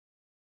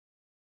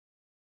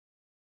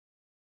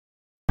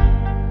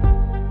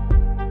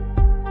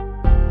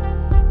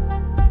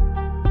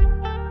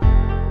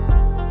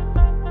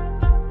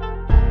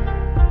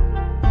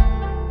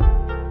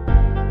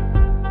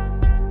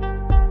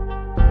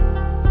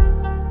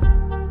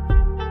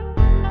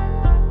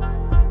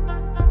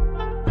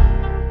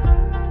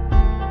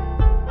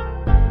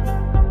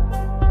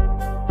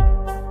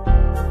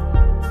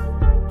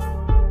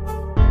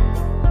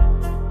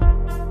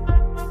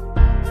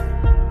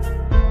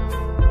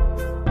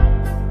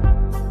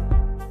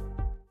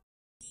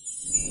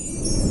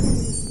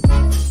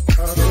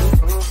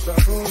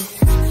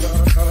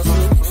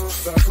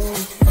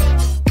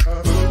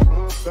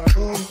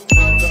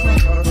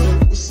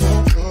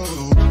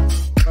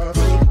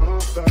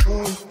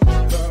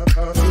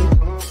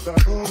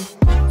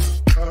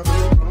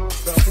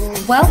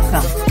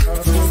Welcome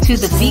to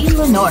the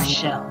VLenore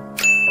Show.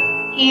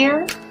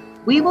 Here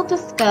we will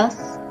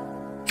discuss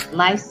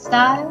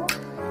lifestyle,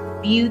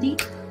 beauty,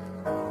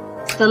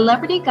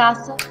 celebrity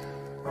gossip,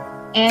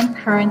 and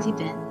current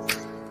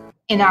events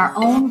in our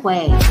own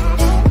way,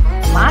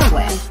 my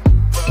way,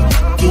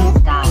 the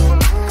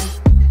style.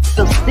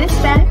 So sit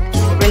back,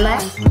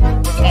 relax,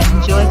 and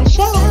enjoy the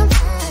show.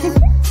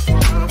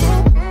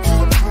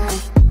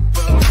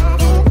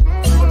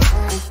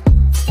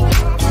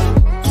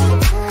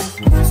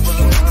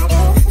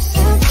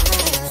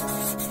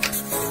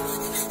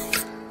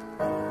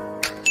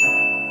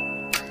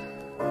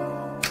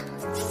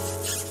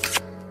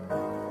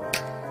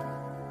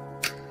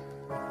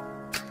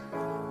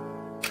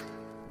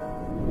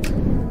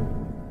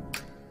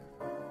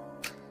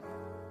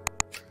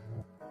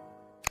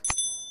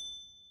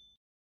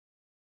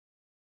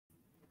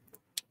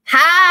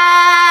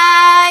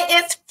 Hi,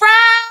 it's Friday,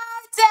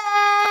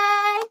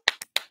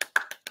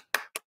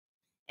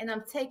 and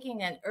I'm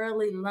taking an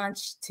early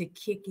lunch to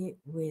kick it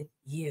with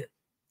you.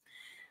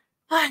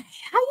 Hi,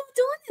 how you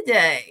doing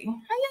today?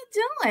 How you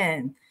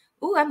doing?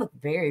 Ooh, I look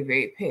very,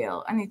 very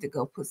pale. I need to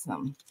go put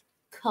some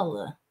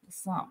color or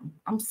something.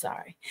 I'm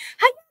sorry.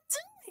 How you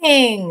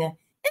doing?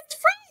 It's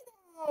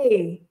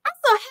Friday. I'm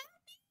so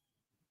happy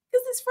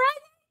because it's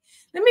Friday.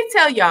 Let me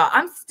tell y'all,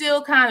 I'm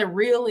still kind of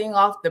reeling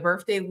off the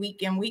birthday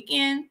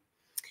weekend.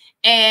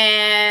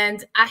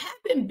 And I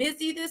have been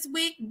busy this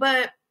week,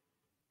 but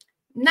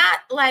not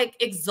like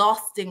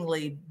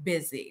exhaustingly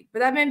busy,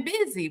 but I've been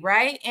busy,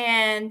 right?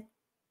 And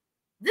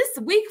this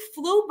week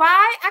flew by.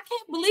 I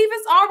can't believe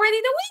it's already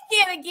the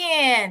weekend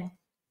again.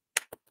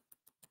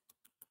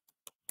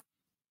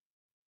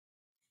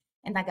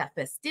 And I got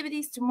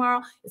festivities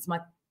tomorrow.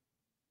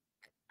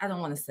 I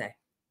don't want to say.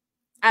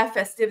 I have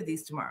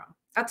festivities tomorrow.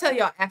 I'll tell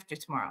y'all after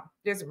tomorrow.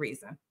 There's a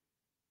reason.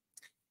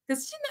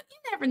 Because, you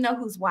never know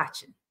who's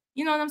watching.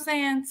 You know what I'm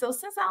saying? So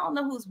since I don't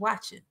know who's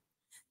watching,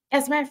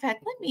 as a matter of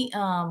fact,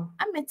 I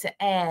meant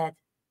to add,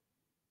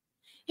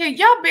 here,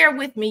 y'all bear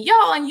with me.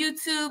 Y'all on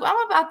YouTube,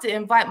 I'm about to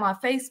invite my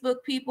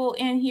Facebook people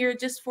in here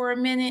just for a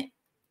minute,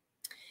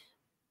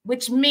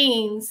 which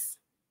means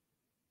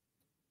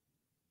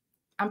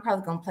I'm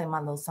probably going to play my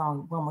little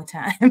song one more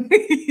time.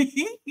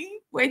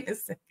 Wait a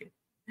second.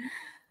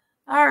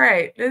 All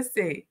right, let's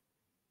see.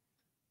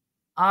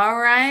 All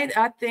right,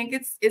 I think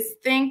it's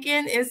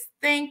thinking.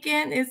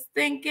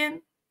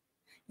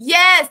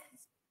 Yes.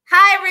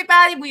 Hi,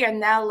 everybody. We are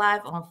now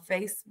live on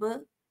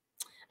Facebook.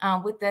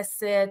 With that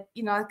said,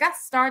 I got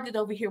started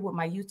over here with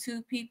my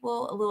YouTube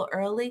people a little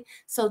early.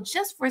 So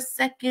just for a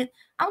second,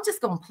 I'm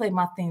just going to play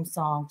my theme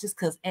song just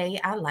because A,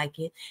 I like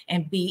it,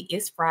 and B,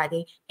 it's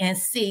Friday, and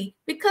C,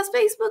 because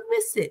Facebook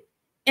missed it,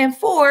 and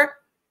 4,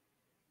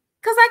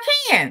 because I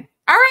can.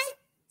 All right.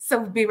 So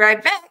we'll be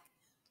right back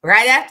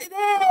right after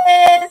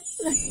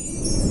this.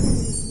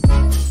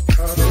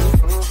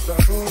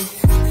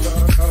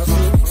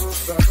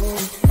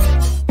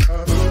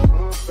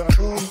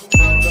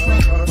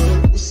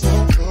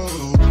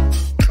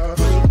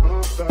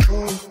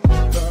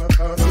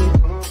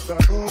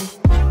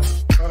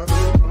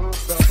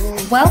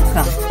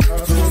 Welcome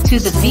to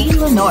the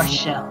VLenore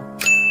Show.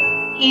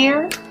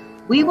 Here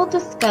we will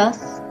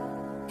discuss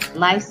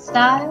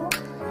lifestyle,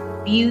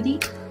 beauty,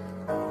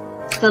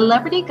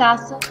 celebrity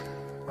gossip,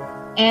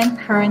 and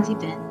current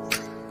events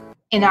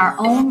in our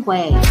own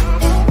way,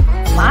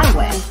 my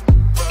way,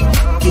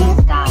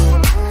 the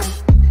style.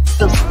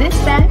 So sit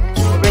back,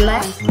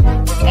 relax,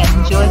 and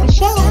enjoy the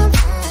show.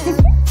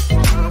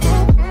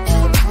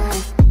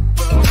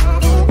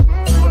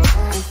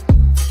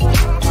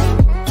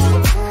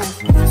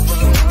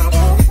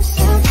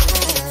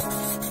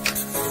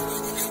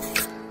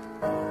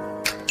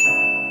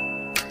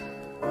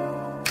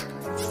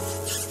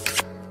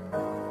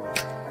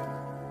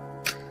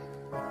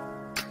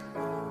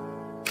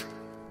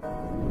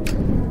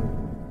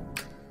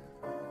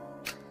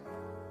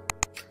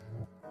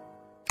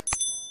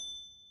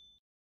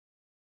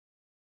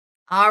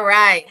 All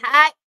right.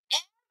 Hi,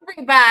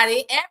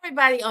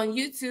 everybody on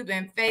YouTube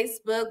and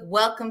Facebook.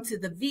 Welcome to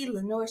the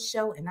VLenore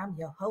Show, and I'm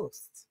your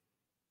host,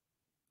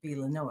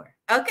 VLenore.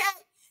 Okay.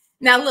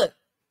 Now, look,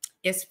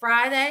 it's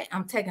Friday.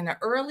 I'm taking an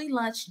early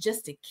lunch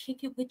just to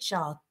kick it with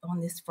y'all on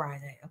this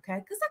Friday, okay?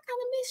 Because I kind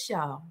of miss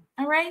y'all,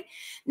 all right?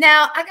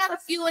 Now, I got a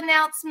few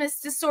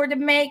announcements to sort of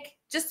make,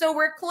 just so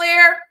we're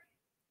clear,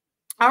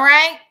 all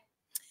right?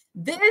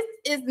 This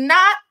is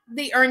not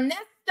the Ernesto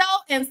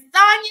and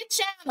Sonya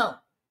channel.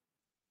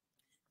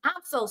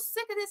 I'm so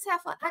sick of this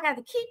heifer. I got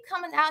to keep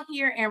coming out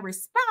here and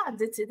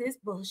responding to this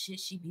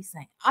bullshit she be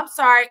saying. I'm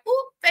sorry.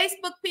 Ooh,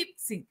 Facebook people.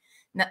 See,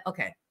 no,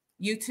 okay.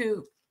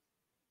 YouTube.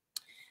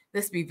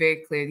 Let's be very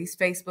clear. These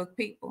Facebook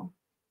people,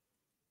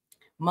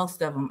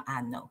 most of them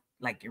I know,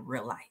 like in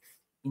real life.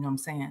 You know what I'm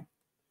saying?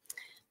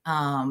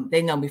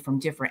 They know me from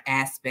different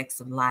aspects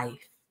of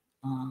life.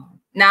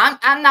 Now,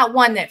 I'm not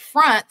one that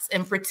fronts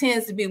and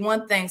pretends to be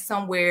one thing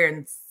somewhere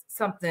and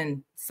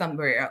something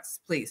somewhere else.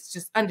 Please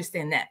just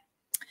understand that.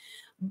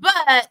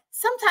 But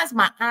sometimes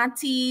my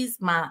aunties,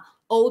 my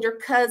older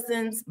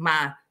cousins,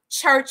 my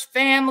church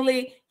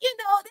family, you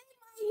know, they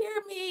might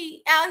hear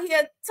me out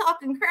here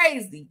talking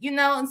crazy, you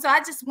know, and so I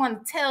just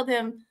want to tell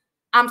them,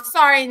 I'm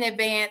sorry in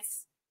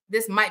advance.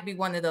 This might be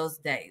one of those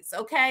days,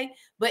 okay?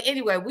 But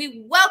anyway,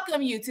 we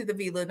welcome you to the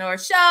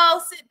VLenore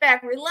Show. Sit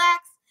back,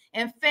 relax,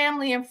 and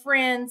family and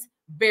friends,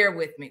 bear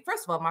with me.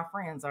 First of all, my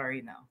friends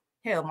already know.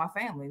 Hell, my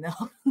family know.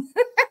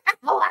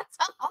 Oh, I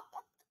talk.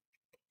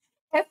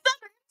 And some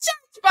of the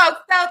church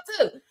folks know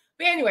too.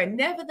 But anyway,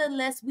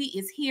 nevertheless, we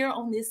is here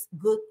on this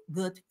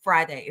good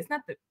Friday. It's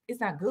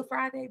not Good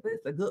Friday, but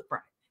it's a good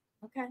Friday.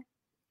 Okay.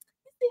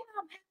 You see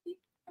how I'm happy?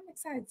 I'm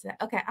excited today.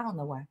 Okay, I don't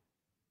know why.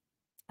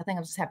 I think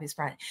I'm just happy it's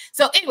Friday.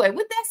 So anyway,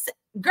 with that said,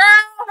 girl,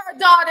 her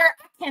daughter,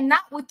 I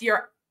cannot with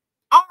your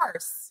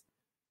arse.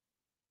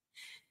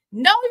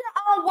 Know your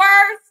own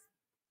worth.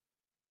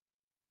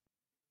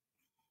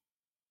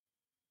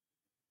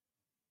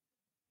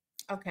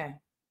 Okay.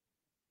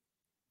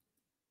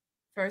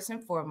 First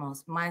and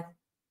foremost, my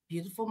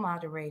beautiful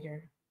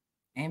moderator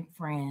and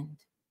friend,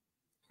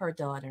 her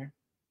daughter,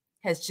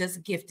 has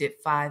just gifted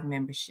 5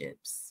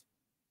 memberships.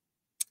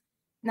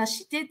 Now,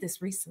 she did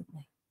this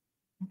recently.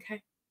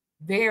 Okay.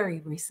 Very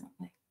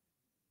recently.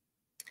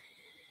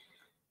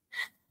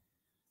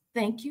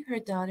 Thank you, her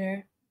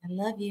daughter. I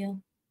love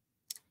you.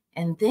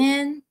 And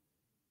then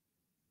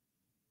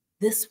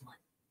this one,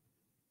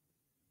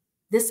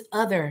 this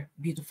other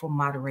beautiful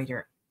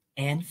moderator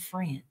and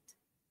friend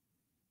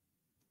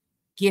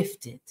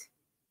gifted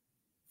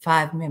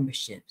 5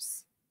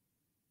 memberships.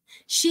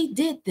 She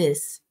did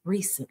this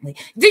recently.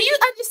 Do you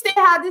understand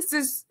how this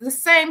is the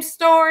same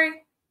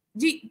story?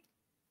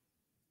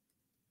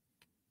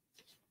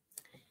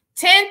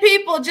 10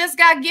 people just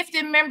got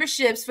gifted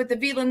memberships for the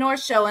VLenore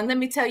Show. And let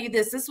me tell you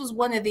this was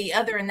one of the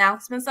other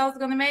announcements I was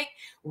going to make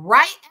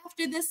right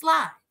after this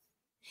live.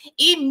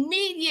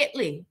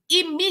 Immediately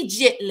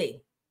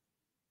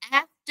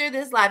after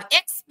this live,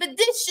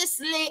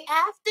 expeditiously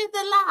after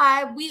the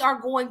live, we are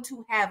going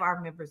to have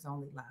our members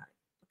only live.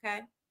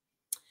 Okay.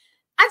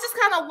 I just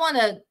kind of want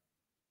to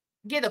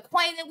get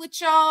acquainted with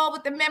y'all,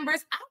 with the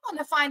members. I want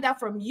to find out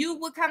from you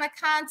what kind of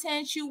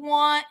content you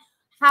want,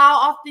 how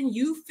often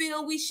you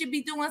feel we should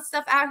be doing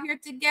stuff out here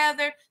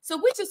together. So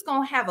we're just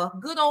going to have a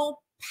good old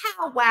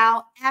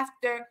powwow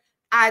after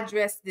I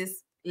address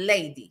this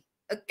lady.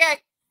 Okay.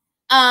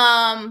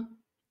 Her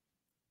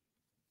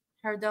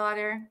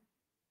daughter,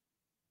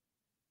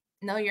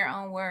 know your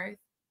own worth.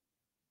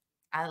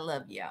 I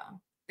love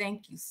y'all.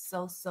 Thank you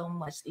so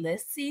much.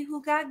 Let's see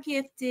who got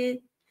gifted.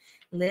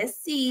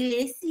 Let's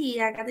see.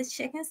 I got to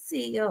check and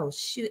see. Oh,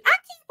 shoot. I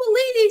can't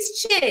believe these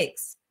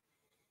chicks.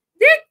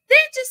 They're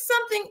just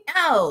something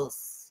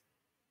else.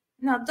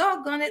 Now,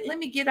 doggone it. Let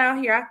me get out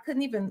here. I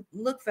couldn't even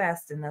look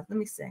fast enough. Let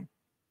me see.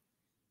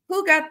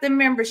 Who got the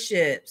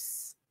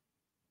memberships?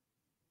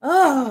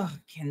 Oh,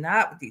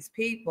 cannot with these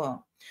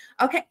people.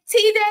 Okay.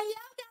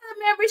 T-Danielle got a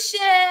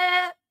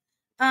membership.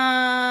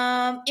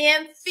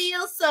 And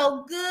Feel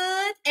So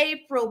Good.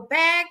 April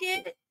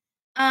Baggett.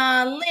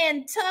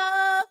 Lynn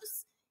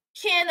Tubbs.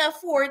 Kenna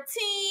 14.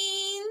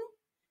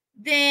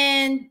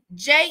 Then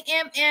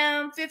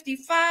JMM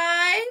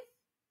 55.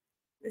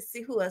 Let's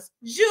see who else.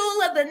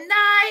 Jewel of the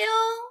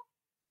Nile.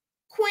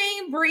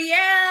 Queen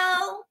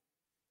Brielle.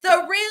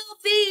 The Real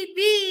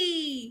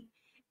VB.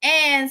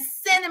 And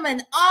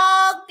Cinnamon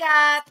all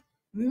got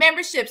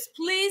memberships.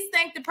 Please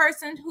thank the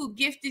person who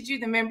gifted you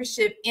the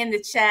membership in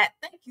the chat.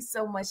 Thank you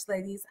so much,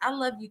 ladies. I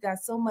love you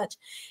guys so much.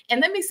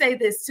 And let me say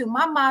this too.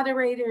 My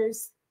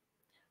moderators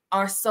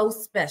are so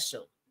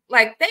special.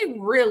 Like, they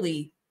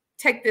really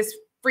take this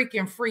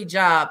freaking free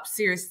job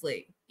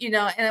seriously, you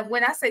know. And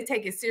when I say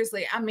take it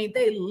seriously, I mean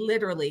they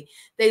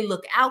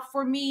look out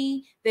for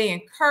me, they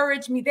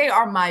encourage me. They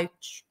are my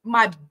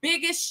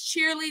biggest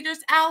cheerleaders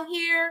out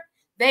here.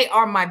 They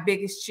are my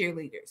biggest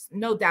cheerleaders,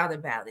 no doubt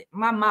about it.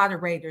 My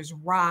moderators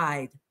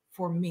ride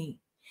for me.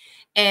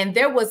 And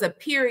there was a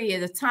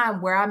period of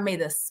time where I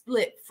made a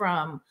split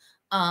from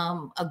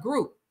a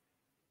group,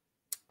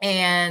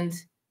 and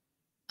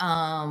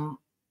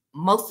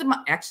most of my,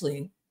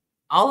 actually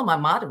all of my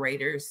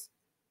moderators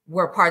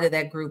were part of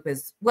that group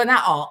as well.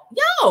 Not all,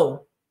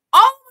 all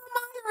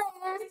my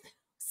moderators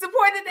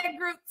supported that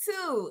group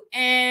too.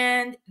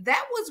 And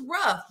that was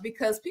rough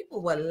because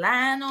people were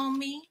lying on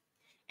me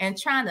and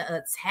trying to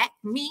attack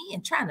me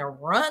and trying to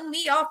run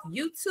me off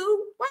YouTube.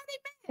 Why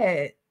they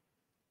mad?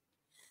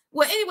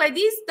 Well, anyway,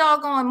 these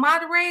doggone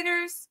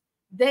moderators,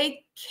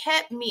 they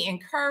kept me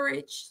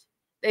encouraged.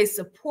 They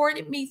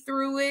supported me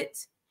through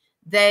it.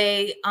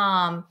 They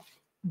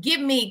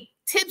give me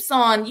tips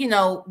on, you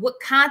know, what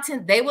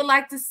content they would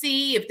like to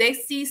see. If they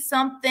see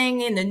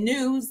something in the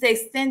news, they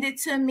send it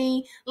to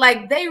me.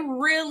 Like, they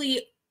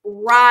really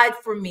ride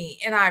for me,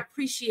 and I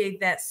appreciate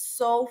that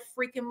so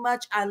freaking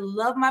much. I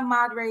love my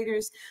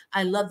moderators.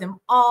 I love them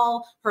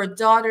all. Her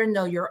daughter,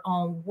 Know Your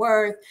Own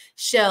Worth.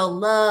 Shell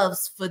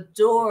Loves,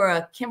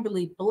 Fedora,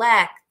 Kimberly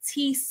Black,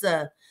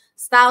 Tisa,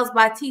 Styles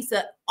by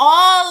Tisa,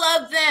 all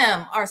of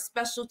them are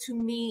special to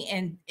me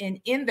and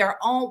in their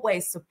own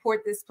way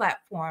support this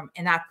platform.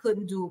 And I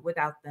couldn't do it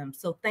without them.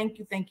 So thank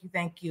you, thank you,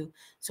 thank you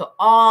to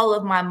all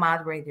of my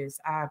moderators.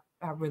 I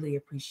really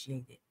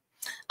appreciate it.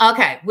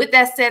 Okay, with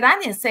that said, I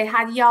didn't say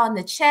hi to y'all in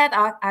the chat.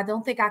 I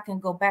don't think I can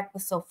go back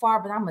so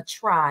far, but I'm gonna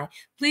try.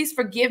 Please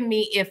forgive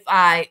me if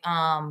I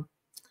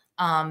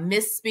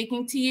miss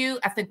speaking to you.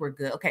 I think we're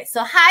good. Okay,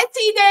 so hi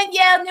T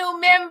Danielle, new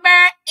member.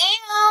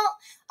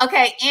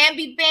 Okay,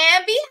 Ambi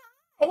Bambi.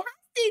 Hi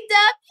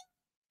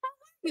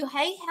CW.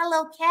 Hey,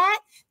 hello cat.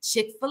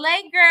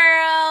 Chick-fil-A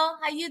girl.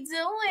 How you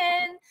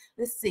doing?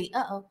 Let's see.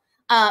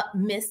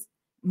 Miss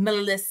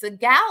Melissa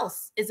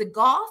Gauss. Is it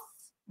Goss?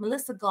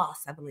 Melissa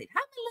Goss, I believe.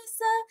 Hi,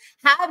 Melissa.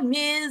 Hi,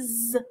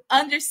 Ms.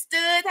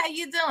 Understood. How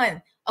you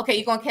doing? Okay,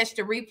 you're gonna catch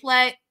the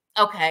replay?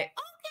 Okay.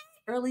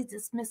 Early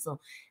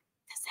dismissal.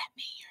 Does that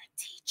mean you're a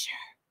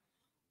teacher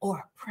or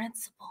a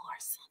principal or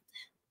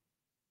something?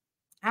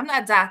 I'm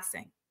not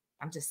doxing.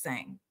 I'm just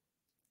saying.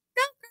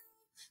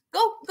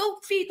 Go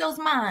feed those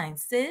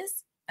minds,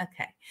 sis.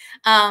 Okay.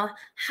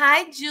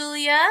 Hi,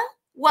 Julia.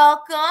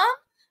 Welcome.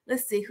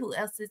 Let's see who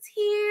else is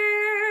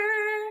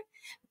here.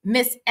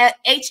 Miss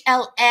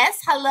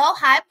HLS. Hello.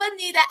 Hi,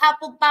 Bonita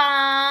Applebaum.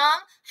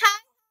 Hi,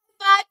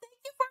 Bye. Thank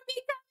you for me.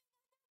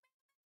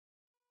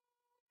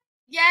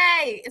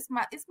 Yay. It's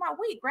my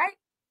week, right?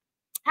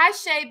 Hi,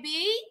 Shay B.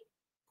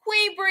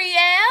 Queen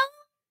Brielle.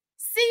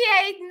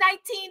 CA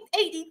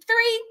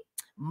 1983.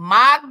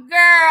 My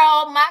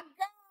girl.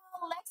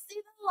 Lexi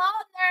the Law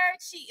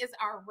Nerd. She is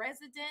our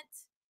resident.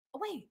 Oh,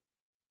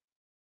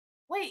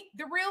 wait,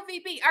 the real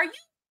VB. Are you?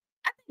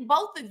 I think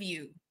both of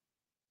you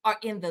are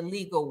in the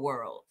legal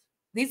world.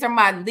 These are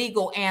my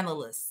legal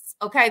analysts.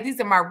 Okay, these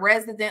are my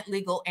resident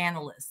legal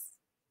analysts.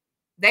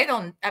 They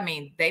don't. I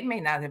mean, they may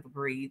not have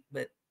agreed,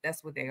 but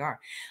that's what they are.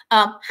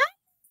 Hi. I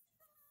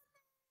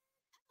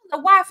don't know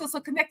why I feel so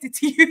connected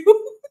to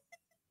you.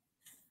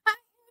 I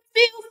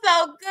feel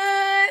so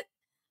good.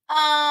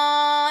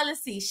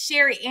 Let's see.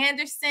 Sherry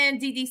Anderson,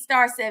 DD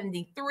Star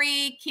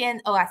 73, Ken.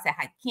 Oh, I said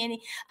hi,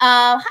 Kenny.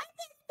 Hi,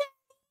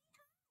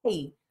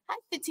 hey, hi,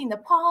 Bettina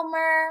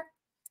Palmer.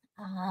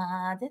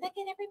 Did I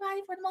get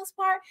everybody for the most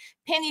part?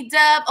 Penny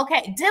Dub.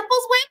 Okay, Dimples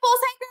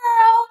Wimples. Hey,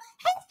 girl.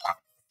 Hey,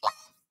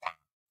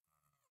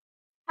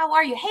 how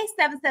are you? Hey,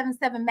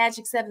 777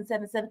 Magic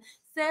 777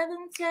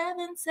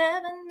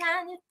 777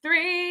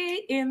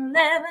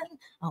 9311.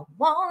 I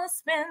want to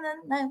spend the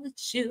night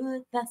with you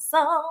if that's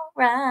all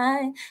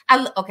right.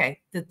 Okay,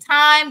 The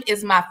Time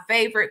is my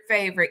favorite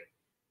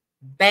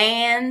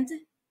band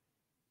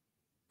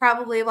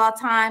probably of all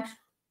time.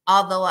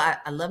 Although I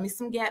love me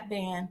some Gap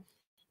Band,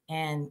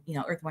 and you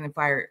know, Earth, Wind, and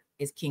Fire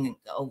is king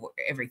over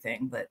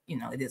everything, but you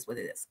know, it is what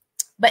it is.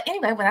 But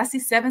anyway, when I see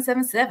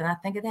 777, I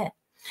think of that.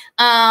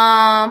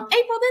 April,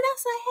 did I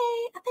say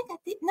hey? I think I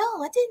did. No,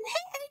 I didn't.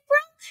 Hey,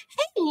 April.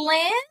 Hey,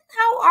 Lynn,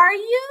 how are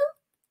you?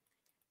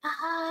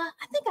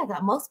 I think I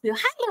got most people.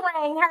 Hi,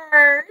 Lorraine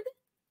Heard.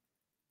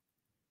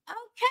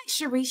 Okay,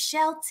 Cherie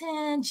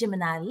Shelton,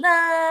 Gemini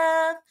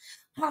Love.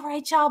 All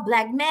right, y'all,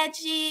 Black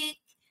Magic.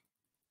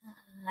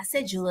 I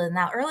said Julia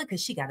now early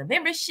because she got a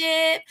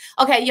membership.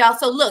 Okay, y'all.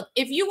 So look,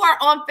 if you are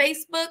on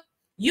Facebook,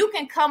 you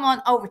can come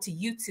on over to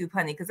YouTube,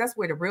 honey, because that's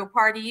where the real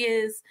party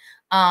is.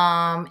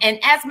 And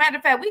as a matter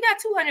of fact, we got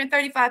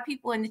 235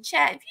 people in the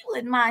chat. If you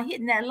wouldn't mind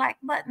hitting that like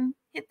button,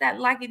 hit that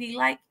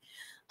likety-like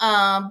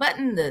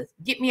button to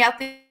get me out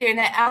there in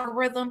that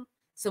algorithm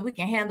so we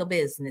can handle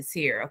business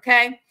here,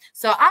 okay?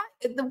 So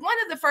one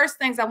of the first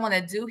things I want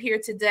to do here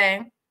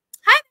today,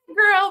 hi,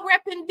 girl,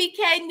 repping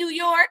BK New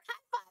York. Hi,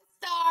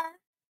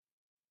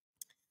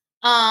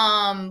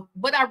 5-star.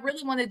 What I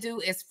really want to do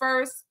is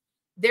first,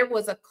 there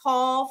was a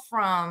call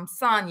from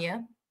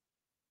Sonya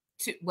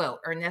to,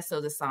 well,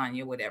 Ernesto to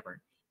Sonya, whatever.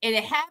 And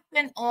it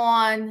happened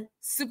on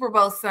Super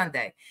Bowl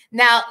Sunday.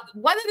 Now,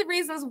 one of the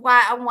reasons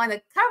why I want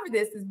to cover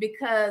this is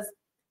because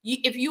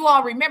if you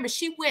all remember,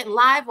 she went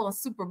live on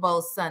Super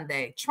Bowl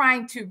Sunday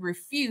trying to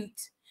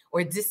refute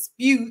or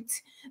dispute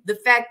the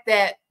fact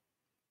that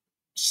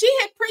she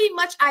had pretty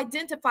much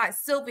identified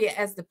Sylvia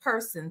as the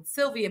person,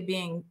 Sylvia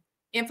being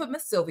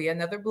infamous Sylvia,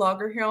 another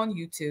blogger here on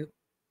YouTube.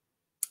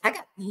 I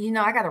got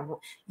a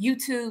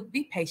YouTube.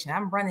 Be patient.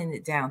 I'm running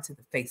it down to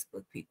the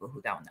Facebook people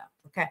who don't know.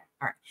 Okay.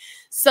 All right.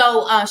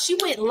 So she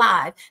went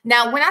live.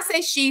 Now, when I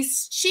say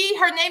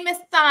her name is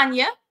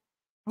Sonya.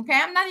 Okay.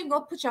 I'm not even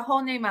going to put your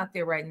whole name out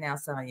there right now,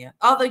 Sonya.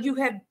 Although you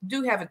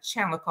do have a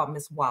channel called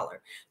Miss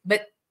Waller,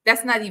 but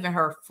that's not even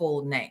her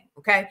full name.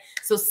 Okay.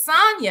 So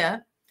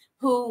Sonya,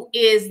 who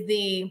is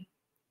the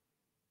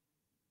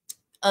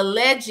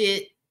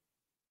alleged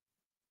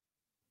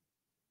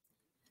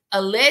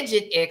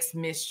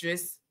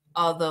ex-mistress,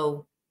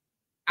 although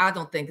I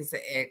don't think it's an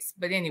ex,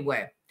 but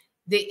anyway,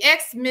 the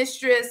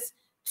ex-mistress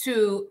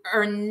to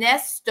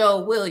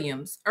Ernesto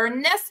Williams.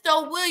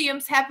 Ernesto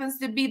Williams happens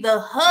to be the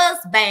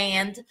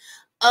husband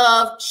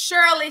of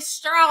Shirley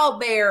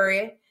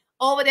Strawberry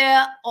over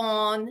there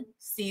on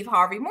Steve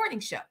Harvey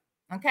Morning Show.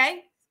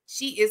 Okay.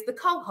 She is the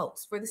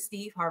co-host for the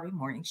Steve Harvey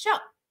Morning Show.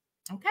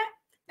 Okay.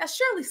 Now,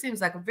 Shirley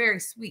seems like a very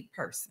sweet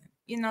person.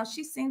 You know,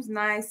 she seems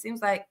nice,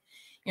 seems like,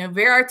 you know,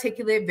 very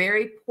articulate,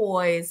 very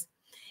poised.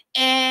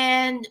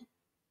 And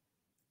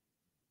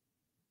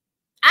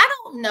I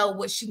don't know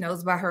what she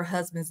knows about her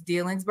husband's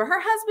dealings, but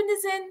her husband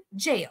is in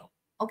jail.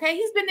 Okay.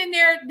 He's been in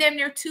there damn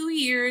near 2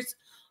 years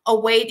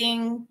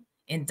awaiting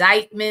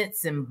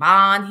indictments and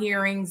bond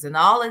hearings and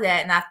all of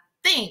that. And I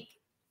think,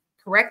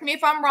 correct me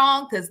if I'm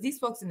wrong, because these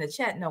folks in the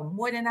chat know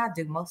more than I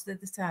do most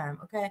of the time.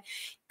 Okay.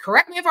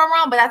 Correct me if I'm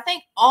wrong, but I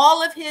think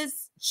all of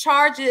his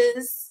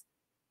charges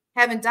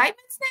have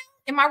indictments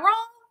now. Am I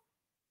wrong?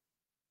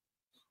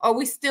 Or are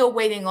we still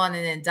waiting on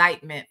an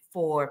indictment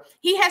for,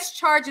 he has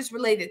charges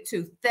related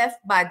to theft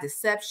by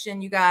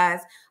deception, you guys.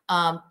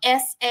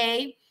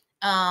 SA,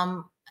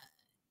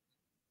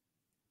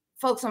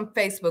 folks on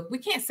Facebook, we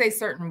can't say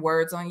certain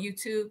words on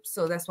YouTube,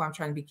 so that's why I'm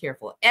trying to be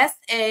careful.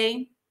 SA,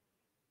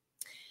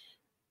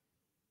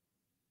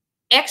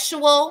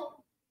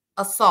 sexual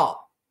assault,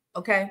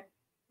 okay?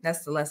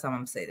 That's the last time I'm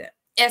gonna say that.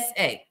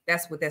 SA,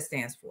 that's what that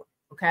stands for,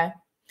 okay?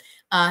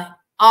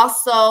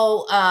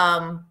 Also,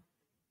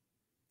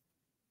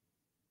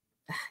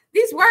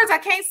 these words I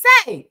can't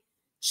say.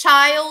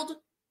 Child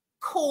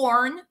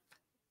corn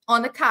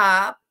on the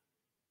cob,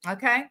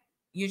 okay?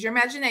 Use your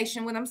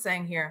imagination what I'm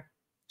saying here.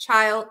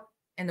 Child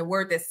and the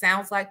word that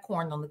sounds like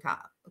corn on the cob,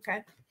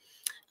 okay?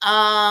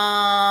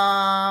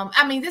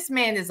 I mean, this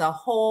man is a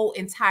whole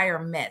entire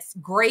mess.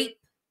 Grape,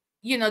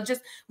 you know,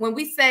 just when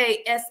we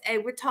say SA,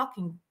 we're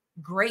talking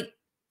grape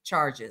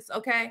charges,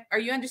 okay? Are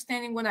you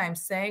understanding what I'm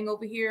saying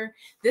over here?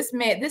 This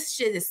man, this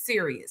shit is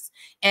serious.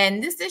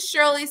 And this is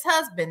Shirley's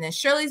husband. And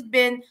Shirley's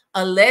been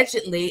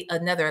allegedly,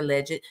 another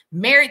alleged,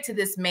 married to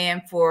this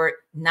man for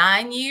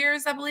 9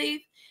 years, I believe.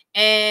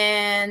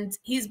 And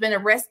he's been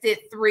arrested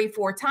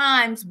 3-4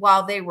 times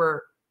while they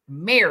were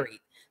married.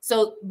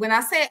 So when I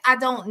say I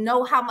don't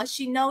know how much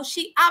she knows,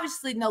 she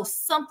obviously knows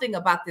something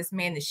about this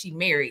man that she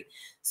married.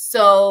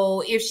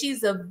 So if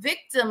she's a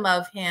victim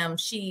of him,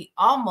 she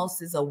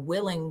almost is a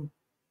willing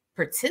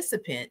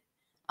participant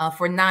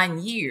for 9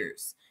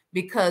 years,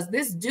 because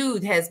this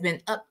dude has been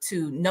up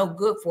to no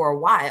good for a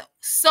while.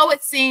 So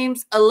it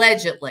seems,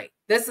 allegedly.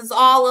 This is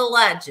all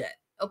alleged,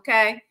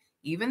 okay?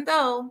 Even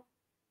though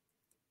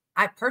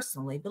I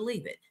personally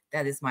believe it.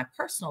 That is my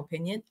personal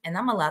opinion, and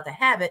I'm allowed to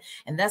have it.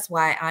 And that's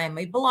why I am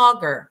a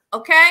blogger.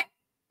 Okay.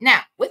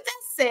 Now, with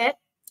that said,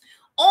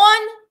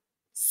 on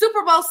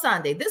Super Bowl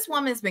Sunday, this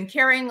woman's been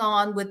carrying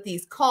on with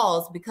these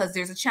calls because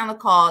there's a channel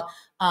called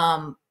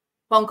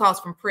Phone Calls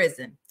from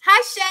Prison.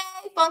 Hi,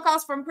 Shay. Phone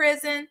Calls from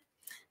Prison.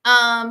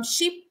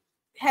 She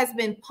has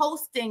been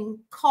posting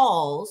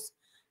calls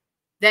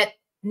that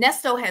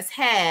Nesto has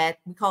had.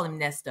 We call him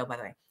Nesto, by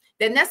the way.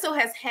 That Nesto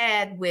has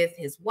had with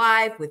his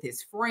wife, with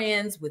his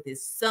friends, with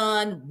his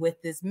son, with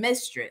his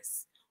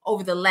mistress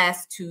over the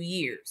last 2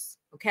 years,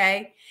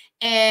 okay?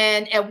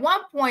 And at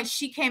one point,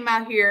 she came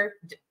out here,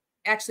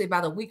 actually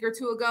about a week or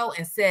two ago,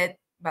 and said,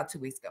 about 2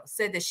 weeks ago,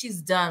 said that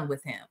she's done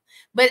with him.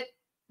 But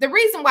the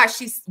reason why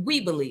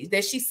we believe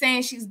that she's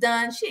saying she's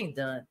done, she ain't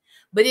done.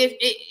 But if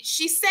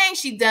she's saying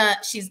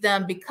she's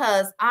done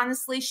because,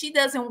 honestly, she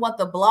doesn't want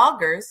the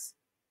bloggers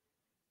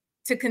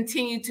to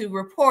continue to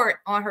report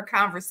on her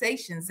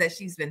conversations that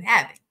she's been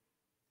having.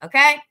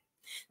 Okay.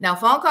 Now,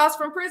 Phone Calls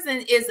from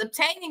Prison is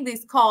obtaining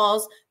these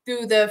calls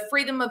through the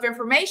Freedom of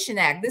Information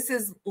Act. This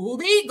is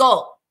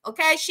legal.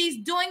 Okay.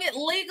 She's doing it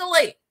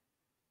legally.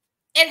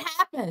 It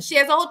happens. She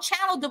has a whole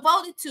channel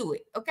devoted to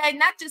it. Okay.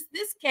 Not just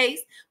this case,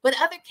 but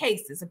other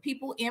cases of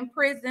people in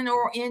prison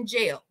or in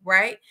jail.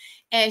 Right.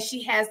 And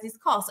she has these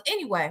calls. So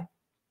anyway,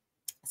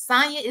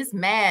 Sonya is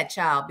mad,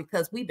 child,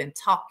 because we've been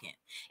talking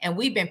and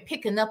we've been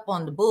picking up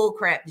on the bull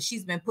crap that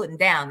she's been putting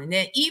down. And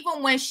then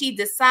even when she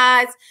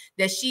decides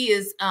that she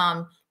is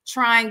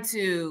trying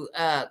to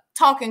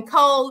talk in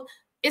code,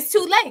 it's too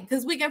late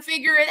because we can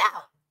figure it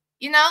out,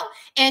 you know?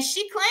 And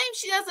she claims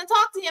she doesn't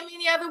talk to him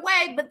any other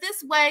way, but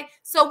this way.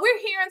 So we're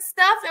hearing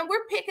stuff and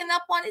we're picking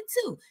up on it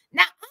too.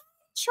 Now, I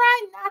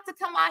try not to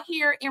come out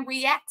here and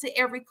react to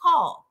every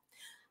call.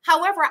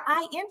 However,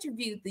 I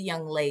interviewed the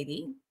young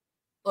lady,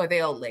 or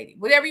the old lady,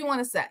 whatever you want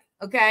to say,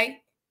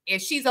 okay?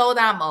 If she's old,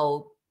 I'm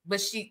old,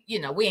 but she, you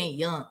know, we ain't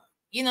young.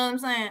 You know what I'm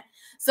saying?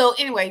 So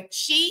anyway,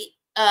 she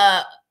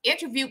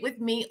interviewed with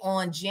me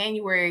on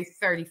January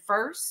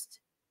 31st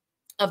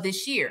of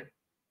this year.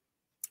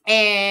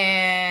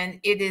 And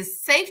it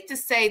is safe to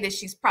say that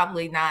she's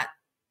probably not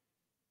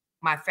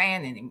my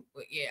fan anymore.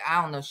 Yeah,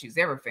 I don't know if she's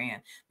ever a fan,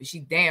 but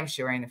she damn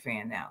sure ain't a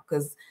fan now,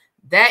 because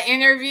that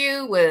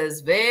interview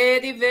was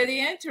very, very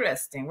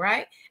interesting,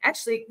 right?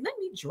 Actually, let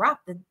me drop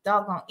the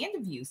doggone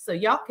interview so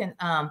y'all can,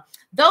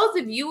 those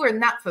of you who are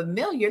not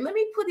familiar, let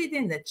me put it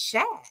in the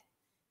chat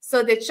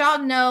so that y'all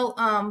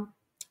know,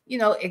 you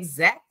know,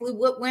 exactly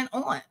what went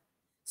on.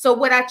 So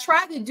what I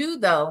try to do,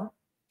 though,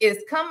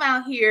 is come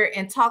out here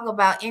and talk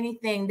about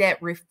anything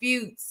that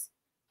refutes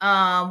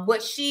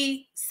what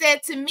she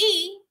said to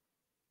me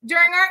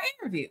during our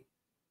interview.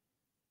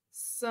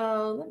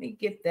 So let me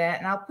get that,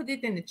 and I'll put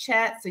it in the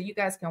chat so you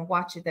guys can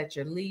watch it at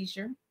your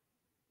leisure.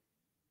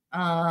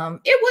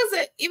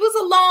 It was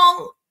a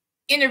long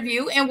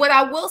interview. And what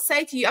I will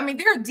say to you, I mean,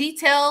 there are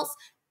details.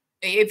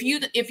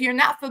 If you're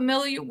not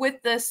familiar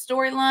with the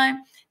storyline,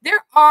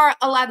 there are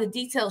a lot of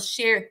details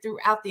shared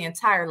throughout the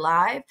entire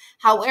live.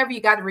 However,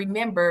 you got to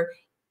remember,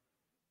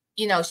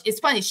 you know, it's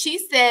funny. She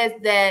says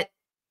that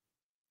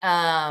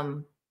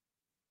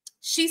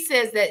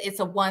it's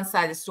a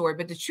one-sided story,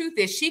 but the truth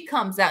is she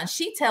comes out and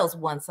she tells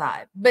one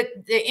side. But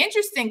the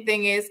interesting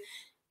thing is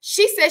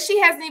she says she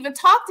hasn't even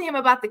talked to him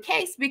about the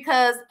case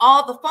because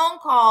all the phone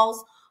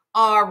calls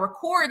are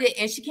recorded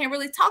and she can't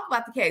really talk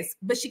about the case.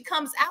 But she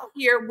comes out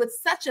here with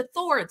such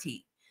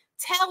authority,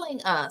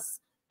 telling us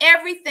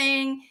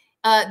everything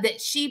that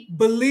she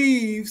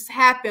believes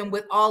happened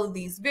with all of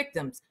these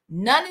victims.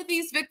 None of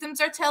these victims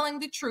are telling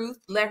the truth.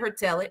 Let her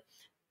tell it.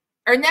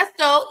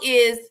 Ernesto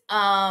is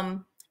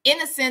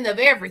innocent of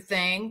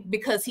everything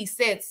because he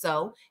said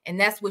so, and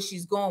that's what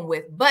she's going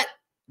with. But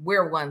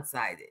we're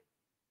one-sided.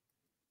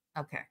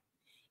 Okay.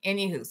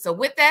 Anywho, so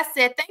with that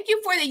said, thank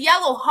you for the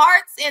yellow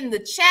hearts in the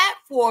chat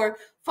for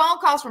phone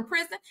calls from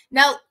prison.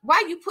 Now,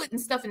 while you putting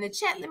stuff in the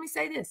chat, let me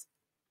say this.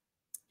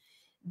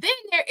 Then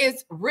there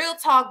is Real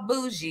Talk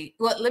Bougie.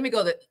 Well, let me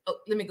go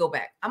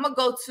back. I'm gonna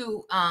go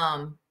to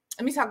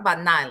let me talk about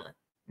Nyla.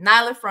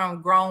 Nyla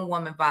from Grown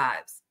Woman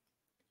Vibes.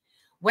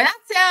 When I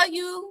tell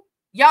you,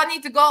 y'all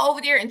need to go over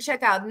there and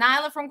check out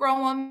Nyla from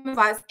Grown Woman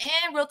Vibes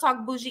and Real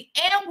Talk Bougie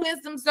and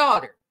Wisdom's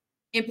Daughter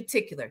in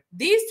particular.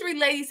 These three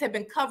ladies have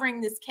been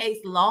covering this case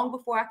long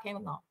before I came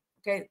along.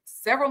 Okay,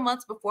 several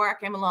months before I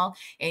came along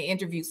and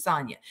interviewed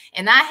Sonya.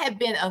 And I have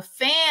been a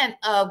fan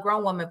of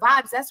Grown Woman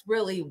Vibes. That's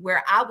really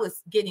where I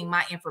was getting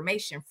my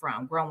information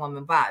from, Grown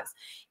Woman Vibes.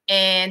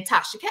 And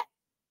Tasha K.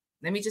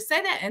 Let me just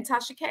say that, and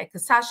Tasha K,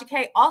 because Tasha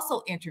K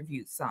also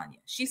interviewed Sonya.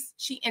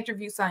 She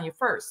interviewed Sonya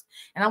first.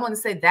 And I want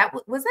to say that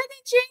was that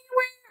in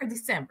January or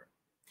December?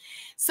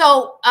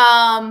 So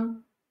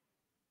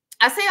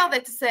I say all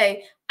that to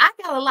say, I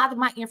got a lot of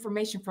my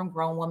information from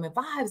Grown Woman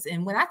Vibes.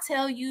 And when I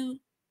tell you,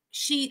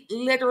 she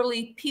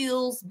literally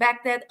peels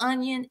back that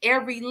onion,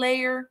 every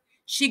layer.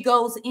 She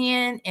goes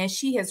in and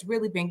she has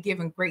really been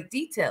given great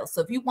details.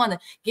 So if you want to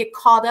get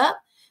caught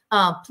up,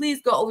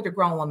 please go over to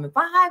Grown Woman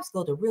Vibes,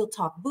 go to Real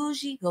Talk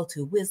Bougie, go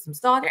to Wisdom's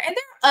Daughter. And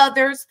there are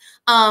others.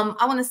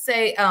 I want to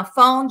say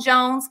Phone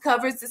Jones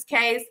covers this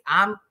case.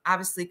 I'm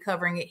obviously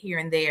covering it here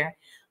and there.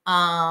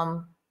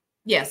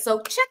 Yeah, so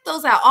check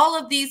those out. All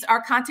of these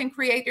are content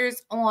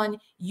creators on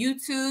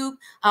YouTube.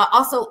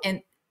 Also,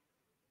 and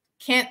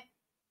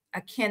I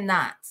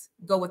cannot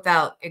go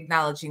without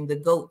acknowledging the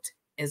GOAT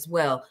as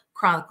well.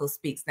 Chronicle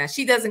Speaks. Now,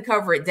 she doesn't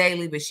cover it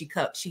daily, but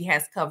she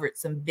has covered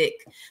some big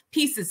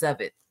pieces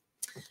of it.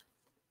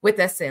 With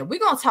that said, we're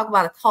going to talk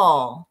about a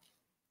call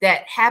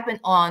that happened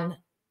on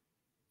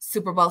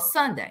Super Bowl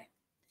Sunday.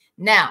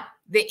 Now,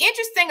 the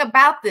interesting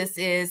about this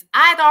is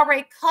I'd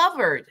already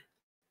covered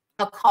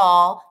a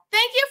call.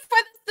 Thank you for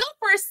the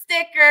super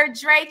sticker,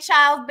 Dre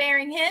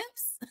Childbearing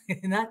Hips.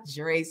 Not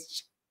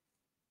Dre's.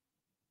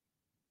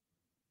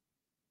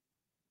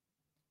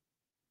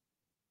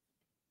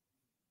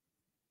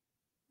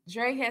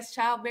 Dre has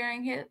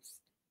childbearing hips,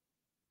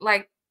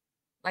 like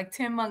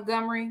Tim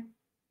Montgomery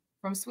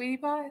from Sweetie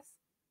Pies.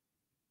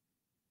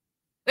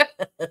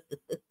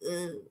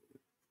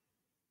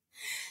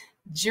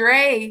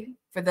 Dre,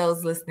 for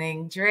those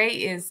listening, Dre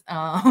is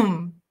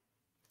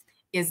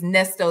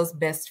Nesto's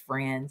best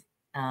friend,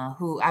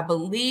 who I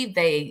believe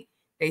they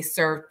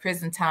served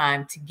prison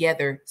time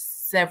together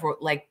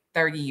like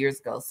 30 years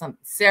ago,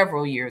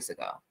 several years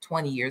ago,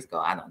 20 years ago,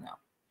 I don't know.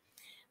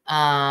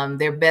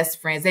 They're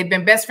best friends. They've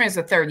been best friends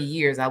for 30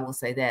 years. I will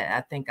say that.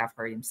 I think I've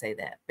heard him say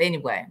that. But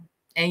anyway,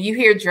 and you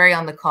hear Dre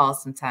on the call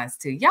sometimes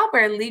too. Y'all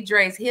better leave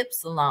Dre's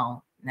hips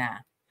alone. Now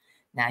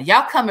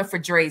y'all coming for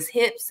Dre's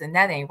hips, and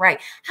that ain't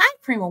right. Hi,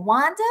 Prima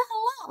Wanda.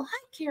 Hello.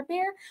 Hi, Care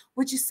Bear.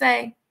 Would you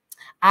say,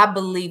 I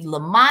believe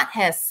Lamont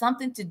has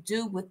something to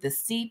do with the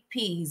CP.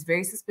 He's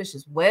very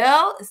suspicious.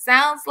 Well, it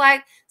sounds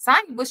like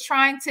Sonya was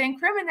trying to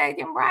incriminate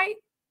him, right?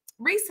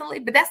 Recently,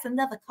 but that's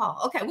another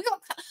call. Okay,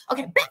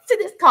 back to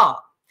this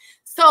call.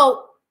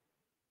 So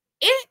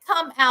it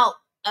come out,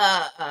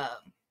 I'm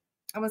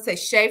going to say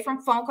Shay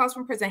from Phone Calls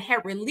from Prison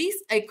had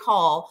released a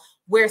call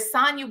where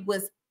Sonya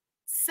was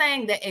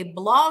saying that a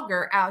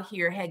blogger out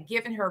here had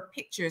given her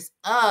pictures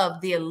of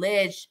the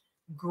alleged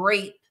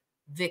grape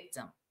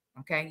victim.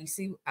 Okay, you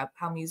see how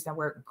I'm using that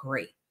word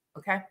grape.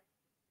 Okay.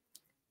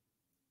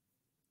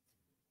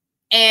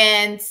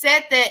 And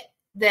said that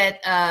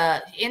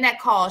in that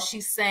call,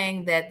 she's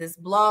saying that this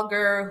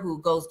blogger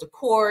who goes to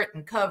court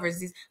and covers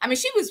these, I mean,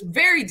 she was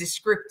very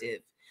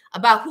descriptive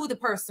about who the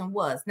person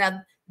was. Now,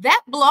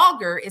 that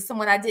blogger is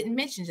someone I didn't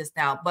mention just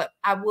now, but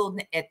I will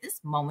at this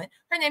moment.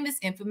 Her name is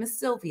Infamous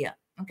Sylvia.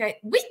 Okay,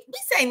 we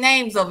say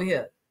names over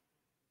here.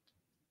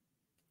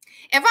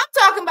 If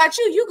I'm talking about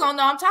you, you're going to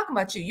know I'm talking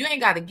about you. You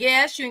ain't got to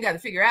guess. You ain't got to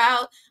figure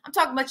out. I'm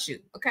talking about you,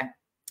 okay?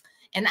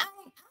 And I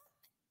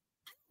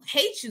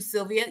hate you,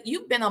 Sylvia.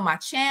 You've been on my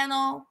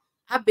channel.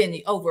 I've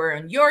been over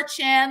on your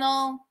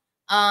channel.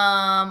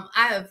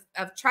 I've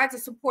tried to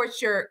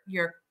support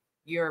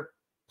your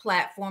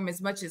platform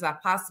as much as I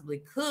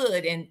possibly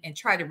could and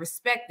try to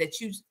respect that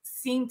you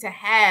seem to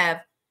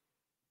have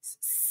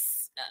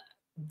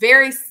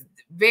very,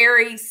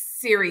 very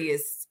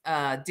serious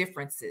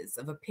differences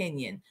of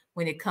opinion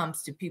when it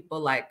comes to people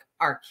like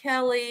R.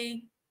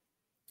 Kelly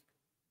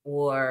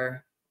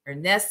or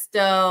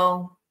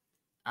Ernesto,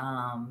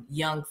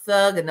 Young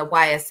Thug, and the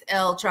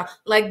YSL trial.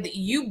 Like,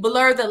 you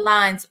blur the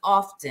lines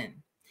often.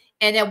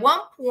 And at one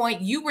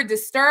point, you were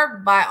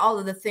disturbed by all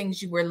of the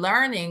things you were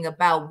learning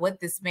about what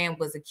this man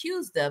was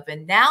accused of.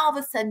 And now all of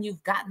a sudden,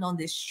 you've gotten on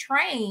this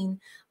train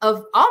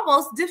of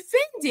almost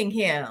defending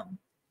him.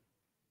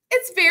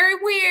 It's very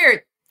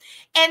weird.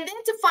 And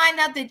then to find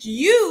out that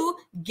you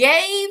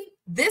gave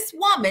this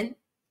woman,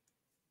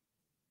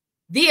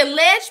 the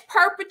alleged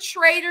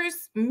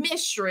perpetrator's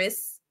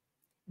mistress,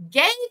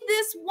 gave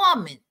this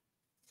woman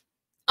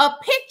a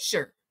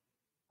picture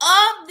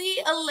of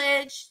the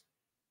alleged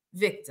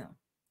victim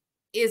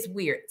is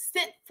weird.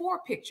 Sent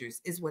 4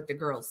 pictures is what the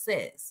girl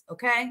says,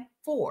 okay?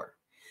 4.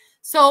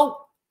 So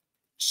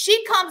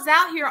she comes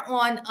out here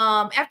on,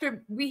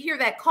 after we hear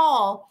that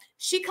call,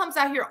 she comes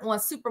out here on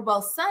Super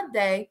Bowl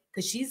Sunday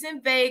because she's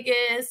in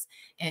Vegas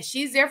and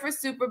she's there for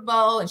Super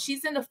Bowl and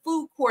she's in the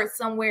food court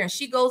somewhere and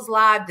she goes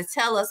live to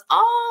tell us,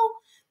 oh,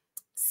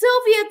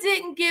 Sylvia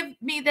didn't give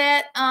me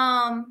that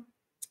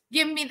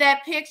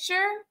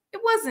picture.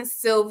 It wasn't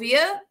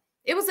Sylvia.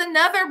 It was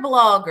another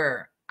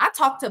blogger. I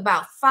talked to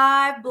about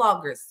 5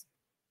 bloggers.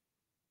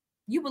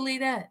 You believe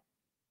that?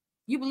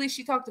 You believe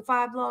she talked to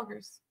 5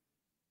 bloggers?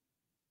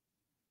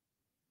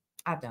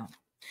 I don't.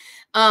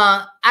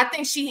 I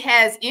think she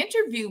has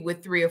interviewed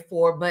with 3 or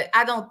 4, but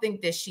I don't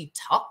think that she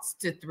talks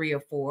to 3 or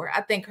 4.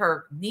 I think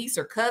her niece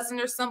or cousin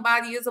or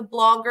somebody is a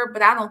blogger,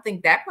 but I don't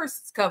think that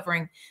person's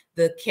covering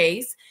the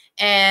case.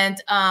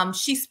 And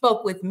she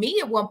spoke with me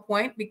at one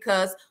point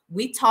because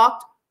we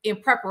talked in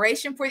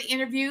preparation for the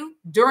interview,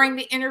 during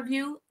the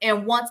interview,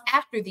 and once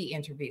after the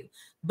interview.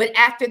 But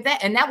after that,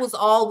 and that was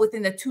all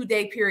within a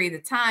 2-day period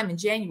of time in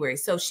January.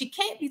 So she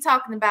can't be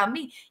talking about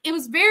me. It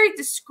was very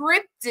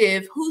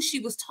descriptive who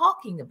she was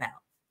talking about.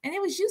 And it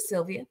was you,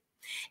 Sylvia.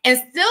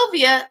 And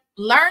Sylvia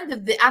learned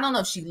of this. I don't know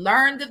if she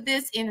learned of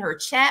this in her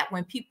chat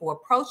when people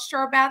approached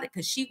her about it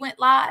because she went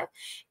live.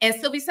 And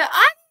Sylvia said,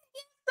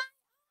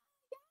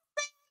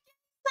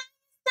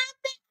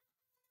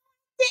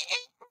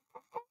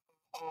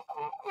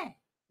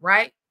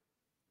 right?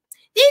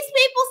 These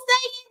people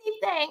say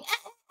anything.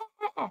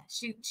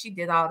 She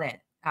did all that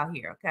out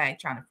here, okay,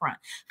 trying to front.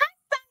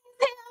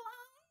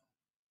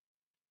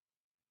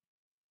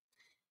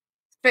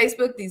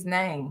 Facebook, these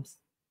names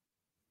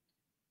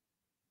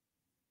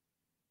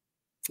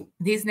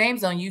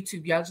on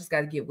YouTube, y'all just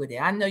got to get with it.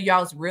 I know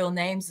y'all's real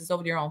names is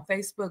over there on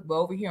Facebook, but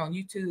over here on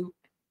YouTube,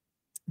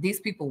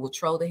 these people will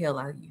troll the hell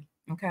out of you,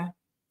 okay?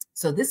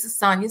 So this is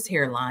Sonya's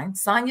hairline.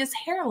 Sonya's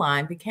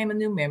hairline became a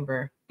new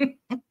member. Thank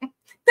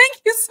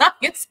you,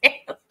 Sonya's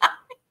hairline.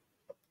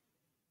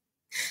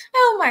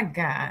 Oh my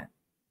God.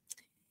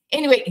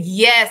 Anyway,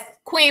 yes,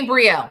 Queen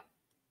Brielle.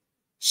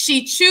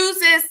 She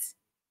chooses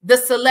the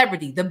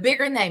celebrity, the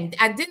bigger name.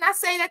 Didn't I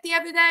say that the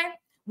other day?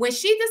 When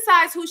she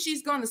decides who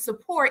she's going to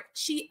support,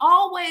 she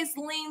always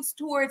leans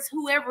towards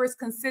whoever is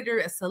considered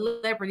a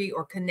celebrity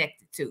or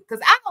connected to.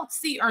 Because I don't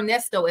see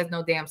Ernesto as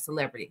no damn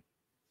celebrity.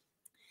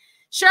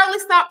 Shirley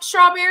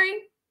Strawberry?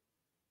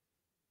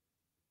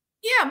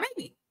 Yeah,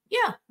 maybe.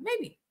 Yeah,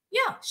 maybe.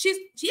 Yeah, she's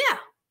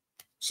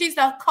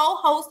the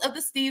co-host of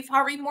the Steve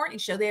Harvey Morning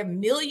Show. They have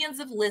millions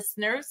of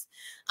listeners.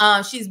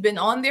 She's been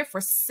on there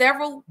for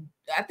several,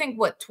 I think,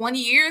 20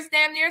 years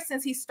damn near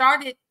since he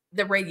started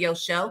the radio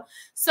show.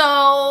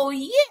 So,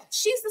 yeah,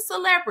 she's a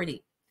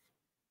celebrity.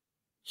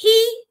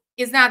 He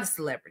is not a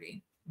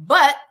celebrity,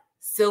 but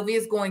Sylvia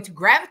is going to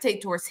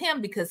gravitate towards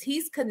him because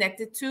he's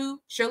connected to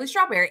Shirley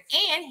Strawberry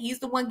and he's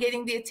the one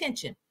getting the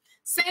attention.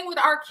 Same with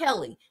R.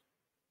 Kelly.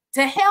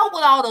 To hell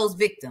with all those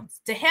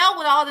victims. To hell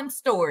with all them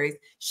stories.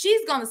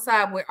 She's going to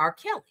side with R.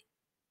 Kelly.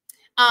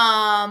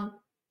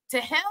 To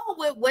hell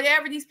with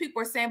whatever these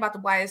people are saying about the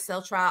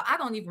YSL trial. I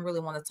don't even really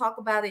want to talk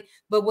about it.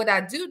 But what I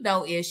do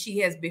know is she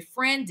has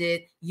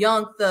befriended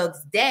Young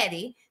Thug's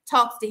daddy,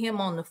 talks to him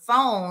on the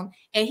phone,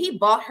 and he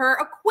bought her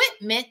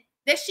equipment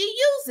that she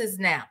uses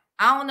now.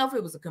 I don't know if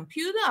it was a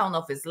computer. I don't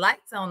know if it's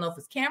lights. I don't know if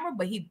it's camera,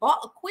 but he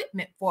bought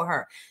equipment for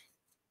her.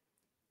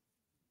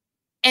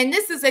 And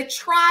this is a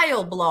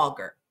trial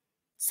blogger.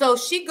 So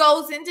she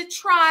goes into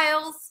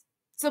trials,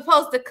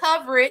 supposed to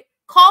cover it,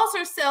 calls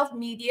herself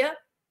media.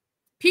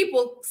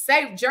 People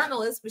say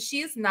journalist, but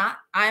she is not.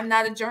 I am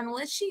not a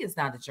journalist. She is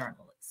not a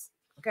journalist.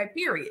 Okay,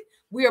 period.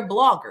 We are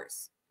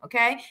bloggers.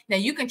 Okay. Now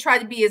you can try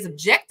to be as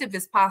objective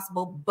as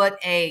possible, but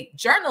a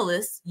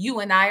journalist,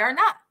 you and I are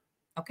not.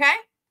 Okay.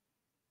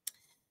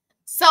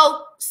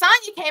 So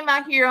Sonya came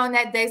out here on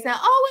that day saying,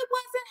 oh, it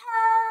wasn't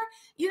her.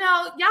 You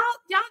know,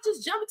 y'all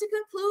just jump to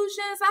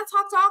conclusions. I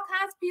talked to all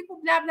kinds of people,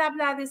 blah, blah,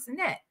 blah, this and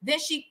that. Then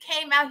she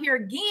came out here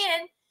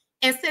again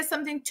and said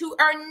something to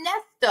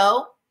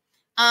Ernesto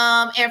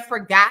and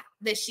forgot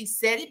that she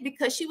said it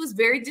because she was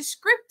very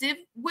descriptive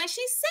when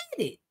she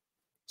said it.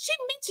 She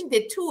mentioned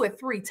it 2 or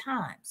 3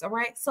 times. All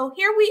right. So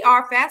here we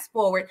are, fast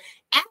forward.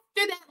 After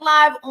that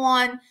live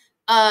on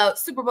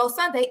Super Bowl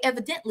Sunday,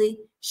 evidently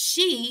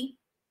she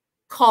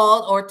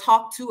called or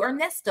talked to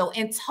Ernesto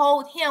and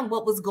told him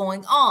what was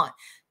going on.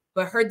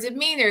 But her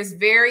demeanor is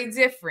very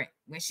different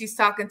when she's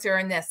talking to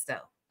Ernesto.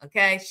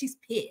 Okay, she's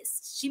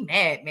pissed. She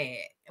mad,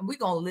 and we're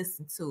gonna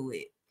listen to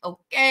it.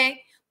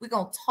 Okay, we're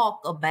gonna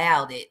talk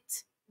about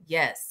it.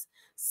 Yes.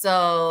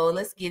 So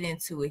let's get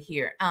into it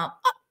here.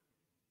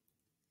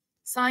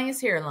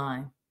 Sonya's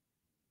hairline.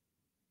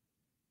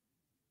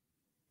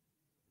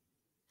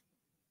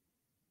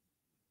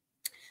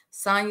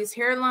 Sonya's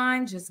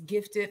hairline just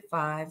gifted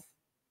 5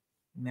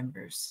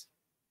 members.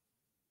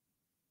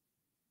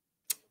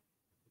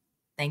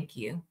 Thank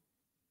you.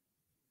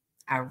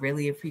 I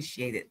really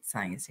appreciate it,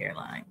 Sonya's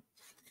hairline.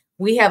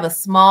 We have a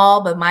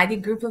small but mighty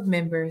group of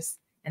members,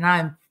 and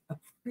I'm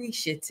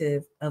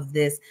appreciative of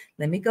this.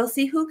 Let me go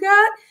see who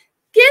got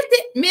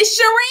gifted. Miss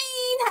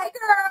Shireen. Hey,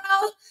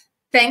 girl.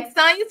 Thanks,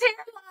 Sonya's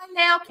hairline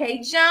now.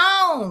 Kay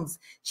Jones,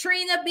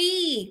 Trina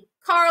B,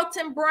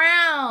 Carlton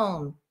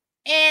Brown,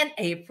 and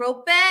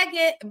April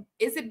Baggett.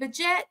 Is it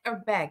Baggett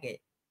or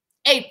Baggett?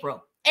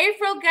 April.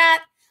 April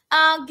got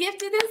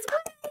gifted as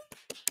well.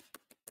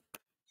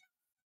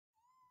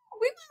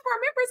 We love our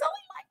members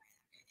only like.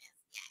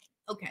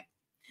 Okay.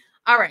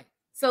 All right.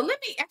 So let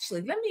me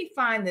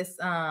find this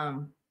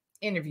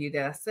interview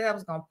that I said I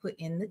was going to put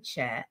in the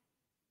chat.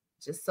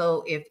 Just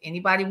so if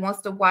anybody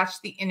wants to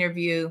watch the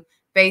interview,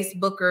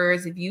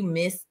 Facebookers, if you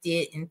missed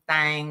it and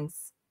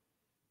things,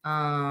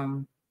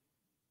 I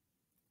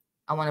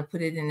want to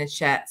put it in the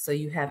chat so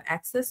you have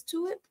access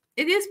to it.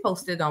 It is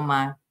posted on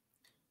my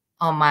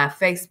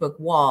Facebook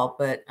wall,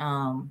 but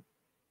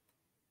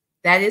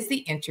that is the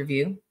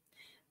interview.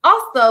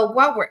 Also,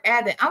 while we're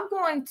at it, I'm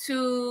going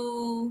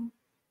to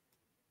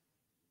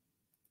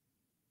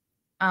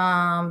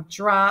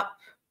drop,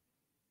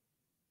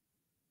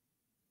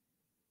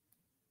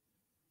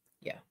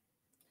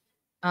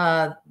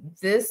 the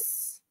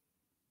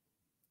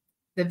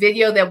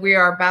video that we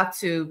are about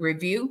to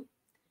review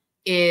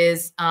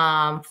is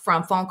from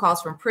Phone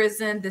Calls from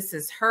Prison. This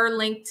is her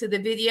link to the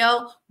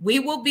video. We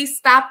will be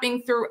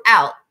stopping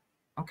throughout.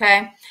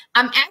 Okay.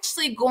 I'm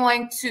actually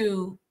going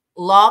to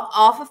log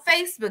off of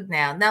Facebook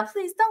now. Now,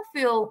 please don't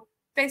feel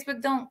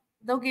Facebook. Don't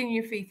get in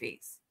your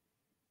fees.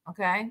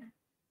 Okay.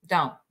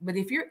 Don't. But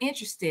if you're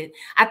interested,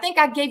 I think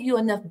I gave you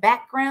enough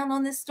background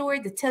on this story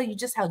to tell you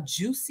just how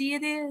juicy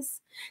it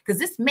is. Because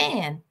this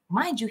man,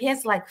 mind you, he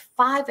has like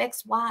 5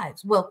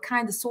 ex-wives. Well,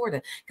 kind of, sort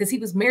of, because he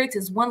was married to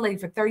this one lady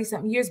for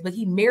 30-something years, but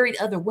he married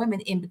other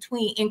women in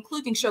between,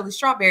 including Shirley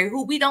Strawberry,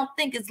 who we don't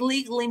think is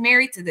legally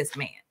married to this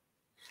man.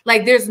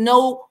 Like, there's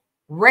no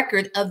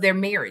record of their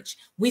marriage.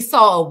 We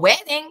saw a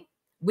wedding.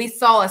 We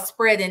saw a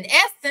spread in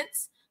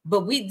essence,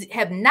 but we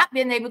have not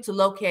been able to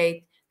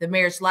locate the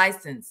marriage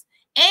license.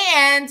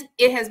 And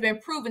it has been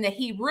proven that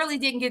he really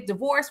didn't get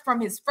divorced from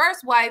his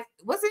first wife.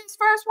 Was it his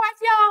first wife,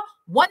 y'all?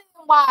 One of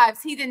the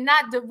wives he did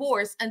not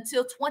divorce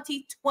until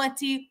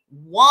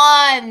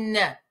 2021.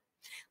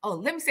 Oh,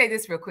 let me say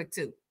this real quick,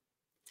 too.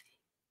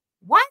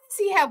 Why does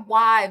he have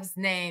wives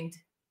named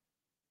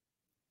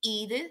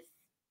Edith,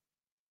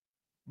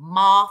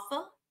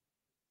 Martha,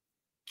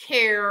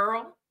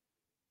 Carol,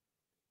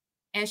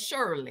 and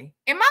Shirley?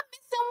 Am I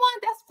missing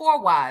one? That's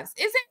 4 wives.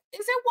 Is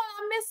it one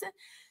I'm missing?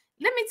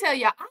 Let me tell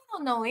you, I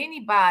don't know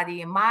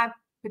anybody in my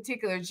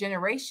particular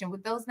generation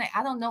with those names.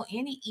 I don't know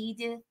any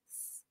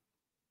Ediths.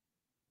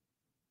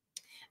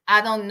 I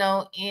don't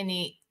know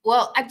any.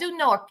 Well, I do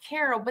know a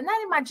Carol, but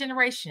not in my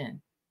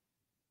generation.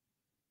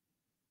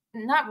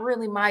 Not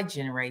really my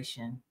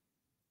generation.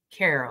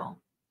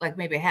 Carol, like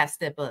maybe a half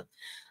step up.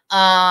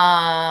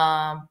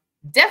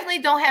 Definitely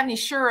don't have any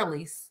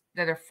Shirleys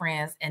that are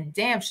friends, and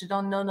damn sure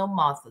don't know no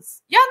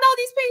Marthas. Y'all know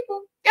these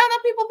people. Y'all know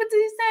people with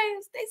these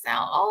names. They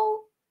sound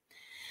old.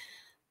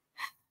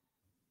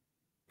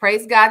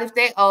 Praise God if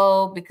they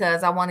old,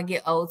 because I want to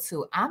get old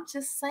too. I'm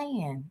just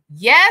saying.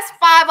 Yes,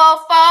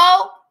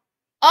 504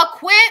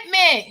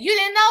 equipment. You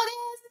didn't know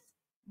this?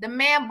 The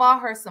man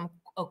bought her some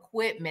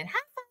equipment. Hi,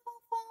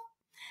 504.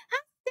 Hi,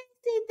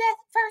 Stacy, that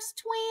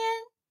first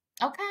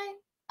twin. Okay,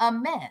 a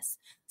mess.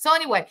 So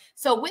anyway,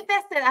 so with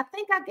that said, I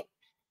think I get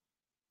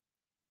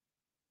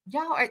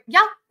y'all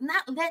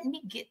not letting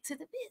me get to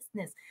the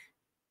business.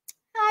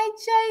 Hi,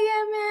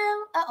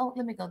 JML. Uh-oh,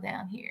 let me go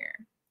down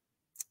here.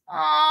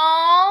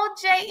 Oh,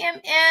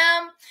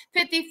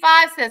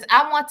 JMM55 says,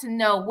 I want to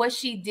know what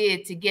she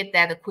did to get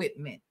that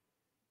equipment.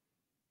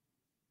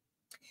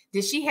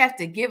 Did she have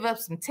to give up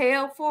some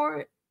tail for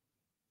it?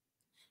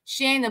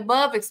 She ain't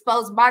above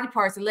exposed body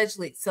parts,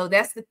 allegedly. So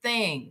that's the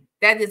thing.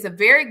 That is a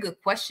very good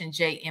question,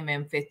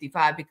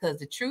 JMM55, because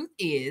the truth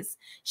is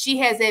she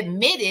has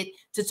admitted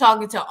to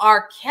talking to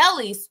R.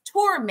 Kelly's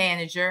tour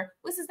manager.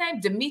 What's his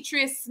name?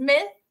 Demetrius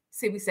Smith.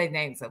 See, we say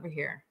names over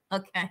here.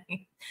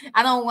 Okay.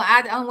 I don't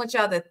want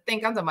y'all to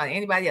think I'm talking about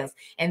anybody else.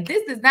 And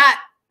this is not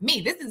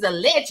me. This is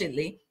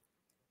allegedly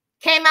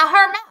came out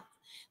her mouth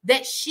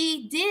that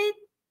she did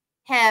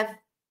have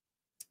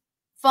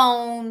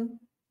phone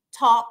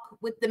talk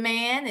with the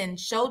man and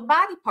showed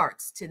body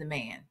parts to the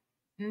man.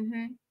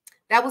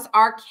 That was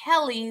R.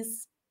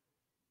 Kelly's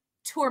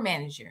tour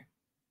manager.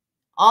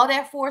 All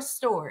that for a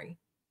story.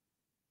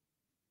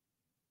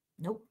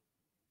 Nope,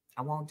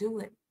 I won't do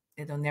it.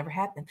 It'll never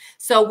happen.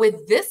 So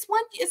with this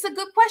one, it's a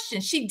good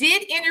question. She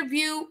did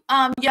interview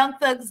Young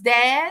Thug's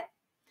dad.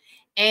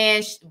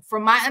 And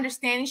from my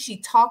understanding,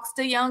 she talks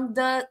to Young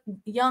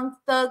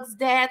Thug's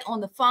dad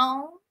on the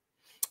phone.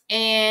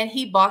 And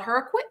he bought her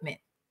equipment.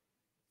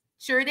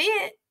 Sure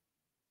did.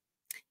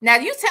 Now,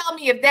 you tell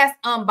me if that's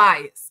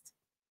unbiased.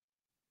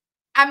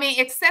 I mean,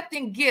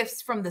 accepting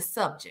gifts from the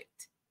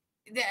subject.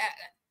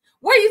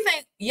 Where do you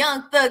think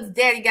Young Thug's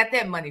daddy got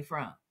that money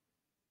from?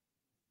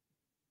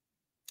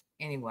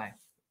 Anyway,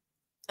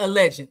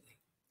 allegedly.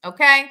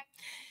 Okay.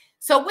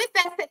 So with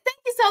that said, thank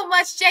you so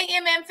much,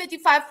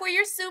 JMM55, for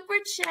your super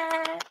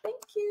chat.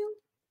 Thank you.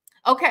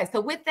 Okay, so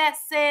with that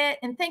said,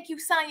 and thank you,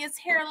 Sonya's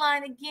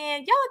hairline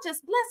again. Y'all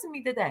just blessing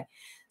me today.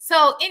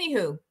 So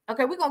anywho,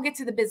 okay, we're going to get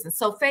to the business.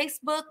 So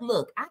Facebook,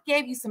 look, I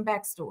gave you some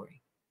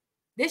backstory.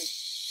 This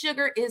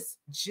sugar is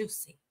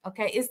juicy,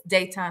 okay? It's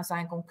daytime, so I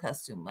ain't going to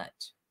cuss too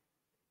much.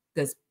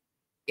 Because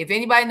if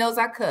anybody knows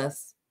I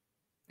cuss,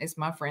 it's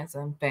my friends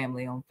and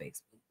family on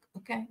Facebook,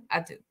 okay?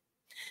 I do.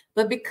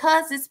 But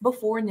because it's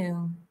before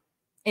noon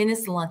and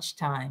it's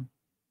lunchtime,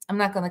 I'm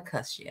not going to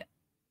cuss yet.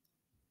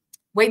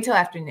 Wait until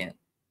afternoon.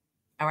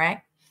 All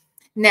right.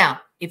 Now,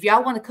 if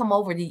y'all want to come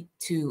over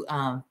to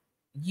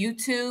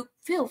YouTube,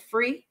 feel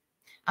free.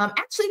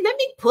 Actually, let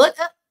me put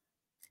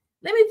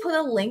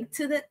a link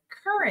to the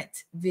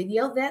current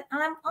video that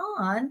I'm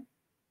on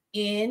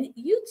in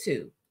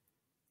YouTube.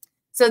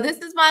 So this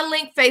is my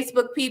link,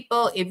 Facebook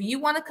people. If you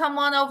want to come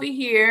on over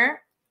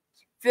here,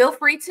 feel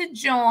free to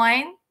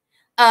join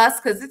us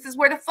because this is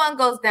where the fun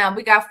goes down.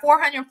 We got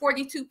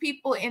 442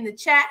 people in the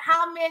chat.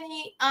 How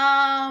many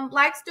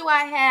likes do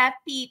I have,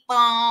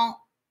 people?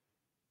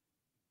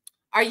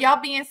 Are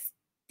y'all being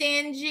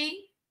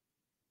stingy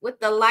with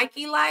the likes?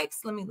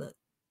 Let me look.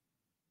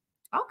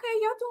 Okay,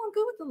 y'all doing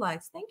good with the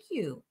likes. Thank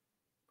you.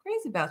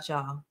 Crazy about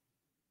y'all.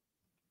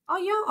 Oh,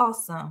 y'all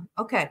awesome.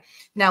 Okay,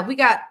 now we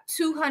got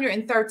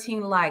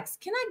 213 likes.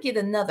 Can I get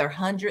another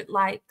 100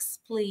 likes,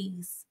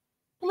 please?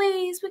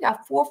 Please, we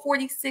got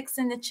 446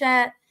 in the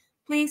chat.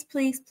 Please,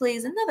 please,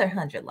 please, another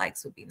 100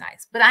 likes would be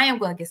nice. But I am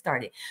going to get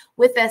started.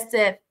 With that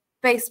said,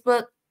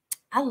 Facebook,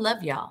 I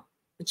love y'all.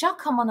 But y'all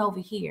come on over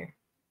here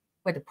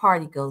where the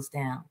party goes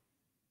down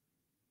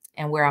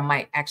and where I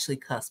might actually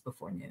cuss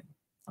before noon.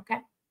 Okay?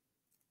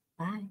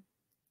 Bye.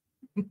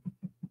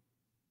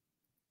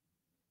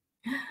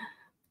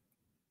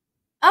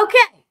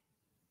 Okay.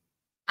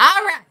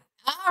 All right.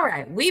 All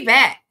right. We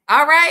back.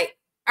 All right.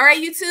 All right,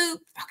 YouTube.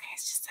 Okay,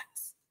 it's just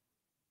us.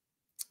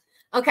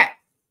 Okay.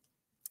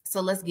 So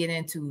let's get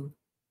into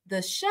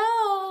the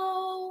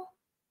show.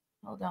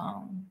 Hold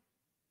on.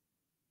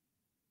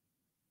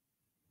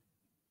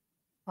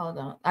 Hold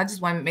on. I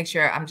just want to make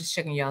sure I'm just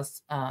checking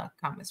y'all's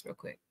comments real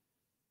quick.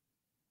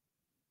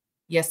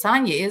 Yeah,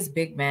 Sonya is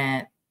big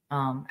mad.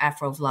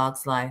 Afro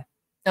Vlogs Live.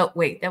 Oh,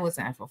 wait, that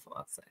wasn't Afro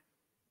Vlogs Live.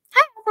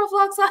 Hi, Afro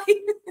Vlogs Live.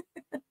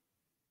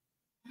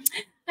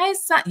 Hey,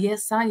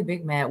 yes, Sonya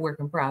big mad. Work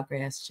in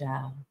progress,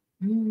 child.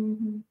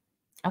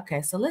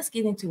 Okay, so let's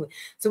get into it.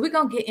 So we're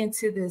going to get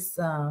into this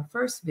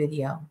first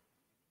video.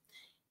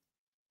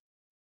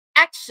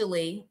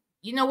 Actually,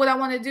 you know what I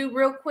want to do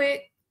real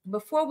quick?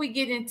 Before we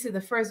get into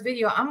the first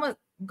video, I'm going to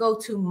go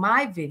to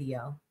my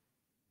video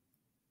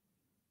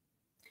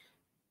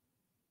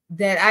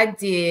that I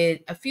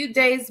did a few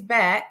days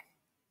back.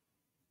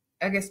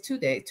 I guess 3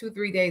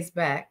 days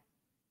back,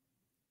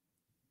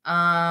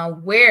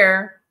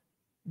 where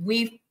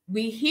we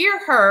hear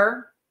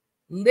her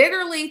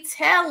literally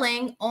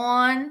telling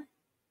on,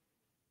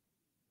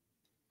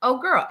 oh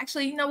girl,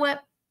 actually, you know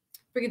what?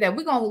 Forget that.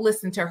 We're gonna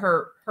listen to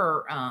her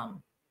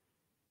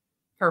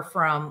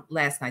from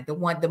last night,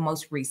 the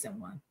most recent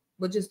one.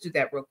 We'll just do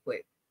that real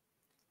quick.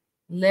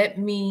 Let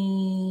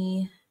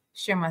me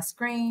share my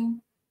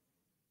screen.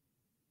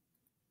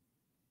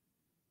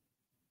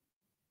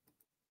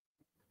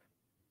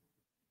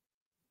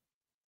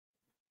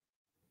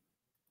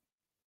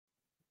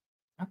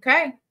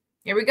 Okay,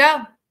 here we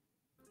go.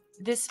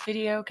 This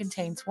video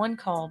contains one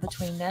call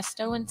between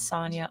Nesto and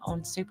Sonya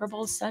on Super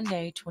Bowl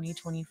Sunday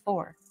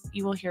 2024.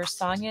 You will hear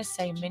Sonya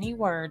say many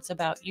words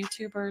about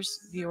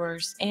YouTubers,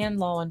 viewers, and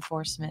law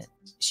enforcement.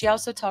 She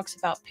also talks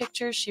about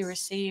pictures she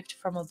received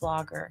from a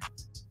blogger.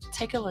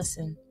 Take a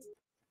listen.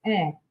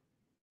 And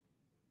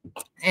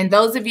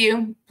those of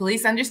you,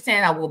 please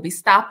understand, I will be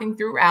stopping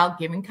throughout,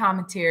 giving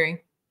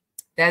commentary.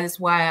 That is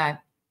why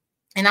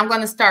and I'm going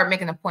to start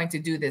making a point to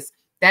do this.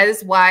 That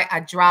is why I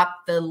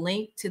dropped the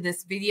link to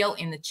this video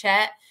in the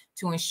chat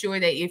to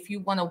ensure that if you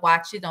want to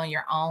watch it on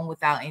your own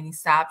without any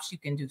stops, you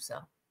can do so.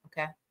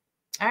 Okay.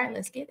 All right,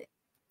 let's get it.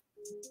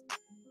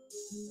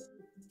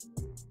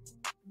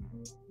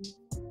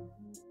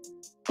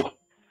 I know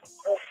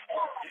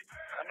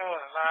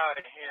it's loud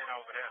in here and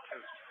over there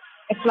too.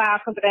 It's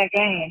loud because of that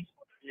game.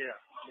 Yeah.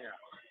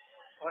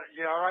 What,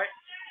 you all right?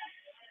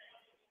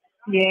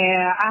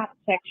 Yeah, I have to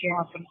text you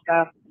on some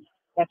stuff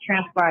that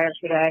transpired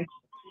today.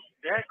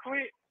 That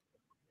quick?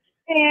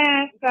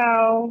 Yeah,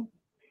 so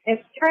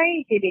it's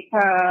crazy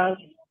because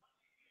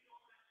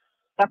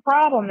the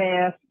problem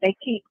is they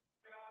keep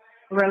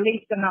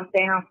releasing them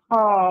damn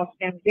calls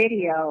and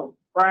videos,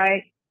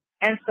 right?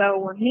 And so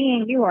when me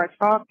and you are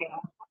talking,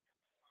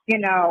 you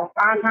know,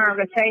 our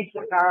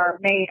conversations are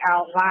made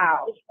out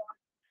loud.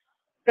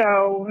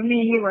 So when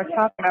me and you were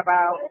talking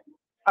about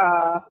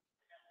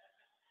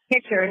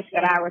pictures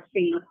that I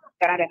received,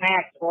 that I didn't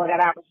ask for,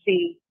 that I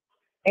received,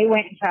 they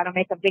went and tried to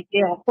make a big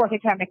deal. Of course, they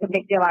try to make a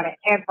big deal out of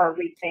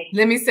everything.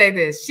 Let me say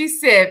this. She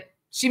said,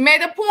 she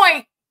made a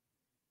point.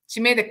 She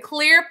made a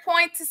clear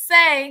point to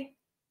say,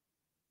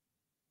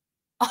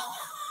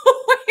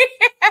 oh,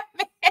 wait a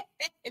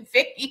minute,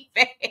 Vicky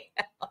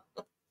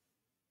Vale.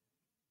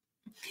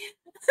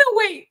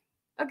 Wait.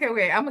 Okay,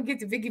 wait. I'm going to get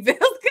to Vicky Vale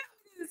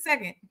in a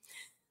second.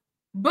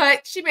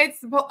 But she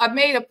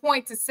made a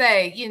point to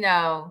say, you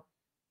know,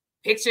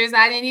 pictures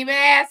I didn't even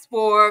ask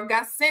for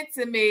got sent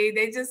to me.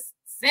 They just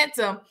sent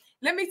them.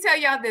 Let me tell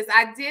y'all this.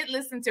 I did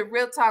listen to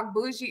Real Talk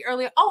Bougie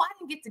earlier. Oh, I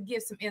didn't get to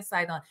give some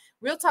insight on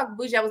Real Talk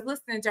Bougie. I was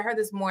listening to her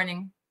this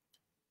morning.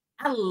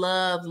 I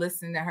love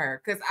listening to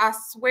her because I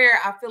swear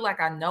I feel like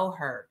I know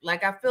her.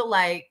 Like, I feel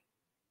like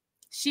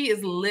she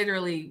is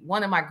literally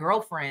one of my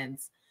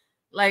girlfriends.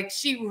 Like,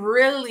 she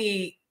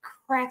really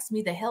cracks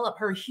me the hell up.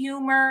 Her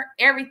humor,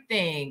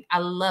 everything. I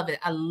love it.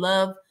 I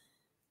love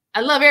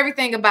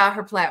everything about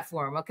her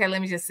platform. Okay,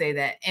 let me just say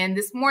that. And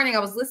this morning I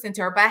was listening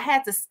to her, but I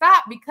had to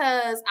stop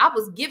because I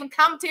was giving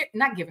commentary,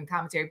 not giving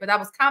commentary, but I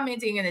was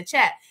commenting in the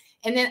chat.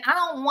 And then I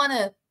don't want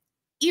to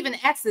even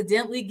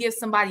accidentally give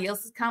somebody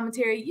else's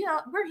commentary. You know,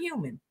 we're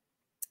human.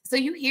 So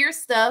you hear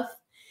stuff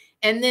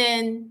and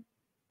then,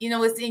 you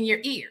know, it's in your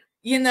ear,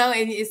 you know,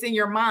 and it's in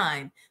your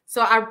mind.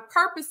 So I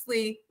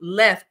purposely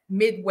left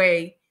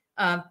midway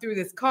through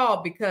this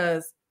call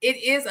because it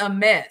is a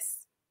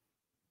mess.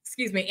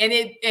 Excuse me. And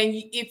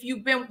if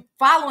you've been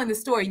following the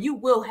story, you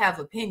will have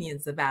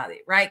opinions about it,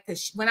 right?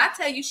 Because when I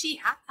tell you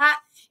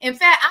in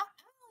fact, I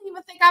don't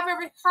even think I've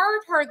ever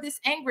heard her this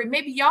angry.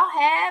 Maybe y'all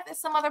have at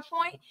some other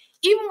point.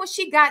 Even when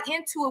she got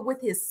into it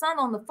with his son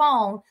on the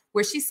phone,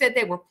 where she said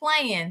they were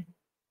playing.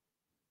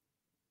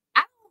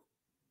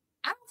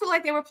 I don't feel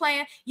like they were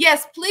playing.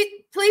 Yes,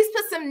 please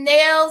put some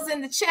nails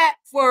in the chat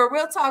for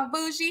Real Talk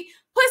Bougie.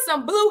 Put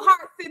some blue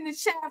hearts in the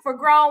chat for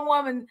Grown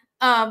Woman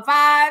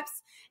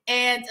Vibes.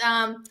 And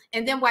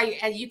then while you're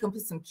at it, you can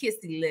put some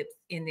kissy lips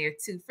in there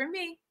too for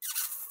me.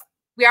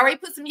 We already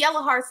put some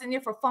yellow hearts in there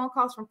for phone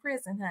calls from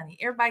prison, honey.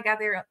 Everybody got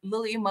their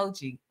little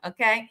emoji,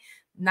 okay?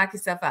 Knock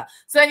yourself out.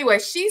 So anyway,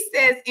 she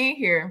says in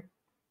here,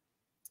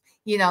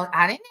 you know,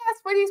 I didn't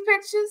ask for these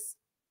pictures.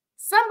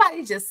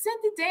 Somebody just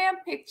sent the damn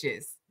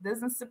pictures.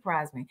 Doesn't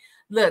surprise me.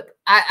 Look,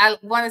 I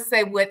want to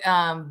say what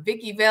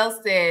Vicky Vale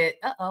said.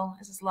 Uh-oh,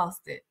 I just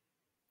lost it.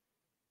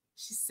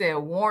 She said,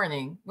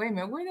 warning. Wait a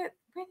minute, where did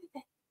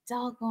that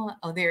doggone?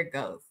 Oh, there it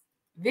goes.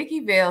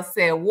 Vicky Vale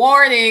said,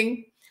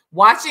 warning,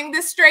 watching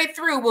this straight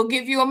through will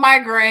give you a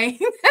migraine.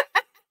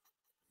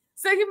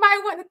 So you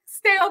might want to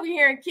stay over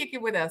here and kick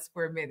it with us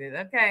for a minute,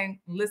 okay?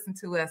 Listen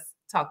to us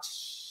talk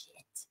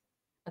shit,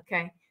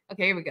 okay?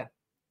 Okay, here we go.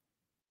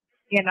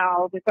 You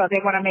know, because they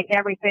want to make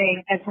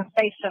everything a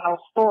sensational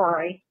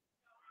story.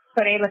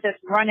 So they were just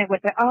running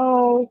with it.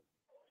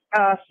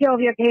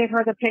 Sylvia gave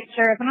her the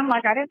pictures. And I'm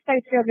like, I didn't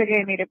say Sylvia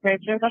gave me the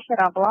pictures. I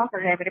said our blocker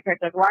gave me the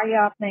pictures. Why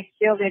y'all think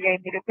Sylvia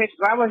gave me the pictures?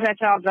 Why was that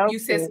y'all go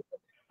to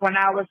when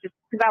I was,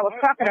 because I was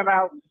talking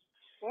about,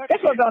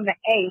 this was on the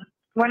 8th,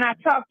 when I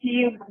talked to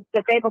you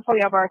the day before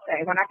your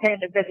birthday, when I came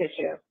to visit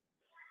you.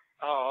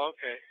 Oh,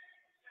 okay.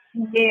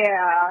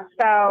 Yeah,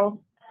 so,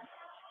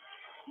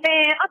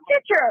 man, a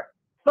picture.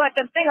 But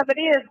the thing of it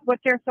is, what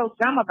they're so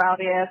dumb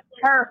about is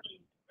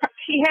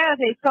she has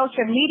a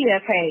social media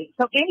page,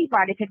 so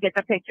anybody can get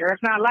the picture.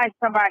 It's not like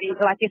somebody,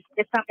 like it's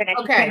something that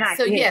you cannot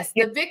so get. Yes,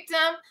 the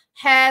victim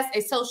has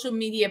a social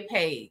media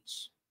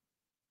page.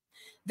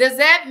 Does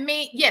that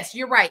mean, yes,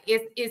 you're right.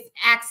 It's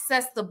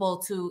accessible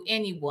to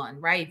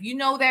anyone, right? If you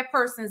know that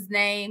person's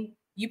name,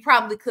 you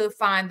probably could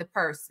find the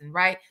person,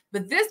 right?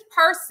 But this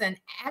person,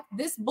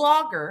 this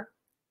blogger,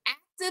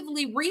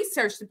 actively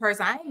researched the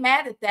person. I ain't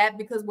mad at that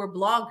because we're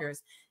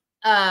bloggers.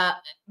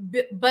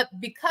 But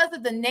because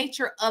of the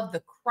nature of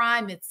the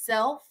crime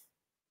itself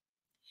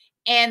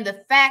and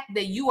the fact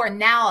that you are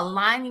now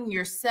aligning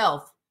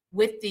yourself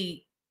with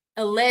the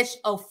alleged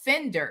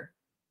offender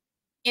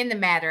in the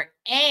matter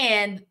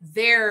and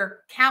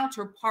their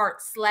counterpart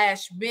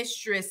 /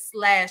 mistress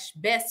 /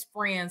 best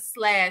friend /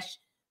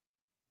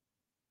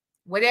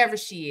 whatever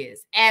she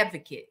is,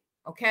 advocate,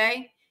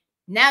 okay?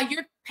 Now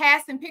you're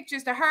passing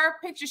pictures to her,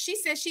 pictures she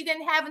said she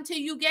didn't have until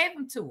you gave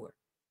them to her.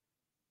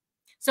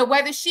 So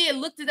whether she had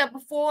looked it up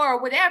before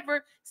or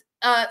whatever,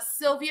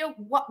 Sylvia,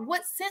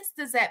 what sense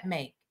does that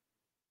make?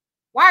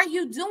 Why are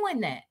you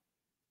doing that?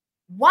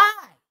 Why?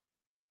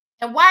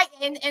 And why?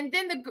 And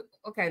then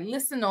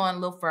listen on a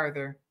little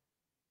further.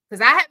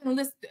 Because I haven't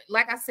listened,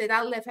 like I said,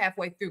 I left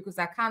halfway through because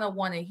I kind of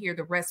want to hear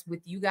the rest with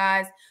you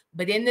guys.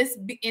 But in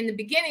the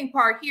beginning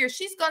part here,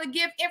 she's going to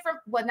give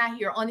well, not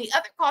here, on the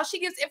other call, she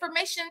gives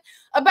information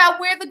about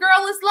where the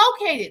girl is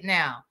located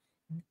now.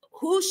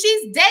 who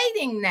she's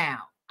dating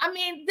now. I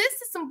mean, this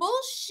is some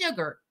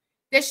bullsugar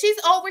that she's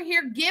over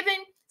here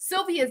giving.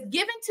 Sylvia's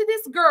giving to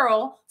this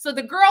girl so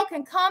the girl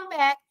can come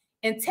back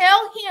and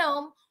tell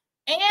him,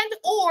 and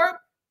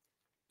or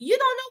you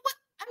don't know what,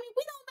 I mean,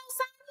 we don't know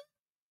something.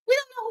 We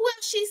don't know who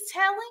else she's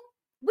telling.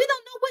 We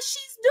don't know what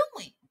she's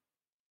doing.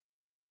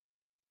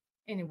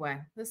 Anyway,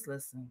 let's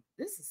listen.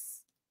 This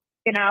is,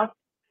 you know,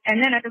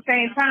 and then at the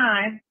same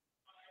time,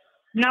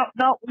 no,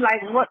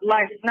 like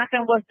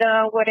nothing was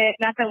done with it.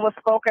 Nothing was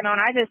spoken on.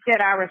 I just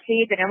said I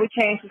received it, and we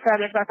changed the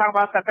subject. I talk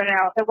about something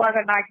else. It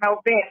wasn't like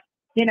no big,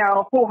 you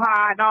know,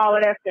 hoo-ha and all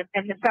of this,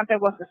 and then something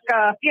was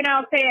discussed. You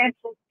know what I'm saying?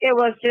 It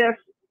was just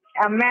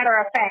a matter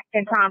of fact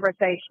in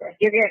conversation.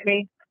 You get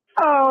me?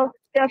 Oh,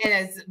 just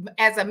and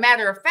as a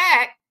matter of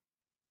fact,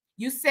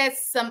 you said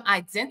some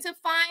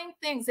identifying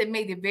things that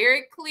made it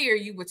very clear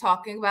you were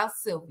talking about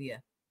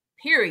Sylvia.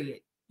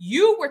 Period.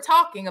 You were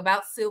talking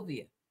about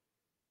Sylvia.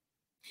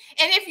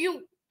 And if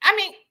you, I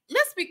mean,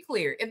 let's be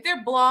clear. If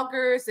they're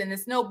bloggers and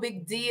it's no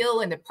big deal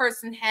and the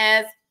person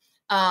has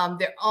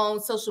their own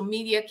social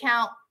media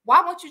account,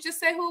 why won't you just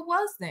say who it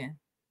was then?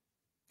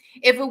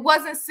 If it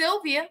wasn't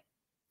Sylvia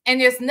and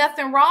there's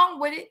nothing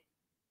wrong with it,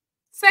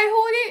 say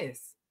who it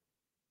is.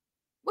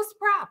 What's the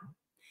problem?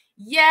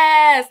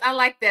 Yes, I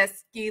like that,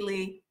 Ski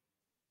Lee.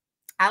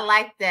 I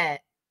like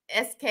that.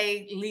 SK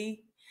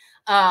Lee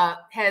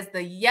has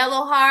the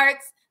yellow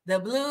hearts, the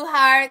blue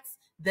hearts,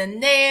 the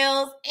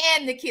nails,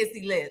 and the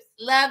kissy lips.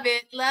 Love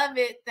it. Love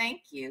it.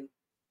 Thank you.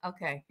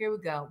 Okay, here we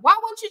go. Why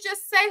won't you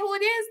just say who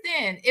it is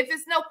then if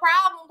it's no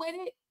problem with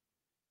it?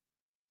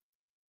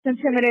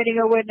 intimidating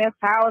a witness.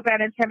 How is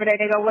that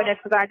intimidating a witness?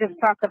 Because I just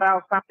talked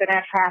about something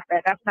that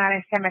happened. That's not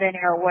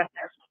intimidating a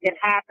witness. It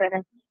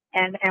happened,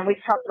 and we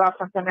talked about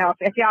something else.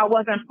 If y'all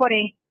wasn't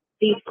putting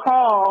these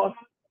calls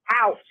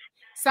out.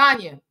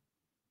 Sonya,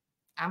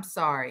 I'm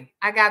sorry.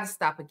 I got to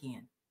stop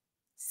again.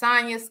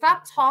 Sonya,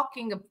 stop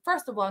talking.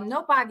 First of all,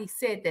 nobody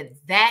said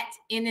that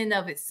in and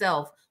of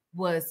itself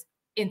was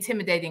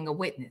intimidating a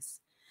witness.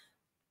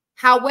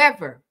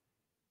 However,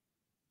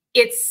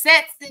 it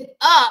sets it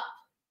up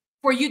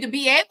for you to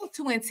be able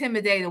to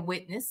intimidate a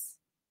witness.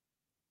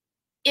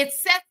 It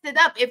sets it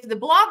up. If the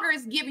blogger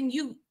is giving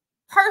you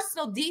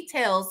personal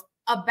details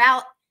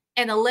about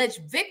an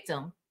alleged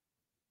victim,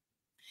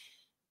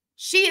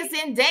 she is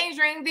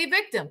endangering the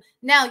victim.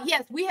 Now,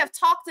 yes, we have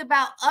talked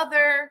about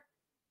other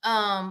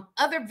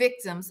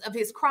victims of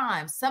his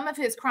crimes. Some of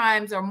his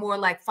crimes are more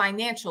like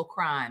financial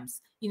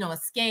crimes, you know,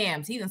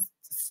 scams. He even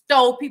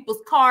stole people's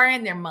car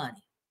and their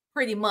money,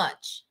 pretty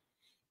much.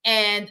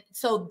 And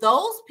so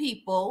those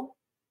people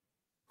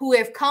who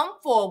have come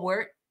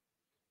forward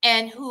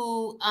and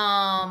who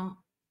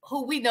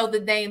we know the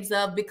names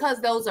of,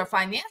 because those are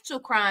financial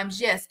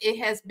crimes, yes, it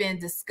has been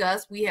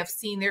discussed. We have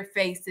seen their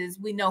faces.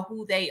 We know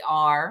who they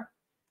are.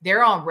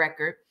 They're on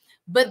record.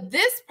 But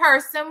this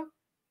person,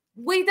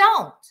 we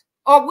don't.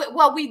 Or,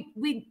 well,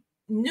 we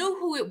knew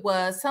who it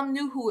was. Some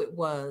knew who it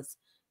was.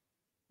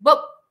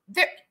 But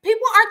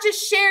people aren't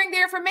just sharing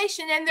their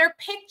information and their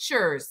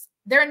pictures,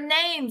 their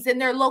names and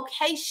their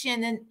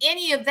location and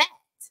any of that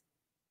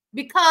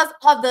because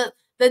of the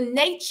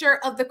nature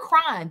of the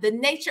crime, the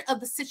nature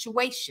of the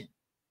situation.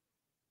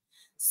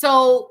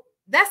 So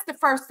that's the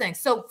first thing.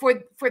 So for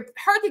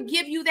her to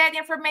give you that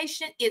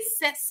information, it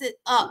sets it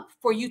up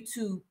for you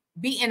to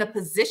be in a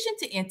position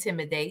to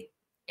intimidate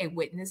a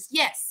witness,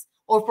 yes,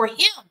 or for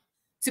him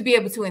to be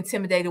able to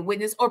intimidate a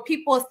witness or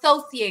people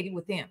associated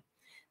with him.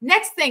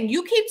 Next thing,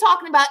 you keep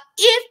talking about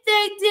if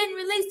they didn't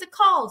release the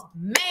calls.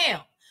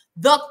 Ma'am,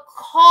 the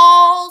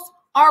calls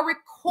are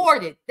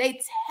recorded. They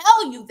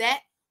tell you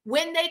that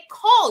when they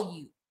call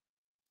you.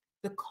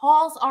 The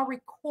calls are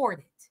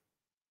recorded.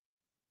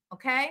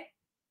 Okay?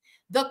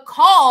 The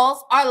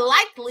calls are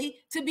likely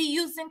to be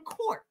used in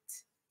court.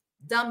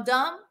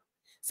 Dum-dum.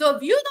 So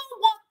if you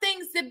don't want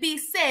things to be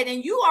said,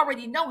 and you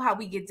already know how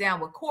we get down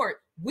with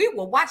court, we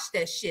will watch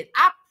that shit.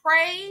 I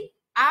pray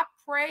that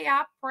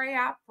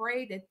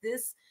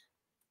this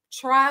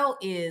trial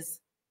is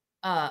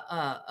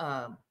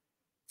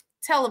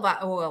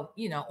televised, or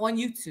you know, on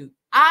YouTube.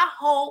 I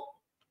hope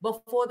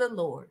before the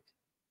Lord,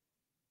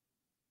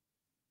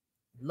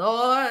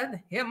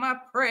 hear my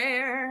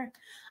prayer.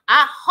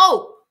 I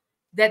hope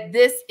that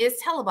this is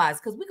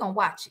televised because we're gonna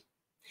watch it.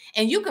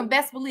 And you can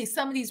best believe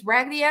some of these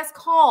raggedy ass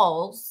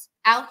calls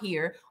out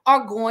here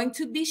are going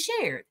to be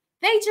shared.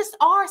 They just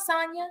are,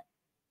 Sonya.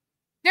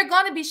 They're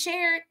going to be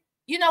shared.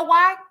 You know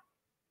why?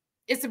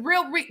 It's a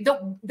real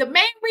the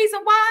main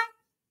reason why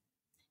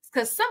is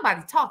because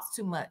somebody talks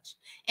too much.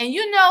 And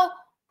you know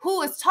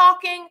who is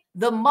talking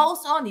the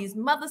most on these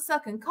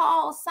mother-sucking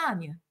calls,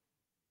 Sonya?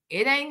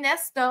 It ain't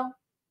Nesto.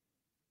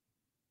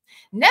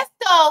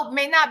 Nesto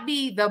may not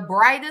be the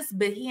brightest,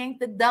 but he ain't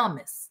the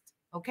dumbest,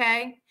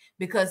 okay?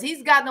 Because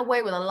he's gotten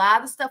away with a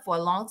lot of stuff for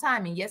a long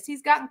time. And yes,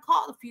 he's gotten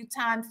caught a few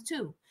times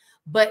too.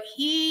 But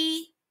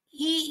he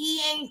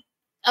ain't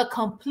a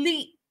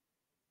complete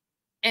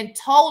and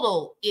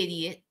total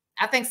idiot.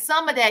 I think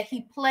some of that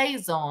he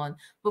plays on,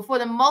 but for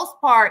the most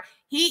part,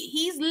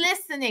 he's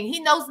listening. He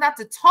knows not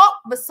to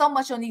talk, but so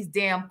much on these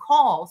damn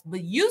calls.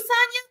 But you,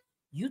 Sonya,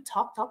 you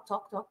talk.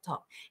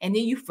 And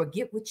then you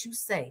forget what you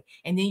say.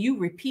 And then you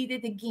repeat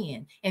it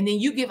again. And then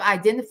you give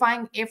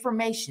identifying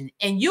information.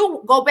 And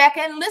you go back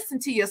and listen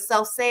to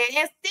yourself say it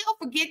and still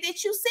forget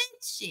that you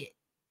said shit.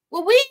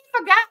 Well, we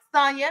forgot,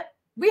 Sonya.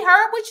 We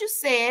heard what you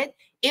said.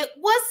 It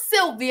was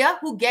Sylvia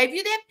who gave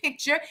you that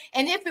picture.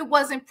 And if it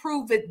wasn't,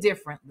 prove it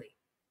differently.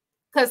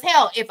 Because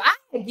hell, if I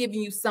had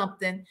given you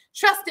something,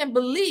 trust and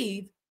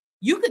believe,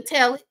 you could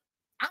tell it.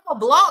 I'm a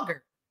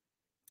blogger.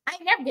 I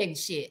ain't never gave you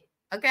shit,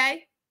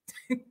 okay?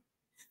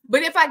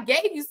 But if I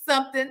gave you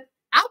something,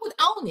 I would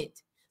own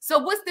it. So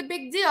what's the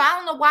big deal? I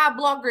don't know why a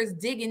blogger is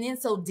digging in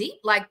so deep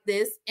like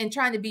this and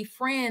trying to be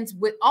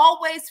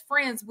always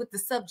friends with the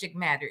subject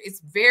matter. It's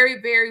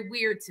very, very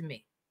weird to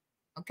me,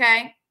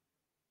 okay?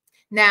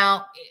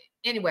 Now,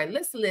 anyway,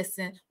 let's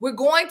listen. We're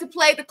going to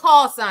play the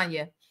call,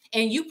 Sonya.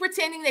 And you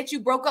pretending that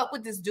you broke up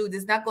with this dude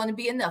is not going to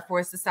be enough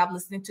for us to stop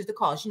listening to the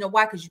calls. You know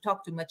why? Because you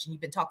talk too much and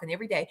you've been talking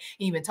every day.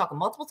 And you've been talking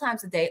multiple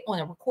times a day on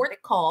a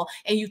recorded call.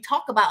 And you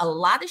talk about a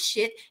lot of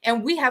shit.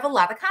 And we have a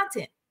lot of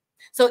content.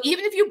 So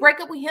even if you break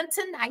up with him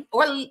tonight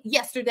or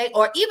yesterday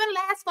or even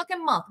last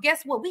fucking month,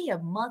 guess what? We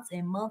have months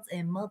and months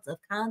and months of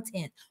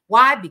content.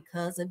 Why?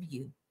 Because of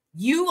you.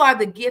 You are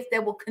the gift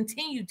that will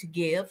continue to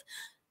give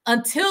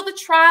until the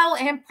trial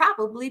and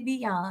probably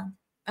beyond.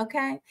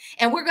 Okay.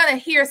 And we're going to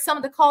hear some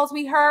of the calls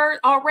we heard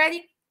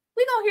already.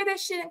 We're going to hear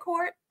that shit in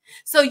court.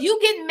 So you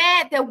get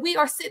mad that we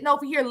are sitting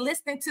over here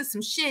listening to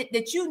some shit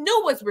that you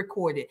knew was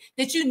recorded,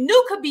 that you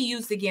knew could be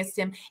used against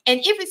him.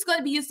 And if it's going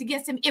to be used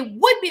against him, it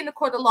would be in the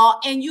court of law.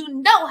 And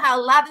you know how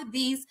a lot of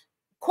these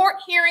court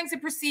hearings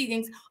and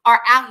proceedings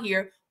are out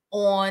here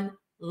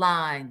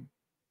online.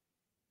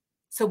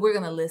 So we're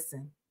going to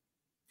listen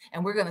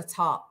and we're going to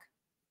talk.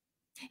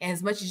 And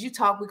as much as you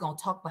talk, we're going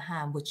to talk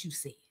behind what you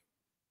said.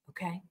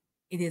 Okay.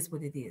 It is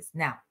what it is.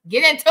 Now,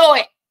 get into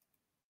it.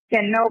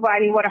 Then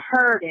nobody would have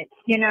heard it,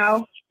 you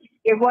know.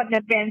 It wouldn't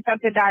have been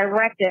something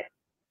directed.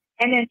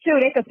 And then, too,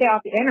 they could stay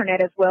off the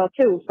internet as well,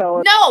 too.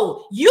 So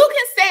no, you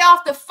can stay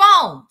off the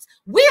phones.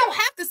 We don't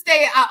have to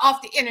stay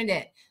off the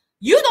internet.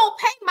 You don't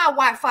pay my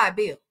Wi-Fi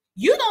bill.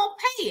 You don't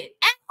pay it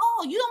at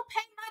all. You don't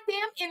pay my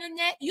damn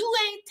internet. You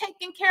ain't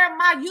taking care of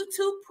my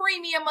YouTube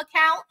premium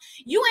account.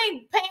 You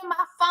ain't paying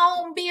my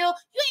phone bill.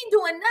 You ain't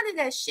doing none of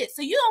that shit.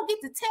 So you don't get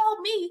to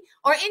tell me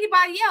or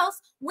anybody else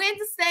when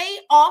to stay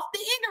off the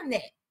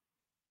internet.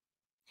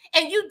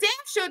 And you damn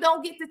sure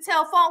don't get to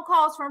tell phone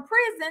calls from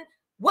prison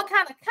what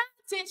kind of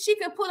content she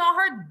can put on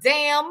her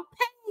damn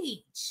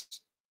page.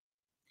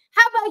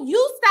 How about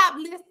you stop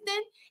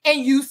listening and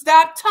you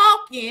stop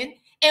talking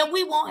and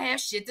we won't have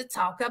shit to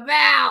talk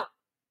about?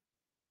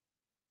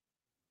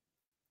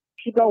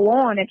 You go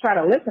on and try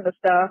to listen to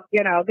stuff,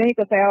 you know, then you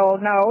could say, oh,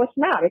 no, it's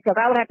not. Because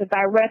I would have to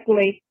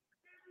directly,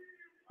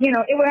 you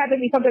know, it would have to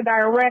be something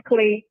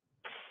directly,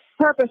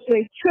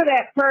 purposely to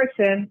that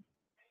person,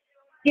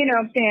 you know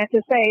what I'm saying,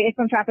 to say it's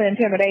some type of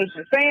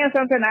intimidation. Saying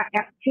something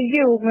to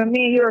you when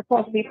me and you are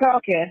supposed to be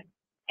talking,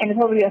 and it's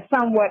supposed to be a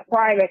somewhat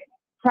private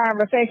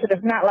conversation.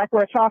 It's not like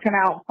we're talking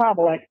out in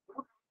public.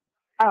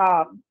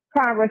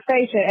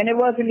 Conversation, and it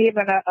wasn't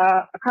even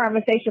a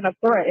conversation of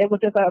threat. It was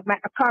just a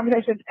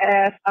conversation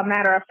as a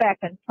matter of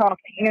fact and talking,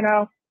 you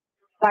know,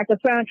 like the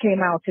sun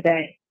came out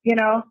today, you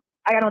know,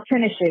 I got no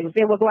tennis shoes.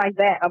 It was like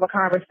that of a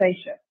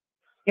conversation.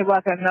 It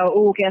wasn't no,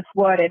 ooh, guess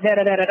what? And No,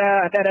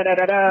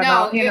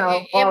 you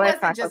know, it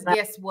wasn't just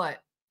guess what.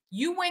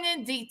 You went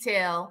in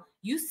detail.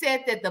 You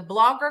said that the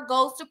blogger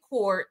goes to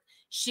court.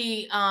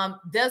 She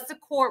does the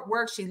court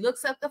work. She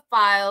looks up the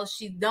files.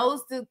 She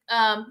knows the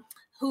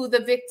who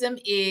the victim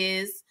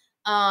is.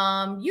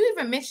 You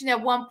even mentioned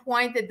at one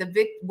point that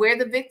where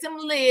the victim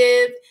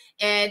lived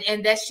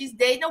and that she's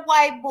dating a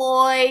white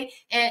boy.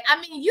 And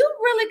I mean, you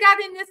really got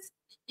in this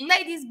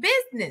lady's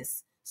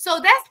business. So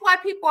that's why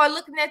people are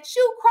looking at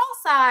you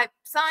cross-eyed,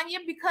 Sonya,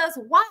 because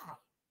why?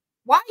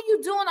 Why are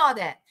you doing all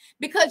that?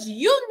 Because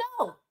you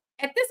know,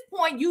 at this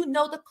point, you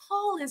know the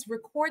call is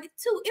recorded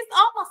too. It's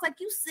almost like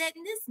you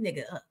setting this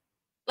nigga up.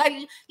 Like,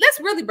 let's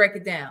really break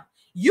it down.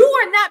 You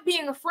are not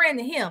being a friend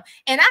to him.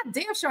 And I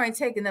damn sure ain't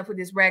taking up with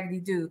this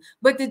raggedy dude.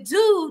 But the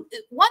dude,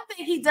 one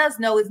thing he does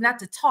know is not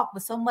to talk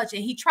but so much.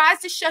 And he tries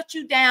to shut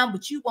you down,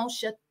 but you won't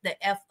shut the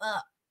F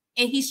up.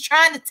 And he's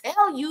trying to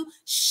tell you,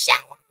 shut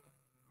up.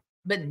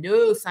 But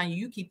no, Sonya,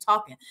 you keep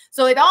talking.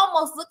 So it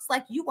almost looks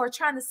like you are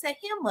trying to set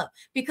him up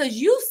because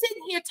you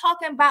sitting here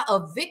talking about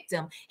a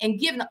victim and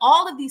giving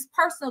all of these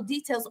personal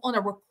details on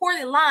a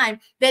recorded line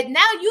that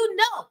now you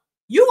know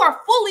you are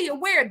fully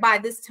aware by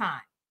this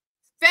time.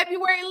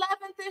 February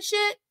 11th and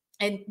shit,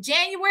 and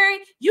January,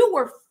 you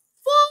were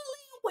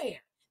fully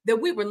aware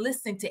that we were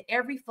listening to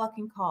every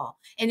fucking call.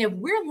 And if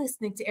we're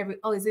listening to every,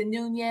 oh, is it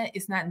noon yet?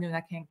 It's not noon.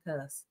 I can't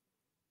cuss.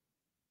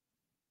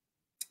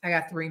 I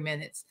got 3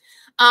 minutes.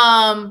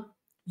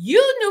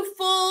 You knew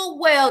full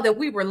well that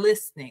we were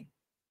listening.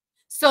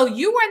 So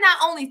you were not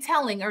only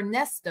telling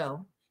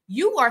Ernesto,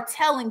 you are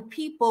telling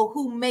people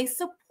who may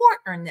support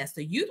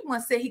Ernesto. You the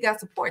one said he got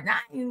support. Now,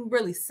 I ain't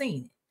really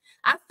seen it.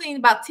 I've seen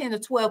about 10 or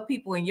 12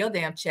 people in your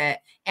damn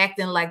chat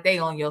acting like they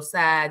on your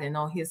side and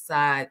on his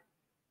side.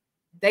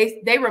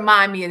 They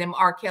remind me of them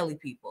R. Kelly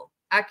people.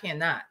 I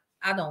cannot.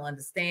 I don't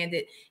understand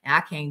it, and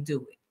I can't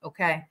do it.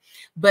 Okay,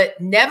 but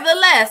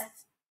nevertheless,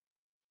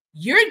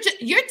 you're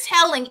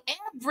telling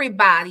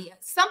everybody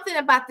something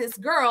about this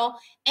girl,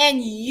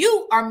 and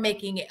you are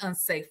making it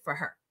unsafe for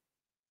her.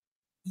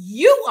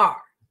 You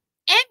are,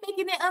 and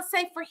making it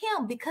unsafe for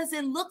him because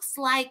it looks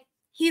like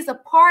he's a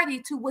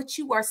party to what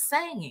you are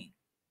saying.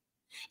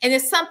 And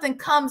if something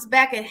comes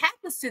back and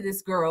happens to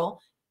this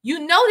girl,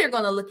 you know they're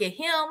going to look at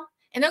him,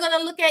 and they're going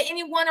to look at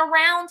anyone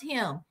around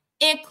him,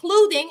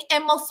 including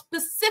and most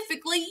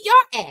specifically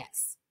your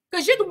ass,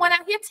 because you're the one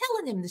out here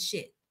telling him the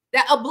shit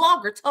that a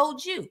blogger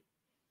told you.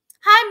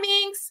 Hi,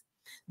 Minx.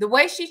 The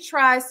way she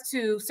tries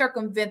to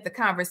circumvent the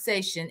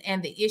conversation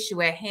and the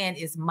issue at hand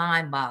is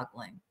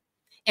mind-boggling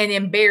and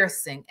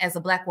embarrassing as a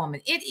Black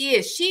woman. It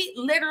is. She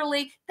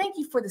literally, thank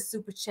you for the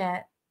super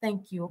chat.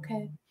 Thank you,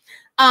 okay?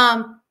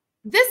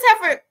 This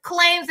heifer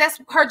claims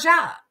that's her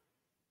job.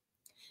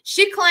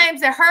 She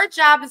claims that her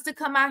job is to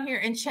come out here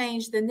and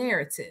change the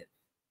narrative,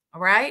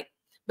 all right?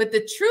 But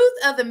the truth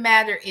of the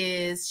matter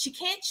is she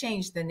can't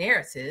change the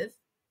narrative.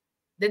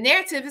 The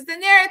narrative is the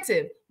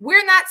narrative.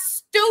 We're not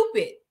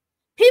stupid.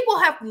 People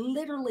have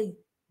literally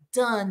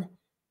done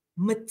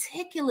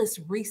meticulous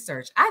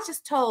research. I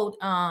just told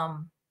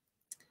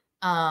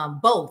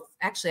both.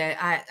 Actually,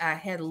 I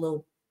had a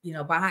little,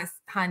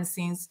 behind the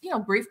scenes,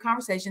 brief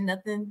conversation,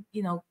 nothing,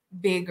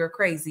 big or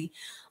crazy.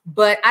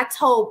 But I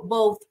told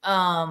both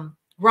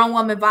Grown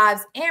Woman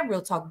Vibes and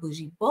Real Talk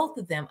Bougie, both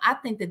of them, I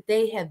think that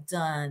they have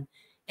done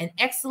an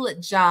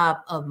excellent job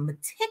of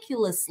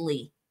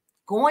meticulously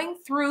going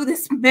through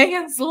this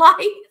man's life,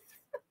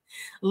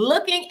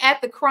 looking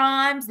at the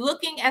crimes,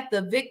 looking at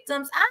the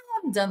victims. I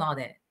haven't done all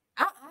that.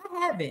 I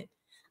haven't.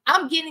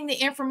 I'm getting the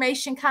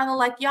information kind of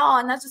like y'all,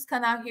 and I just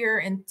come out here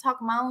and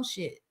talk my own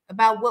shit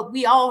about what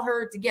we all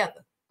heard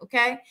together.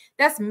 Okay,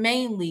 that's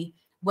mainly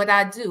what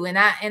I do, and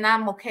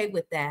I'm okay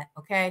with that.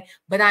 Okay,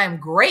 but I am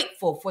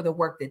grateful for the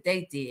work that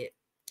they did.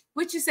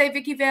 What you say,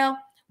 Vicky Vale?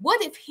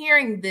 What if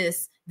hearing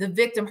this, the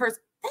victim hurts?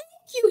 Thank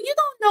you. You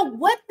don't know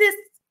what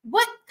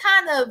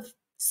kind of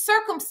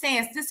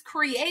circumstance this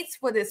creates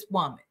for this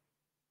woman.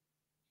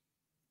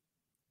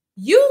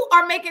 You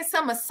are making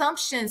some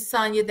assumptions,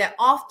 Sonya, that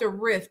off the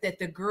riff that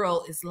the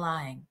girl is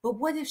lying. But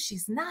what if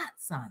she's not,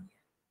 Sonya?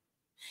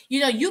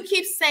 You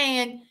keep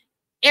saying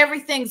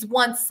everything's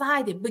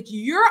one-sided, but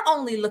you're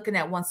only looking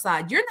at one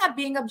side. You're not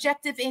being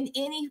objective in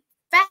any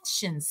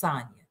fashion,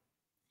 Sonya.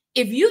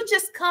 If you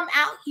just come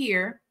out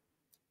here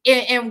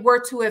and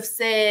were to have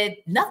said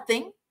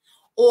nothing,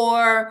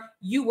 or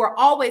you were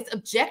always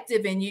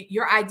objective and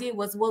your idea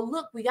was, well,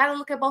 look, we got to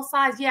look at both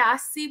sides. Yeah, I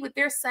see what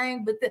they're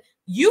saying, but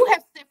you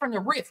have said from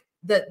the riff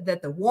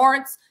that the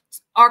warrants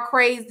are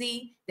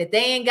crazy, that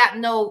they ain't got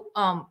no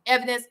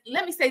evidence.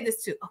 Let me say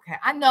this too. Okay,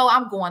 I know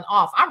I'm going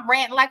off. I'm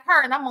ranting like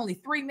her, and I'm only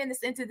 3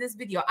 minutes into this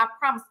video. I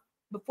promise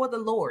before the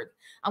Lord,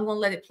 I'm going to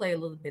let it play a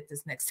little bit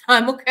this next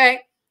time,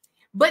 okay?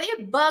 But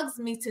it bugs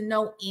me to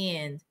no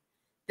end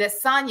that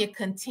Sonya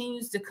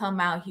continues to come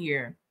out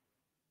here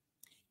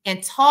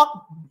and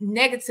talk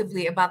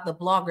negatively about the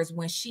bloggers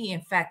when she,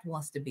 in fact,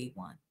 wants to be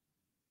one.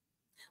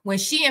 When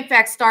she, in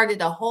fact,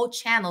 started a whole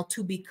channel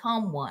to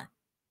become one.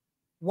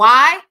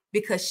 Why?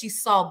 Because she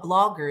saw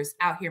bloggers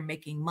out here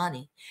making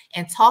money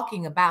and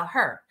talking about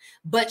her.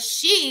 But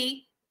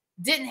she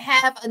didn't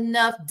have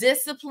enough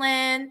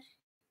discipline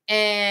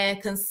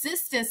and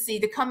consistency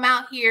to come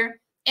out here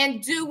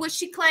and do what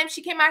she claimed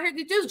she came out here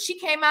to do. She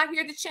came out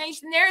here to change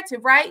the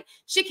narrative, right?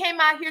 She came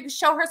out here to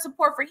show her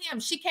support for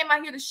him. She came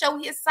out here to show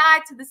his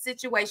side to the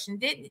situation,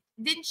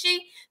 didn't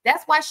she?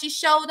 That's why she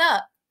showed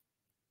up.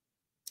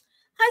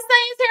 Hi,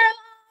 Sonya Caroline.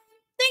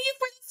 Thank you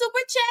for the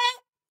super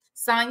chat.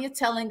 Sonya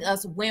telling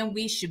us when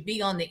we should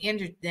be on the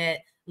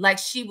internet, like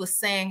she was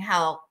saying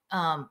how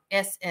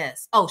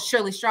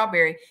Shirley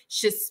Strawberry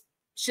should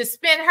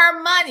spend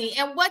her money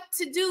and what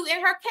to do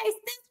in her case.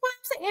 That's what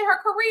I'm saying, in her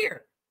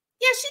career.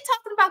 Yeah, she's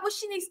talking about what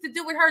she needs to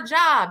do with her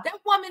job. That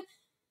woman,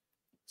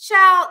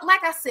 child,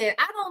 like I said,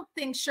 I don't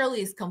think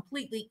Shirley is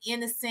completely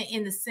innocent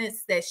in the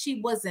sense that she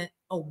wasn't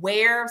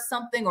aware of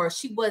something or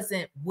she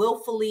wasn't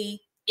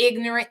willfully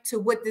ignorant to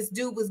what this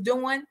dude was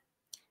doing.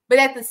 But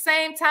at the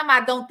same time,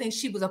 I don't think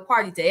she was a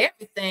party to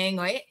everything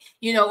or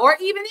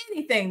even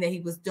anything that he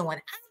was doing.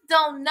 I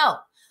don't know.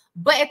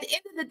 But at the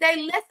end of the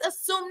day, let's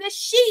assume that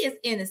she is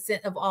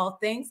innocent of all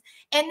things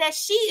and that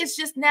she is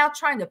just now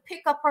trying to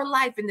pick up her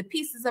life and the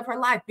pieces of her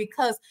life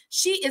because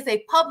she is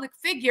a public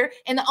figure.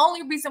 And the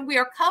only reason we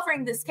are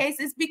covering this case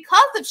is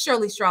because of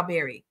Shirley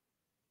Strawberry.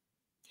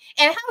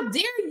 And how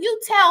dare you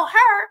tell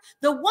her,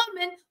 the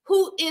woman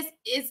who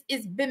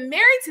is been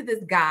married to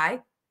this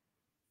guy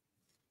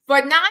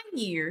for 9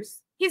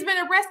 years, he's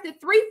been arrested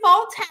 3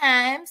 full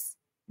times.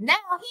 Now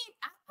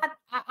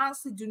I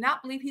honestly do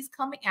not believe he's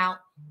coming out.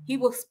 He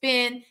will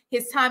spend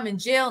his time in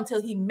jail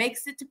until he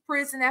makes it to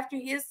prison after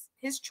his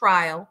his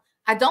trial.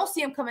 I don't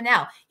see him coming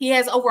out. He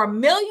has over $1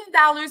 million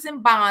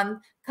in bond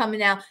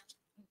coming out.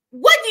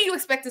 What do you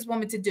expect this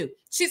woman to do?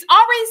 She's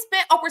already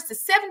spent upwards to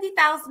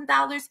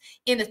 $70,000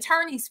 in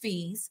attorney's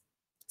fees.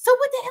 So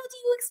what the hell do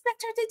you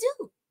expect her to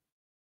do?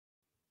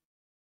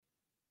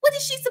 What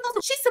is she supposed to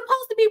do? She's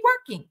supposed to be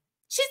working.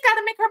 She's got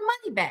to make her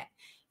money back.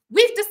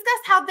 We've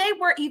discussed how they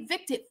were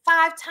evicted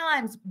 5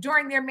 times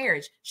during their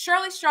marriage.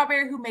 Shirley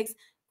Strawberry, who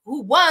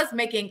was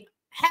making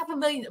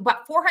 $500,000,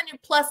 about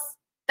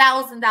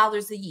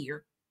 $400,000+ a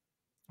year,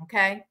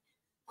 okay,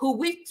 who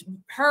we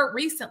heard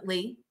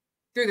recently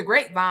through the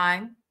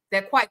grapevine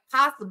that quite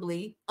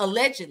possibly,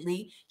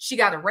 allegedly, she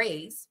got a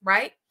raise,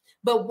 right?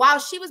 But while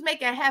she was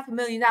making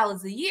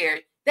 $500,000 a year,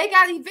 they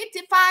got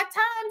evicted 5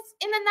 times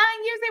in the 9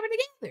 years they were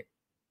together.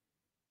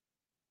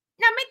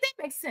 Now, make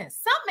that make sense.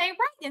 Something ain't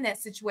right in that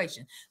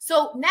situation.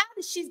 So now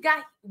that she's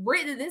got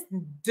rid of this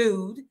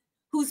dude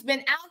who's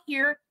been out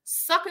here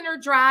sucking her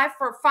dry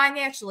for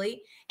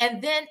financially,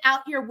 and then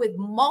out here with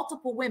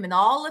multiple women,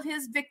 all of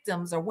his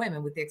victims are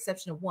women with the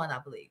exception of one, I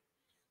believe.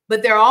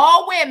 But they're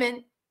all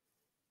women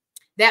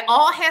that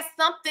all has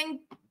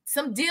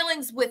some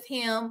dealings with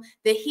him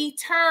that he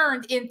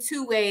turned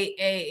into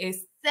a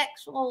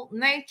sexual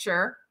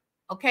nature,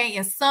 okay,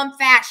 in some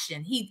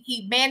fashion.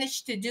 He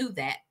managed to do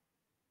that.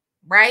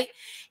 Right.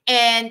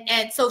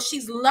 And so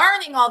she's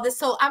learning all this.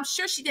 So I'm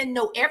sure she didn't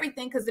know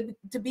everything, because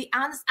to be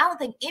honest, I don't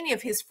think any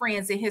of his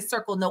friends in his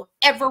circle know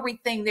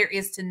everything there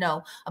is to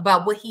know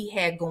about what he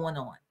had going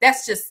on.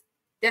 That's just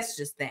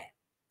that.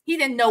 He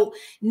didn't know.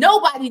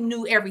 Nobody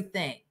knew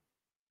everything,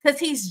 because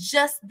he's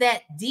just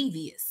that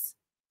devious.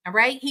 All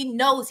right. He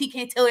knows he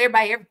can't tell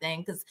everybody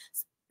everything, because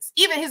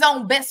even his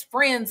own best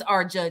friends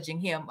are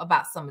judging him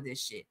about some of this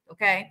shit.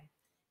 OK,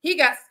 he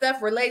got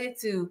stuff related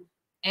to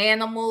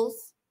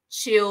animals,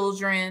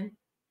 children,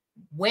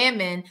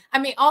 women. I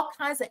mean, all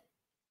kinds of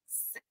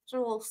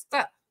sexual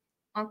stuff.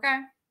 Okay,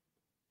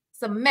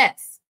 it's a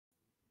mess.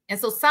 And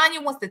so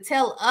Sonya wants to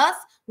tell us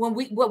what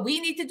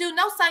we need to do.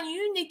 No, Sonya,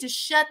 you need to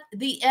shut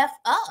the F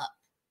up.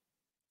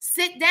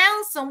 Sit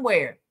down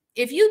somewhere.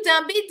 If you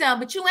done, be done.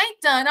 But you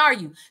ain't done, are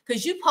you?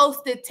 Because you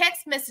posted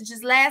text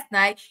messages last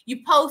night. You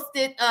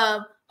posted,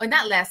 or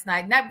not last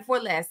night, night before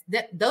last.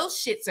 Those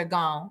shits are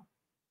gone.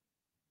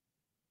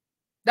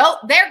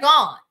 They're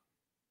gone.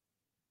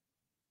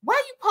 Why are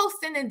you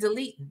posting and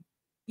deleting?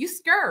 You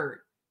scared.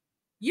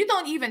 You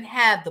don't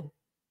have the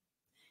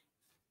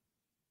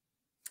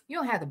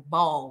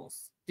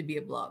balls to be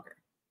a blogger.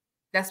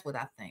 That's what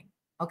I think.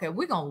 Okay,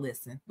 we're going to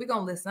listen.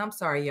 I'm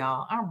sorry,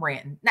 y'all. I'm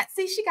ranting. Now,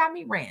 see, she got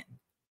me ranting.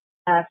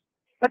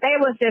 But they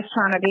was just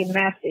trying to be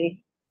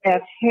messy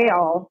as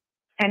hell.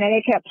 And then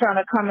they kept trying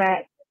to come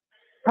at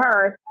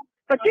her.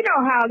 But you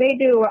know how they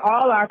do with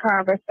all our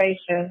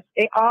conversations.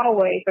 They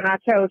always, and I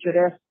told you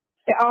this,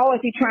 they always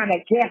be trying to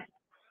guess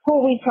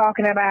who we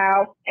talking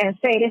about and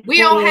say this. We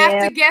don't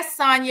have to guess,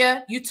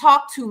 Sonya. You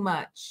talk too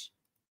much.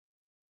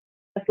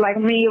 It's like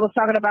me was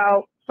talking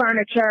about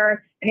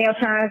furniture, and they were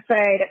trying to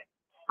say that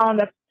on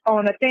the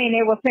thing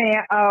they were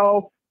saying,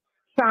 oh,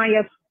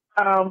 Sonya's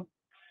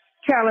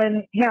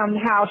telling him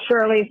how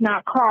Shirley's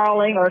not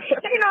calling, or you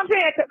know what I'm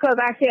saying? Because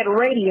I said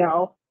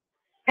radio,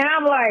 and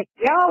I'm like,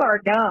 y'all are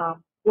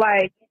dumb.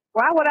 Like,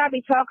 why would I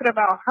be talking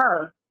about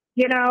her?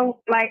 You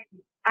know, like.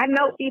 I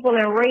know people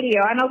in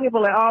radio. I know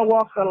people in all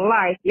walks of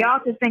life. Y'all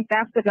just think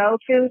that's the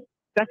go-to?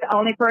 That's the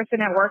only person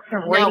that works in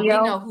radio?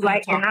 No, we know who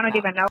like, and I don't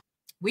even know.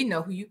 We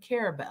know who you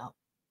care about.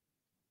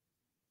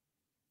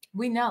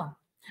 We know.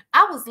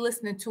 I was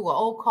listening to an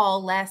old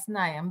call last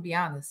night. I'm gonna be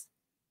honest.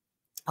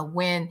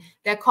 When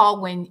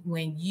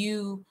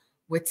you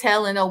were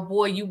telling, oh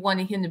boy, you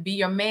wanted him to be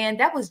your man.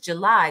 That was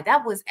July.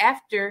 That was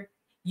after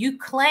you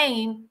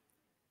claimed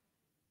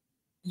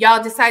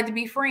y'all decided to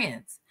be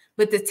friends.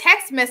 But the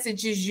text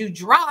messages you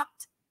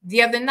dropped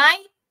the other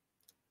night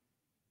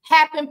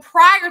happened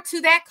prior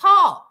to that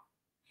call.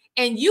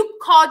 And you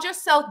called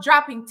yourself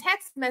dropping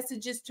text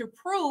messages to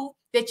prove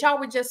that y'all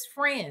were just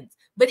friends.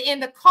 But in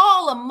the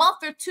call a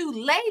month or two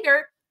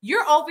later,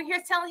 you're over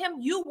here telling him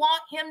you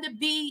want him to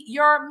be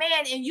your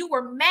man. And you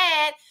were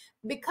mad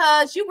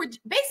because you were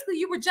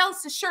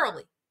jealous of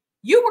Shirley.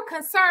 You were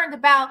concerned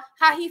about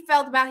how he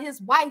felt about his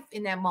wife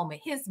in that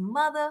moment. His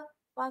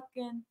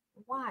motherfucking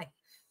wife.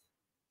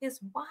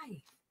 His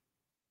wife.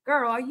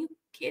 Girl, are you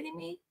kidding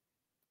me?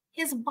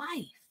 His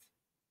wife.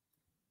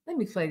 Let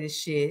me play this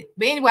shit.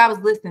 But anyway, I was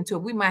listening to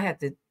it. We might have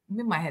to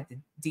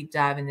deep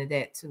dive into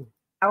that too.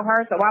 Oh,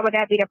 her, so why would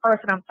that be the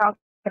person I'm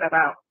talking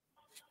about?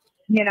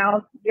 You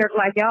know, you're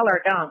like, y'all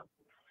are dumb.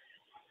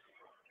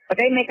 But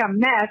they make a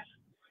mess,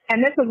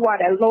 and this is why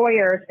the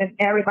lawyers and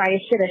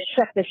everybody should have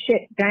shut the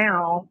shit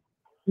down.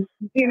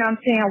 You know what I'm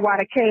saying? Why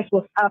the case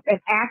was up and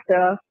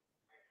active,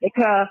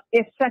 because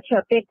it's such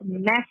a big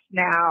mess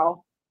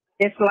now.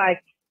 It's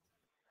like,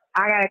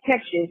 I got to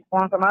text you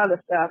on some other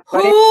stuff.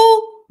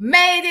 Who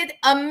made it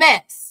a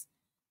mess?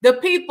 The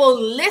people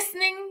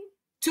listening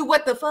to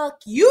what the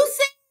fuck you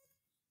said,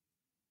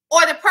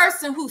 or the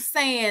person who's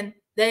saying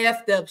the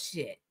effed up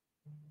shit?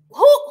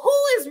 Who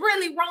is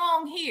really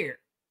wrong here?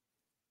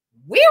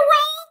 We're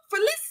wrong for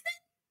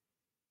listening.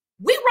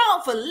 We're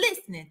wrong for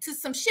listening to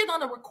some shit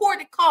on a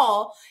recorded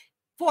call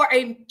for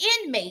an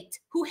inmate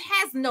who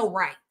has no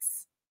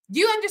rights. Do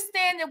you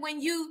understand that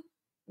when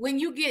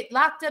you get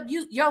locked up,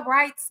 your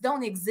rights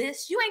don't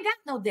exist? You ain't got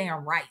no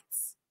damn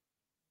rights.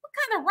 What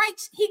kind of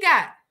rights he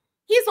got?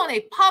 He's on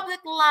a public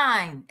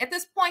line. At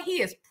this point,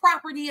 he is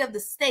property of the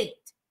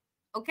state,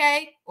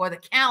 okay? Or the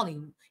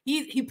county.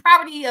 He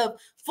property of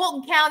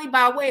Fulton County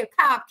by way of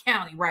Cobb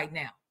County right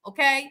now,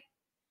 okay?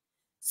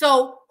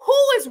 So who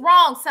is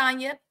wrong,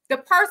 Sonya? The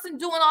person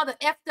doing all the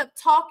effed up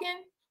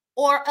talking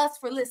or us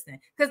for listening?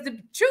 Because the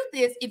truth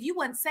is, if you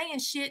wasn't saying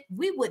shit,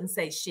 we wouldn't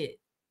say shit.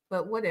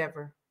 But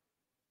whatever.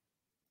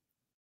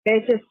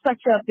 There's just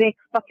such a big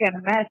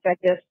fucking mess at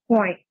this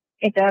point.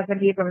 It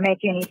doesn't even make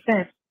any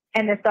sense.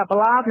 And it's the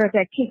bloggers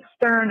that keep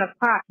stirring the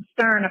pot,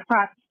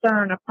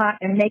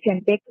 and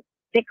making big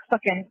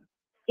fucking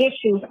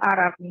issues out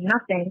of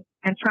nothing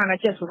and trying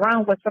to just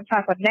run with some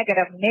type of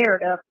negative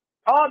narrative,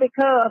 all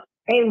because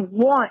they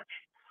want,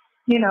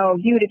 you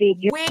to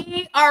be.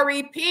 We are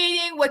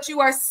repeating what you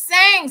are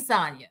saying,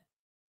 Sonya.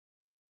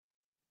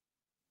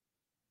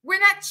 We're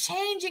not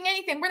changing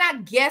anything. We're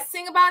not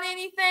guessing about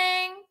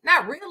anything.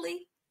 Not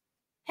really.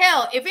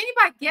 Hell, if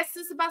anybody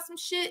guesses about some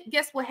shit,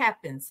 guess what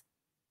happens?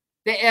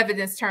 The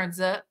evidence turns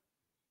up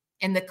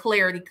and the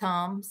clarity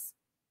comes.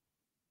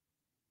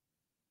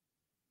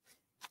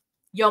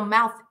 Your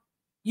mouth,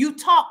 you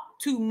talk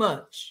too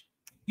much.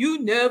 You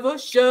never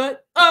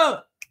shut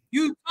up.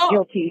 You talk.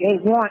 Guilty. They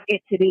want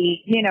it to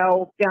be, this,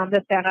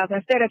 that, and other.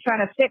 Instead of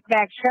trying to sit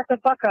back, shut the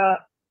fuck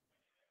up,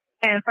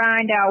 and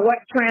find out what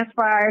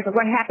transpires or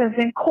what happens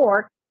in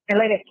court and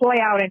let it play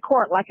out in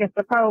court like it's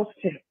supposed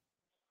to.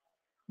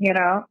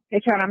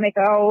 They're trying to make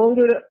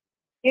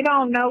you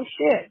don't know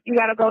shit. You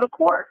got to go to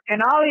court.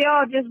 And all of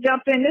y'all just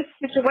jumped in this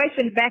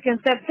situation back in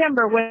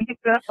September when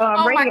the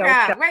oh radio my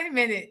God. show. Wait a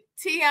minute.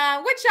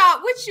 Tion,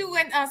 what you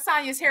and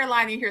Sonya's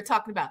hairline in here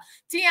talking about?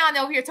 Tion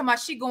over here talking about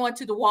she going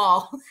to the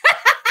wall.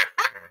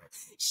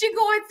 She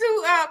going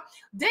to,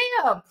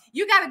 damn,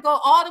 you got to go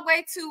all the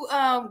way to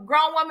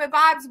Grown Woman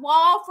Vibes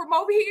wall from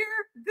over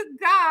here? Good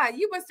God,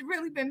 you must have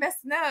really been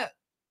messing up.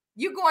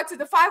 You going to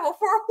the 504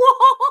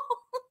 wall?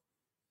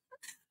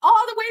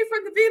 All the way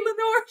from the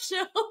VLenore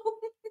show.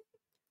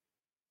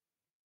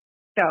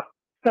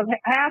 So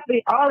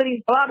all of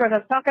these bloggers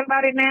are talking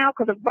about it now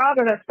because the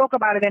bloggers that spoke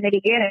about it in the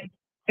beginning,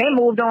 they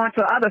moved on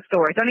to other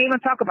stories. Don't even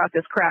talk about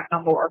this crap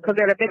no more because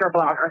they're the bigger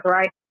bloggers,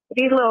 right?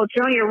 These little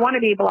junior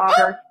wannabe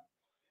bloggers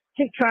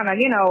keep trying to,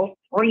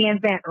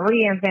 reinvent.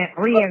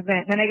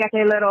 And then they got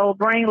their little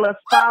brainless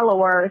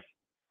followers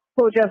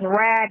who just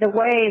ride the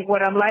wave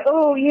with them like,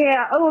 oh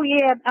yeah, that's Wait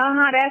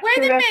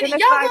true. a minute, y'all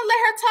gonna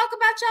let her talk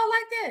about y'all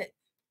like that?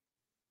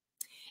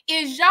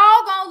 Is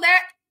y'all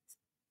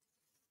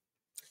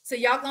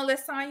gonna let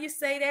Sonya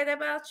say that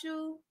about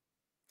you?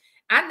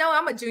 I know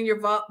I'm a junior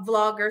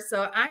vlogger,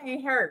 so I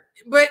ain't hurt.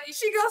 But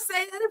she gonna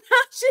say that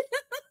about you?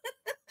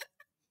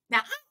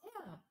 Now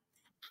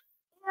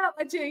I am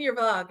a junior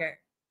vlogger.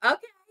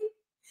 Okay.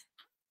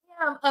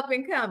 I am up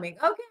and coming.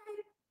 Okay.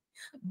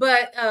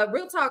 But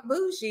Real Talk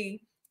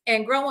Bougie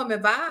and Grown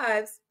Woman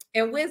Vibes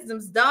and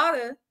Wisdom's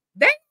Daughter,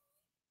 they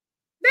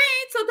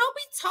ain't, so don't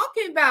be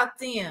talking about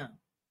them.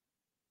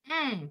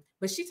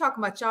 But she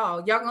talking about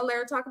y'all. Y'all gonna let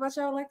her talk about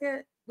y'all like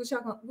that? What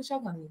y'all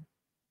gonna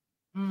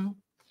do?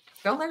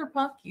 Don't let her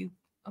punk you.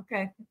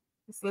 Okay,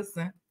 let's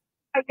listen.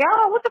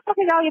 Y'all, what the fuck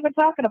are y'all even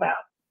talking about?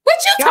 What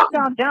you y'all talking?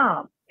 Sound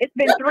dumb. It's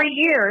been 3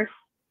 years.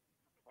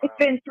 It's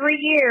been 3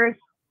 years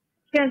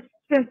since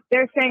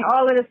they're saying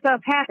all of this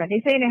stuff happened.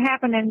 They're saying it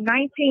happened in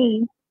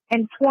 19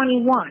 and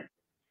 21.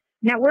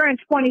 Now we're in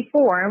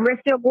 24 and we're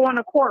still going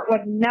to court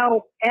with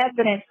no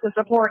evidence to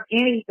support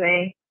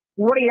anything.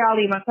 What are y'all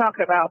even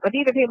talking about? But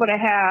these are people that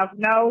have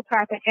no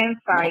type of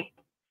insight.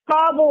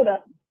 Call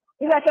Buddha.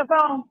 You got your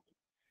phone?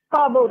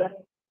 Call Buddha.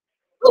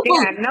 They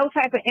have no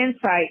type of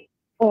insight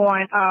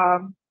on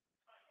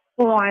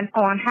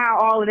how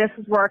all of this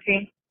is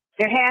working.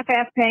 They're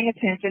half-ass paying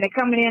attention. They're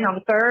coming in on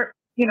the third,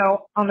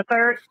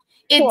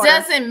 It quarter.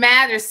 doesn't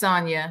matter,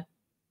 Sonya.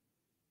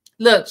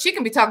 Look, she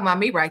can be talking about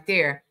me right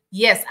there.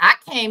 Yes, I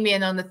came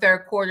in on the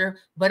third quarter,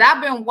 but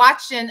I've been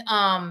watching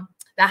the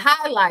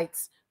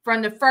highlights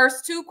from the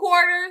first 2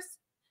 quarters.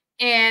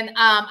 And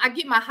I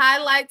get my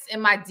highlights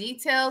and my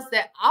details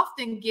that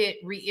often get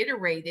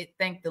reiterated,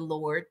 thank the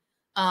Lord,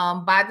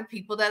 by the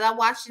people that I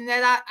watch and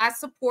that I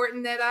support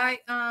and that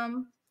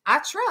I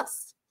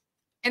trust.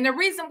 And the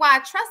reason why I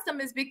trust them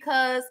is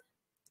because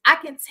I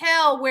can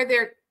tell where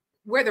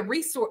the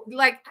resource,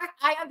 like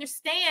I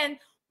understand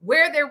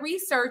where they're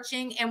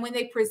researching, and when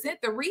they present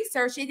the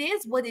research, it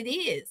is what it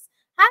is.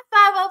 Hi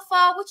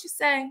 505, what you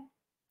say?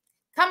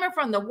 Coming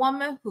from the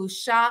woman who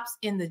shops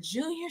in the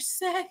junior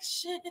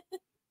section.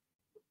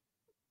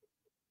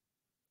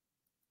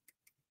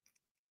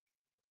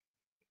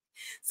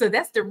 So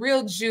that's the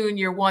real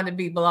junior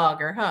wannabe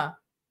blogger, huh?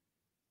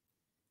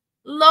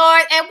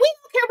 Lord, and we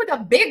don't care what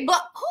the big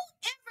blog,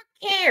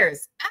 whoever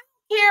cares? I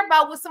don't care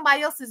about what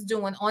somebody else is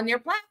doing on their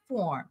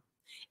platform.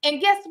 And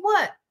guess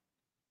what?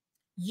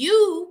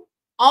 You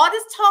all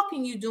this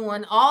talking you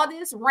doing, all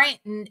this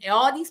ranting,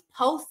 all these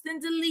posts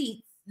and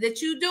deletes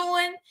that you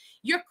doing,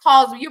 you're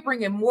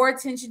bringing more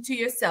attention to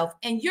yourself,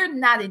 and you're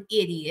not an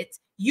idiot.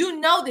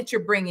 You know that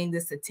you're bringing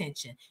this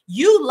attention.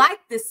 You like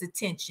this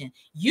attention.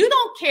 You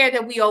don't care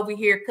that we over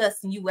here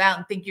cussing you out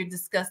and think you're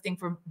disgusting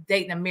for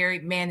dating a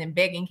married man and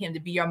begging him to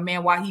be your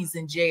man while he's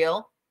in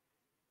jail.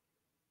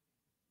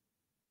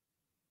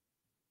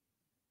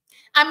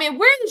 I mean,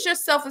 where does your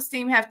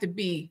self-esteem have to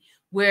be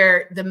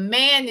where the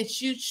man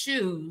that you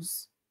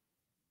choose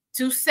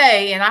to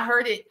say, and I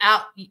heard it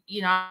out,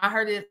 I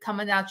heard it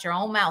coming out your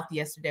own mouth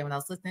yesterday when I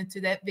was listening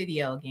to that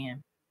video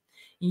again.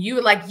 And you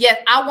were like,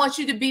 yes, I want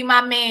you to be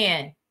my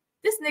man.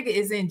 This nigga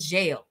is in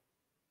jail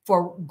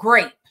for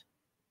rape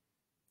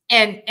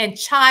and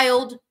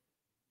child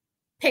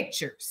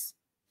pictures.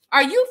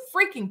 Are you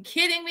freaking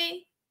kidding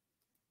me?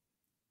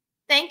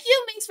 Thank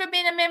you, Minx, for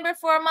being a member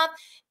for a month.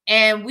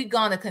 And we're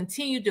going to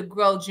continue to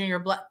grow Junior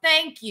Block.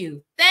 Thank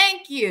you.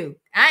 Thank you.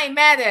 I ain't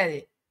mad at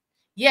it.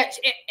 Yeah,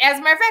 as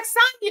a matter of fact,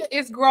 Sonya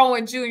is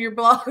growing Junior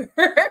Blogger,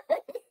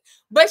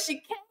 but she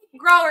can't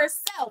grow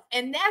herself.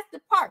 And that's the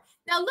part.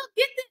 Now, look,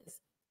 get this.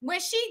 When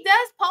she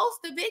does post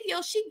the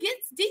video, she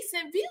gets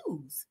decent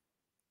views.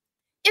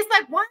 It's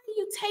like, why are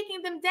you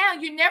taking them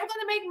down? You're never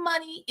going to make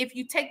money if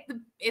you take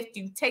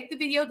the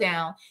video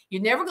down.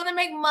 You're never going to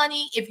make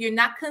money if you're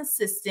not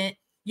consistent.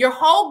 Your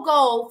whole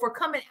goal for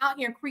coming out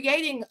here and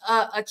creating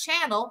a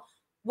channel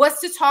was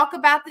to talk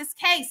about this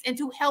case and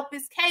to help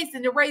his case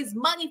and to raise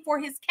money for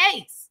his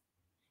case.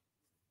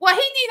 Well,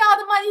 he need all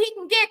the money he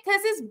can get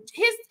because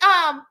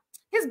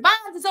his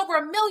bond is over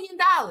 $1 million.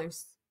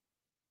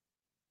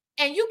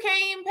 And you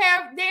can't even pay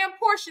a damn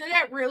portion of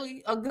that,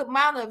 really, a good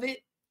amount of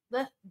it.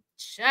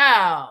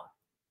 Child.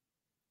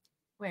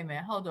 Wait a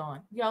minute, hold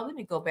on. Y'all, let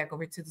me go back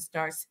over to the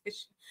star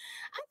section.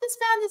 I just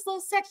found this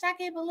little section I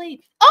can't believe.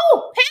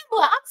 Oh,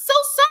 Pamela, I'm so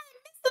sorry. I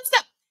missed some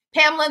stuff.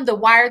 Pamela, the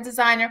wire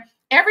designer.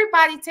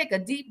 Everybody take a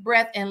deep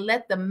breath and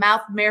let the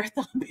mouth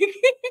marathon begin.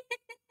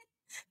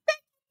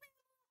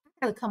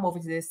 I gotta come over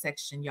to this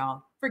section,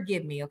 y'all.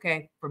 Forgive me,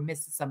 okay, for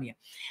missing some of you.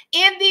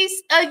 In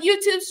these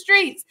YouTube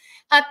streets,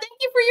 thank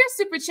you for your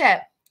super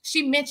chat.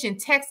 She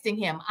mentioned texting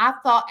him. I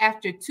thought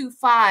after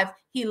 2-5,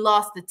 he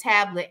lost the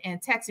tablet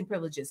and texting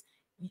privileges.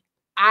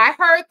 I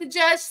heard the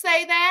judge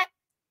say that.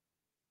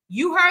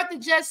 You heard the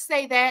judge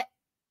say that.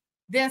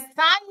 Then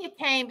Sonya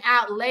came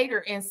out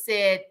later and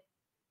said,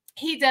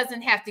 he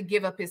doesn't have to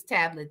give up his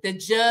tablet. The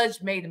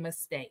judge made a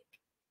mistake.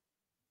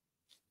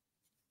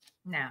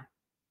 Now,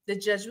 the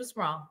judge was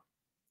wrong.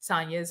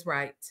 Sonya is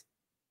right.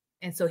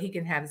 And so he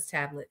can have his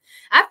tablet.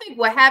 I think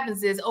what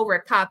happens is over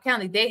at Cobb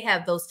County, they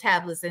have those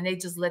tablets and they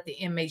just let the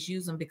inmates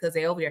use them because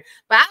they're over there.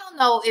 But I don't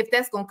know if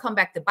that's going to come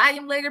back to bite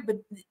him later. But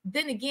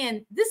then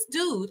again, this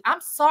dude,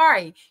 I'm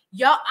sorry.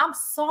 Y'all, I'm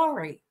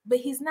sorry. But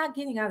he's not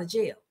getting out of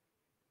jail.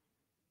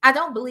 I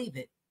don't believe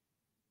it.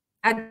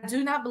 I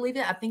do not believe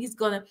it. I think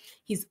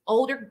he's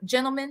older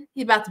gentleman.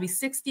 He's about to be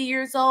 60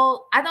 years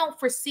old. I don't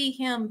foresee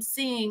him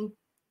seeing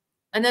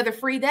another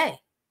free day,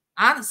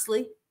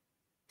 honestly.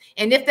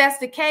 And if that's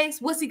the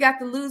case, what's he got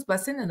to lose by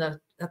sending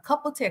a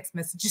couple text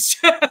messages?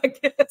 I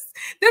guess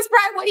that's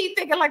probably what he's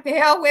thinking, like the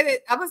hell with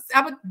it. I'm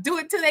gonna do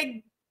it till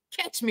they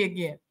catch me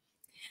again.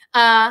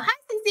 Hi,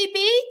 CCB.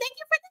 Thank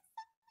you for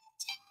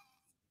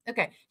this.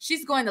 Okay,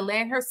 she's going to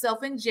land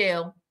herself in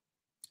jail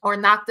or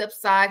knocked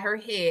upside her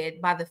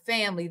head by the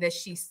family that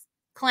she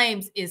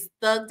claims is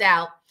thugged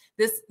out.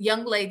 This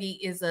young lady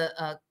is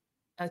a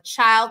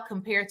child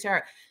compared to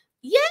her.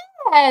 Yeah,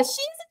 she's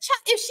a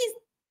child.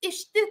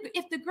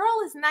 If the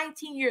girl is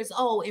 19 years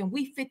old and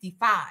we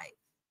 55,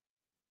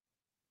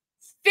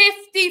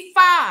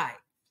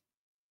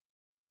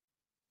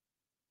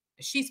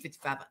 she's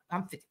 55.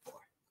 I'm 54.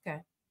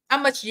 Okay,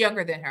 I'm much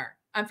younger than her.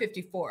 I'm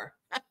 54.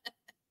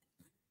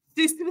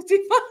 She's 55.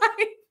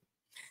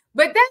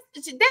 But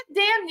that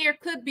damn near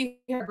could be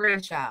her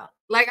grandchild.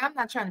 Like, I'm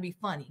not trying to be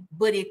funny,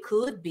 but it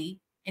could be.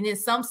 And in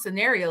some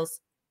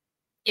scenarios,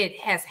 it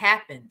has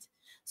happened.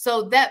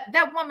 So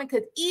that woman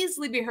could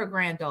easily be her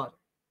granddaughter.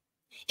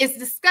 It's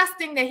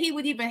disgusting that he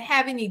would even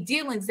have any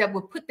dealings that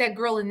would put that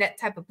girl in that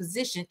type of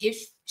position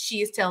if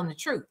she is telling the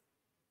truth.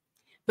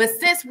 But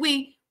since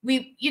we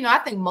I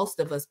think most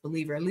of us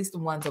believe her, at least the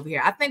ones over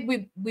here. I think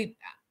we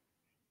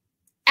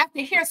after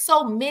hearing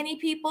so many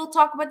people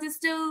talk about this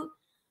dude,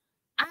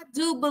 I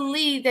do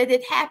believe that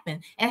it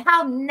happened. And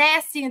how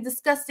nasty and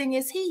disgusting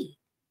is he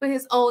with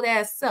his old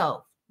ass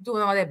self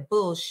doing all that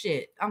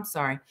bullshit? I'm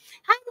sorry.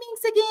 Hi,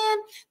 Minx again.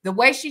 The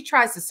way she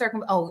tries to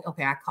circumvent. Oh,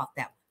 okay. I caught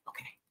that one.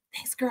 Okay.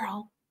 Thanks,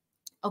 girl.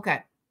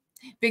 Okay.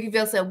 Vicky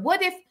Vale said,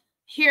 what if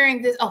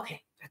hearing this?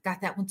 Okay. I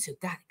got that one too.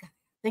 Got it.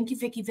 Thank you,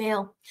 Vicky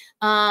Vale.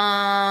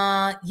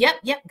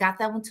 Yep. Got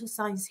that one too.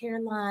 Sonya's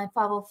hairline,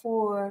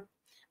 504.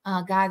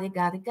 Got it.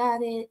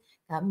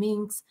 Got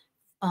Minx,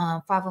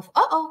 504.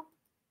 Uh-oh.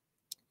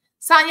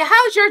 Sonya,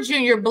 how's your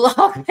junior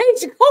blog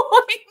page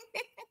going?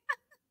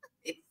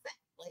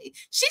 Exactly.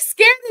 She's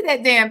scared of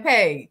that damn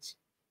page.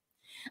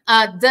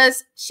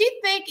 Does she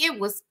think it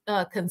was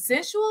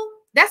consensual?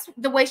 That's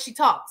the way she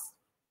talks.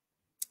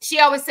 she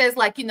always says,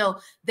 like, you know,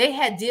 they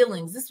had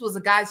dealings. This was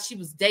a guy she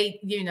was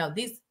dating, you know,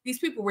 these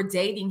people were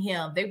dating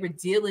him. They were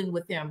dealing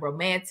with him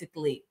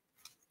romantically.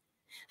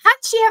 How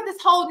did she have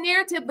this whole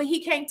narrative, but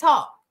he can't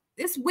talk?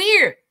 It's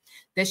weird.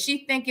 Does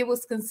she think it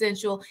was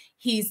consensual?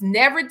 He's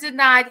never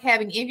denied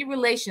having any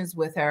relations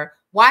with her.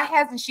 Why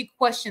hasn't she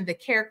questioned the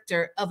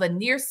character of a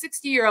near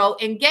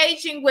 60-year-old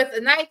engaging with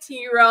a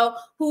 19-year-old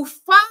whose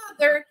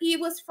father he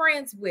was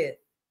friends with?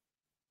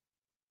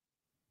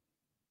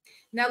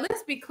 Now,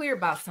 let's be clear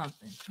about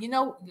something. You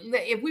know,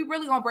 if we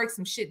really want to break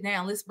some shit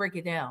down, let's break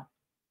it down.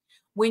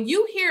 When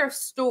you hear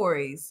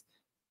stories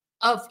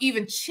of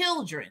even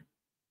children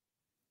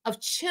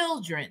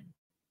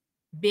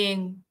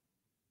being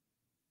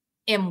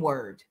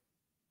M-word,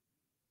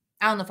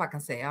 I don't know if I can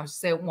say it. I'll just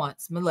say it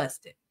once,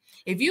 molested.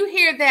 If you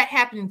hear that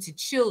happening to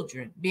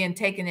children being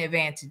taken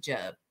advantage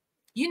of,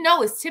 you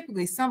know it's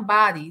typically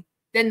somebody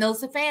that knows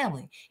the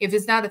family. If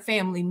it's not a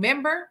family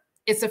member,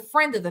 it's a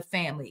friend of the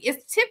family.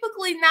 It's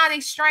typically not a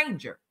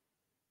stranger.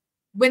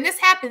 When this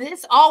happens,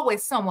 it's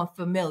always someone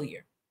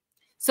familiar.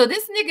 So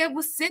this nigga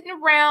was sitting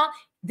around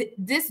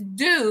this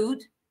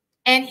dude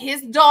and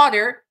his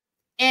daughter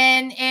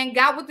and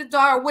got with the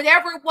daughter,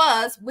 whatever it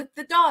was with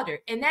the daughter.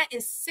 And that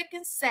is sick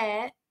and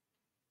sad.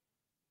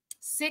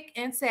 Sick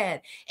and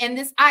sad. And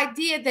this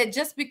idea that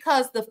just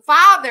because the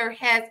father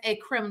has a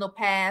criminal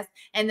past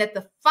and that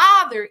the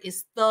father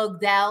is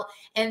thugged out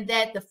and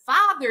that the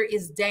father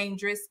is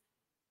dangerous,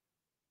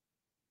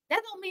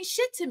 that don't mean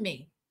shit to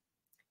me.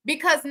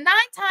 Because 9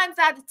 times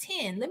out of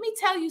 10, let me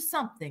tell you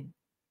something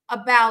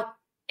about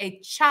a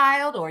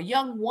child or a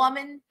young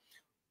woman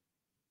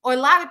or a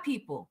lot of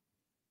people.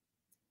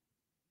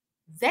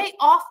 They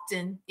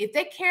often, if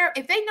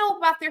they know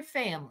about their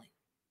family,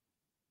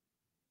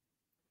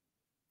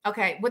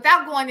 okay,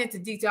 without going into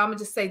detail, I'm going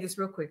to just say this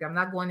real quick. I'm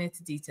not going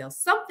into detail.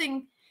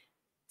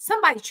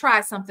 Somebody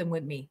tried something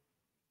with me.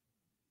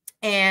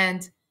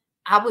 And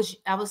I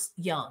was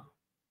young.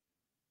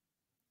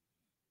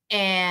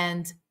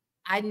 And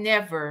I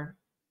never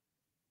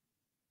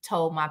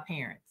told my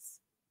parents.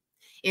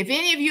 If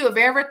any of you have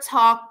ever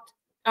talked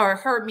or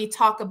heard me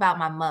talk about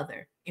my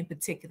mother in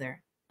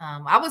particular,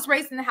 I was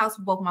raised in the house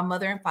with both my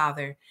mother and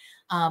father.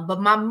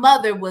 But my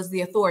mother was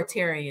the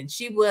authoritarian.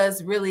 She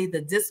was really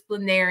the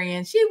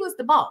disciplinarian. She was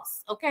the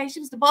boss. Okay.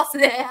 She was the boss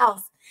of that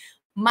house.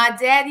 My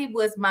daddy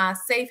was my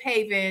safe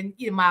haven,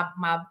 you know,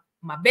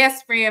 my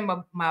best friend,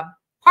 my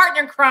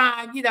partner in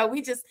crime. You know,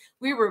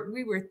 we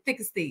were thick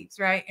as thieves,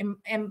 right?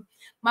 And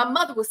my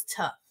mother was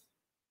tough.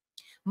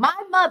 My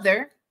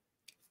mother,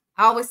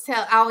 I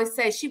always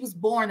say she was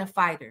born a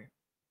fighter.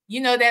 You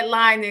know that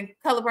line in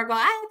Color Purple,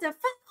 I had to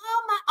fight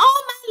all my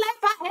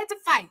life. I had to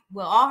fight.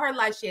 Well, all her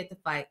life she had to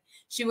fight.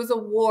 She was a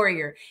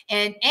warrior.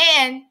 And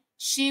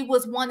she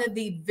was one of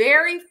the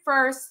very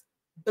first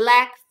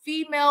Black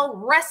female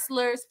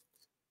wrestlers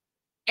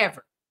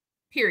ever,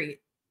 period.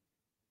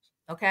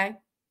 Okay.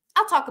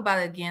 I'll talk about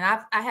it again.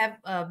 I have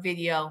a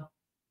video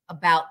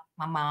about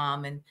my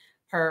mom and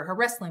her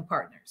wrestling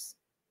partners.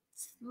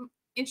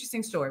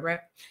 Interesting story, right?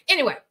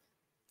 Anyway,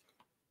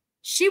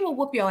 she will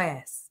whoop your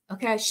ass.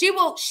 Okay. She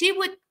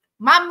would,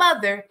 my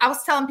mother, I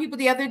was telling people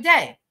the other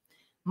day,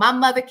 my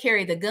mother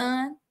carried a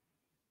gun.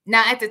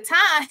 Now at the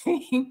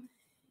time,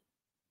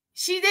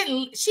 she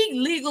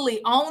legally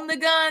owned the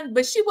gun,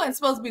 but she wasn't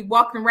supposed to be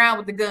walking around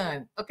with the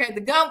gun. Okay.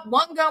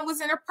 One gun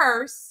was in her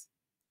purse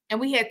and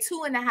we had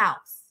 2 in the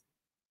house.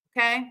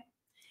 Okay.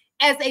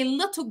 As a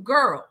little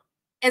girl,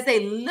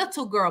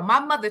 my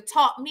mother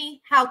taught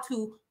me how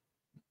to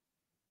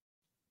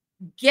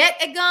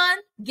get a gun,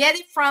 get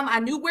it from, I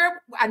knew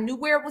where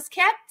it was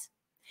kept.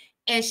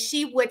 And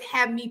she would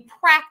have me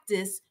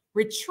practice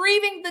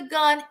retrieving the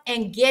gun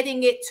and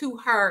getting it to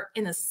her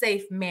in a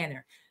safe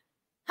manner.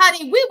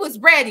 Honey, we was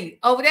ready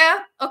over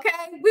there. Okay.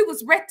 We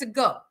was ready to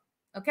go.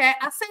 Okay.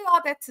 I say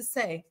all that to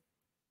say,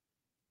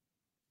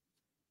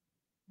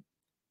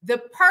 the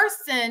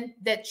person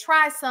that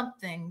tried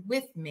something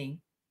with me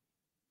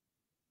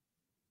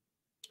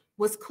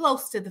was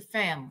close to the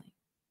family,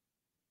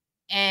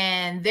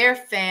 and their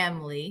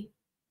family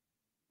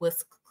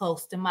was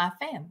close to my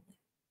family.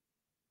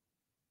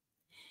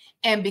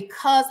 And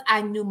because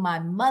I knew my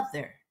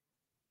mother,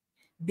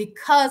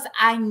 because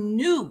I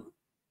knew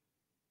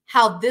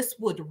how this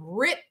would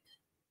rip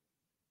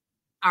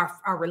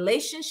our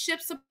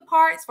relationships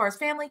apart as far as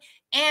family,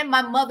 and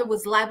my mother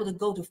was liable to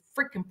go to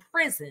freaking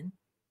prison,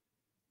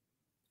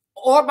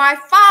 or my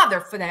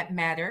father for that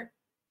matter,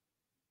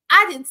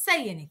 I didn't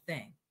say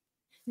anything.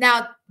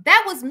 Now,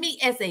 that was me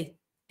as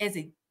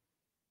a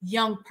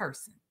young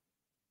person.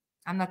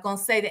 I'm not going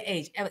to say the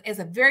age. As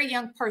a very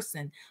young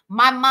person,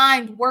 my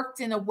mind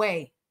worked in a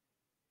way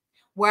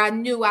where I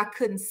knew I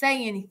couldn't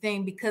say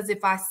anything, because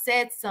if I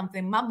said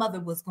something, my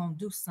mother was going to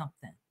do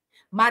something.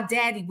 My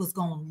daddy was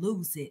going to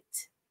lose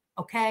it.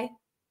 Okay?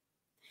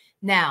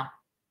 Now,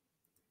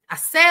 I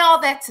say all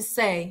that to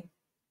say,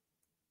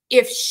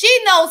 if she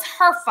knows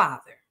her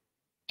father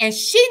and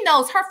she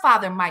knows her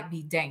father might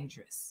be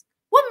dangerous,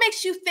 what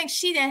makes you think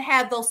she didn't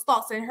have those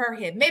thoughts in her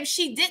head? Maybe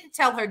she didn't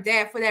tell her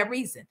dad for that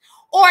reason.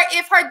 Or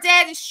if her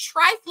dad is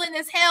trifling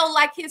as hell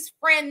like his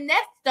friend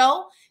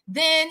Nesto,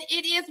 then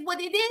it is what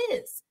it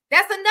is.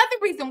 That's another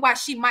reason why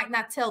she might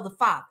not tell the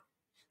father.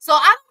 So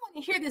I don't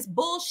want to hear this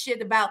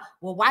bullshit about,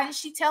 well, why didn't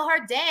she tell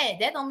her dad?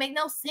 That don't make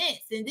no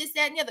sense. And this,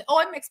 that, and the other. Oh,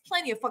 it makes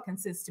plenty of fucking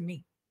sense to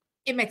me.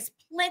 It makes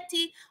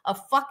plenty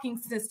of fucking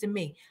sense to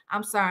me.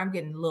 I'm sorry, I'm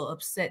getting a little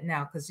upset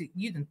now because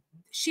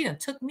she done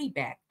took me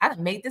back. I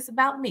done made this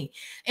about me.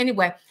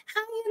 Anyway,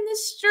 hi in the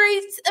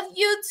streets of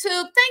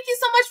YouTube. Thank you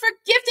so much for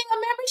gifting a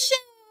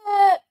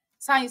membership.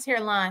 Sonya's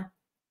hairline.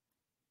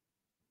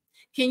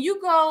 Can you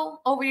go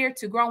over there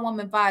to Grown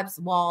Woman Vibes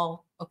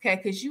wall? Okay,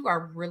 because you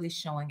are really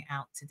showing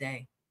out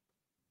today.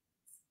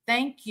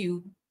 Thank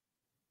you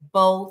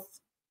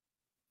both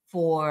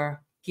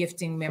for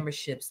gifting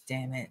memberships,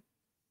 damn it.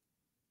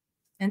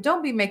 And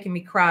don't be making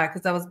me cry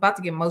because I was about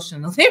to get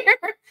emotional there.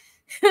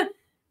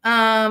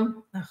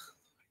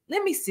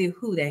 Let me see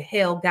who the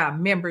hell got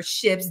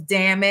memberships,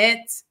 damn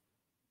it.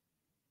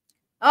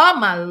 Oh,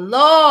 my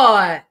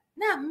Lord.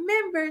 Not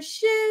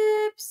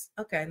memberships.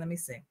 Okay, let me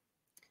see.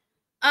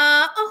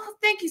 Oh,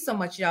 thank you so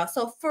much, y'all.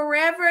 So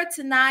Forever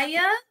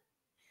Tanaya,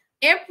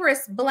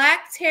 Empress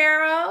Black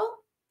Tarot,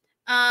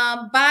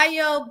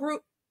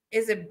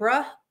 is it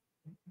Bruja?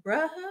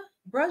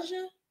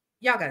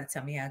 Y'all got to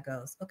tell me how it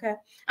goes, okay?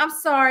 I'm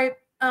sorry.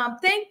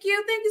 Thank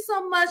you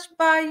so much,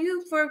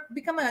 Bayou, for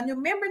becoming a new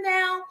member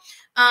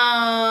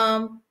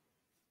now.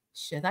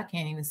 Shit, I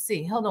can't even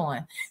see. Hold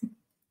on.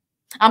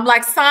 I'm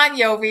like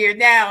Sonya over here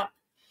now.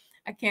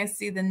 I can't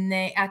see the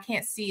name. I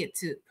can't see it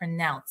to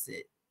pronounce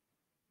it.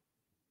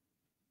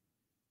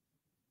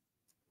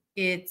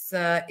 It's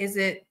is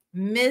it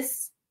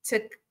Miss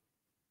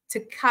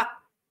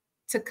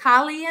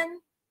Takalian?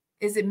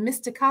 Is it Miss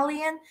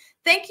Takalian?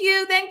 Thank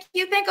you.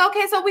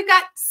 Okay, so we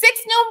got six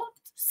more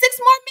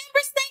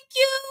members. Thank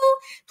you.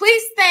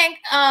 Please thank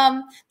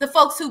the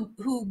folks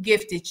who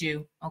gifted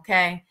you.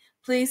 Okay.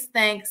 Please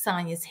thank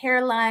Sonya's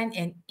Hairline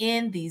and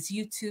In These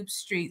YouTube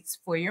Streets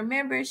for your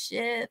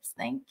memberships.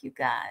 Thank you,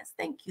 guys.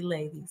 Thank you,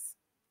 ladies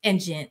and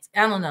gents.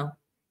 I don't know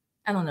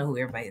who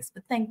everybody is,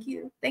 but thank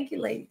you. Thank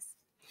you, ladies.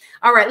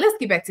 All right, let's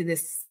get back to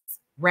this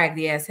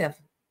raggedy ass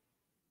heifer.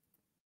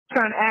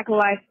 Trying to act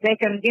like they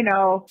can,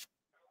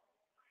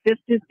 this,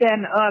 that,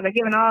 and the other,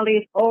 giving all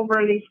these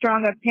overly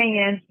strong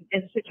opinions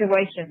in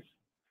situations.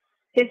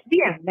 It's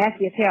being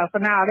messy as hell. So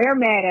now they're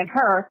mad at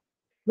her.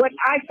 What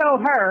I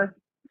told her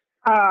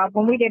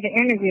when we did the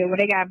interview, when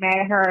they got mad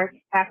at her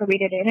after we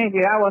did the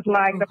interview, I was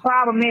like, the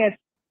problem is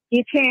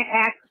you can't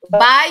act.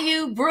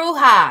 Bayou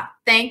Bruja.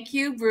 Thank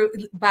you,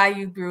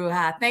 Bayou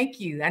Bruja. Thank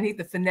you. I need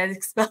the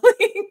phonetic spelling.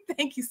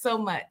 Thank you so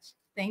much.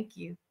 Thank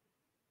you.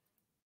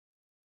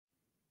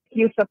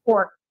 You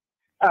support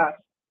us.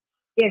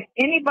 If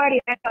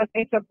anybody else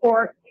they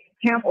support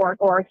him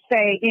or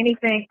say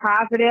anything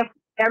positive,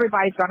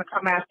 everybody's going to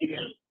come after you.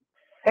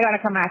 They're going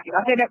to come after you.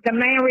 I said that the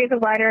main reason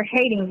why they're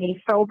hating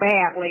me so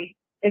badly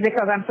is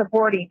because I'm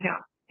supporting him.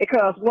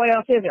 Because what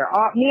else is there?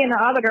 Me and the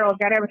other girls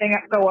got everything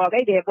up so well.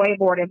 They did way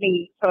more than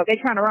me. So if they're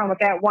trying to run with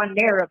that one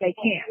narrative, they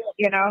can't,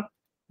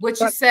 What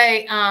you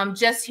say,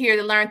 just here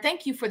to learn.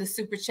 Thank you for the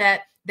super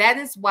chat. That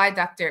is why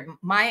Dr.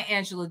 Maya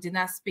Angelou did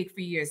not speak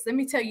for years. Let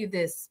me tell you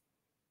this.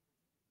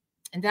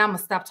 And then I'm going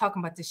to stop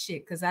talking about this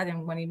shit because I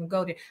didn't want to even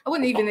go there. I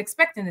wasn't even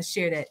expecting to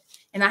share that.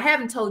 And I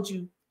haven't told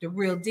you the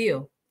real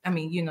deal. I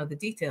mean, the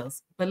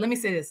details. But let me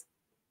say this.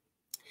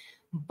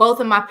 Both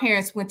of my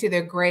parents went to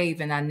their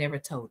grave and I never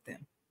told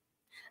them.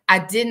 I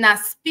did not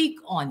speak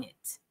on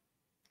it.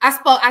 I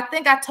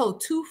think I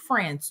told two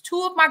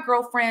of my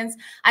girlfriends.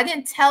 I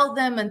didn't tell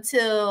them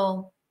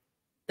until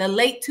the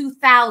late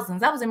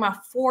 2000s. I was in my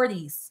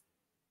 40s.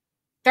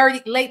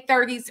 Late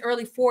 30s,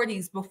 early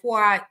 40s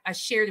before I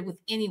shared it with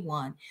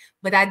anyone.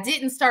 But I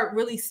didn't start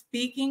really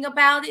speaking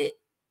about it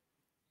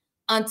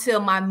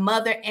until my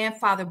mother and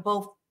father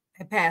both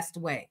had passed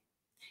away.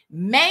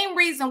 Main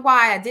reason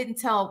why I didn't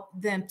tell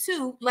them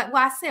too,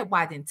 I said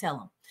why I didn't tell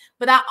them.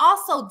 But I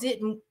also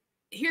didn't,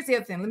 here's the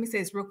other thing. Let me say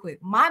this real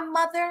quick. My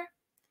mother,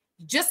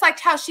 just like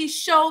how she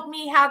showed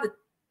me how to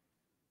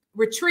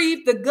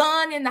retrieve the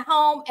gun in the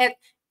home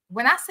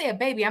when I say a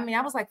baby, I mean,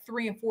 I was like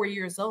 3 and 4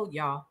 years old,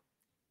 y'all.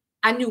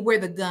 I knew where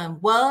the gun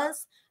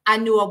was. I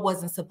knew I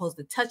wasn't supposed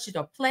to touch it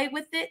or play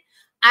with it.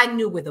 I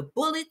knew where the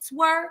bullets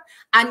were.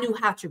 I knew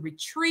how to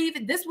retrieve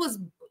it. This was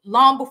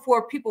long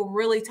before people were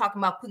really talking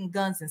about putting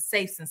guns in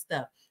safes and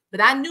stuff. But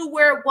I knew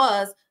where it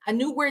was. I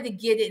knew where to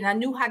get it, and I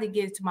knew how to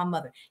get it to my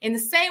mother. In the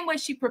same way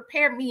she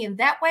prepared me in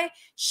that way,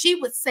 she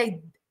would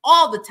say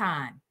all the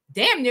time,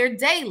 damn near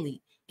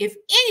daily, if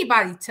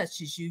anybody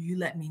touches you, you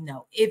let me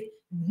know. If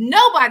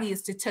nobody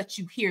is to touch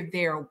you here,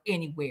 there, or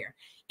anywhere.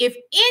 If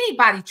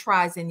anybody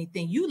tries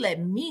anything, you let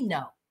me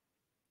know.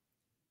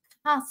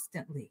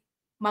 Constantly,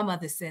 my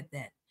mother said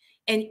that.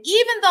 And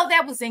even though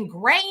that was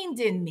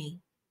ingrained in me,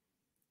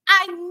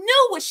 I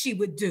knew what she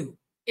would do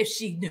if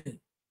she knew.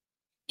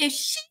 If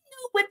she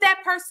knew what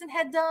that person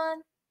had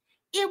done,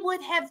 it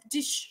would have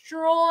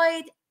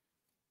destroyed.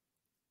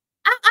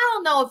 I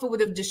don't know if it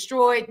would have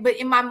destroyed, but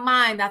in my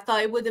mind, I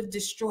thought it would have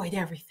destroyed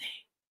everything.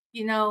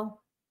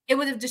 It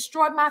would have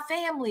destroyed my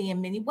family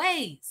in many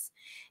ways.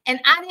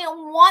 And I didn't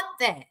want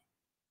that.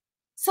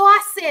 So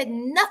I said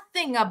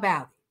nothing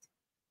about it.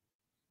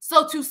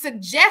 So to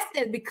suggest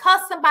that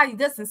because somebody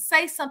doesn't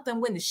say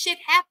something when the shit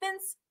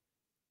happens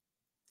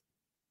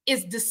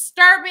is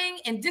disturbing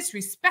and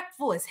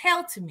disrespectful as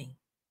hell to me.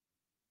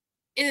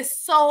 It is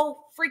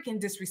so freaking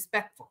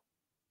disrespectful.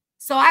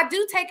 So I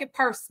do take it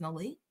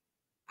personally.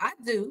 I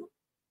do.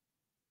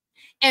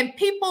 And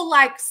people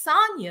like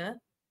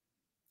Sonya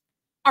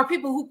are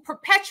people who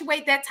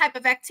perpetuate that type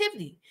of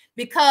activity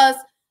because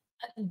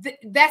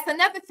that's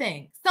another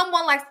thing.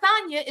 Someone like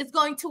Sonya is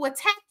going to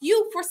attack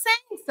you for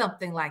saying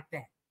something like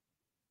that.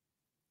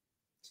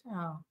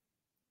 Oh.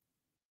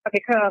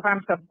 Because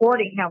I'm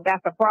supporting him,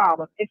 that's a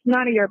problem. It's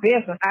none of your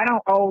business. I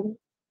don't owe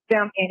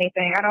them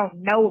anything. I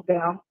don't know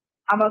them.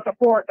 I'm going to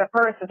support the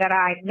person that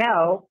I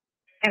know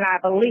and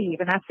I believe,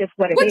 and that's just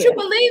what it is. What you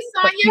believe,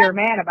 Sonya? But you're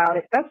mad about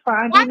it. That's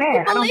fine. Why Be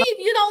mad. do you believe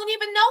you don't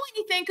even know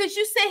anything? Because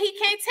you said he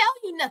can't tell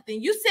you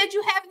nothing. You said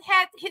you haven't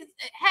had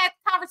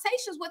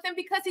conversations with him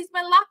because he's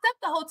been locked up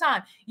the whole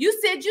time. You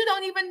said you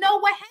don't even know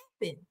what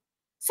happened.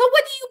 So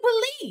what do you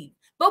believe?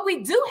 But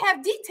we do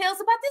have details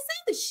about this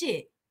other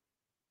shit.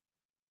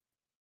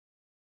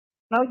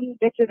 No, you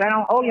bitches, I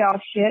don't owe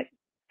y'all shit.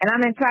 And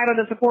I'm entitled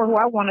to support who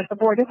I want to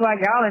support, just like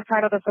y'all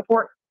entitled to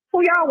support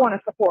who y'all want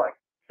to support.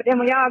 But then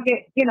when y'all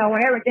get,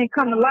 when everything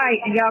come to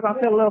light and y'all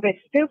gonna feel a little bit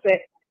stupid,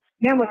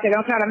 then what they're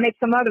gonna try to make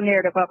some other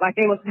narrative up, like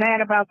they was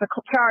mad about the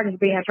charges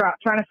being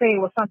dropped, trying to say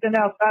it was something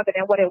else other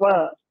than what it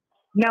was.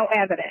 No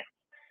evidence.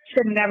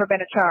 Should have never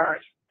been a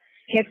charge.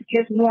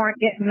 His warrant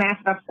didn't match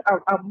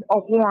a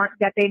warrant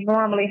that they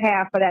normally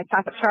have for that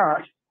type of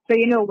charge. So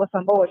you knew it was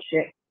some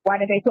bullshit. Why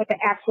did they put the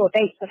actual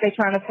dates if they're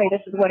trying to say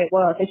this is what it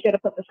was? They should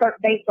have put the certain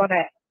dates on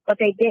that, but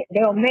they didn't.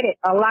 They omitted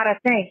a lot of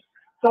things.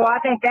 So I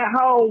think that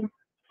whole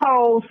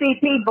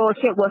CP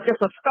bullshit was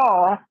just a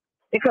stall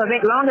because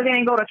as long as they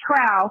didn't go to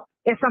trial,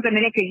 it's something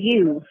that they could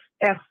use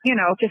as,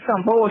 just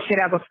some bullshit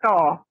as a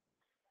stall.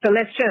 So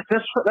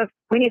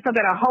we need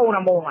something to hold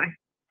them on.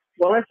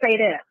 Well, let's say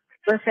this.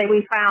 Let's say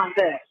we found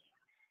this.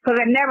 Because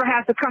it never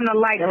has to come to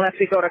light unless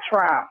we go to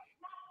trial.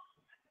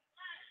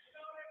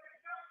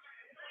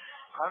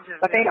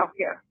 But they don't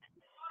care.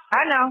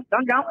 I know.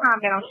 Don't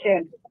comment on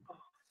shit.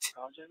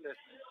 I'm just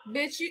listening.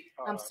 Bitch,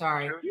 I'm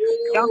sorry.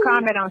 Don't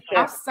comment on shit.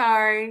 I'm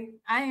sorry.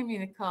 I didn't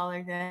mean to call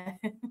her that.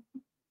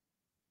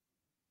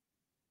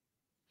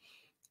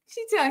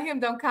 She telling him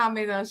don't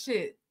comment on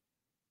shit.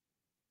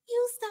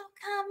 You stop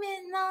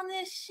commenting on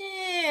this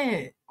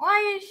shit.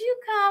 Why is you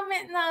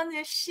commenting on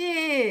this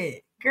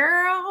shit,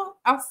 girl?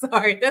 I'm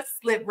sorry. That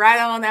slipped right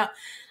on out.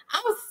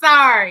 I'm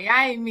sorry.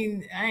 I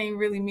ain't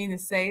really mean to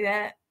say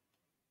that.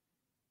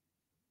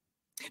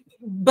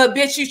 But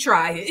bitch, you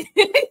tried it.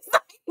 It's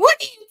like, what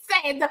are you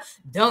saying?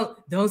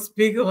 Don't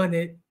speak on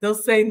it. Don't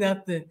say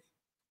nothing.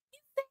 You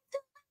say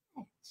too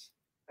much.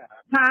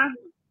 Huh?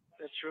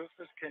 The truth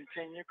is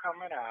continue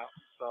coming out.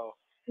 So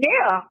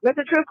yeah, let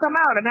the truth come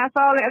out, and that's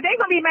all. They're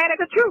gonna be mad at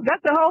the truth.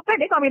 That's the whole thing.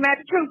 They're gonna be mad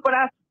at the truth. But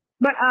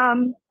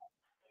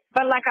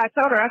like I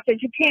told her, I said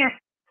you can't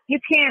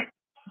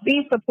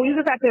be supportive.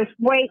 You just have to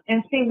wait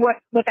and see what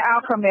the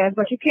outcome is.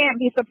 But you can't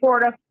be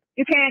supportive.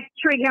 You can't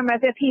treat him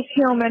as if he's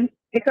human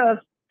because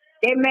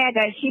they're mad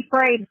that she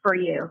prayed for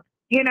you.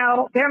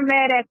 They're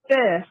mad at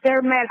this.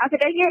 They're mad. I said,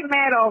 they get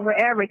mad over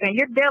everything.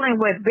 You're dealing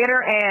with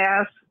bitter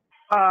ass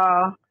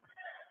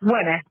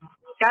women.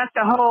 That's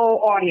the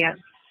whole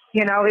audience.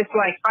 It's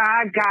like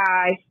 5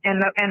 guys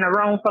in a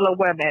room full of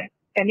women.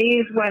 And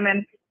these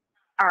women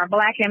are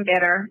black and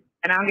bitter.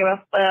 And I don't give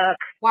a fuck.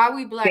 Why are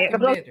we black and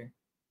bitter?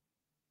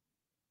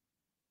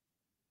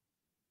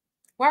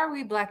 Why are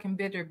we black and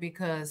bitter?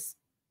 Because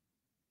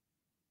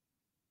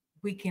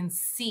we can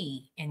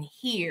see and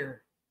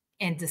hear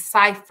and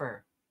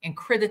decipher and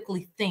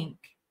critically think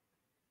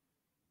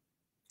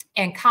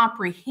and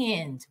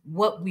comprehend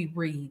what we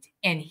read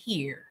and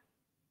hear.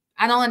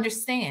 I don't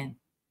understand.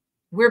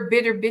 We're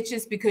bitter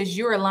bitches because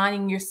you're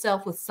aligning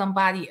yourself with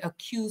somebody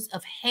accused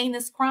of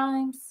heinous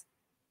crimes.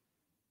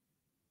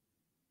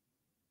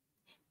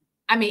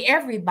 I mean,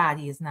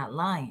 everybody is not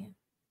lying.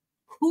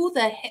 Who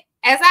the hell,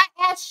 as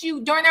I asked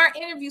you during our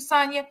interview,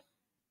 Sonya,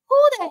 who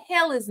the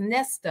hell is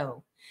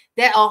Nesto?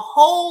 That a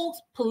whole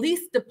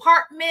police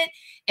department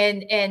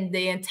and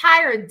the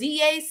entire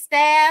DA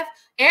staff,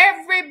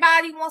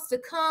 everybody wants to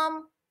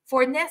come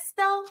for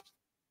Nesto.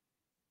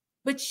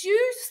 But you're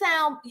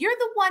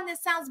the one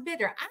that sounds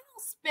bitter. I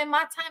don't spend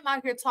my time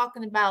out here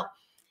talking about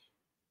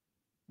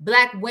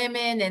Black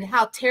women and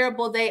how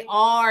terrible they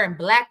are and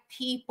Black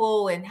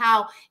people and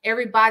how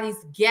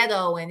everybody's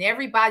ghetto and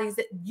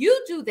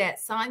you do that,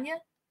 Sonya.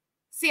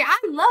 See, I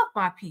love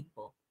my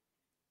people.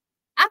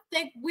 I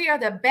think we are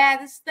the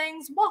baddest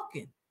things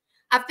walking.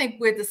 I think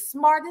we're the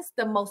smartest,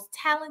 the most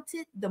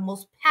talented, the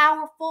most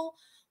powerful.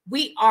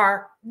 We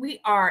are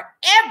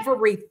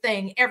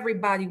everything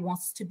everybody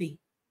wants to be.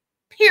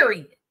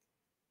 Period.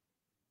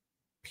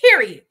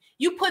 Period.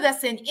 You put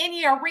us in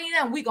any arena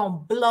and we're going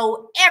to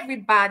blow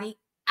everybody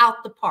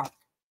out the park.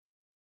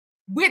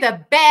 We're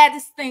the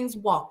baddest things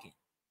walking.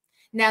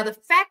 Now, the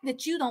fact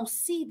that you don't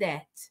see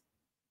that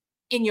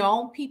in your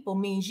own people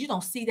means you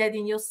don't see that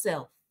in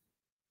yourself.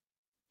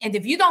 And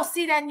if you don't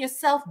see that in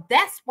yourself,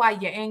 that's why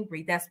you're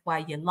angry. That's why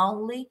you're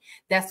lonely.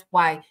 That's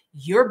why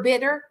you're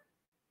bitter.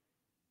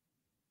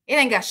 It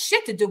ain't got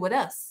shit to do with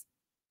us.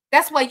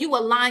 That's why you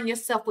align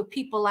yourself with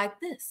people like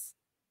this.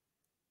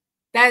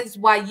 That is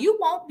why you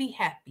won't be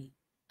happy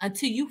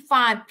until you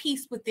find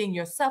peace within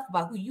yourself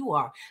about who you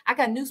are. I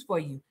got news for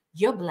you.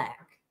 You're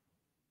Black.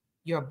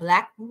 You're a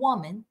Black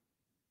woman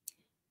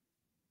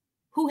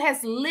who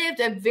has lived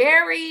a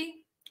very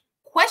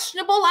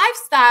questionable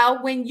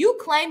lifestyle when you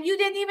claim you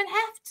didn't even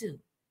have to.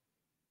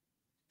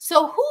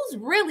 So who's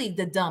really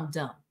the dumb?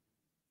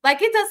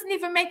 Like, it doesn't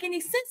even make any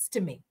sense to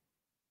me.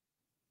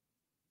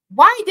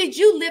 Why did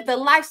you live the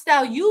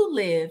lifestyle you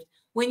lived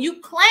when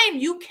you claim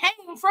you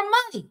came from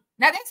money?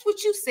 Now, that's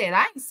what you said.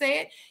 I didn't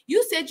say it.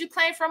 You said you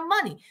came from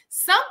money.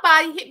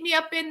 Somebody hit me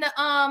up in the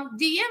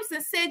DMs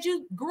and said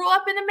you grew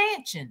up in a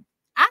mansion.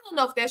 I don't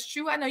know if that's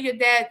true. I know your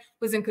dad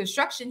was in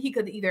construction. He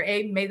could either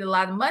made a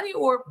lot of money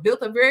or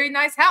built a very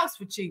nice house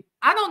for cheap.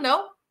 I don't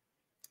know.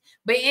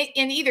 But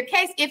in either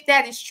case, if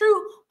that is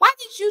true, why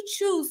did you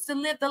choose to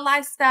live the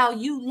lifestyle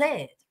you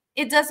led?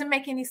 It doesn't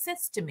make any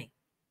sense to me.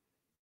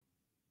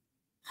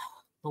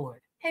 Oh,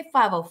 Lord. Hey,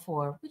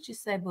 504. What'd you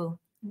say, boo?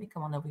 Let me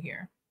come on over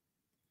here.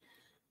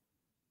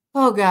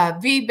 Oh,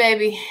 God. V,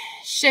 baby,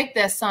 shake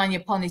that Sonya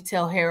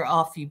ponytail hair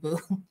off you, boo.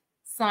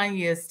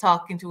 Sonya is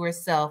talking to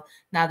herself,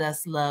 not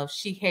us, love.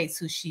 She hates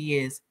who she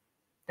is.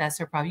 That's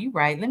her problem. You're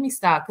right. Let me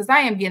stop because I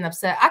am getting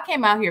upset. I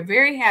came out here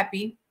very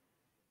happy,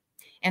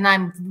 and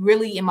I'm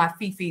really in my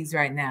fifis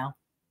right now.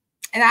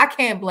 And I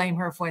can't blame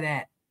her for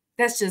that.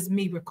 That's just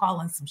me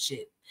recalling some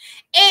shit.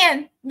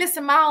 And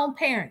missing my own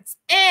parents.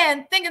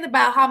 And thinking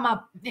about how my...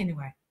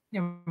 Anyway,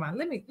 never mind.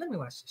 Let me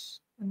watch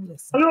this. Let me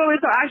listen.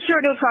 I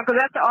sure do, because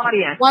that's the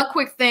audience. One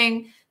quick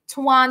thing.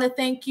 Tawana,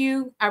 thank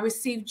you. I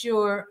received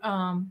your...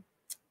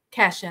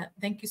 CashApp.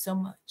 Thank you so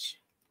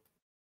much.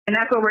 And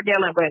that's what we're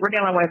dealing with. We're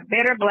dealing with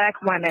bitter Black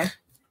women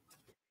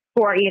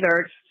who are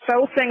either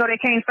so single they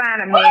can't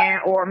find a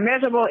man or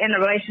miserable in the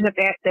relationship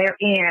that they're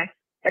in,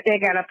 that they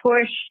got to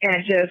push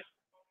and just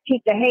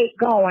keep the hate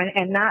going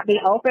and not be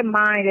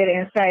open-minded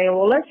and say,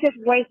 well, let's just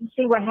wait and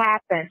see what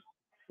happens.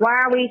 Why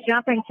are we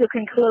jumping to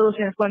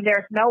conclusions when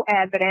there's no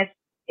evidence?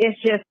 It's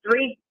just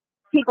three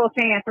people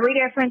saying three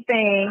different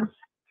things,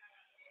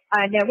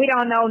 and then we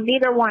don't know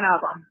neither one of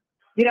them.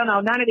 We don't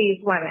know none of these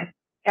women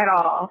at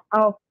all.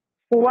 Oh,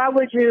 well, why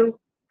would you?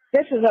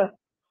 This is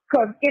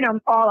because,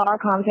 all of our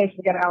conversations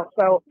get out.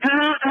 So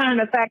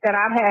the fact that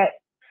I've had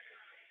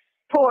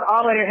pulled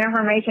all of their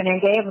information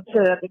and gave it to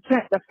the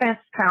defense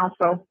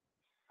counsel.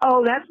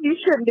 Oh, you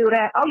shouldn't do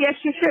that. Oh, yes,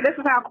 you should. This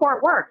is how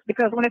court works.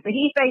 Because when it's a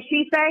he say,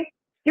 she say,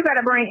 you got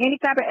to bring any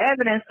type of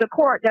evidence to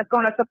court that's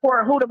going to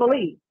support who to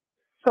believe.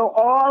 So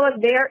all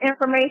of their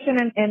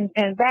information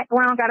and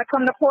background got to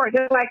come to court.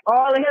 Just like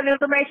all of his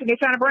information they're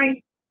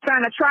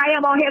trying to try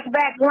him on his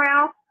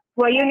background.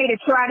 Well, you need to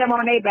try them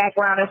on their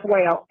background as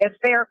well. It's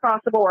fair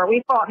across the board.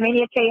 We fought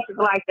many cases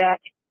like that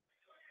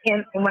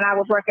when I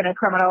was working in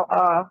criminal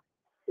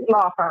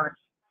law firms.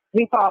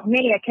 We fought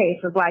many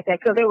cases like that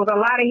because there was a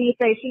lot of he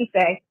say, she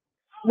say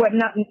with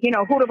nothing,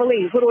 who to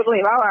believe, who to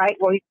believe. All right,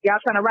 well, y'all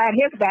trying to ride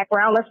his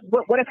background.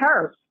 What is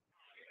hers?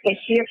 Is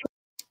she a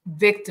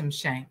victim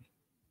shaming?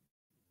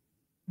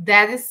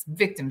 That is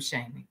victim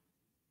shaming.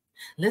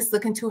 Let's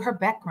look into her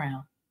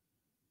background.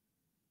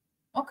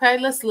 Okay,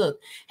 let's look.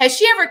 Has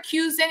she ever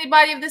accused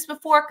anybody of this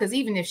before? Because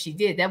even if she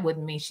did, that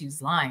wouldn't mean she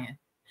was lying.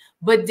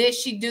 But did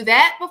she do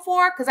that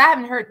before? Because I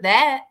haven't heard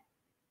that.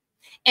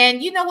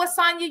 And you know what,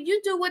 Sonya? You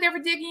do whatever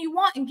digging you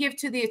want and give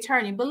to the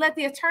attorney, but let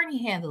the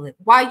attorney handle it.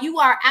 While you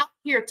are out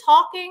here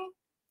talking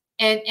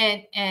and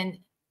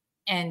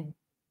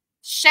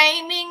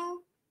shaming,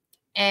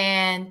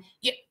 and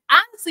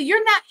honestly,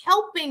 you're not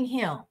helping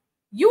him.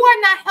 You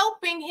are not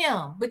helping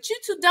him, but you're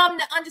too dumb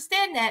to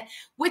understand that,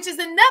 which is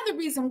another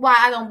reason why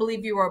I don't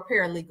believe you are a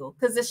paralegal,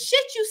 because the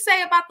shit you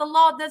say about the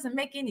law doesn't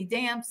make any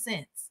damn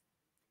sense.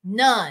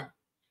 None.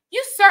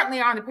 You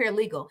certainly aren't a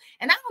paralegal.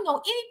 And I don't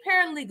know any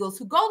paralegals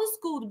who go to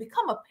school to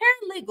become a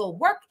paralegal,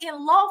 work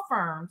in law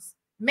firms,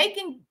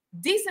 making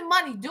decent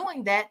money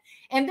doing that,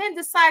 and then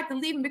decide to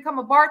leave and become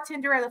a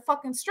bartender at a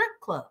fucking strip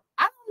club.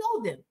 I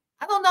don't know them.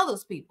 I don't know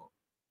those people.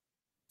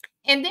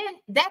 And then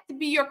that to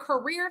be your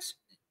career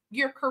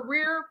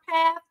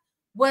path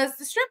was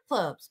the strip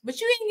clubs,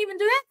 but you didn't even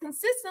do that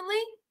consistently.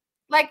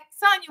 Like,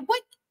 Sonya,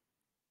 what?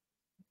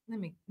 Let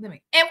me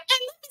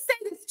say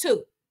this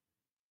too.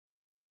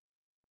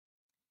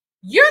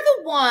 You're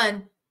the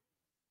one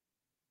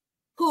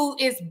who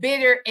is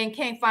bitter and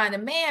can't find a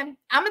man.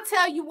 I'm gonna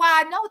tell you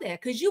why I know that,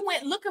 because you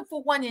went looking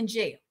for one in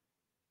jail.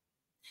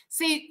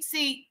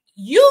 See,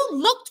 you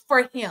looked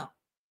for him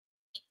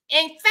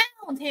and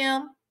found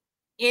him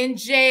in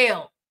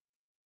jail.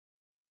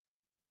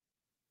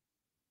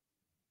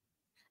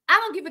 I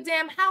don't give a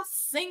damn how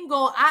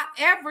single I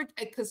ever,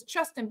 because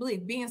trust and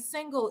believe, being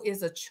single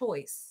is a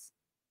choice.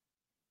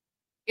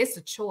 It's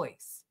a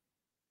choice.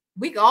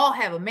 We could all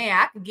have a man.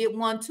 I could get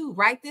one too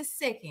right this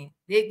second.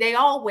 They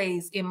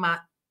always in my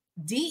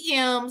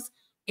DMs,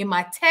 in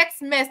my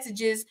text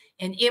messages,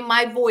 and in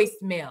my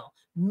voicemail.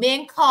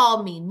 Men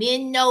call me.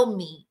 Men know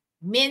me.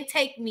 Men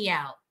take me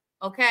out.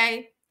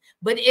 Okay?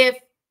 But if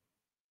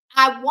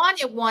I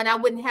wanted one, I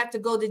wouldn't have to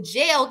go to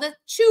jail to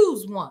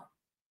choose one.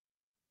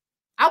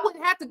 I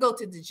wouldn't have to go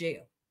to the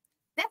jail.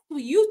 That's who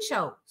you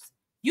chose.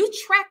 You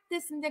tracked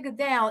this nigga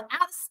down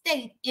out of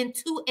state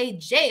into a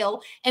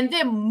jail and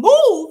then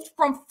moved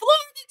from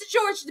Florida to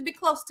Georgia to be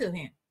close to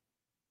him.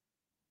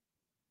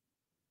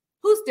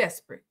 Who's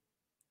desperate?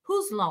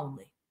 Who's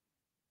lonely?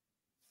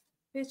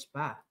 Bitch,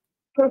 bye.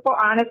 Truthful,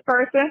 honest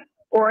person,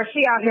 or is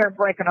she out here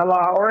breaking the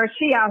law, or is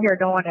she out here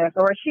doing this,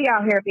 or is she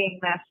out here being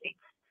messy?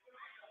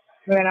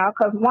 You know,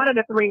 because one of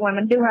the three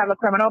women do have a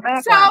criminal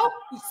background.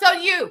 So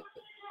you.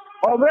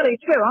 Oh, really?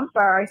 Two. I'm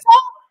sorry.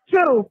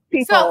 Two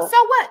people.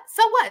 So what?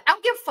 So what? I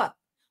don't give a fuck.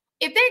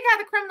 If they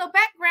got a criminal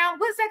background,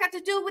 what's that got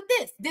to do with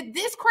this? Did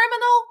this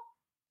criminal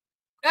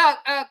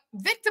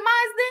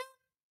victimize them?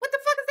 What the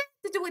fuck is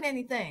that to do with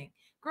anything?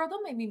 Girl,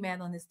 don't make me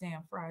mad on this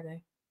damn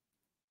Friday.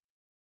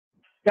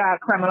 Got a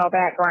criminal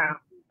background.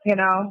 You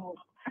know,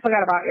 I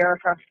forgot about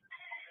Erica.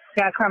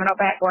 Got a criminal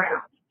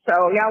background.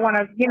 So y'all want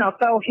to, you know,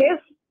 throw his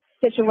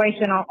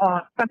situation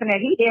on something that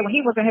he did when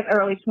he was in his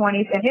early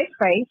 20s in his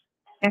face.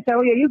 And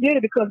so, yeah, you did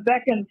it because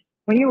back in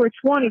when you were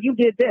 20, you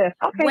did this.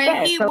 Okay,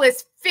 when he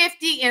was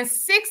 50 and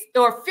 60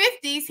 or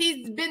 50s,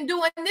 he's been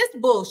doing this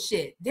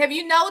bullshit. Have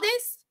you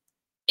noticed?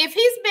 If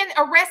he's been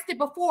arrested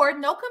before,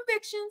 no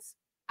convictions,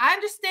 I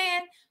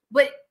understand.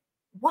 But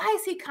why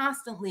is he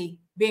constantly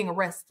being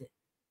arrested?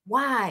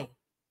 Why?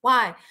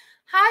 Hi,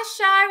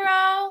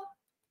 Shiro.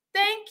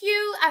 Thank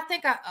you. I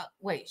think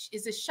wait,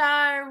 is it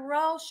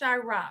Shiro?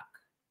 Shirock.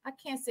 I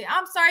can't say.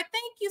 I'm sorry.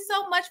 Thank you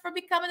so much for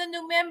becoming a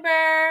new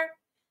member.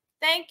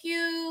 Thank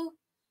you.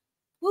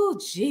 Oh,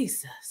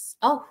 Jesus.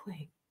 Oh,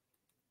 wait.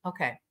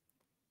 Okay.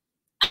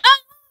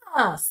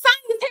 Sonya's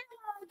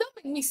hairline. Don't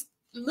make me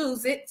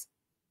lose it.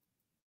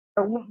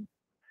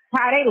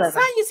 How they live?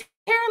 Sonya's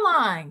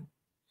hairline.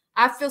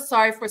 I feel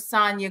sorry for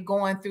Sonya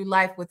going through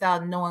life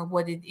without knowing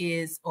what it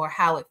is or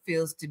how it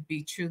feels to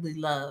be truly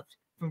loved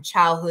from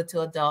childhood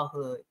to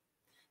adulthood.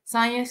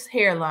 Sonya's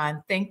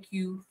hairline. Thank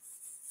you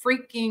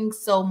freaking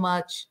so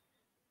much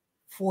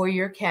for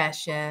your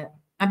CashApp.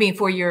 I mean,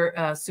 for your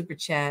super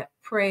chat.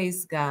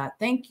 Praise God.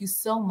 Thank you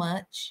so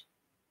much.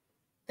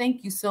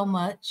 Thank you so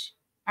much.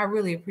 I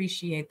really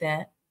appreciate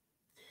that.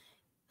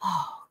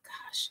 Oh,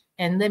 gosh.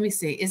 And let me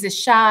see. Is it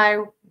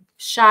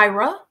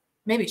Shira?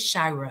 Maybe it's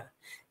Shira.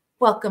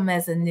 Welcome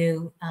as a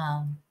new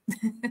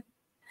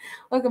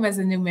welcome as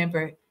a new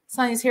member.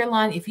 Sonya's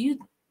hairline,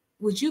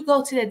 would you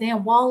go to that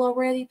damn wall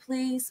already,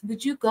 please?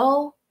 Would you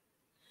go?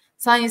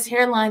 Sonya's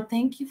hairline,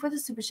 thank you for the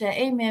super chat.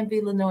 Amen,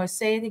 VLenore.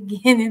 Say it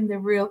again in the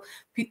real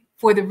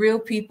for the real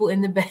people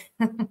in the back.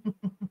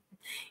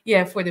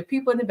 Yeah, for the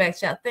people in the back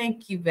shot.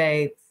 Thank you,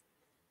 babes.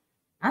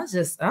 I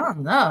don't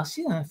know.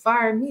 She done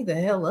fired me the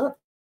hell up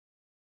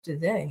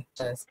today.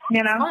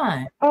 You know?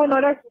 Fine. Oh, no,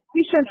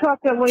 you shouldn't talk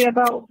that way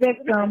about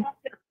victims.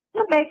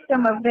 What makes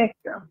them a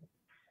victim?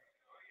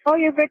 Oh,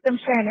 you're victim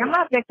shaming. I'm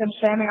not victim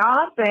shaming. All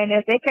I'm saying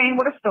is they came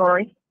with a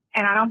story,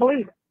 and I don't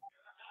believe it.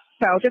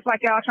 So just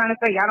like y'all trying to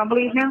say, y'all don't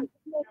believe him?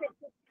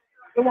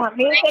 You want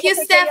me to Thank you,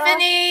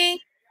 Stephanie. You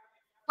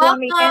want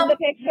me in the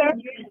picture?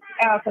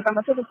 Oh, because I'm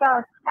a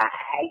superstar.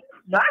 Hi.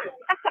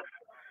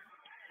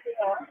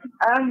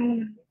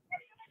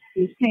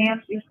 These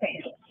pants.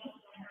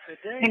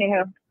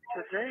 Anyhow.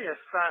 Today is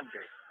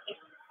Sunday.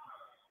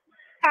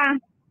 I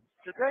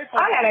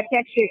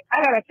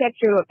gotta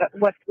text you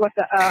what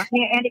the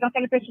Andy gonna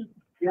take a picture.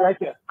 You like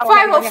it?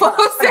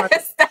 504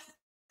 says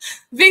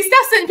V,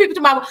 stop sending people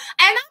to my wall. And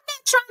I'm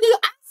not trying to,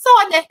 I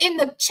saw that in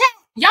the chat,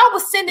 y'all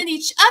was sending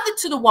each other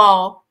to the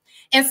wall.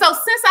 And so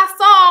since I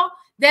saw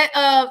that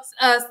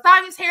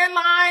Sonya's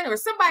hairline or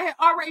somebody had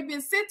already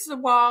been sent to the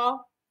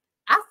wall,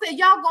 I said,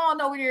 y'all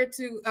going over there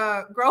to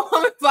Grow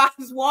Woman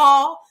Vibes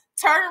wall,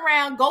 turn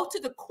around, go to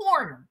the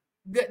corner.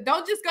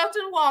 Don't just go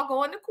to the wall,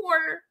 go in the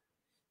corner,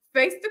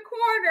 face the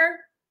corner,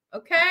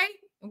 okay?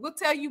 And we'll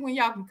tell you when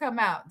y'all can come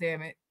out,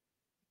 damn it.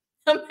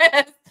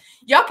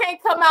 Y'all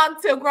can't come out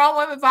until Grown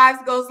Women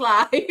Vibes goes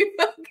live,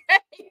 okay?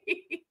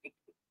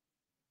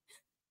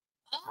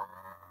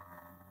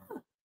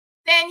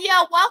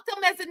 Danielle,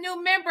 welcome as a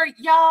new member,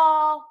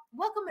 y'all.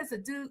 Welcome as a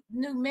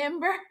new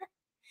member.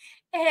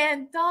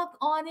 And dog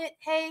on it,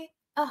 hey,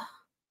 hey,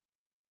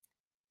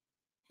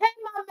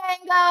 my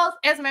mangoes.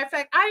 As a matter of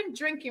fact, I'm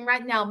drinking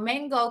right now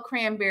mango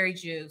cranberry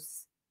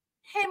juice.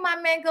 Hey, my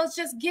mangoes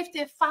just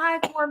gifted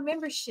 5 more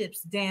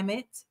memberships, damn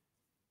it.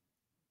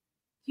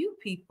 You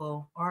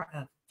people are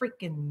a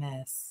freaking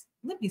mess.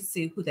 Let me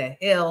see who the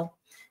hell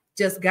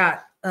just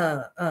got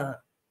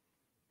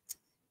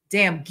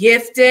damn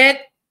gifted.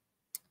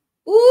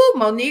 Ooh,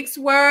 Monique's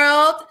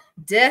World,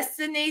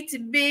 Destiny to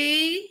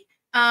Be,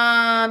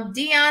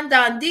 Dion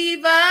Don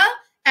Diva,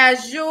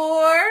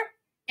 Azure,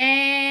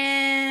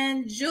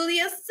 and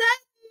Julia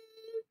Sutton.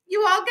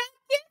 You all got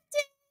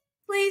gifted.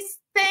 Please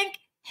thank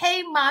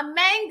Hey, my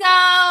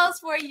mangoes,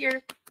 for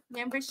your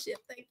membership.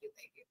 Thank you,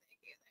 thank you,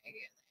 thank you, thank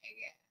you,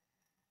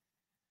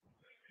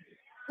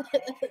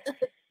 thank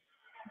you.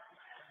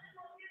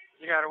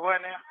 You got a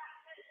what now?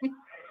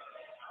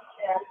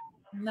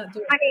 I'm not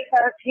doing I need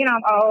her. You know,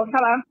 I'm old.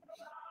 Hello.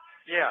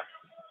 Yeah.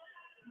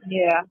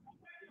 Yeah.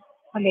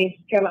 I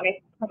need to let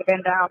me put the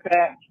bend down for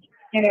that.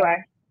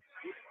 Anyway.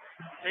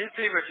 These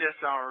people just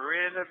don't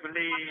really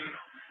believe.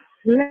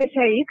 Let me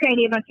tell you, you can't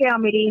even tell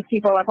me these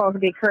people are supposed to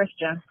be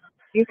Christian.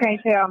 You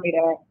can't tell me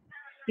that.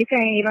 You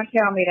can't even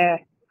tell me that.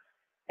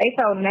 They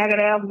so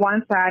negative,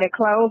 one-sided,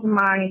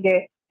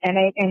 closed-minded, and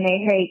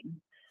they hate.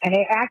 And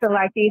they acting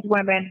like these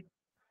women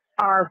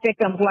are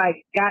victims,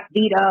 like got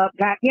beat up,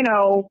 got, you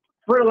know,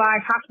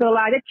 brutalized,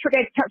 hospitalized.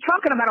 They're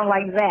talking about them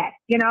like that,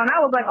 you know. And I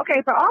was like,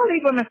 okay, so all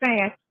these women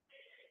saying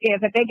is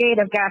that they gave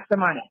us guys some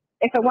money.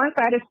 It's a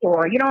one-sided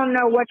story. You don't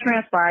know what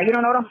transpired. You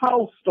don't know the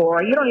whole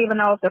story. You don't even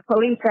know if the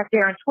police sat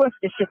there and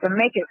twisted shit to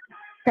make it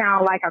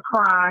sound like a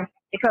crime,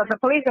 because the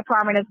police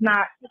department is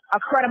not a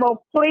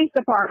credible police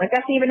department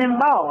that's even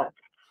involved.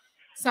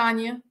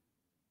 Sonya,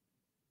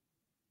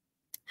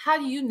 how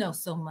do you know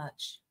so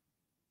much?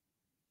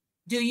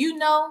 Do you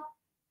know?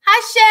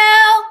 Hi,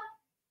 Shell.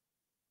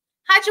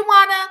 Hi,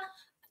 Joanna.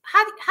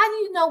 How do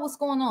you know what's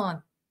going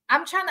on?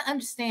 I'm trying to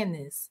understand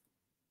this.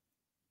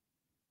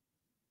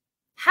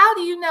 How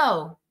do you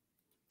know?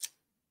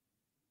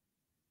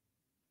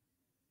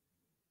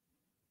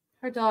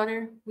 Her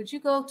daughter, would you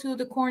go to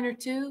the corner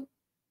too?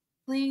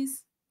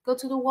 Please go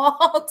to the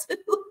wall too.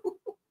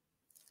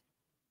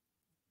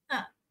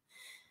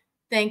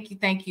 Thank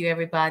you,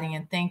 everybody,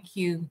 and thank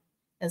you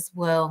as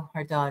well,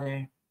 her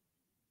daughter.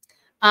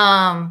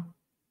 Sonya,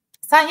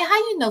 how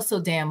you know so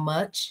damn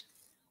much?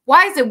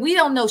 Why is it we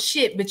don't know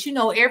shit, but you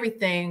know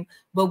everything?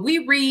 But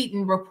we read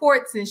and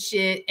reports and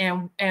shit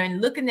and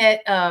looking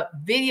at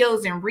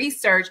videos and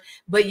research,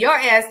 but your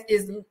ass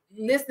is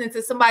listening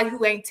to somebody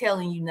who ain't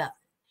telling you nothing.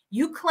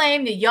 You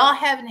claim that y'all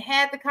haven't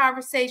had the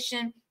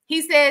conversation.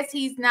 He says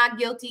he's not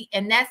guilty,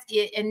 and that's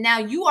it. And now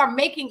you are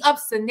making up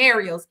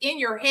scenarios in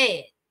your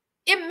head.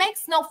 It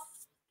makes no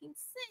fucking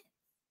sense.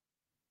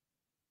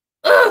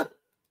 Ugh.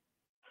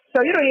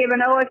 So you don't even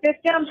know if it's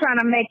them trying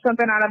to make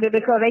something out of it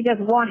because they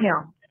just want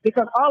him.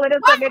 Because all of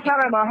this that they're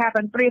talking about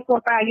happened 3,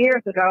 4, 5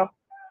 years ago,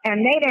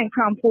 and they didn't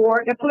come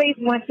forward. The police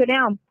went to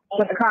them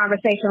with the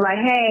conversation like,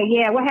 hey,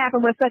 yeah, what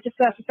happened with such and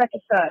such and such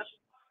and such?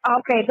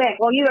 Okay, bet.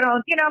 Well, you know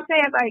what I'm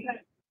saying? Like,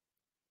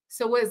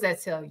 so what does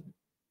that tell you?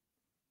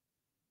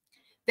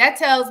 That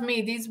tells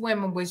me these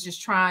women was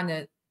just trying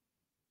to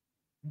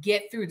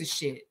get through the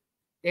shit.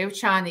 They were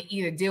trying to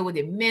either deal with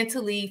it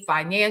mentally,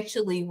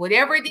 financially,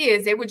 whatever it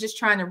is. They were just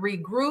trying to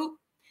regroup.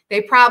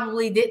 They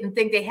probably didn't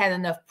think they had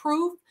enough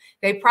proof.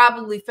 They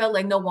probably felt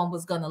like no one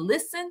was going to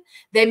listen.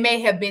 They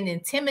may have been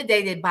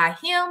intimidated by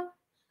him.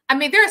 I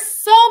mean, there are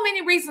so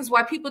many reasons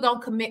why people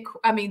don't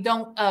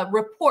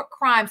report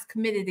crimes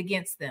committed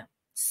against them.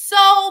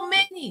 So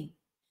many.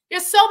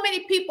 There's so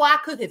many people I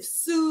could have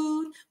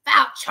sued,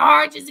 filed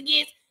charges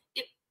against.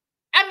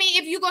 I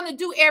mean, if you're going to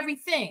do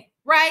everything,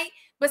 right?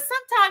 But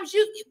sometimes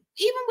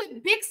even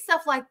with big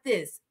stuff like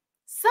this,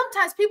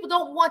 sometimes people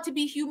don't want to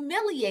be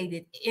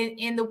humiliated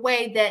in the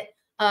way that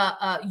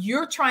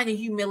you're trying to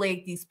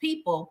humiliate these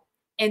people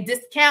and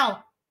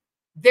discount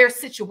their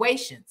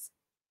situations.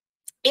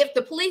 If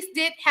the police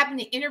did happen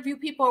to interview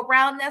people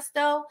around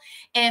Nesto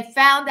and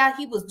found out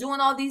he was doing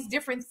all these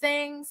different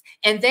things,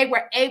 and they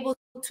were able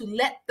to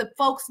let the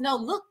folks know,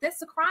 look,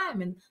 that's a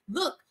crime, and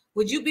look,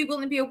 would you be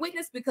willing to be a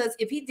witness? Because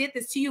if he did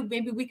this to you,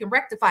 maybe we can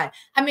rectify it.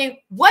 I mean,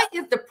 what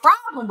is the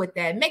problem with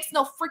that? It makes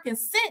no freaking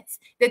sense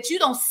that you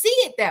don't see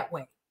it that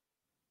way.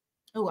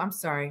 Oh, I'm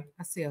sorry.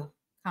 I see a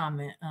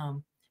comment.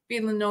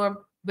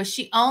 VLenore, but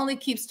she only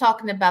keeps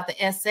talking about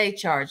the SA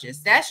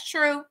charges. That's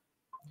true.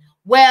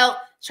 Well,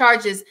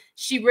 charges,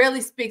 she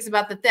rarely speaks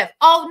about the theft.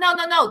 Oh, no.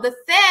 The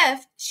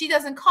theft, she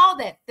doesn't call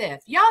that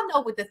theft. Y'all know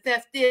what the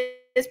theft is.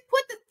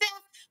 Put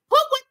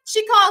what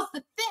she calls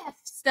the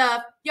theft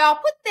stuff. Y'all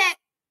put that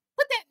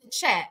in the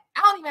chat.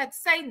 I don't even have to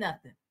say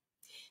nothing.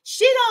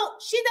 She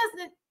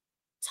doesn't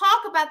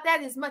talk about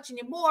that as much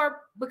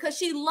anymore because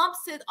she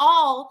lumps it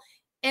all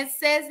and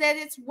says that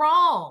it's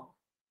wrong.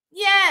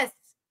 Yes,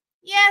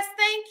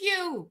 thank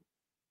you.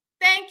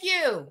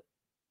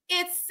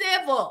 It's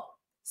civil.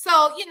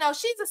 So,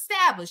 she's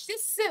established.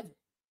 It's civil.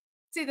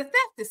 See, the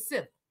theft is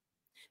civil.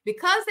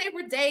 Because they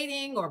were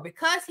dating or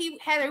because he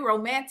had a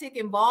romantic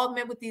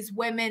involvement with these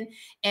women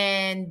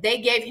and they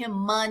gave him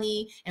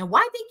money. And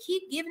why they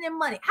keep giving him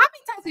money? How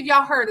many times have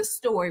y'all heard a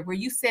story where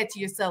you said to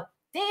yourself,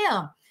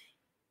 damn,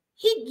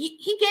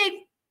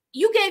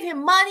 you gave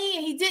him money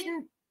and he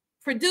didn't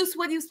produce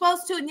what he was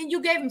supposed to, and then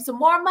you gave him some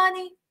more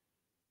money?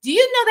 Do you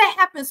know that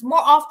happens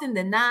more often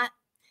than not?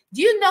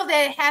 Do you know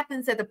that it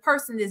happens that the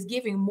person is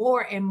giving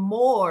more and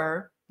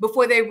more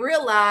before they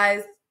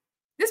realize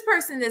this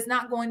person is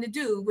not going to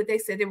do what they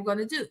said they were going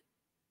to do?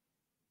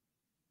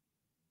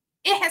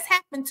 It has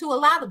happened to a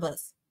lot of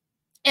us.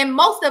 And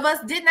most of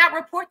us did not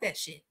report that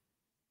shit.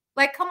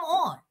 Like, come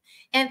on.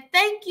 And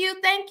thank you,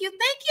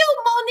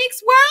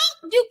 Monique's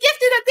World. You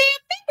gifted a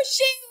damn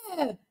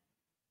membership.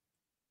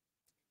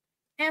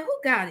 And who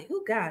got it?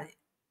 Who got it?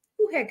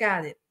 Who had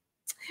got it?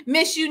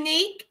 Miss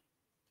Unique.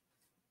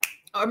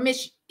 Or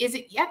Miss, is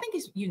it? I think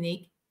it's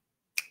Unique.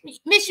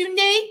 Miss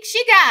Unique,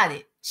 she got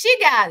it. She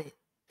got it.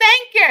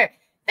 Thank her.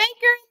 Thank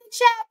her in the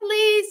chat,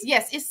 please.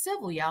 Yes, it's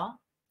civil, y'all.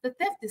 The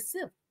theft is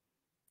civil.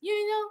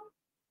 You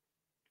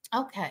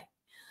know? Okay.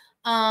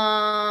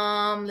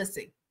 Let's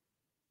see.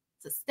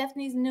 So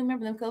Stephanie's a new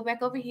member. Let me go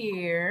back over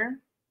here.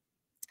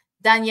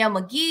 Danielle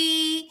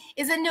McGee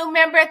is a new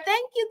member.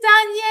 Thank you,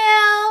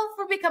 Danielle,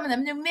 for becoming a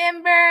new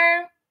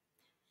member.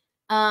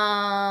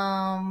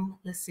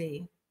 Let's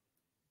see.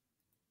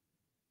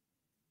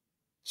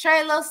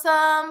 Trey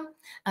Losum,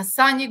 a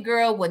Sonya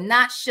girl would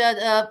not shut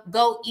up.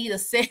 Go eat a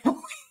sandwich.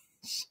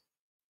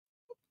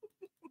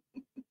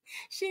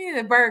 She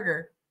needed a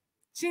burger.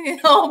 She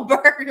needed a whole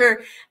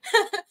burger.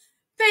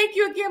 Thank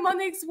you again,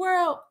 Monique's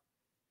World.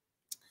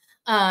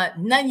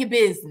 None your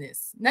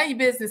business. None your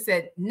business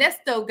said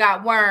Nesto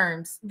got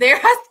worms. There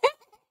I said,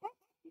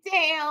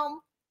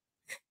 damn.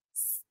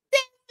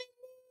 Stephanie.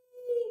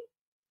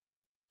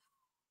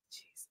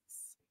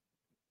 Jesus.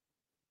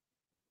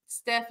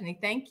 Stephanie,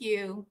 thank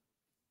you.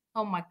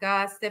 Oh my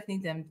God, Stephanie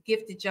done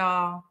gifted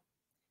y'all.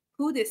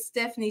 Who did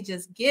Stephanie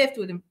just gift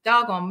with a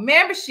doggone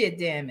membership,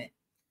 damn it?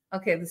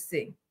 Okay, let's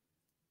see.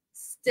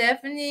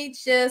 Stephanie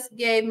just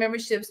gave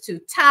memberships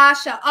to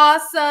Tasha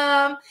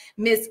Awesome,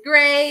 Miss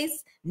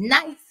Grace,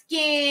 Night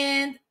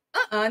Skinned,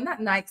 not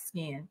Night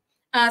Skinned,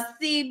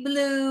 Sea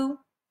Blue,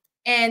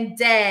 and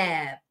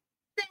Dab.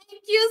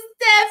 Thank you,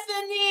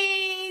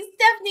 Stephanie.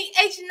 Stephanie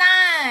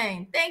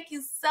H9. Thank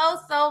you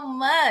so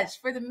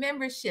much for the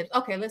memberships.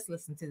 Okay, let's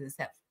listen to this.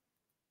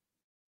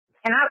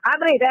 And I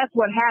believe that's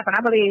what happened.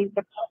 I believe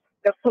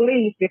the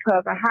police,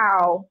 because of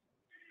how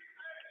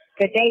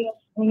the dates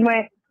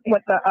went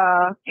with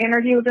the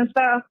interviews and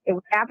stuff, it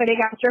was after they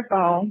got your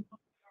phone,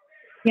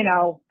 you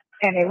know,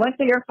 and they went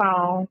to your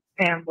phone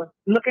and was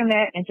looking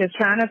at and just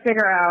trying to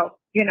figure out,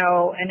 you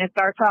know, and then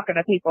start talking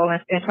to people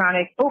and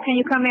trying to, oh, can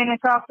you come in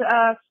and talk to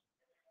us?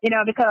 You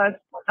know, because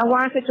in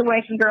one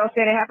situation, girl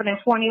said it happened in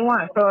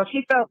 21. So if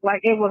she felt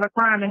like it was a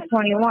crime in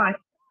 21,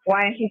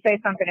 why didn't she say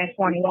something in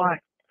 21?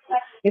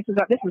 This is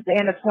the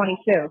end of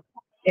 22.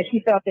 If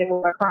she felt it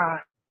was a crime.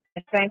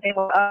 The same thing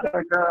with the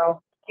other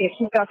girl. If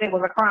she felt it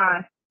was a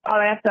crime, all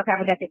of that stuff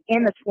happened at the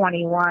end of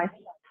 21.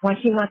 When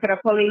she went to the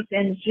police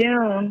in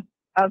June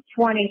of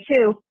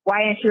 22,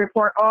 why didn't she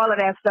report all of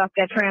that stuff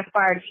that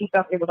transpired if she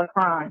felt it was a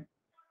crime?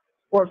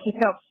 Or if she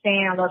felt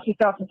scammed or if she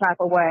felt some type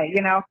of way,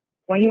 you know?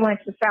 When you went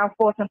to South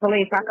Fulton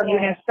Police, how come you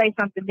didn't say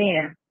something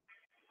then?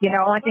 You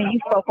know, only thing you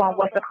spoke on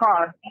was the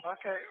car.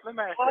 Okay, let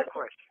me ask you a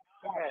question.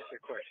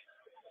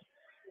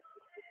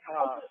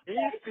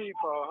 These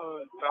people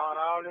who's done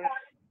all this,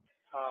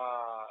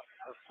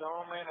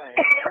 assuming and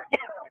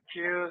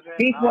accusing.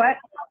 These what?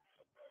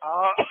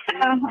 All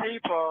these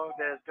people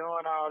that's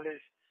doing all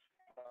this,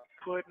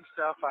 putting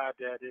stuff out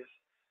there, this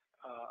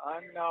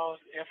unknown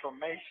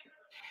information.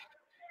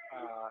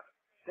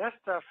 That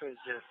stuff is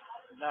just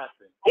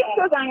nothing.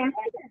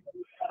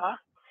 Huh?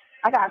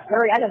 I got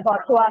hurry. I just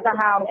bought 2 out the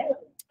house.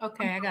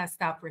 Okay, I gotta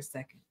stop for a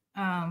second.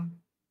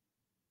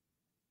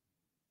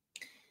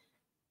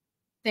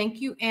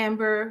 Thank you,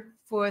 Amber,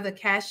 for the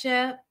Cash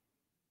App.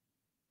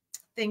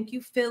 Thank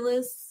you,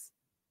 Phyllis,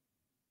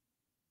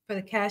 for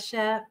the Cash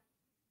App.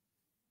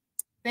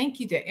 Thank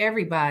you to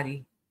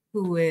everybody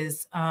who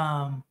is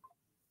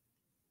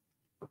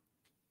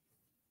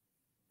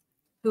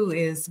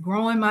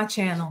growing my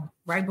channel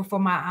right before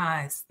my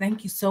eyes.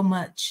 Thank you so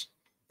much.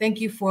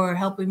 Thank you for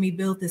helping me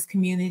build this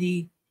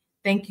community.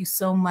 Thank you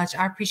so much.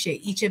 I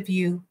appreciate each of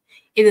you.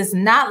 It is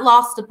not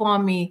lost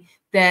upon me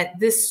that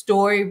this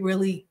story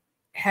really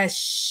has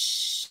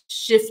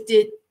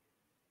shifted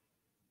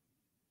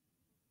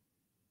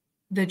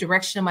the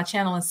direction of my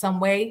channel in some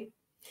way.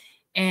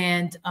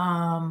 And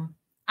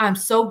I'm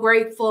so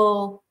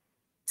grateful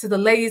to the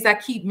ladies I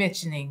keep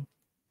mentioning.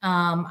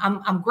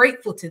 I'm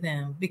grateful to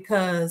them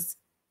because,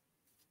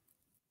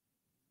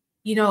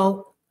 you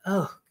know,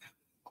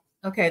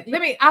 okay,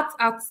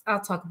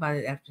 I'll talk about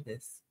it after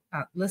this.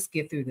 Let's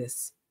get through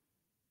this.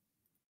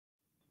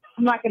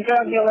 I'm like a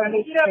drug dealer in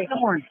these streets.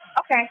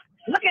 Okay,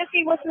 look and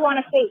see what you want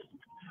to see.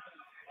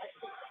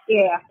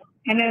 Yeah,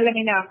 and then let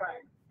me know.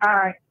 All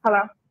right,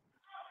 hello.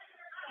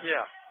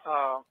 Yeah.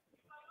 All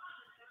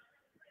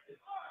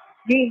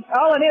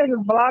it is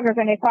bloggers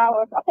and they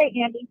followers. Okay,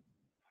 Andy.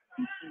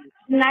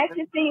 Nice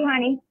to see you,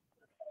 honey.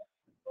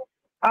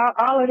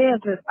 All it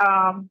is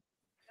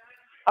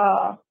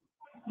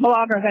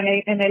bloggers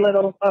and they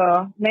little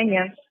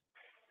minions.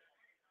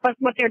 But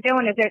what they're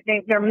doing is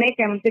they're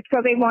making,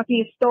 because they want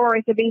these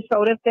stories to be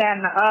so this, that,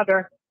 and the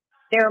other.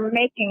 They're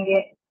making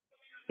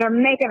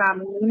a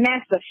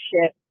mess of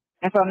shit.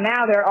 And so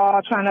now they're all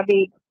trying to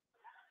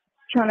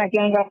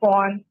gang up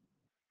on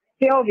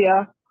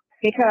Sylvia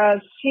because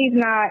she's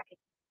not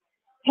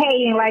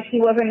hating like she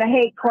was in the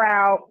hate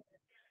crowd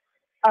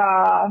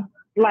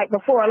like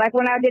before. Like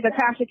when I did the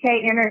Tasha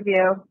K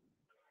interview,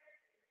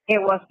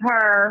 It was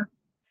her,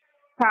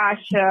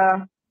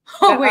 Tasha.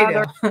 Oh,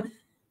 wait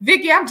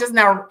Vicky, I'm just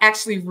now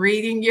actually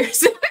reading your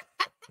super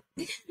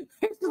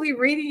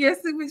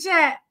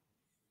chat.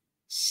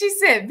 She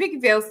said, Vicky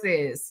Vale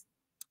says,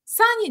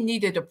 Sonya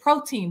needed a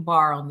protein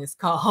bar on this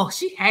call.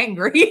 She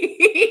hangry.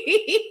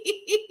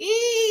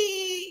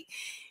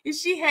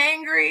 Is she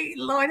hangry?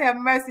 Lord have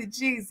mercy,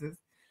 Jesus.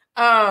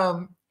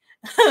 Lovejoy.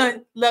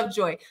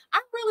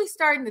 I'm really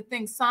starting to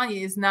think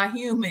Sonya is not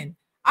human.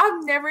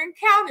 I've never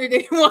encountered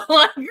anyone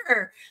like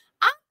her.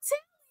 I'm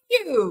telling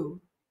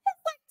you. It's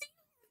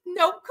like,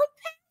 no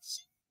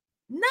compassion.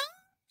 No.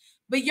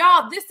 But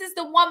y'all, this is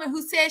the woman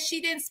who says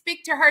she didn't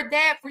speak to her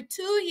dad for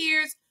 2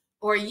 years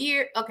or a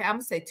year. Okay, I'm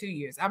going to say 2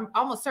 years. I'm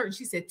almost certain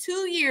she said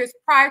 2 years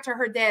prior to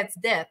her dad's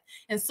death.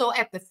 And so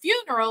at the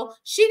funeral,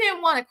 she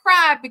didn't want to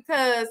cry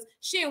because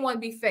she didn't want to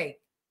be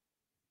fake.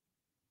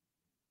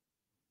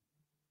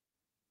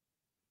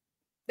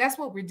 That's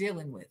what we're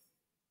dealing with.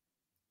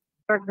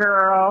 The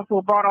girl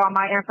who brought all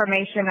my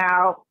information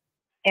out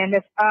and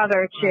this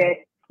other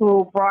chick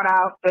who brought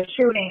out the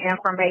shooting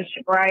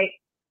information, right?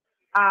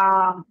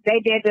 They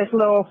did this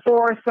little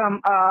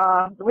foursome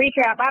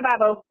recap.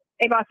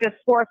 They brought this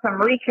foursome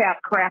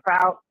recap crap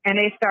out, and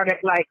they started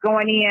like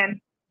going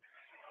in,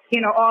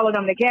 all of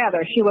them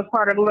together. She was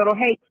part of the little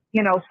hate,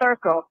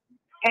 circle.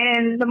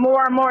 And the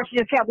more and more, she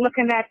just kept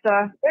looking at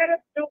the.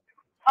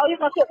 Oh, you're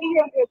gonna put me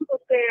here?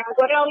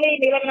 Well, don't leave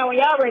me. Let me know when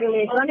y'all ready to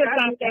leave. I'm just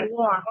trying to stay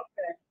warm.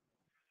 Okay.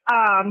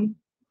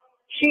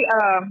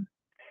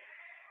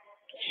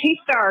 She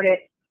started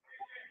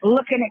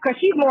looking at, because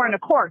she's more in the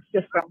court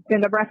system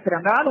than the rest of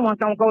them. The other ones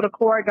don't go to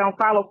court, don't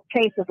follow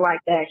cases like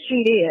that.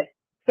 She did.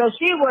 So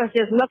she was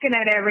just looking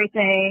at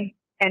everything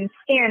and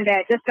seeing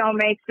that this don't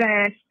make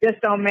sense, this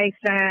don't make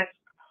sense.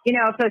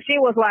 So she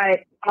was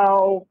like,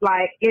 oh,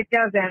 like, it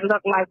doesn't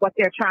look like what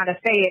they're trying to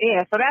say it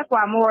is. So that's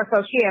why more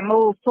so she had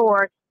moved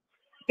towards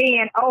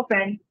being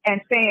open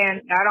and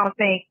saying, I don't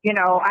think,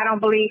 I don't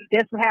believe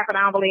this happened,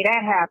 I don't believe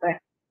that happened,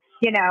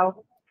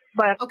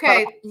 But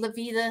okay,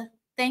 Lavita,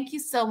 thank you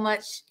so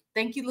much.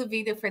 Thank you,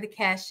 Lavita, for the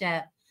Cash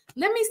App.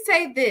 Let me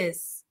say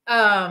this.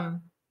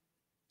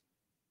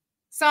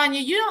 Sonya,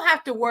 you don't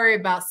have to worry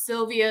about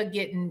Sylvia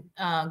getting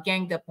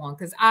ganged up on,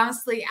 because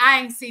honestly,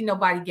 I ain't seen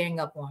nobody gang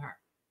up on her.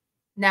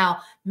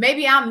 Now,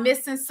 maybe I'm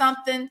missing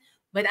something,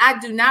 but I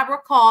do not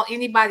recall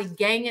anybody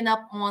ganging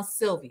up on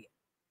Sylvia,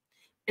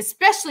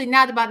 especially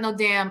not about no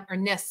damn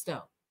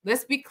Ernesto.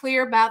 Let's be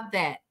clear about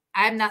that.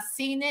 I have not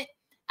seen it.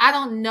 I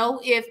don't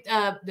know if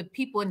the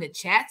people in the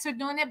chats are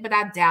doing it, but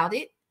I doubt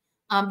it.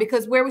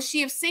 Because where would she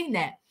have seen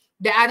that?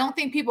 I don't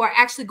think people are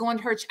actually going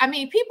to her. I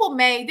mean,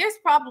 there's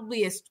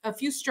probably a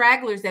few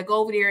stragglers that go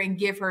over there and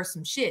give her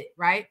some shit,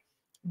 right?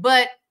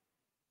 But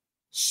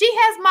she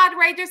has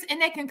moderators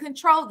and they can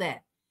control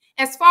that.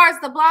 As far as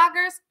the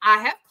bloggers, I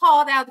have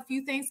called out a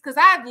few things because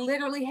I've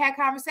literally had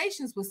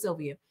conversations with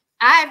Sylvia.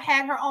 I've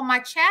had her on my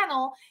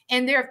channel,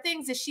 and there are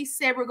things that she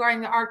said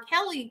regarding the R.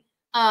 Kelly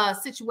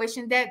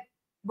situation that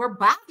were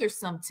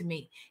bothersome to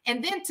me.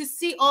 And then to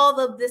see all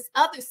of this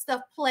other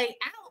stuff play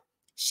out,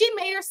 she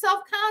made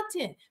herself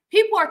content.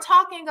 People are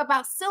talking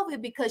about Sylvia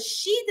because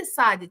she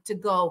decided to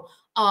go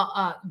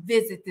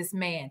visit this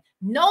man,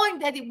 knowing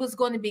that it was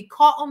going to be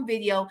caught on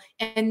video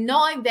and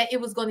knowing that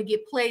it was going to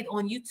get played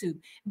on YouTube.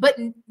 But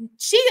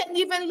she didn't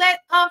even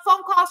let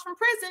phone calls from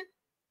prison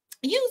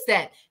use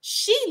that.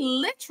 She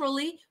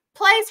literally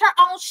plays her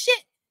own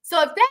shit.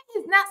 So if that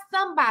is not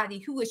somebody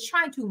who is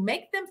trying to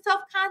make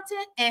themselves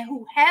content and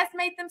who has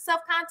made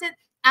themselves content,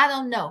 I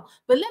don't know.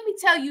 But let me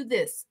tell you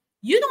this.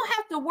 You don't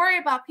have to worry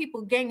about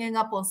people ganging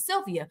up on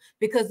Sylvia,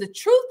 because the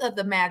truth of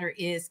the matter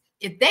is,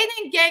 if they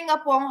didn't gang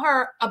up on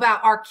her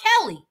about R.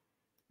 Kelly,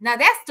 now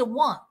that's the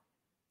one.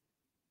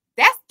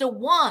 That's the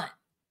one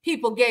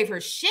people gave her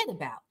shit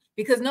about,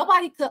 because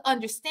nobody could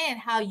understand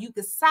how you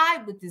could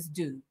side with this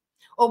dude,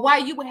 or why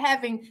you were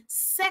having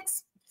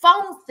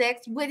phone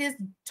sex with his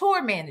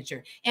tour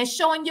manager and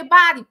showing your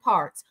body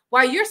parts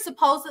while you're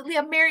supposedly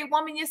a married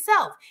woman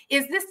yourself.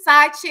 Is this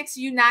Side Chicks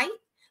Unite?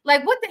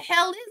 Like, what the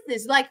hell is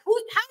this? Like, how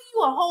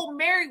you a whole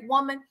married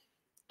woman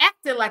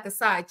acting like a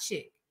side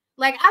chick?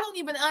 Like, I don't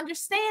even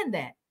understand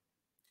that.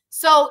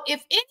 So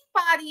if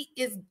anybody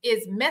is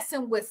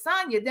messing with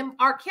Sonya, them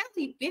R.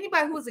 Kelly,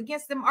 anybody who was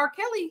against them R.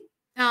 Kelly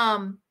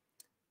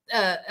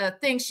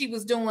thing she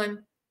was doing,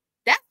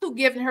 that's who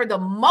giving her the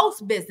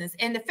most business.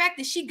 And the fact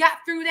that she got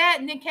through that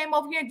and then came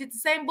over here and did the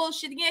same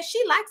bullshit again,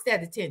 she likes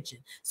that attention.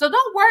 So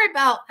don't worry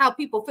about how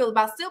people feel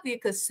about Sylvia,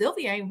 because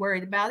Sylvia ain't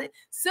worried about it.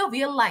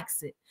 Sylvia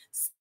likes it.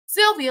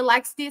 Sylvia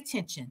likes the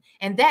attention,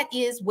 and that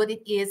is what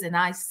it is, and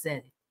I said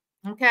it.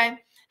 Okay.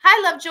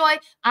 Hi, Lovejoy.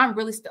 I'm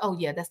really oh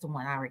yeah, that's the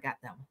one. I already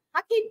got that one.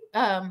 I keep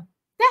that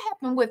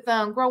happened with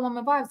Grown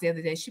Woman Vibes the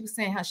other day. She was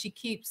saying how she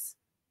keeps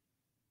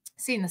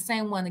seeing the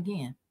same one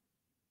again.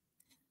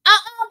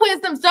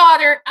 Wisdom's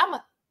daughter. I'm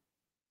a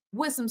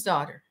Wisdom's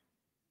daughter.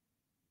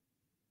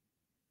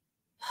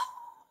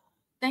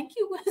 Thank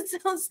you,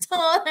 Wisdom's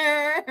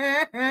daughter.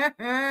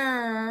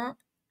 Thank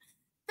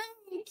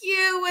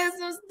you,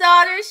 Wisdom's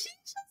daughter. She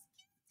just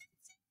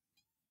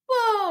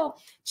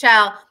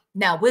Child,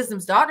 now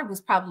Wisdom's daughter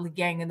was probably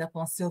ganging up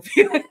on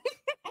Sylvia.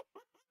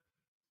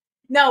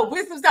 No,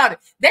 Wisdom's daughter.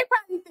 They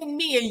probably think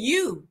me and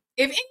you.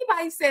 If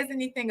anybody says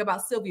anything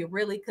about Sylvia,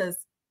 really, because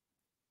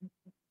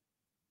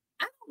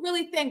I don't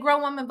really think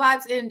Grown Woman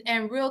Vibes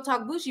and Real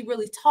Talk Bougie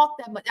really talk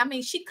that much. I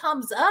mean, she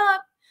comes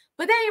up,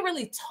 but they ain't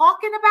really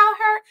talking about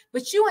her.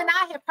 But you and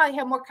I have probably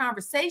had more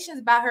conversations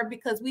about her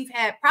because we've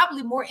had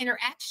probably more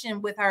interaction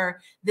with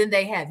her than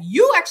they have.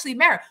 You actually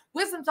met her.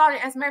 Wisdom's daughter,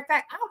 as a matter of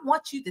fact, I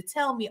want you to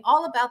tell me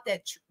all about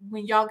that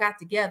when y'all got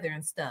together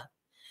and stuff.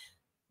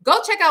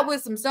 Go check out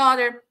Wisdom's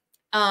daughter.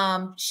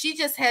 She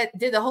just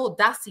did a whole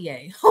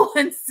dossier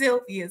on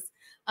Sylvia's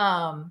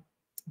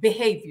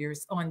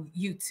behaviors on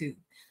YouTube.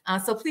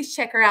 So please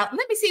check her out.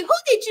 Let me see. Who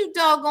did you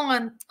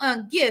doggone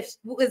gift,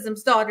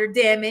 Wisdom's daughter?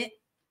 Damn it.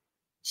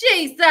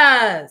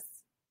 Jesus.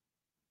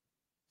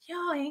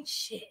 Y'all ain't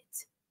shit.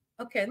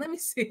 Okay, let me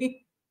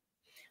see.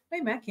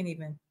 Wait a minute, I can't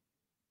even.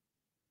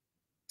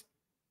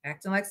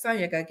 Acting like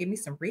Sonya. Gotta give me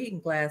some reading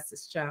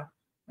glasses, child.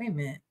 Wait a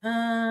minute.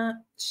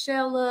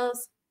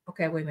 Shella's.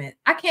 Okay, wait a minute.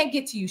 I can't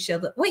get to you,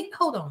 Shella. Wait,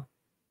 hold on.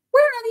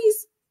 Where are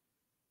these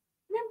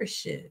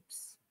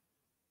memberships?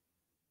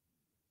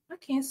 I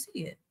can't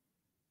see it.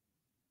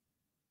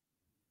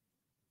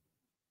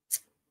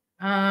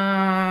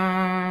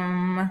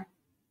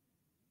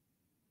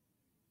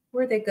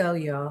 Where'd they go,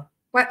 y'all?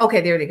 What?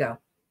 Okay, there they go.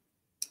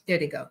 There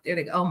they go. There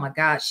they go. Oh my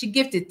God. She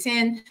gifted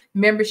 10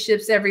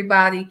 memberships,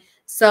 everybody.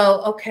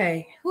 So,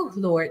 okay. Oh,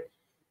 Lord.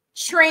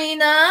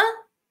 Trina,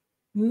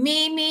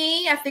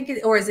 Mimi, I think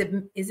it, or is it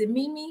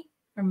Mimi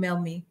or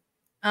Melmi?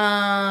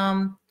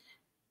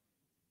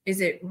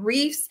 Is it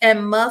Reefs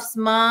and Muff's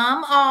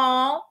mom?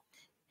 Oh,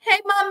 hey,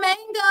 my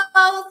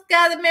mangoes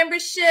got a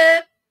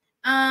membership.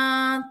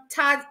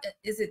 Todd,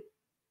 is it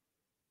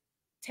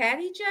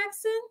Taddy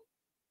Jackson?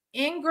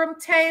 Ingram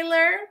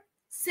Taylor,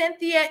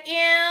 Cynthia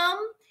M.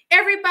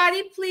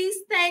 Everybody, please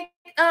thank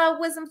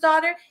Wisdom's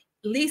daughter,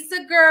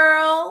 Lisa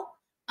Girl,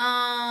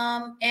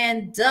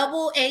 and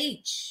Double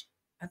H.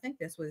 I think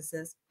that's what it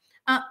says.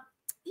 Y'all,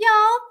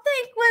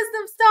 thank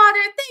Wisdom's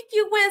daughter. Thank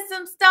you,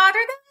 Wisdom's daughter.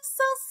 That was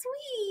so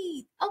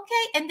sweet.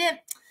 Okay, and then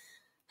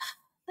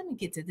let me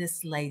get to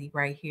this lady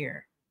right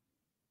here.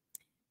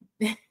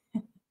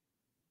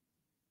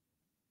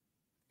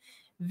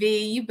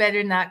 V, you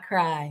better not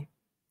cry.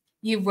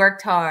 You've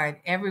worked hard.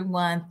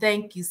 Everyone,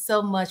 thank you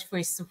so much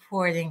for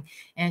supporting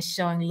and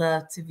showing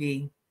love to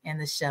V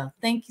and the show.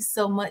 Thank you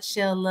so much,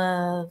 Shell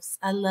Loves.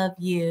 I love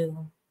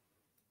you.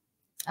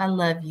 I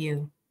love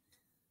you.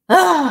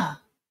 Oh.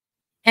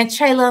 And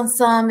Traylon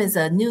Sum is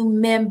a new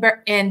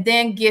member and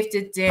then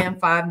gifted Dan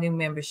 5 new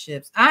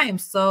memberships. I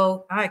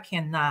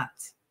cannot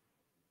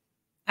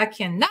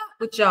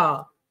with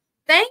y'all.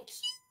 Thank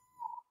you.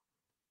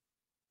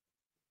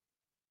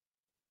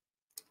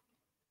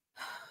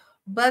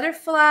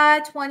 Butterfly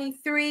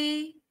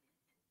 23,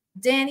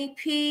 Danny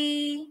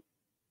P,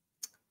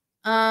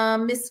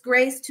 Miss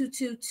Grace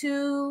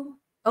 222.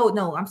 Oh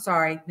no, I'm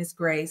sorry, Miss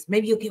Grace.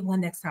 Maybe you'll get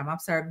one next time. I'm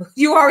sorry, but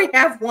you already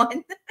have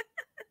one.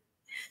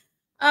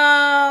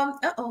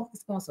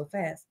 It's going so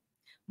fast.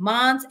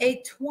 Mons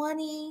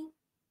 820,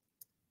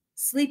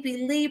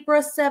 Sleepy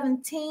Libra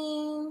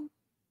 17.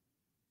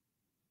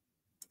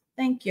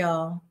 Thank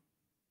y'all.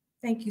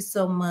 Thank you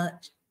so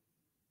much.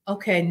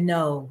 Okay,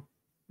 no.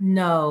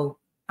 No,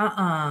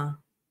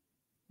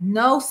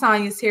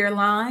 Sonya's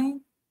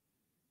hairline.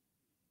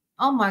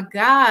 Oh my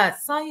God,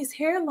 Sonya's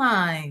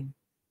hairline.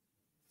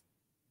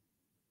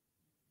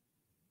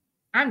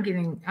 I'm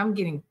getting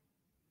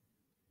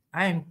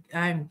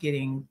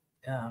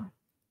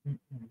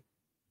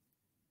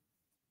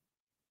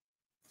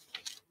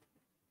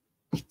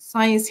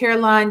Sonya's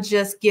hairline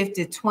just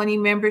gifted 20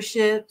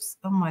 memberships.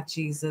 Oh my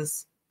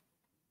Jesus.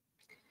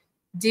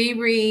 D.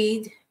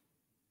 Reed,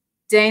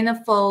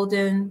 Dana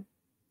Folden,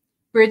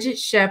 Bridget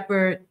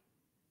Shepherd,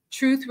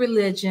 Truth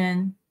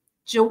Religion,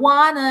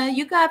 Joanna,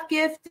 you got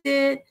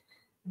gifted.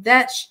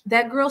 That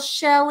girl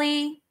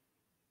Shelly,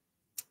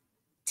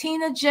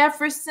 Tina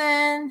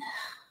Jefferson,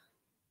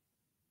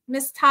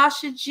 Miss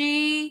Tasha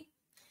G,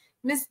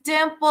 Miss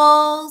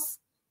Dimples,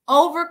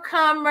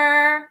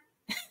 Overcomer,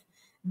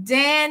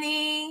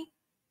 Danny,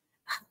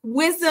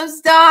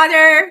 Wisdom's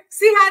daughter.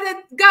 See how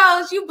that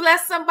goes. You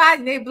bless somebody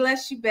and they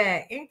bless you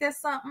back. Ain't that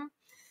something?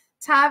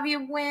 Tavia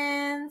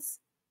wins.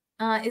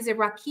 Is it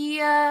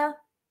Rakia?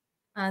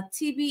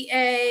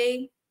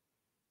 TBA,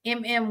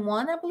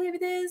 MM1, I believe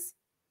it is.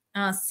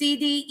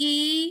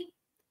 CDE,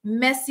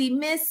 Messy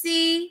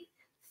Missy,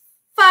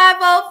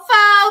 504.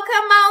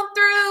 Come on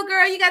through,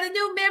 girl. You got a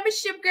new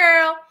membership,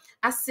 girl.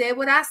 I said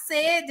what I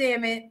said,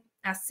 damn it.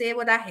 I said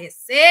what I had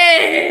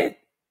said.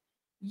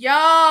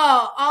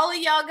 Y'all, all of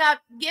y'all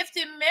got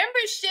gifted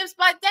memberships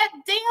by that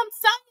damn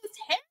Sonya's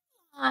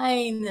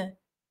hairline.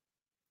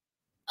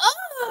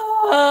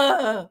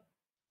 Oh.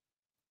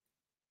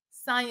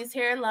 Sonya's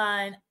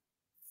hairline.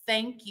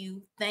 Thank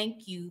you.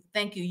 Thank you.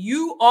 Thank you.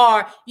 You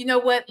are, you know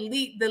what,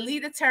 the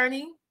lead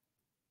attorney,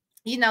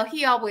 you know,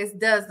 he always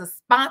does the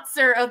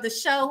sponsor of the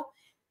show.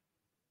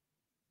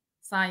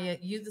 Sonya,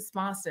 you the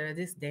sponsor of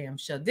this damn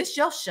show. This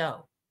your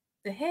show.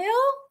 The hell?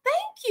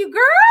 Thank you,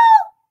 girl.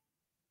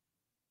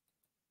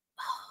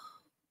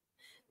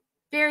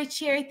 Very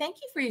Cherry, thank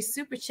you for your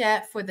super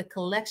chat for the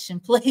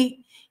collection plate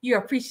you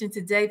are preaching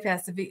today,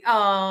 Pastor V.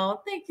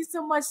 Oh, thank you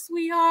so much,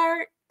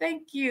 sweetheart.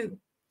 Thank you.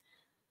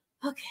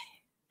 Okay,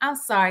 I'm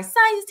sorry.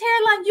 Sonya's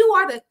Hairline,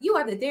 you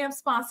are the damn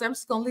sponsor. I'm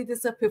just gonna leave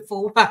this up here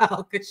for a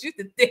while because you're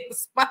the damn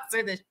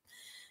sponsor.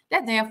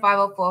 That damn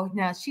 504.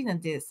 Now she done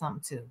did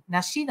something too.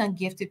 Now she done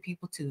gifted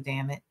people too.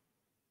 Damn it.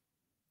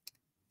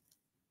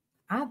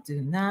 I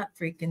do not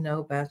freaking know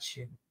about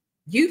you.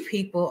 You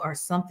people are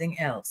something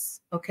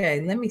else.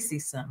 Okay, let me see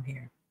some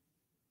here.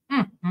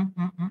 I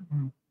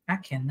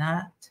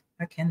cannot.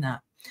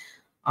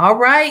 All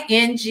right,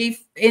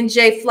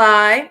 NJ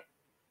Fly,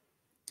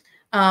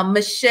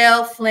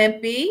 Michelle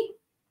Flimpy,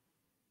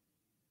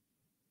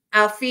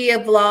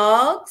 Alfia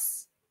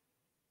Vlogs,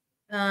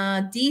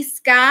 D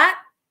Scott.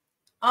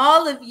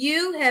 All of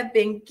you have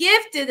been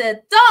gifted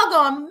a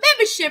doggone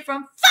membership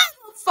from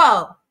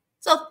 504.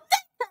 So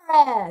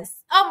thank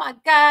us. Oh my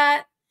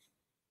God.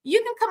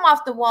 You can come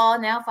off the wall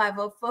now,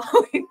 504.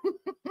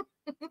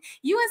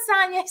 You and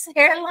Sonya's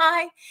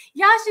Hairline,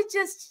 y'all should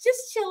just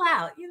chill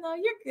out. You know,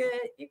 you're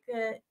good. You're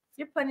good.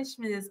 Your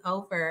punishment is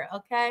over.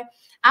 Okay.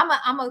 I'm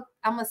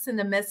a send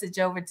a message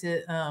over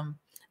to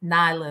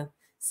Nyla,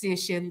 see if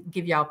she'll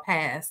give y'all a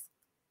pass.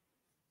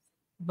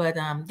 But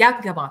y'all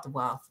can come off the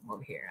wall from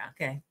over here.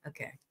 Okay.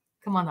 Okay.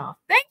 Come on off.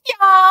 Thank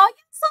y'all.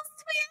 You're so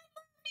sweet.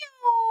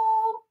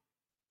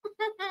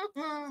 I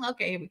love you.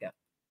 Okay, here we go. Of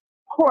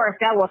course,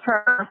 that was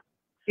her,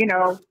 you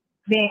know,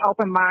 being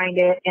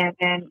open-minded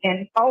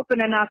and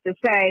open enough to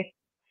say,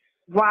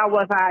 why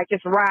was I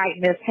just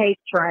riding this hate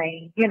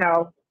train, you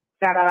know,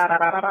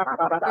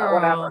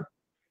 whatever.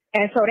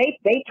 And so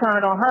they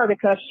turned on her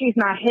because she's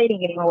not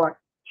hating anymore.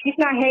 She's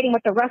not hating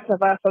with the rest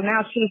of us, so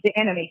now she's the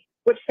enemy,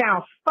 which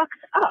sounds fucked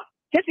up.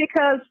 Just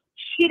because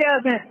she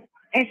doesn't,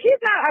 and she's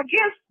not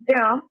against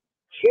them,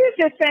 she's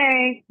just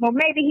saying, well,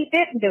 maybe he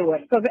didn't do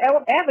it because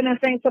evidence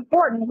ain't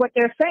supporting what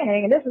they're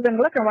saying. And this is in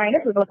looking right,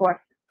 this is looking right.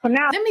 So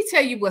now, let me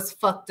tell you what's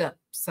fucked up,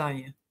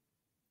 Sonya.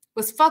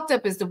 What's fucked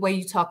up is the way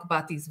you talk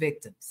about these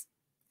victims.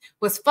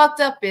 What's fucked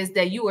up is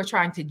that you are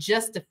trying to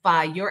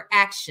justify your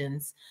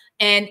actions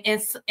and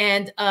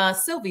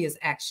Sylvia's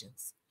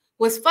actions.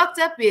 What's fucked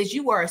up is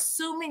you are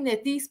assuming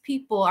that these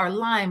people are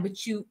lying,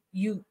 but you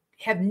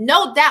have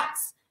no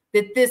doubts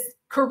that this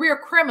career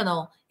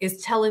criminal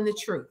is telling the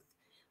truth.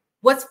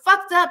 What's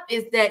fucked up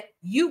is that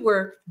you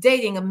were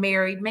dating a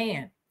married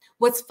man.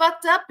 What's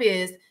fucked up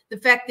is the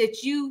fact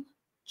that you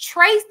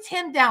traced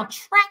him down,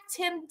 tracked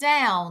him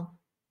down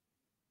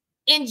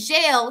in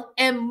jail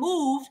and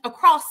moved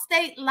across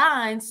state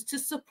lines to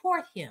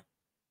support him.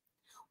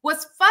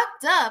 What's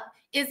fucked up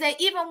is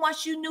that even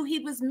once you knew he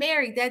was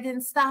married, that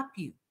didn't stop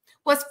you.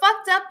 What's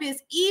fucked up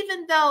is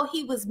even though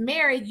he was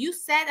married, you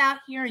sat out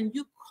here and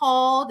you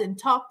called and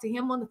talked to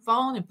him on the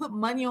phone and put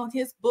money on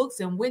his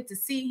books and went to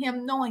see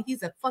him knowing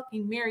he's a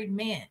fucking married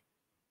man.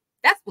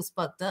 That's what's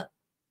fucked up.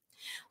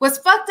 What's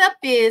fucked up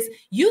is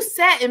you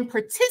sat and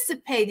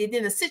participated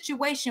in a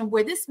situation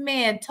where this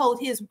man told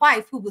his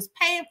wife, who was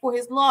paying for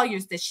his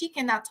lawyers, that she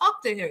cannot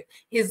talk to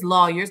his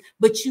lawyers,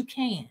 but you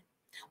can.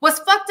 What's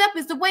fucked up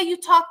is the way you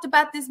talked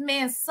about this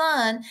man's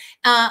son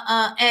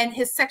and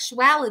his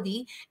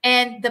sexuality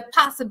and the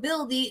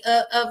possibility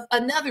of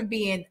another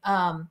being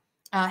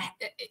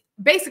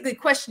basically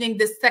questioning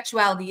the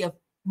sexuality of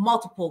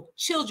multiple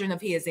children of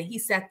his, and he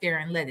sat there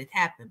and let it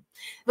happen.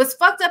 What's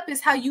fucked up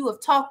is how you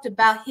have talked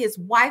about his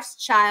wife's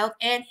child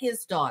and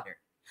his daughter.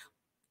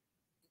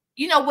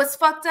 You know what's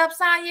fucked up,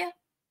 Sonya?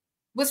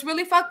 What's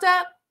really fucked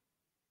up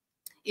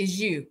is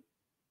you.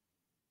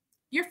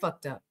 You're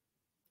fucked up.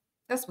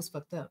 That's what's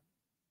fucked up.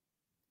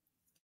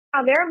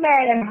 Now they're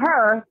mad at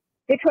her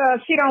because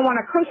she don't want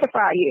to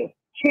crucify you.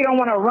 She don't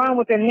want to run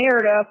with the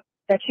narrative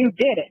that you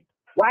did it.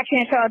 Why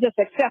can't y'all just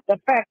accept the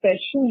fact that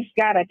she's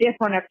got a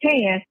different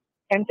opinion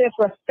and just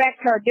respect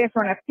her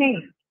different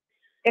opinion?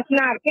 It's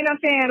not, you know what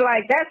I'm saying?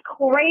 Like, that's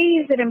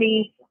crazy to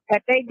me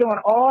that they doing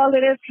all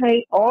of this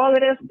hate, all of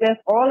this,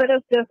 all of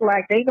this,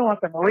 like they doing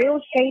some real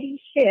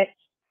shady shit,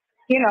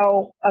 you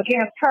know,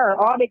 against her,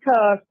 all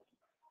because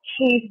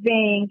she's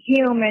being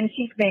human,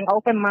 she's being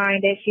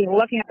open-minded, she's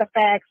looking at the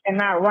facts and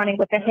not running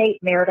with the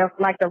hate narrative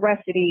like the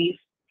rest of these,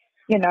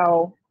 you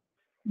know,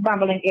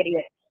 bumbling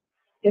idiots.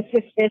 It's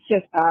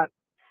just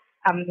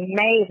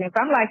amazing.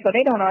 So I'm like, so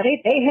they don't know,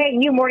 they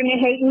hating you more than they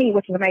hating me,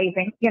 which is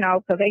amazing, you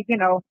know, so they, you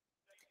know.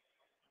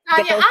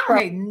 Yeah, I don't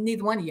hate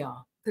neither one of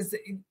y'all because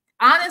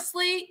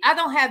honestly, I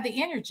don't have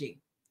the energy.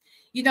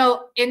 You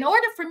know, in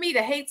order for me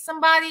to hate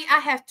somebody, I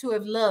have to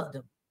have loved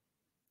them.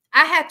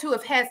 I had to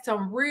have had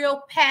some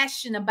real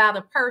passion about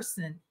a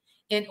person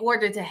in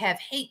order to have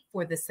hate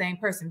for the same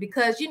person.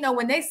 Because, you know,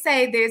 when they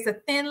say there's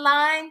a thin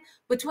line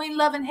between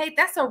love and hate,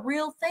 that's a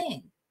real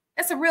thing.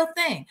 That's a real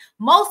thing.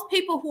 Most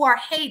people who are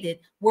hated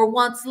were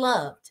once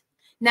loved.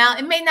 Now,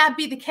 it may not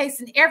be the case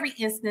in every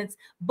instance,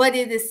 but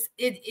it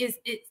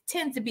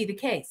tends to be the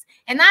case.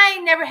 And I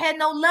ain't never had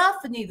no love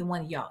for neither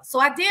one of y'all. So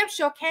I damn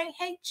sure can't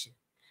hate you.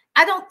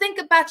 I don't think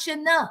about you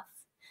enough.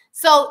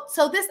 So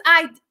this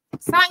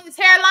Sonya's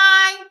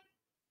hairline.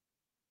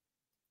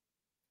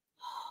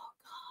 Oh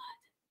God.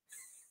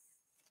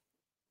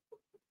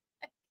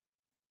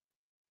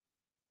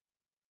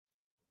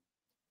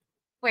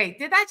 Wait,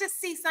 did I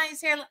just see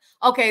Sonya's hairline?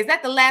 Okay, is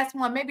that the last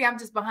one? Maybe I'm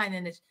just behind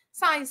in this.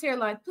 Sonya's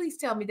hairline. Please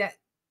tell me that.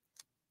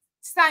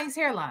 Sonya's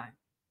hairline.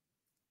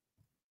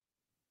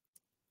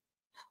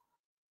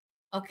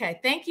 Okay,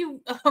 thank you.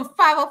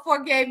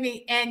 504 gave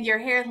me, and your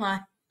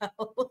hairline.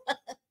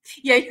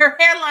 Yeah, your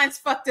hairline's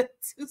fucked up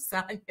too,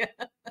 Sonya.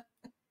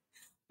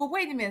 But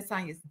wait a minute,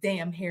 Sonya's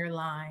damn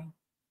hairline.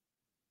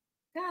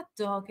 God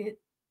dog it.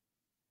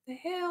 The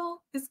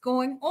hell is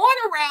going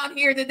on around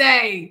here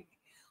today?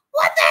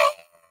 What the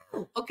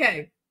hell?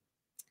 Okay.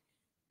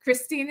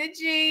 Christina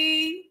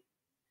G.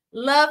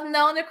 Love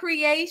Nona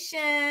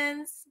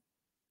Creations.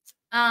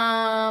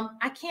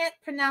 I can't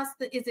pronounce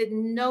is it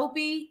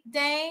Nobi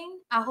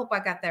Dang? I hope I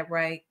got that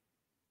right.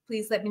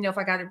 Please let me know if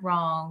I got it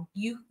wrong.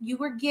 You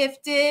were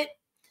gifted.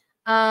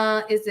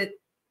 Is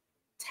it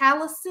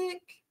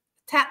Talisilk?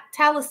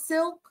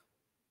 Talisilk?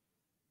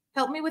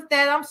 Help me with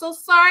that. I'm so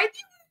sorry.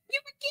 You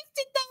were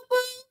gifted though,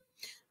 boo.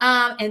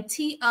 And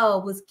T.O.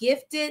 was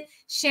gifted.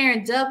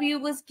 Sharon W.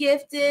 was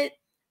gifted.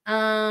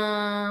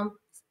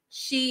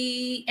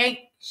 She ain't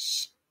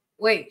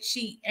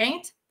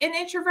an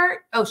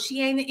introvert. Oh,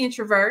 she ain't an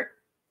introvert.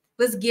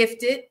 Was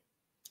gifted.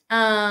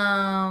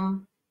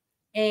 And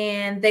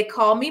they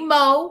call me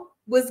Mo.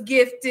 Was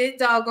gifted.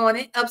 Doggone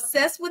it.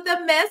 Obsessed with a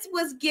Mess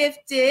was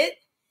gifted.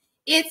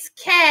 It's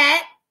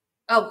Cat.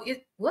 Oh,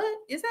 what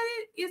is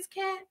that? It's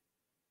Cat.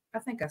 I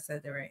think I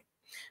said that right.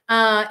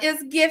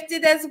 Is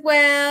gifted as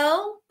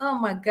well. Oh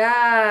my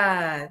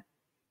God.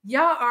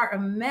 Y'all are a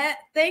mess.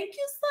 Thank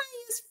you,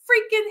 Sonya's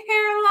freaking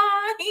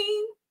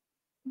hairline.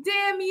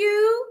 Damn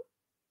you.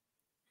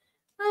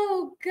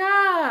 Oh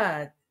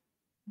God.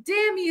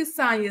 Damn you,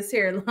 Sonya's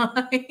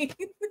hairline.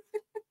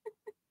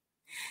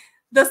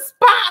 The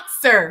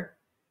sponsor.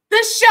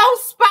 The show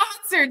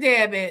sponsor,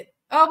 damn it.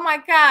 Oh my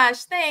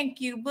gosh.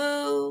 Thank you,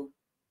 boo.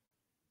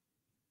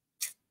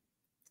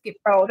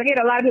 So they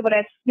get a lot of people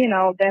that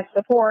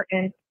support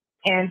and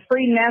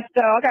free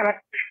Nesto.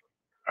 I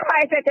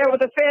said there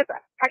was a fifth.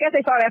 I guess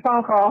they saw that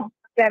phone call,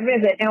 that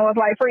visit, and it was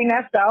like free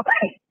Nesto.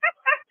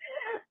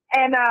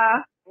 And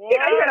you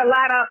get a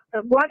lot of.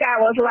 One guy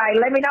was like,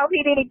 "Let me know if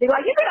he did anything."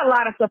 Like you get a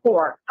lot of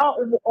support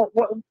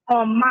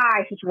on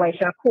my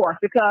situation, of course,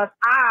 because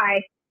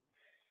I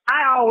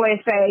always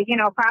say,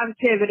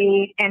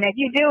 positivity, and if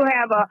you do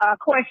have a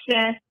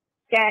question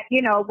that,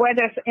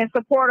 whether it's in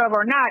support of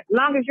or not,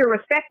 long as you're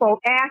respectful,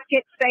 ask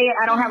it, say it.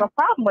 I don't have a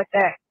problem with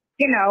that,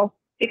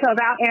 because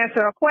I'll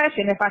answer a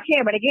question if I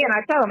can. But again,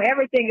 I tell them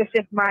everything is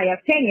just my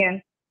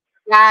opinion.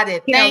 Got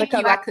it. Thank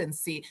you. I couldn't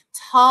see it.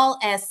 Tall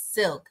as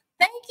Silk.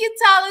 Thank you,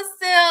 Tall as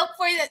Silk,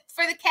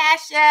 for the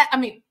CashApp. I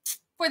mean,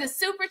 for the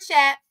super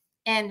chat,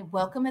 and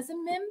welcome as a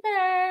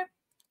member.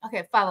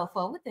 Okay,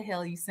 504. What the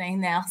hell are you saying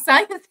now?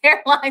 Sonya's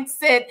hairline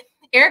said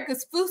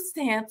Erica's food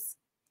stamps.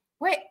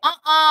 Wait,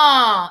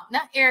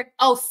 not Eric.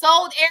 Oh,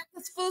 sold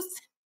Erica's food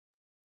stamps.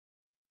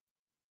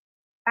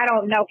 I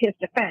don't know his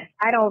defense.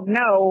 I don't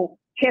know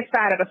his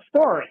side of the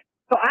story.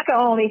 So I can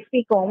only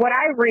speak on what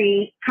I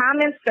read,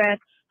 common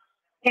sense,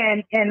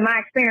 and my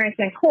experience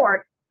in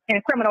court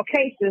in criminal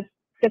cases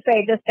to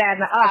say this, that,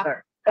 and the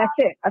other. That's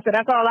it. I said,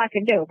 that's all I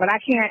can do. But I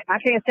can't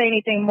say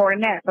anything more than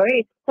that. So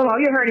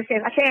you heard his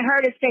case. I can't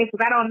hurt his case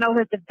because I don't know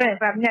his defense.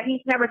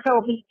 He's never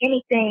told me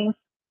anything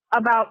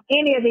about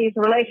any of these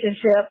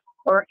relationships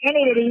or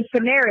any of these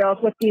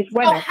scenarios with these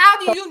women. So how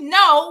do you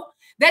know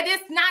that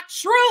it's not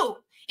true?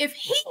 If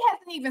he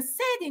hasn't even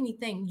said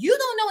anything, you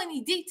don't know any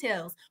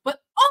details,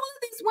 but all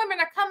of these women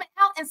are coming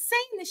out and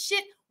saying this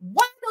shit.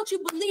 Why don't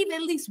you believe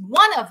at least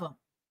one of them?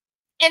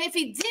 And if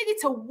he did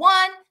it to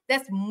one,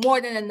 that's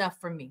more than enough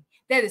for me.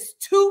 That is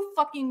too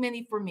fucking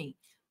many for me.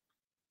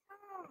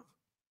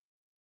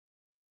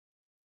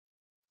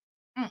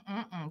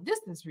 This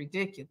is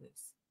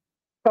ridiculous.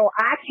 So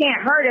I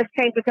can't hurt his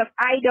case because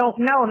I don't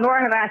know, nor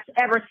have I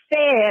ever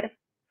said,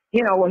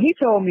 well, he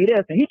told me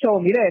this and he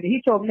told me that and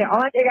he told me that.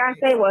 Only thing I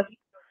say was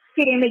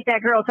he didn't meet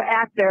that girl till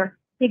after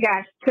his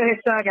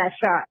son got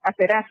shot. I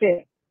said, that's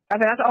it. I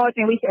said, that's the only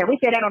thing we said. We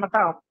said that on the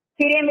phone.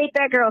 He didn't meet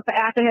that girl till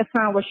after his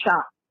son was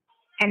shot.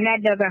 And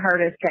that doesn't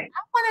hurt his case.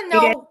 I want to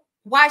know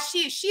why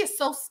she is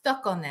so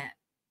stuck on that.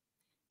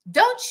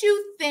 Don't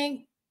you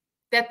think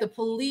that the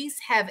police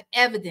have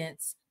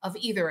evidence of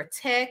either a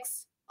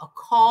text, a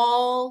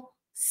call,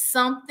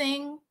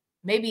 something,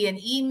 maybe an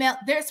email?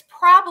 There's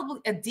probably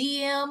a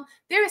DM.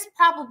 There is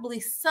probably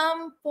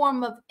some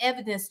form of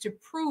evidence to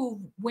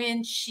prove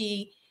when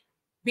she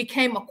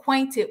became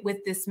acquainted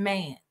with this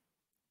man.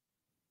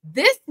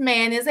 This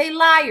man is a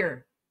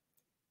liar.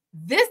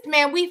 This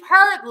man, we've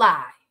heard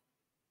lie.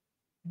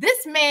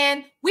 This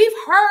man, we've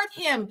heard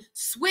him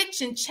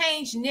switch and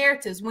change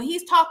narratives. When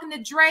he's talking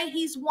to Dre,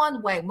 he's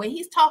one way. When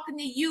he's talking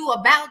to you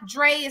about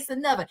Dre, it's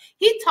another.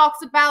 He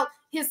talks about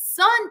his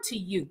son to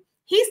you.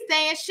 He's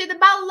saying shit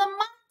about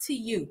Lamont to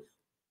you.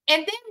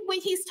 And then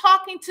when he's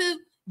talking to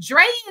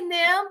Dre and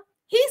them,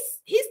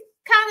 he's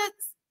kind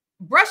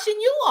of brushing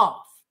you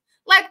off.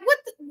 Like, what?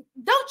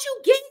 Don't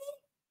you get it?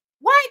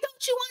 Why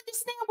don't you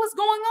understand what's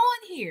going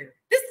on here?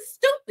 This is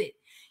stupid.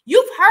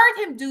 You've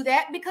heard him do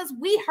that because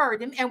we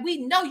heard him, and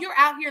we know you're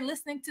out here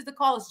listening to the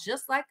calls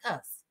just like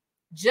us.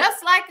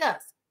 Just like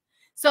us.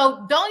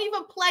 So don't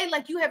even play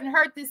like you haven't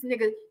heard this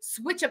nigga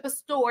switch up a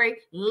story,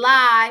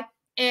 lie,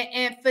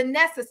 and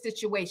finesse a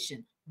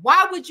situation.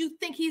 Why would you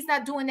think he's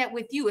not doing that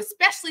with you?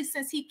 Especially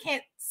since he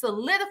can't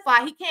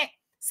solidify, he can't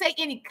say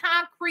any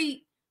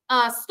concrete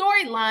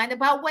storyline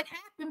about what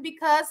happened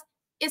because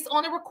it's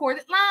on a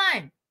recorded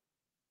line.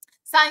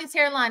 Sonya's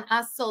hairline,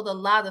 I sold a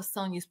lot of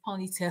Sonya's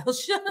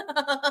ponytails. Shut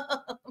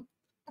up.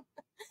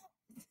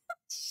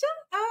 Shut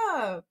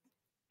up.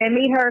 And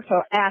meet her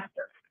till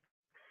after.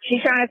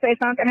 She's trying to say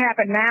something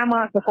happened 9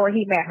 months before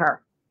he met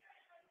her.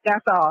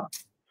 That's all.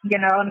 You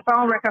know, and the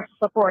phone records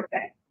support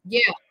that.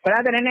 Yeah. But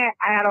other than that,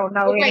 I don't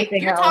know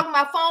anything you're else. Talking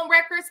about phone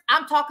records?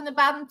 I'm talking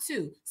about them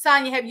too.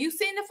 Sonya, have you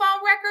seen the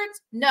phone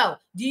records? No.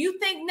 Do you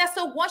think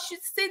Nesto wants you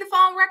to see the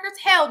phone records?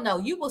 Hell no.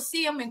 You will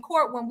see them in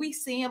court when we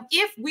see them.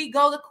 If we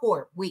go to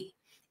court,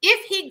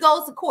 if he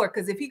goes to court,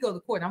 because if he goes to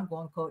court, I'm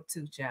going to court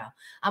too, child.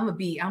 I'm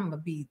gonna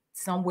be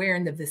somewhere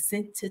in the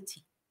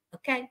vicinity.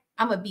 Okay,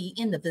 I'm gonna be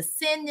in the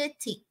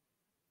vicinity.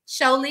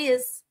 Surely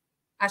is.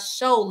 I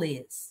surely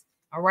is.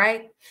 All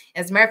right.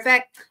 As a matter of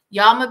fact,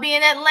 y'all, I'm gonna be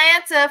in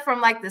Atlanta from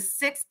like the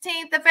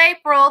 16th of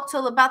April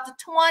till about the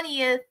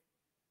 20th.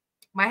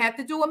 Might have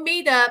to do a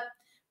meetup.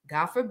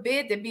 God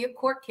forbid there be a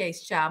court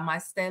case, child.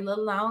 Might stay a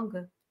little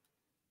longer.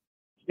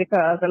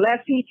 Because unless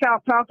he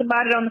talked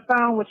about it on the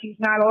phone, which he's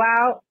not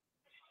allowed,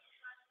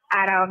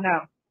 I don't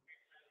know.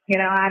 You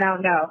know, I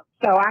don't know.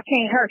 So I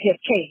can't hurt his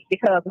case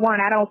because, one,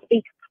 I don't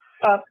speak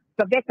of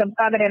the victims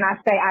other than I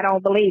say I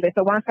don't believe it. It's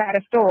a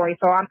one-sided story.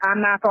 So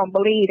I'm not going to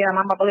believe them.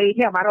 I'm going to believe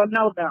him. I don't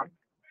know them.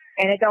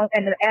 And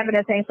the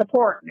evidence ain't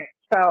supporting it.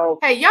 So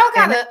hey, y'all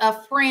got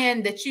a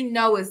friend that you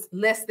know is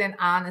less than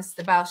honest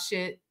about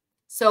shit.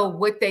 So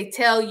what they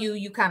tell you,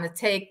 you kind of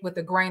take with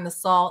a grain of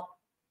salt.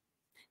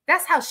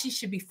 That's how she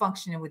should be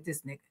functioning with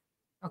this nigga.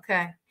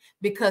 Okay?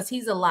 Because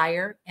he's a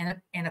liar and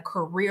a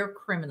career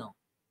criminal.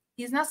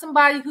 He's not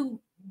somebody who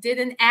did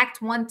an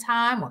act one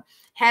time or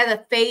had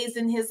a phase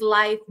in his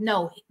life.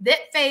 No,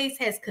 that phase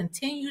has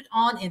continued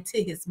on into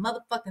his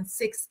motherfucking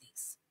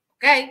 60s.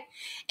 Okay?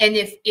 And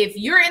if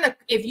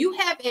you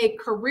have a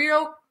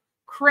career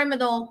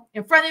criminal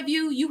in front of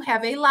you, you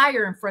have a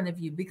liar in front of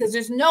you because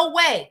there's no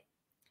way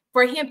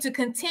for him to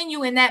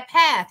continue in that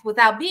path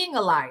without being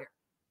a liar.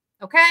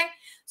 Okay?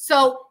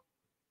 So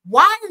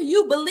why are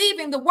you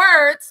believing the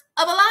words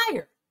of a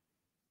liar?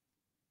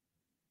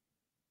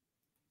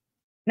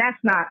 That's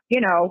not,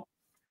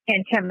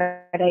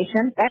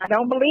 intimidation. I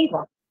don't believe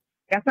them.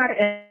 That's not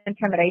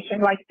intimidation.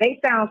 Like, they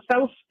sound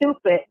so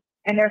stupid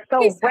and they're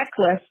so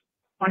reckless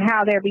on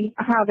how they're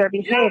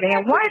behaving.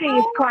 And one of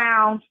these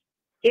clowns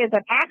is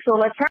an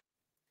actual attorney.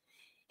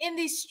 In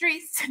these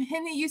streets,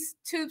 in the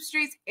YouTube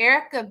streets,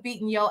 Erica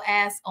beating your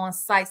ass on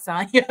sight,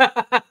 Sonya.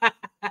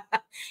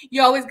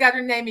 You always got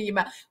her name in your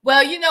mouth.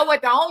 Well, you know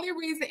what? The only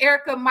reason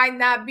Erica might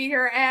not beat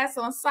her ass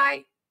on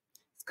sight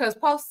is because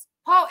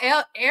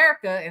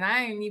Erica, and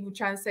I ain't even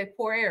trying to say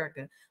poor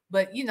Erica,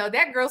 but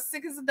that girl's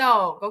sick as a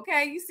dog.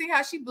 Okay, you see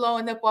how she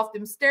blowing up off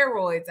them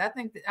steroids. I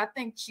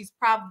think she's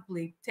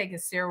probably taking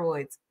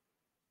steroids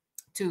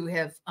to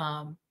have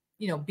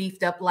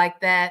beefed up like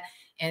that,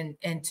 and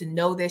to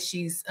know that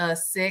she's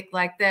sick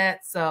like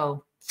that.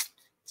 So,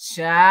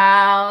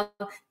 child,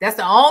 that's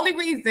the only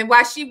reason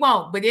why she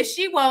won't. But if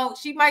she won't,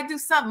 she might do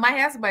something. Might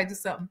have somebody do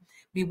something.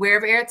 Beware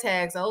of air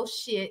tags. Oh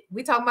shit,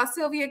 we talking about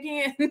Sylvia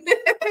again?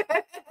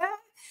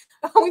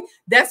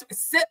 That's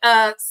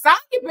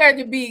Sonya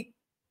better be.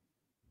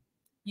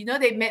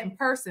 They met in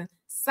person.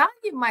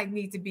 Sonya might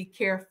need to be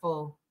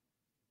careful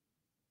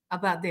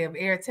about them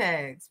air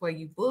tags while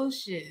you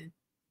bullshit.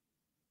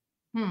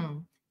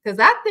 Because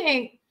I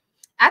think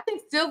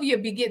Sylvia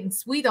be getting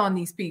sweet on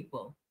these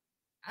people.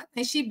 I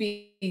think she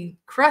be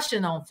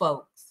crushing on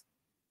folks.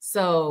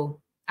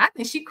 So I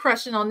think she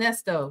crushing on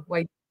Nesto.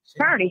 Wait,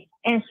 attorney,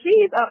 and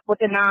she's up with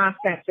the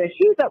nonsense.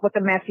 She's up with the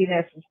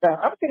messiness and stuff.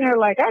 I'm sitting there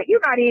like,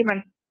 you're not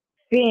even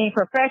being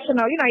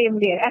professional. You're not even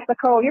being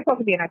ethical. You're supposed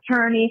to be an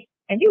attorney,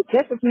 and you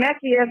just as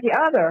messy as the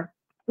other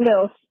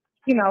little,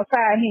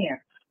 side hand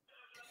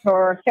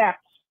or staff,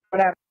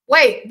 whatever.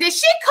 Wait, did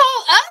she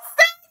call us?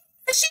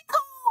 Did she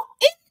call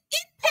it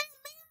Pam?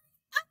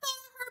 I thought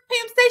I heard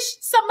Pam say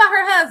something about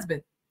her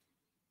husband.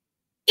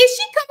 Is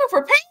she coming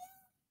for Pam?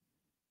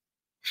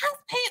 How's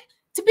Pam?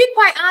 To be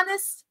quite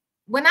honest,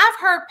 when I've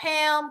heard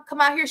Pam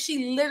come out here,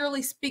 she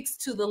literally speaks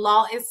to the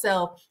law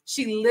itself.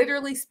 She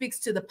literally speaks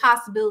to the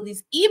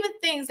possibilities, even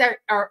things that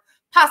are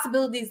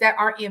possibilities that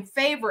are in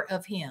favor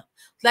of him.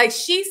 Like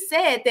she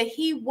said that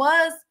he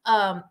was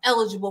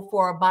eligible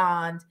for a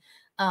bond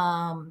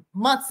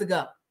months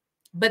ago,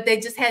 but they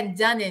just hadn't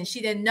done it and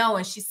she didn't know.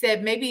 And she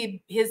said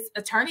maybe his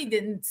attorney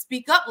didn't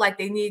speak up like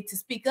they needed to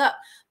speak up.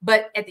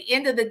 But at the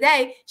end of the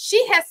day,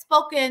 she has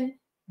spoken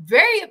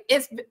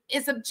as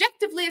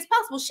objectively as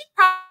possible. She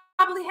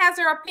probably has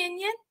her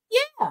opinion.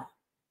 Yeah.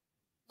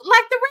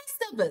 Like the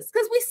rest of us,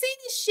 because we see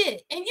this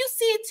shit and you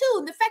see it too.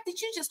 And the fact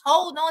that you just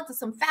hold on to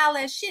some foul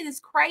ass shit is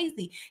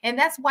crazy. And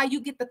that's why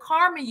you get the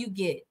karma you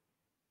get.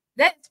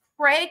 That's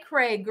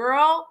cray,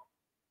 girl.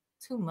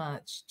 Too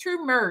much.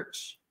 True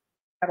merch.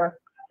 Okay.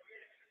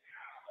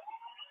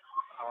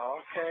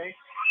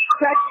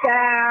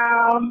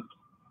 Touchdown.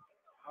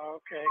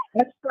 Okay.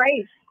 That's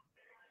great.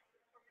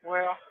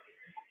 Well,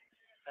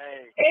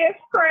 hey. It's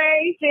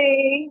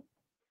crazy.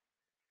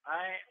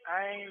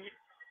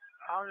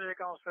 I'm just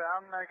gonna say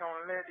I'm not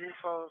gonna let these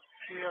folks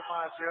kill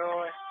my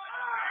joy.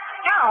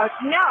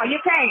 No, you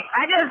can't.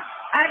 I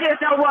just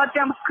don't want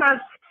them, because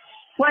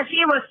what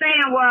she was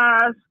saying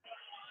was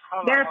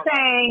they're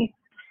saying.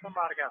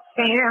 Somebody got.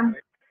 Can you hear me?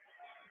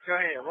 Go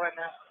ahead. What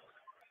now?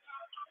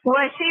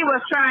 What she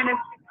was trying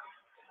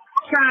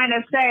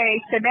to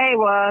say today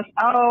was,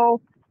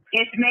 oh,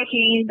 it's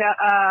making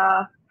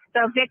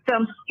the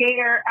victim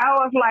scared. I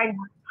was like,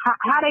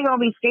 how they gonna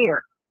be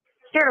scared?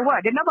 Scared of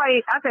what? Did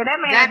nobody? I said that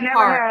man That never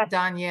part, had.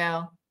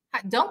 Danielle.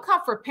 Don't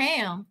come for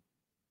Pam,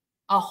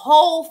 a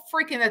whole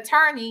freaking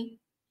attorney,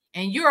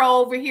 and you're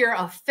over here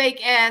a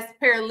fake ass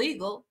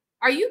paralegal.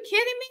 Are you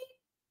kidding me?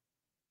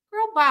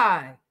 Girl,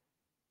 bye.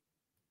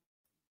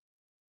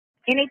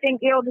 Anything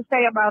ill to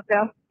say about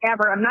them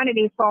ever? None of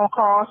these phone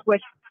calls,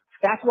 which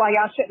that's why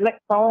y'all should let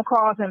phone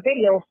calls and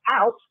videos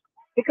out,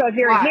 because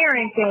you're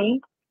hearing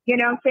things. You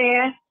know what I'm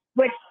saying?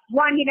 Which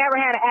one, he never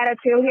had an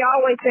attitude. He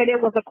always said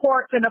it was the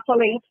courts and the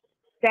police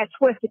that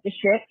twisted the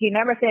shit. He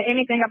never said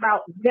anything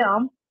about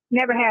them.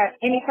 Never had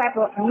any type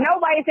of,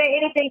 nobody said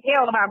anything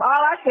ill about him.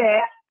 All I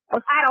said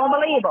was, I don't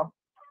believe him.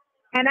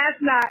 And that's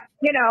not,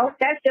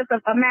 that's just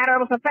a matter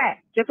of a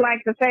fact. Just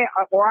like to say,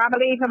 or I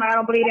believe him, I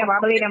don't believe him, I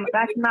believe him.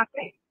 That's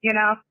nothing,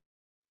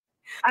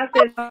 I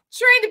said,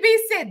 Trinity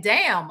B said,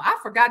 damn, I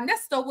forgot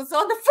Nesto was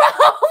on the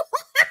phone.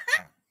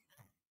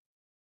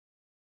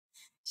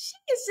 She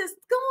is just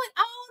going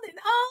on and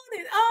on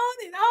and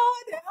on and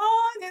on and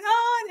on and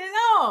on and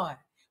on.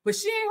 But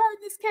she ain't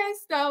heard this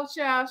case, though,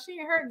 child. She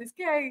ain't heard this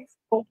case.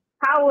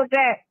 How was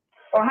that,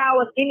 or how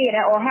was any of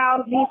that, or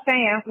how he's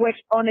saying,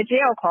 which on the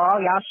jail call,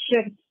 y'all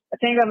should, the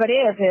thing of it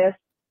is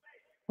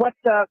what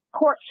the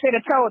court should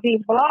have told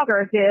these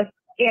bloggers is,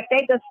 if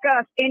they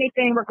discuss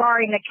anything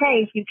regarding the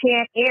case, you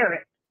can't air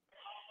it.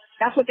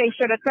 That's what they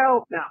should have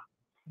told them.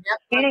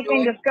 Yep,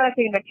 anything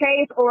discussing the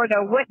case or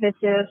the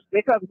witnesses,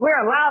 because we're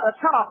allowed to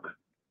talk,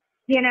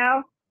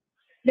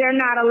 they're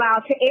not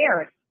allowed to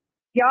air it.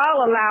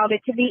 Y'all allowed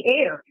it to be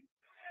aired.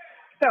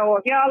 So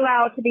if y'all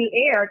allowed it to be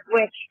aired,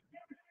 which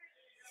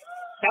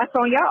that's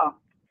on y'all.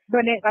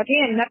 But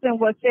again, nothing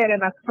was said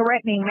in a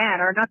threatening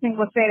manner. Nothing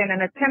was said in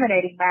an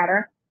intimidating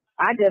manner.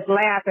 I just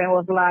laughed and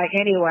was like,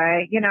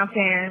 anyway, you know what I'm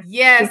saying?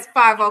 Yes,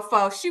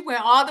 504. She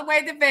went all the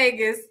way to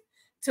Vegas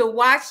to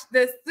watch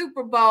the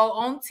Super Bowl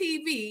on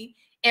TV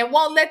and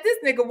won't let this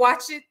nigga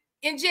watch it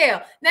in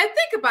jail. Now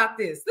think about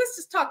this. Let's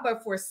just talk about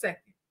it for a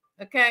second,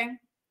 okay?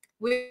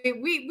 We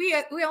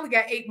only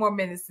got 8 more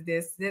minutes to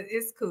this.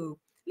 It's cool.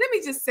 Let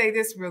me just say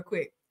this real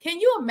quick. Can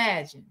you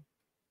imagine?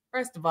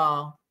 First of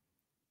all,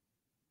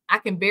 I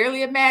can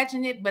barely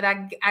imagine it, but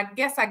I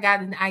guess I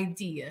got an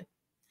idea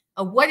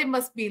of what it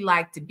must be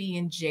like to be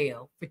in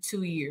jail for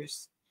 2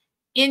 years.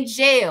 In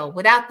jail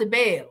without the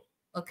bail,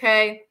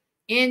 okay?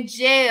 In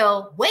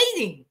jail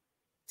waiting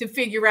to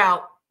figure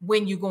out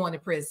when you're going to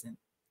prison.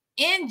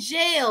 In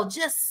jail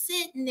just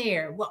sitting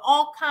there with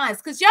all kinds.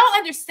 Because y'all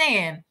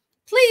understand,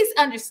 please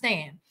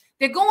understand,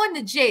 that going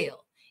to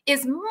jail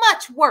is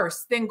much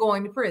worse than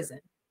going to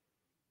prison.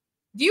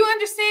 Do you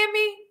understand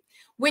me?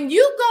 When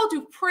you go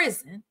to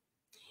prison,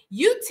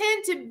 you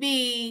tend to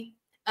be,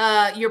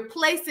 you're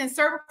placed in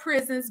certain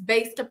prisons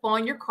based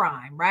upon your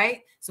crime,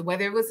 right? So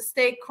whether it was a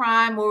state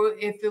crime or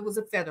if it was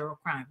a federal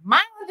crime.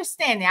 My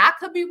understanding, I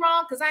could be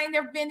wrong because I ain't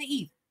never been to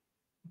either,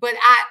 but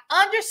I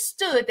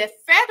understood that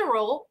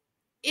federal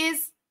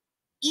is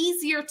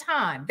easier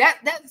time.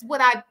 That's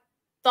what I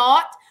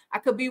thought. I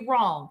could be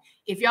wrong.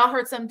 If y'all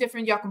heard something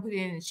different, y'all can put it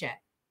in the chat.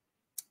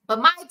 But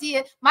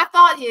my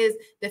thought is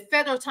the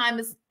federal time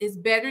is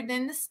better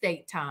than the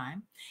state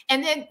time.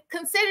 And then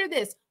consider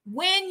this.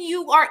 When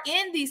you are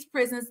in these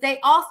prisons, they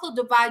also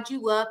divide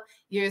you up.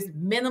 There's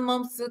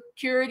minimum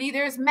security.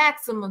 There's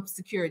maximum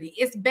security.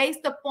 It's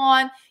based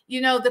upon,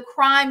 the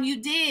crime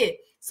you did.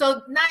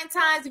 So 9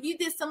 times, if you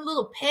did some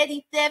little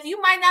petty theft,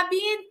 you might not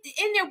be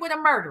in there with a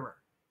murderer.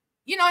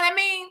 You know what I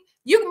mean?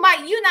 You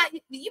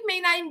may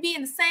not even be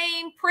in the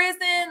same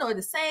prison or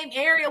the same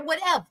area,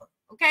 whatever.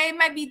 Okay, it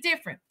might be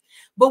different.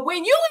 But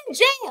when you're in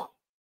jail,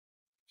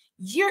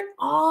 you're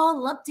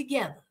all lumped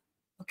together.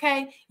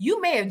 Okay,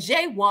 you may have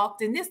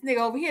jaywalked and this nigga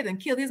over here done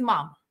killed his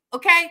mama.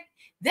 Okay,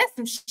 that's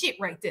some shit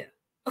right there.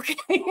 Okay,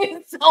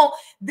 so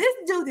this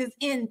dude is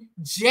in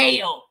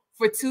jail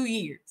for 2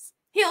 years.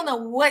 He don't know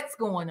what's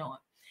going on.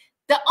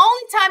 The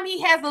only time he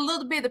has a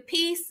little bit of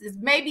peace is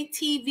maybe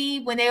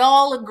TV when they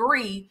all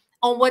agree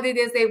on what it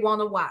is they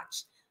want to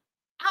watch.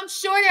 I'm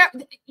sure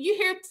you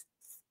hear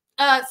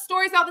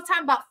stories all the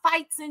time about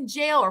fights in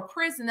jail or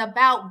prison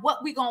about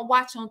what we're going to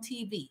watch on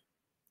TV.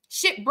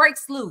 Shit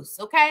breaks loose,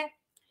 okay?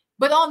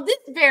 But on this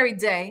very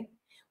day,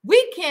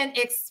 we can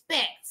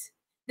expect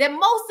that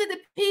most of the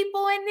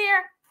people in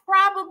there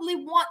probably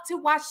want to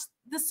watch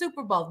the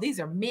Super Bowl. These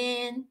are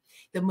men.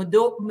 The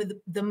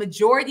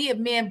majority of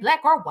men,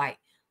 black or white,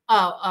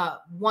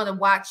 want to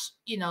watch,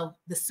 you know,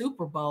 the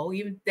Super Bowl,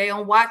 even if they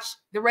don't watch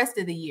the rest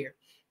of the year.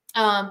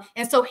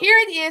 And so here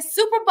it is,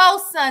 Super Bowl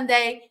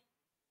Sunday,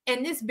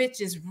 and this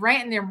bitch is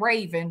ranting and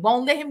raving,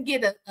 won't let him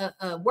get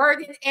a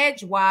word in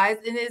edgewise,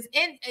 and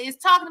is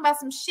talking about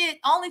some shit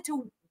only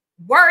to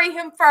worry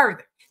him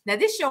further. Now,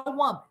 this your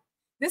woman.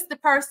 This the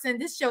person,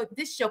 this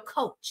your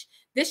coach,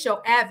 this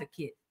your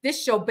advocate,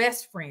 this your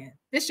best friend,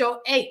 this your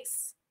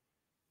ace.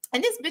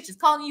 And this bitch is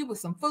calling you with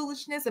some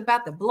foolishness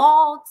about the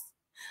blogs,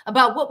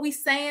 about what we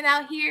saying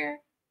out here,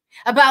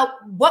 about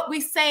what we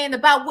saying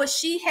about what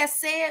she has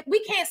said.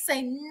 We can't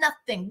say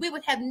nothing. We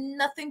would have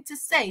nothing to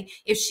say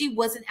if she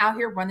wasn't out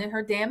here running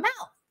her damn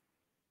mouth.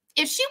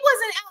 If she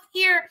wasn't out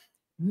here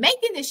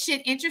making this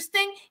shit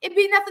interesting, it'd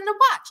be nothing to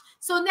watch.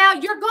 So now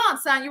you're gone,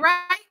 Sonya,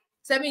 right?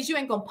 So that means you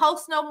ain't gonna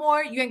post no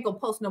more. You ain't gonna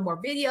post no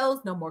more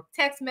videos, no more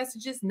text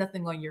messages,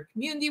 nothing on your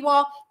community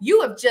wall.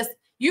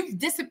 You've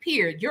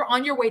disappeared. You're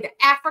on your way to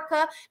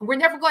Africa, and we're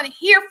never going to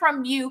hear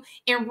from you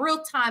in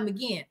real time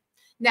again.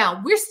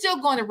 Now, we're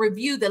still going to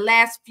review the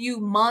last few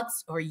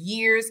months or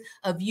years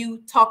of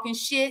you talking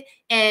shit,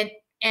 and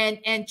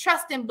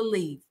trust and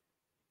believe.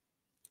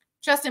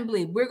 Trust and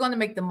believe. We're going to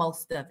make the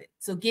most of it.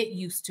 So get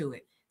used to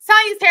it.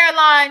 Sonya's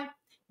hairline.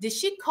 Did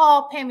she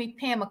call Pam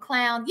a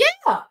clown?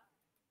 Yeah.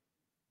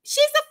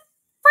 She's a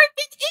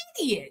freaking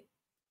idiot.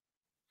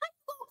 How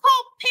you gonna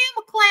call Pam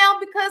a clown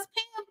because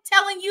Pam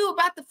telling you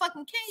about the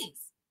fucking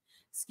case?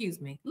 Excuse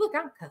me. Look,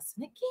 I'm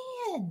cussing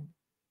again.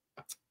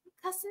 I'm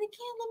cussing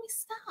again. Let me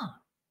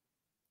stop.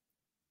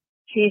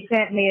 She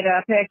sent me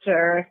the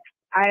picture.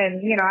 I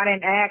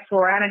didn't ask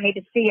for it. I didn't need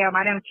to see him.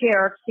 I didn't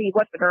care to see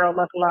what the girl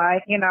looked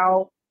like, you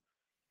know.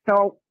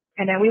 So,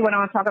 and then we went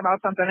on to talk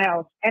about something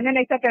else. And then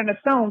they sat there and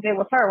assumed it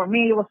was her. When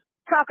me, I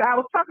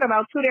was talking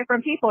about two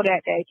different people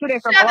that day, two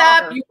different Shut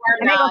bloggers. up, you are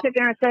and they're going to sit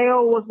there and say,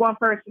 oh, it was one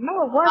person.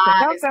 No, it wasn't.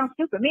 That sounds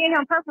stupid. Me and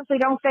him purposely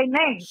don't say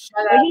names.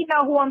 But he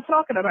know who I'm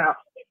talking about.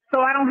 So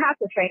I don't have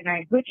to say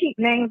names. We keep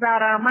names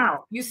out our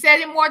mouth. You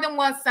said it more than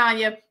once,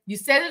 Sonya. You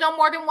said it on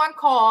more than one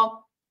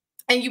call.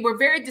 And you were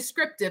very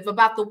descriptive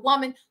about the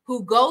woman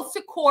who goes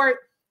to court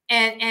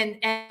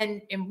and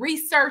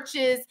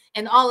researches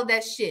and all of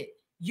that shit.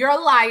 You're a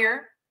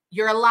liar.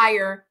 You're a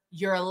liar.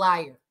 You're a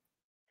liar.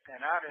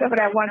 And I didn't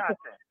say nothing.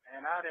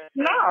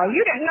 No,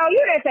 you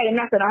didn't say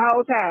nothing the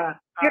whole time.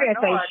 You didn't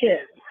say shit.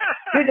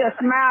 You just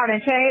smiled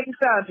and changed the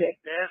subject.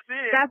 That's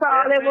it. That's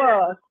all it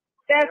was.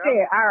 That's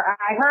it.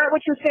 I heard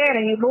what you said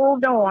and you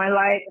moved on.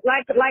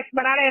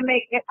 But I didn't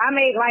make it. I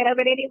made light of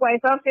it anyway.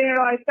 So I'm sitting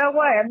there like, so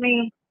what? I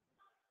mean,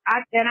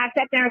 I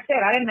sat there and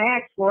said I didn't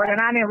ask for it and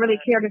I didn't really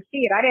care to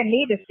see it. I didn't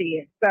need to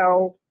see it.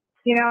 So,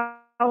 you know,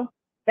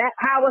 that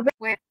how was it?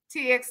 When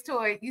TX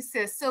Toy, you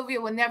said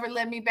Sylvia will never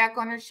let me back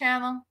on her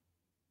channel.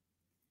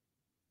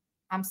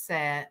 I'm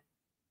sad.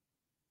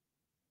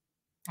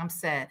 I'm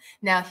sad.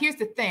 Now, here's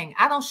the thing.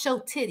 I don't show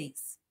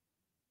titties,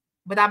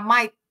 but I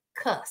might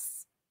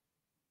cuss.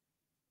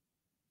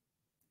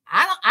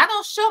 I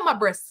don't show my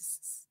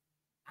breasts.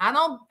 I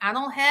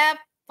don't have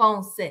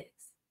phone sex.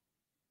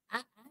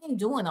 I ain't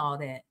doing all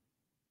that.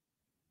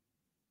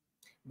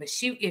 But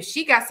if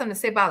she got something to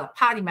say about a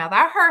potty mouth,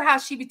 I heard how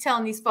she be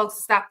telling these folks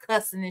to stop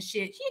cussing and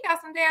shit. She got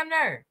some damn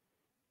nerve.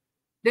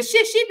 The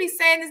shit she be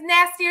saying is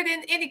nastier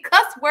than any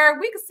cuss word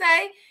we could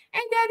say.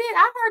 Ain't that it?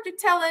 I heard her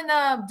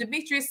telling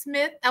Demetrius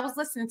Smith. I was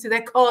listening to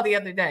that call the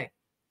other day.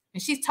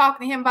 And she's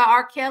talking to him about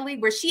R. Kelly,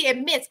 where she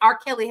admits R.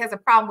 Kelly has a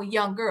problem with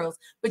young girls.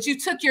 But you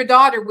took your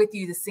daughter with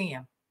you to see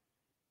him.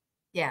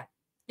 Yeah.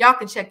 Y'all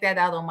can check that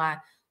out on my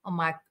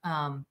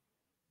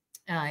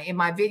in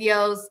my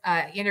videos.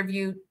 I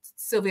interviewed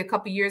Sylvia a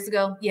couple years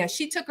ago. Yeah,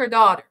 she took her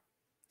daughter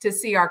to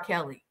see R.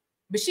 Kelly.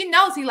 But she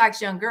knows he likes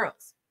young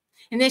girls.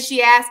 And then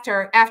she asked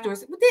her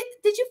afterwards,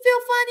 did you feel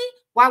funny?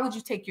 Why would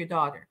you take your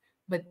daughter?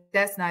 But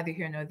that's neither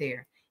here nor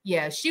there.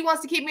 Yeah, she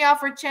wants to keep me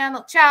off her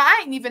channel. Child,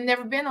 I ain't even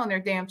never been on their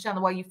damn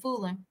channel while you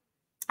fooling.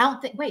 I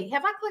don't think, wait,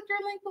 have I clicked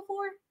her link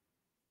before?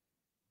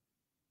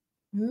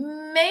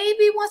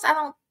 Maybe once, I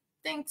don't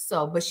think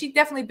so. But she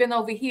definitely been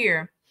over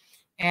here.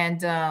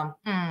 And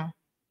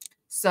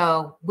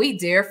so we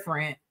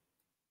different.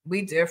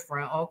 We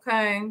different,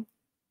 okay?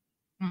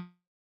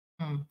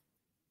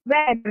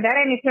 That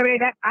ain't necessarily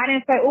that. I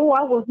didn't say, oh,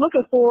 I was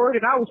looking for it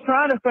and I was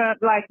trying to find,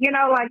 like, you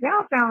know, like,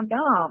 y'all sound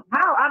dumb.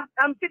 How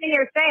I'm sitting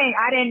here saying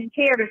I didn't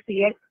care to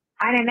see it.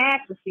 I didn't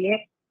ask to see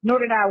it, nor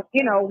did I,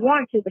 you know,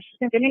 want to, but she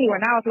sent it anyway.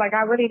 And I was like,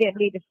 I really didn't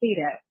need to see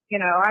that. You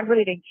know, I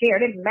really didn't care.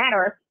 It didn't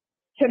matter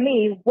to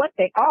me what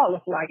they all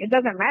look like. It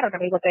doesn't matter to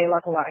me what they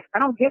look like. I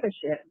don't give a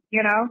shit,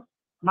 you know.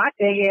 My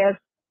thing is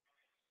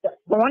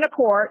going to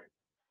court,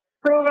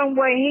 proving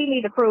what he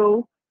need to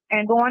prove,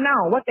 and going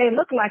on. What they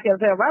look like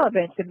is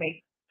irrelevant to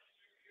me.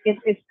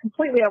 It's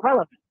completely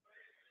irrelevant.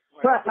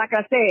 But like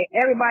I said,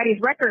 everybody's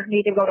records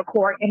need to go to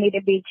court and need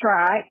to be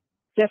tried.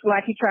 just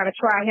like he tried to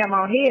try him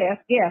on his.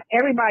 Yes,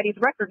 everybody's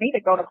record need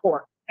to go to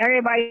court.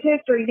 Everybody's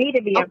history need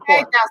to be in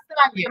court.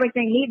 Now, Sonya,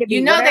 everything need to be.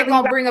 You know they're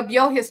gonna bring up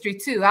your history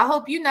too. I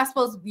hope you're not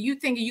supposed. You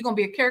thinking you're gonna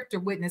be a character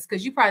witness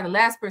because you're probably the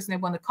last person they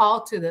want to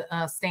call to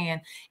the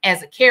stand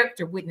as a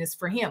character witness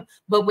for him.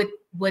 But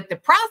what the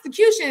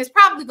prosecution is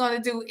probably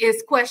going to do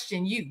is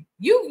question you.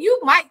 You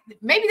might,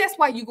 maybe that's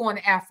why you're going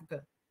to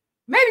Africa.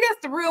 Maybe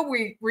that's the real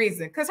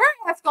reason, because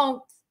her ass gonna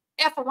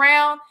F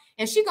around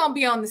and she gonna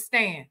be on the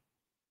stand.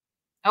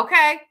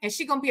 Okay, and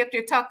she gonna be up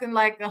there talking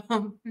like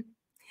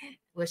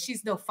well,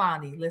 she's no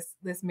Fonnie.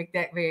 Let's make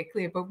that very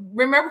clear. But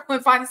remember when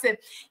Fonnie said,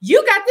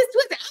 "You got this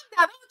twisted. I'm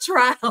not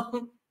on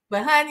trial."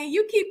 But honey,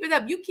 you keep it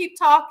up. You keep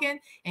talking,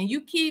 and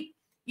you keep,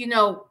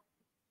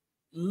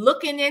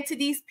 looking into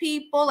these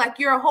people like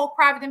you're a whole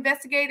private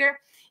investigator.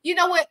 You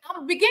know what?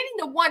 I'm beginning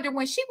to wonder,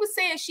 when she was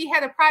saying she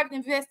had a private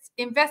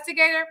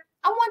investigator,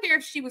 I wonder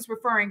if she was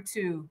referring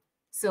to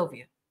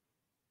Sylvia,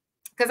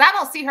 because I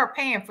don't see her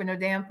paying for no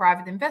damn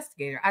private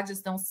investigator. I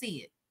just don't see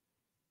it.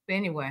 But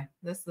anyway,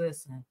 let's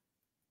listen.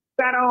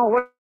 Got on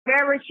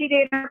whatever she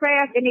did in her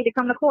past, it need to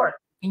come to court.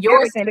 And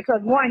yours, everything,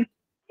 because one,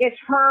 it's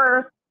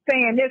her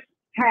saying this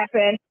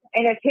happened,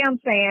 and it's him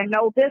saying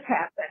no, this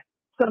happened.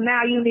 So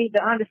now you need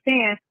to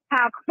understand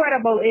how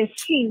credible is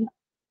she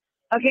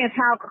against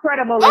how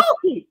credible is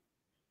he.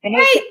 And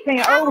they keep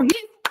saying, "Oh,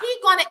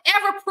 he's going to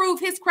ever prove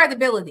his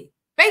credibility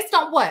based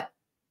on what?"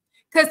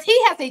 Because he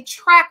has a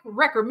track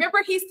record.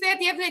 Remember, he said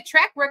the other day,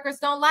 track records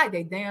don't lie.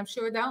 They damn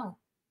sure don't.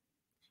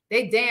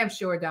 They damn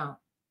sure don't.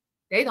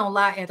 They don't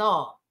lie at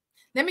all.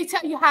 Let me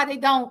tell you how they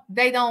don't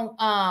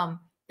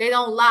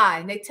lie,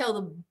 and they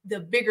tell the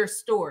bigger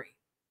story.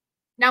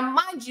 Now,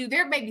 mind you,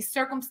 there may be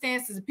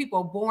circumstances that people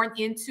are born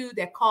into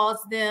that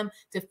cause them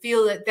to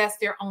feel that that's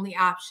their only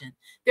option.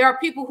 There are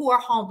people who are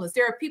homeless.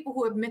 There are people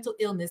who have mental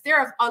illness. There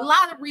are a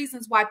lot of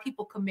reasons why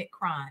people commit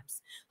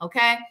crimes.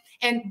 Okay.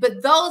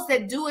 But those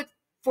that do it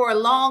for a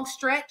long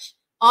stretch,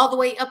 all the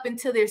way up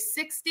until their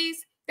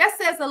 60s, that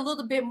says a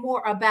little bit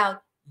more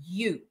about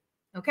you.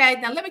 Okay.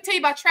 Now, let me tell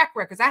you about track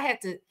records. I had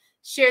to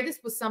share this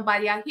with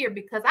somebody out here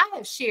because I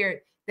have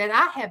shared that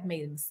I have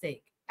made a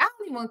mistake. I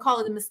don't even want to call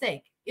it a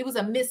mistake. It was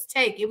a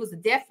mistake. It was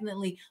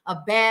definitely a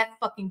bad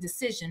fucking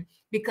decision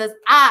because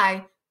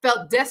I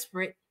felt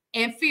desperate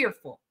and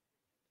fearful.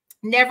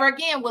 Never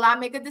again will I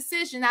make a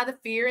decision out of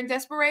fear and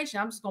desperation.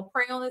 I'm just going to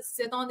pray on it,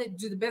 sit on it,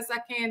 do the best I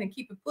can, and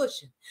keep it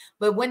pushing.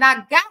 But when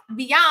I got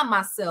beyond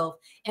myself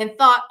and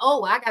thought,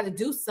 oh, I got to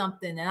do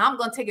something and I'm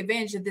going to take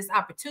advantage of this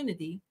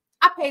opportunity,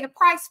 I paid a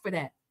price for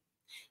that.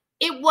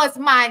 It was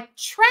my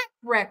track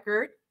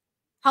record,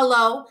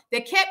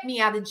 that kept me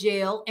out of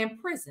jail and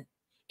prison.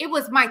 It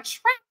was my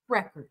track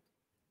record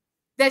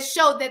that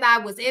showed that I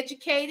was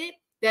educated,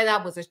 that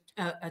I was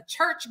a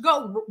church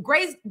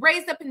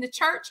raised up in the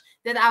church,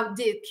 that I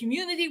did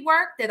community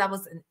work, that I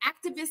was an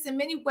activist in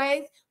many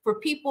ways for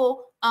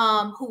people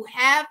who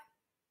have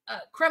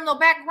criminal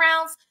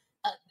backgrounds.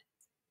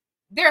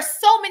 There are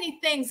so many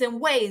things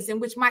and ways in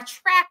which my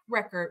track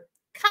record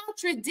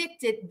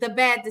contradicted the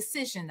bad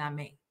decision I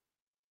made.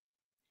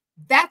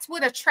 That's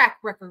what a track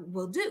record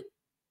will do.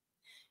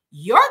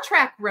 Your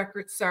track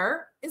record,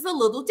 sir, is a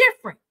little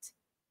different.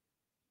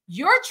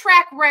 Your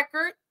track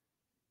record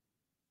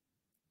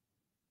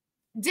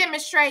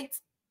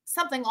demonstrates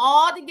something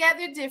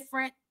altogether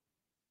different,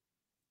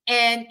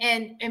 and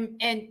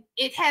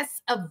it has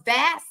a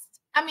vast,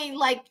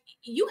 like,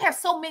 you have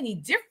so many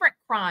different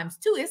crimes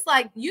too. It's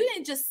like you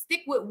didn't just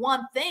stick with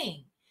one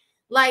thing.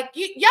 Like,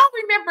 y'all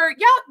remember,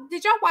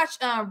 did y'all watch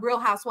Real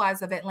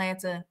Housewives of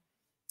Atlanta?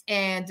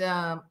 And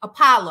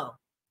Apollo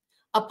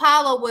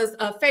was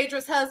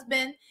Phaedra's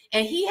husband,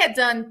 and he had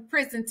done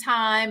prison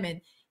time,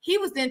 and he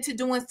was into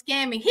doing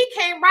scamming. He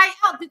came right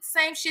out, did the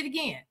same shit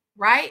again,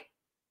 right?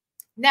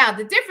 Now,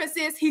 the difference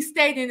is he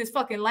stayed in his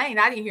fucking lane.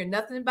 I didn't hear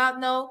nothing about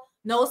no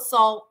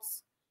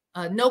assaults,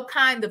 no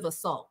kind of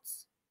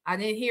assaults. I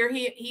didn't hear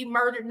he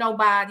murdered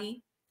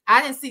nobody.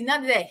 I didn't see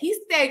none of that. He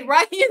stayed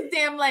right in his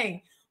damn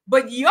lane.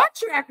 But your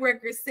track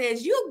record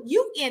says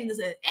you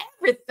into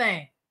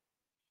everything.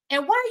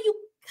 And why are you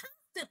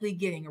constantly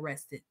getting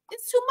arrested?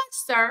 It's too much,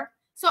 sir.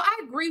 So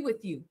I agree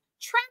with you.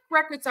 Track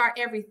records are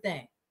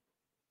everything.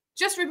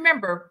 Just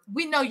remember,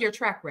 we know your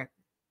track record.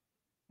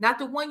 Not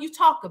the one you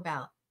talk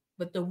about,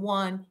 but the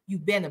one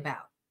you've been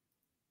about.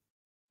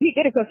 He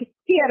did it because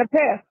he had a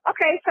past.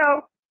 Okay,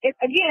 so it's,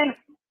 again,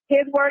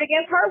 his word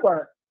against her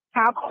word.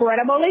 How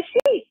credible is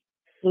she?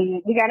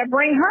 We got to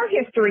bring her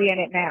history in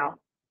it now,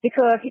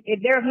 because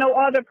there's no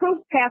other proof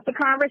past the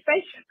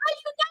conversation.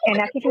 And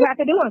that's what you have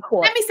to do in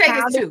court. Let me say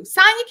this too.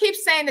 Sonya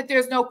keeps saying that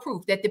there's no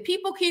proof, that the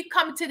people keep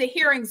coming to the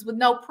hearings with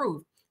no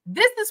proof.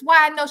 This is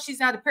why I know she's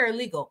not a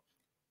paralegal.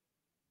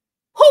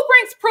 Who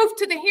brings proof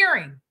to the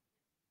hearing?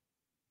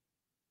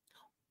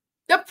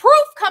 The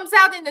proof comes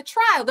out in the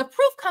trial. The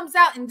proof comes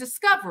out in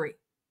discovery.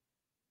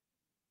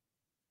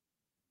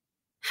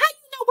 How do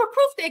you know what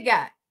proof they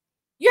got?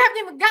 You haven't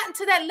even gotten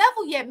to that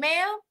level yet,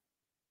 ma'am.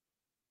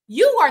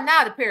 You are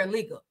not a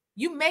paralegal.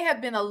 You may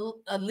have been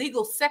a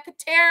legal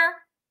secretary.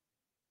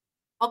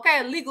 Okay,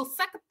 a legal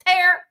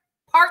secretary,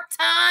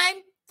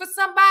 part-time for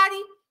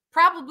somebody,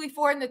 probably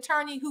for an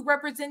attorney who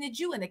represented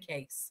you in a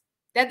case.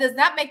 That does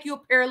not make you a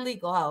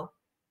paralegal, ho.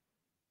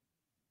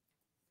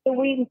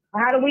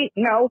 How do we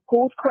know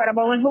who's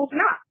credible and who's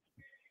not?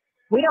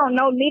 We don't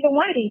know neither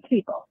one of these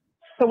people.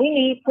 So we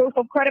need proof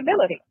of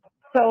credibility.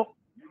 So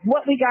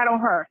what we got on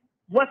her?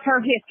 What's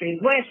her history?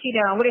 What has she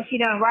done? What has she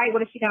done right?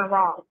 What has she done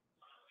wrong?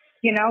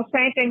 You know,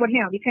 same thing with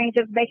him. You can't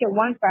just make it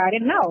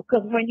one-sided. No,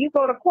 because when you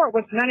go to court,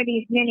 which none of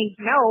these ninnies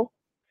know,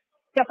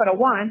 except for the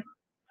one,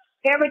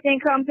 everything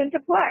comes into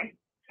play.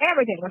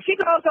 Everything. When she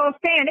goes on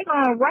stand, they're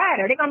going to ride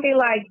her. They're going to be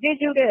like, did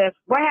you this?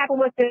 What happened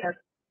with this?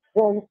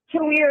 Well,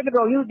 2 years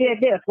ago, you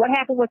did this. What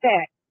happened with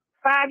that?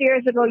 5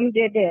 years ago, you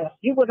did this.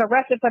 You was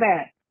arrested for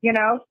that, you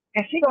know?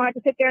 And she's going to have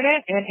to sit there and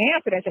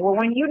answer that. Well,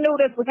 when you knew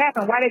this was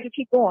happening, why did you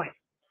keep going?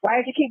 Why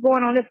did you keep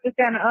going on this, that,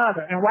 and the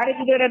other? And why did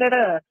you do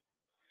da-da-da-da?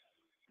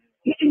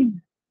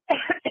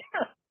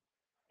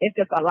 It's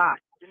just a lot.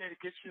 You need to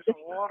get you some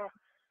water.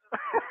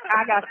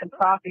 I got some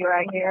coffee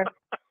right here.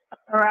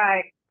 All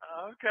right.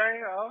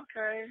 Okay.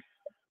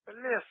 But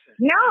listen.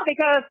 No,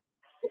 because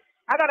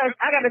I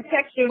gotta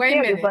text you. Wait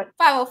a minute. But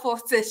 504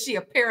 says she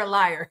a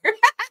paraliar.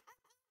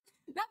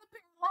 Not a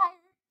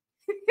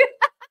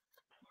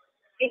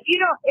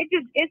paraliar.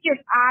 It's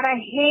just out of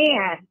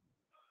hand.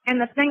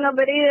 And the thing of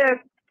it is,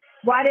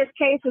 why this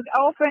case is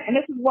open, and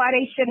this is why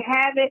they should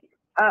have it,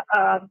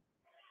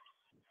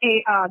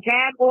 a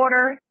gag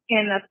order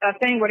and a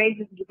thing where they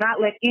just do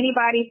not let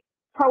anybody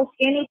post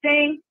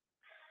anything.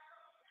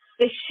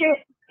 The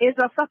shit is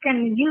a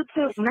fucking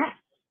YouTube mess.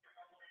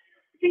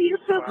 It's a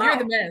YouTube mess. You're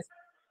the mess.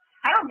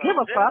 I don't give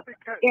a fuck.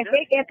 If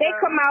they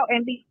come out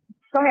and be,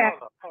 go ahead.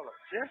 Hold up.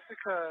 Just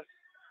because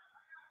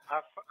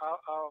I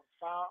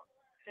found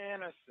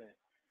innocent,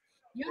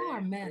 Y'all are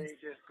a mess. They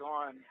just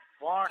going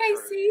bonkers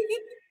Casey.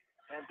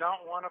 and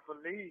don't want to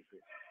believe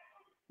it.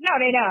 No,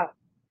 they don't.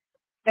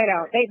 They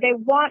don't.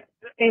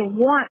 They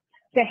want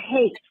to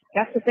hate.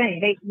 That's the thing.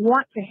 They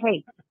want to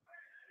hate.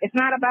 It's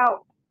not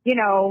about, you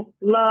know,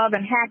 love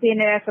and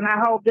happiness and I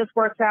hope this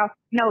works out.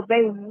 No,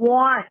 they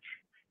want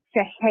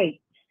to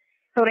hate.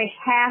 So they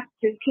have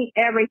to keep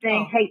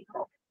everything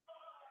hateful.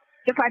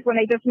 Just like when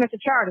they dismissed the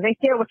charges, they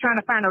still were trying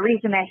to find a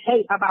reason to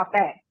hate about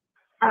that.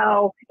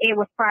 Oh, it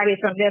was probably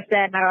from this,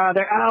 that, and the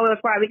other. Oh, it was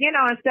probably, you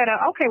know, instead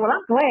of, okay, well,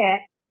 I'm glad,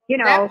 you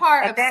know. That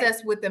part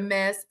obsessed with the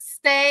mess.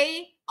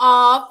 Stay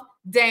off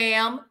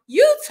damn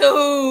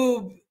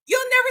YouTube.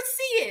 You'll never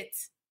see it.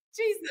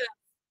 Jesus.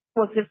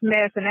 Was this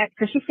mess and that,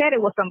 because she said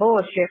it was some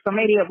bullshit, so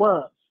maybe it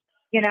was,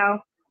 you know.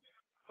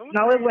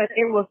 No, it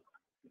was,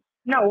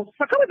 no,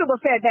 so a couple people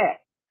said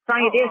that.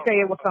 Sonya did say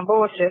it was some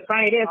bullshit.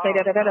 Sonya did say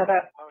da-da-da-da-da.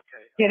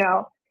 Okay. You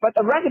know, but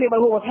the rest of people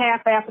who was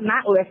half-assed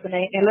not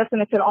listening and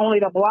listening to only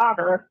the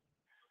blogger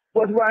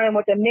was running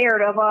with the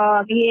narrative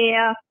of,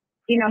 yeah,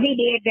 you know, he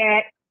did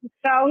that.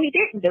 So he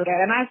didn't do that.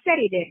 And I said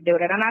he didn't do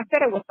that. And I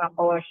said it was some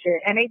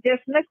bullshit. And they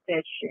dismissed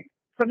that shit.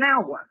 So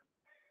now what?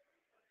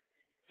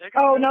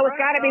 Oh, no, it's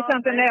got to be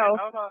something else.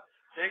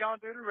 They're going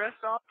to do the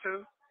rest on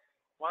too.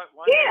 Once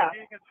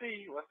you can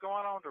see what's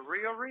going on, the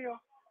real.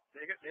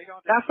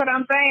 That's what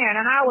I'm saying.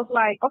 And I was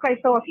like, okay,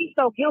 so if he's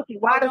so guilty,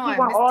 why does he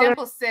want all Miss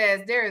Dimple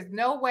says there is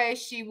no way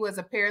she was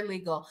a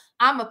paralegal.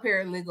 I'm a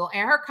paralegal.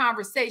 And her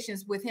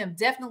conversations with him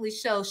definitely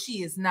show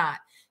she is not.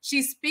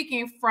 She's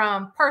speaking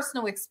from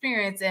personal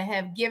experience and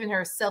have given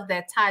herself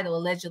that title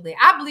allegedly.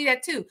 I believe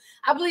that too.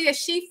 I believe that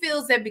she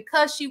feels that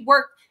because she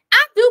worked,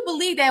 I do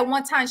believe that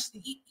one time,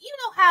 you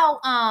know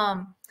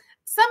how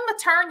some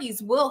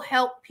attorneys will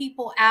help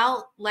people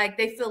out. Like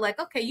they feel like,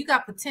 okay, you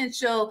got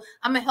potential.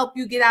 I'm going to help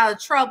you get out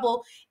of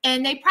trouble.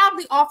 And they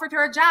probably offered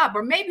her a job.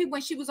 Or maybe when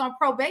she was on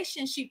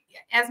probation,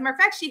 as a matter of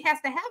fact, she has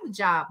to have a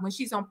job when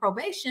she's on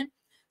probation.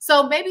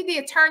 So maybe the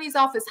attorney's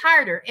office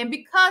hired her. And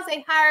because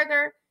they hired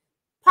her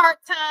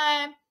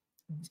part-time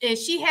and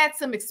she had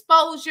some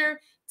exposure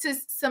to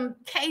some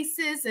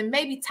cases and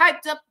maybe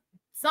typed up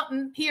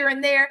something here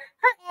and there,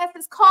 her ass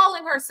is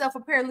calling herself a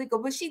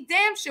paralegal, but she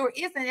damn sure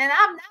isn't. And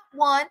I'm not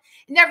one,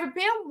 never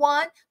been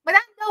one, but I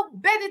know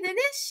better than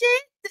this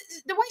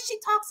shit. The way she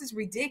talks is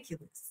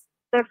ridiculous.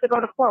 To go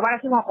to court, why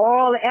does he want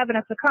all the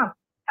evidence to come?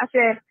 I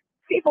said,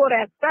 people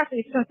that,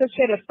 especially since this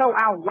shit is so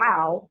out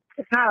loud,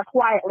 it's not a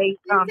quietly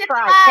tried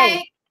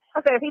case.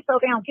 I said, if he's so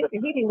damn guilty,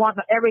 he'd be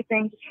wanting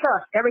everything to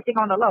trust, everything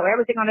on the low,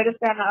 everything on the this,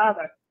 that, and the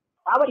other.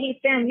 Why would he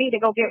send me to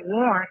go get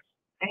warrants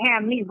and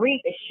have me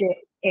read this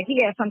shit if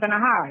he had something to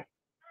hide?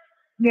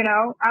 You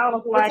know, I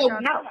was like,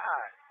 no.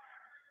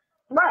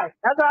 Right.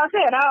 That's what I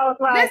said. I was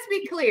like, let's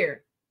be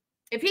clear.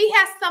 If he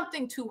has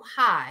something to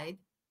hide,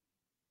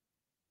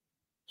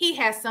 he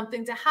has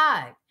something to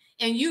hide.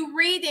 And you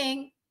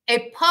reading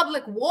a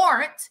public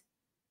warrant,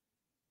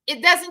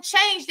 it doesn't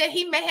change that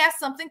he may have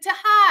something to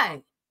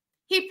hide.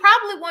 He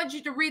probably wanted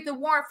you to read the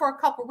warrant for a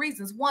couple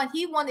reasons. One,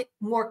 he wanted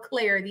more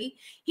clarity.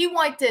 He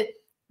wanted to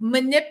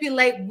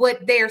manipulate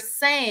what they're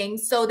saying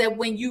so that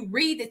when you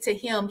read it to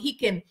him, he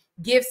can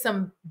give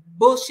some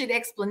bullshit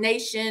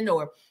explanation,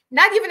 or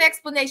not even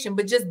explanation,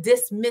 but just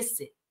dismiss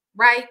it,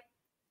 right?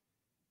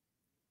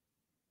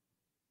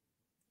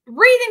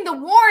 Reading the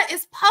warrant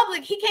is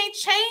public. He can't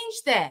change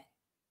that.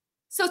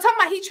 So talking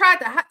about he tried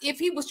to, if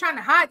he was trying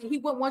to hide it, he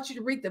wouldn't want you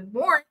to read the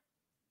warrant.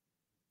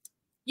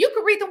 You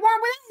could read the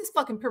warrant without his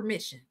fucking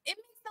permission. It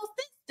makes no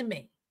sense to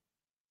me.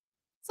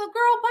 So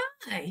girl,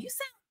 bye. You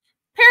sound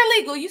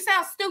paralegal. You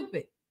sound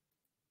stupid.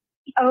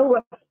 Oh,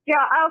 yeah.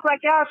 I was like,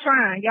 y'all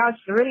trying. Y'all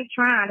really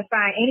trying to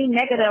find any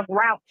negative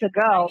route to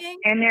go.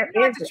 And there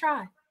isn't.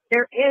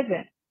 There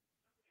isn't.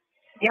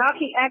 Y'all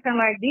keep acting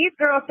like these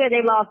girls said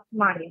they lost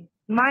money.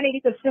 Money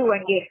you could sue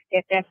and get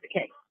if that's the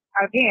case.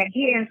 Again,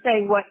 he didn't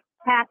say what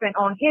happened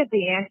on his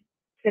end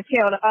to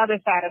tell the other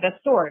side of the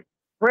story.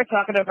 We're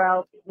talking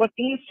about what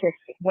these chicks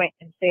went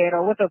and said,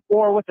 or what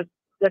the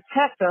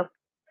detective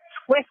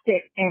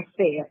twisted and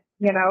said,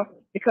 you know,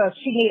 because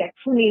she needed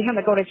him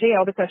to go to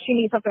jail because she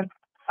needs something,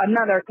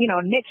 another, you know,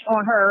 niche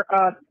on her.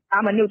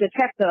 I'm a new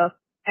detective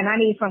and I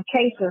need some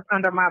cases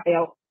under my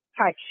belt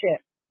type shit.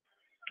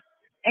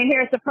 And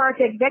here's the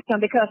perfect victim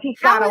because he's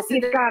got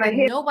a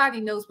hit. Nobody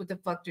knows what the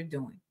fuck they're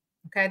doing.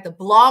 Okay, the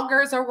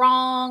bloggers are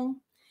wrong.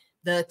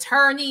 The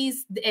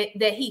attorneys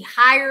that he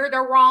hired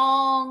are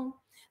wrong.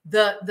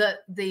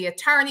 The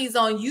attorneys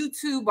on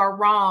YouTube are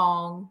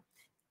wrong.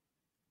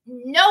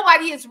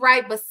 Nobody is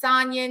right but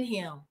Sonya and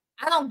him.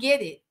 I don't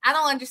get it. I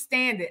don't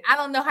understand it. I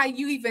don't know how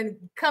you even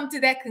come to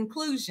that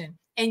conclusion.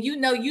 And you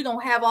know you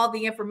don't have all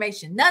the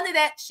information. None of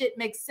that shit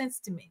makes sense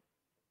to me.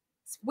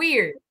 It's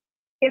weird.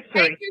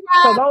 History.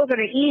 So those are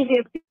the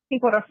easiest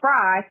people to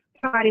fry,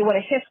 somebody with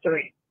a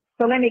history.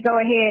 So let me go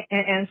ahead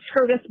and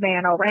screw this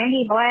man over. And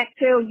he black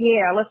too?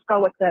 Yeah, let's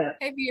go with this.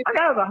 That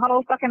was a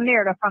whole fucking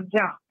narrative from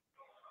jump.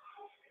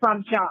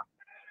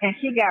 And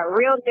she got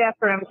real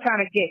desperate and was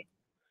trying to get.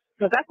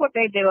 So that's what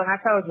they do, and I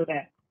told you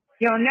that.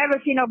 You'll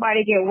never see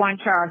nobody get one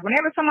charge.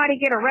 Whenever somebody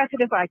get arrested,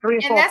 it's like 3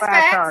 or 4 or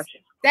 5 charges.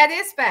 That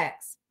is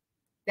facts.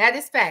 That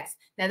is facts.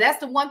 Now, that's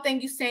the one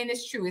thing you're saying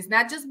is true. It's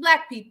not just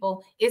black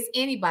people. It's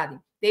anybody.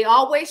 They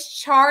always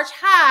charge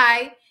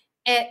high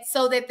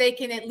so that they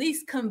can at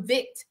least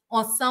convict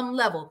on some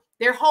level.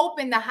 They're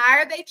hoping the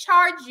higher they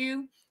charge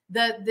you,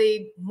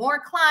 the more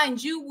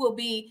inclined you will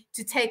be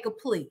to take a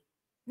plea.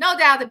 No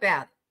doubt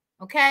about it.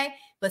 Okay?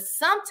 But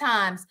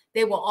sometimes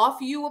they will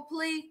offer you a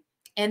plea,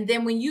 and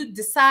then when you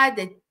decide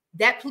that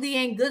that plea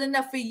ain't good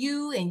enough for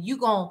you and you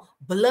gonna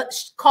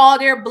call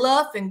their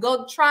bluff and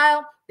go to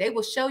trial, they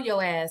will show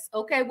your ass,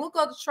 okay, we'll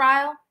go to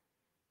trial.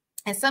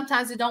 And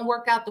sometimes it don't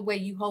work out the way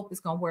you hope it's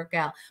going to work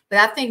out. But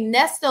I think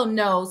Nesto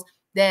knows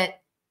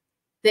that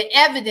the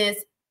evidence,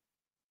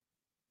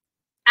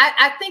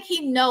 I think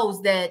he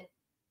knows that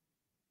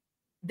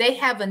they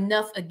have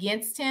enough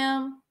against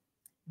him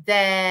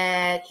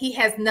that he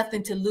has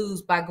nothing to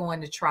lose by going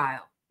to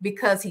trial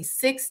because he's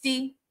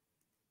 60.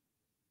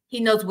 He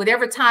knows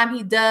whatever time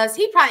he does,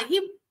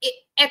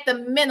 at the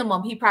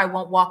minimum, he probably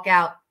won't walk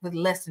out with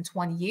less than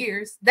 20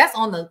 years. That's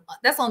on the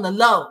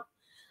low.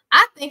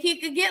 I think he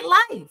could get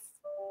life.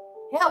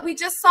 Hell, we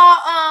just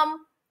saw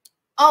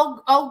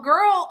old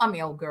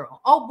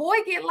boy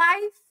get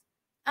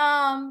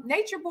life.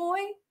 Nature Boy.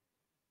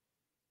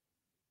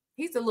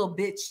 He's a little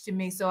bitch to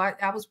me, so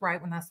I was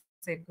right when I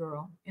said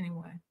girl.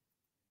 Anyway,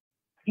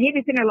 he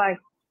be sitting there like,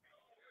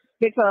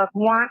 because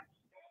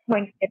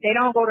if they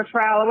don't go to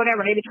trial or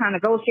whatever, they be trying to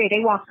negotiate.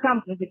 They want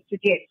something to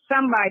get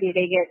somebody.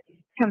 They get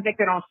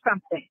convicted on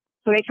something,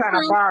 so they try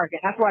to bargain.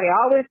 That's why they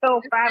always throw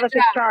 5 or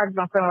 6 charges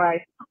on something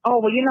like, oh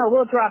well, you know,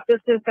 we'll drop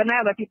this, and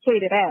that if you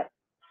pleaded that.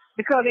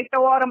 Because they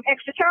throw all them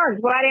extra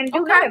charges. Well, I didn't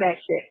do none of that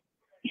shit.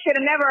 You should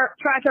have never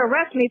tried to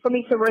arrest me for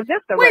me to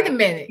resist arrest. Wait a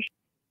minute.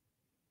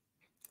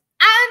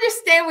 I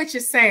understand what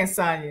you're saying,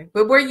 Sonya,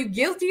 but were you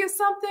guilty of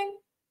something?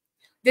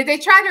 Did they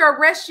try to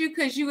arrest you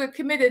because you had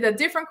committed a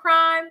different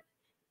crime?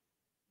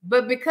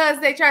 But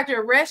because they tried to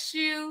arrest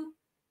you,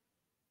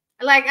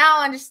 like, I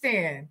don't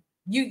understand.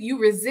 You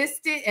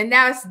resisted, and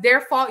now it's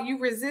their fault you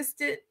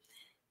resisted.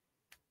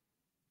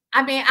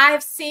 I mean, I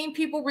have seen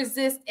people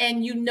resist,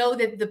 and you know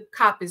that the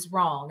cop is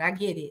wrong. I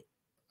get it.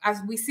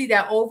 We see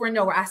that over and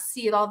over. I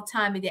see it all the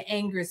time, and it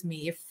angers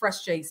me. It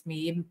frustrates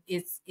me.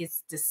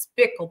 It's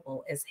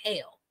despicable as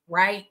hell,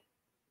 right?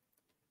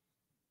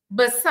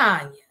 But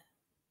Sonya,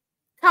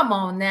 come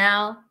on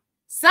now.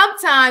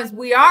 Sometimes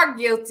we are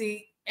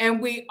guilty,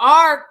 and we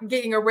are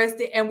getting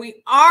arrested, and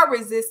we are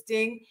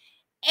resisting,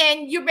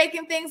 and you're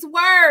making things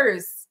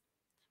worse.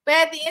 But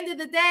at the end of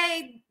the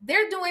day,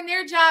 they're doing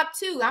their job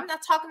too. I'm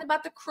not talking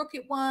about the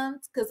crooked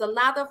ones because a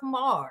lot of them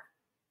are.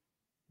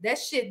 That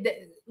shit,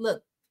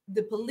 look,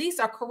 the police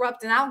are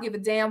corrupt, and I don't give a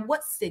damn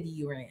what city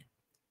you're in.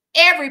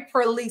 Every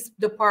police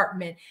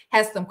department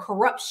has some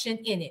corruption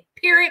in it.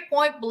 Period,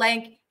 point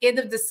blank, end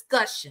of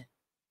discussion.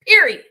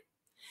 Period.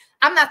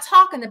 I'm not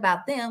talking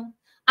about them.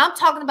 I'm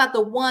talking about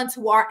the ones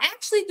who are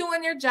actually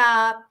doing their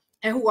job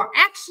and who are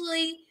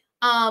actually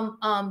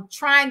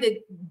trying to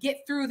get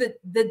through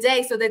the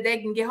day so that they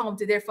can get home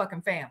to their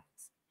fucking families.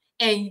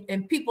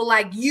 And people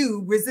like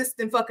you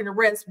resisting fucking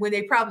arrest when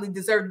they probably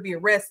deserve to be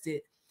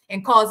arrested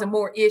and causing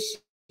more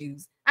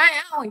issues. I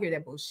don't hear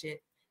that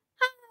bullshit.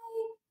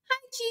 Hi,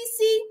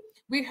 GC.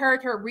 We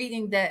heard her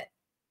reading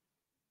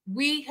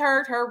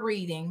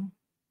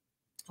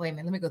Wait a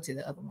minute. Let me go to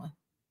the other one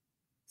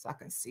so I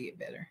can see it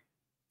better.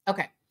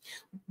 Okay.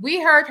 We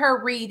heard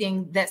her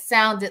reading that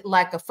sounded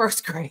like a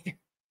first grader.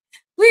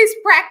 Please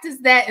practice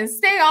that and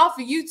stay off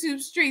of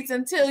YouTube streets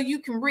until you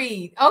can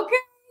read. Okay.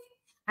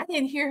 I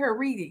didn't hear her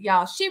read it,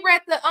 y'all. She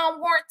read the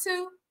warrant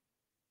too.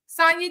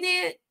 Sonya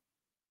did.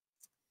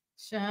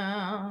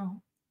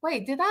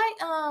 Wait, did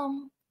I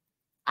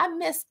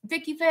missed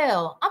Vicky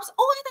Vale. I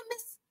didn't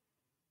miss.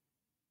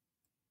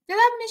 Did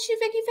I miss you,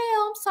 Vicky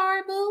Vale? I'm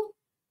sorry, boo.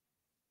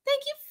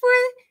 Thank you for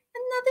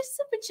another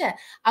super chat.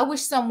 I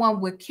wish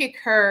someone would kick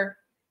her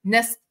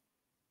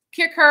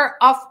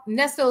off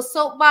Nesto's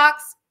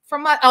soapbox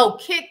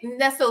kick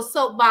Nesto's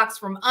soapbox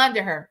from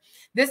under her.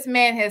 This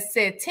man has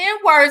said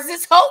 10 words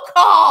this whole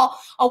call,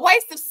 a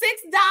waste of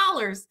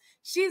 $6.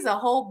 She's a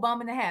whole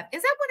bum and a half.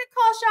 Is that what it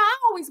costs, y'all? I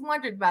always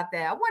wondered about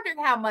that. I wondered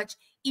how much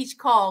each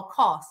call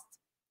costs.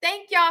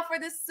 Thank y'all for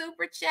the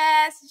super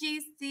chats,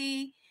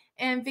 GC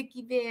and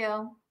Vicky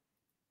Vale.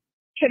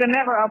 Should have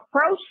never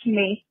approached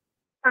me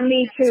for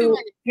me to,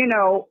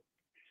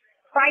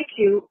 fight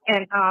you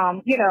and,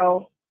 go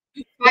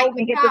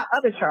and get this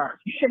other charge.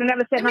 You should have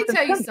never said nothing. Let me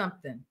tell you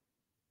something.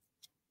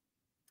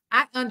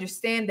 I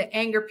understand the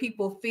anger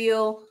people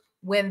feel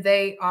when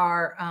they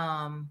are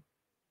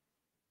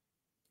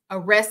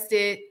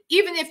arrested,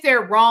 even if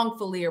they're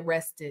wrongfully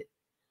arrested.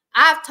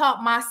 I've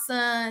taught my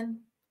son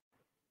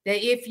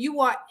that if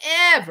you are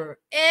ever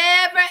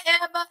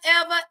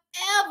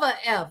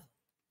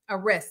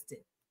arrested,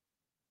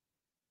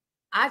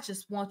 I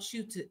just want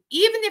you to,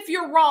 even if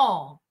you're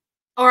wrong,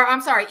 or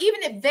I'm sorry,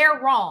 even if they're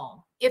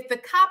wrong, if the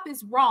cop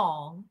is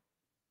wrong,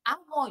 I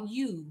want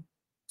you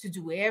to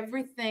do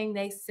everything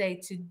they say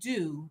to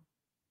do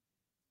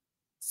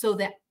so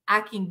that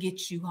I can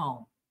get you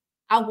home.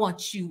 I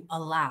want you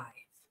alive.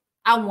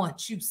 I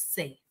want you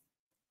safe.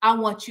 I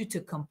want you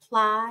to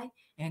comply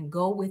and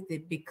go with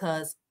it,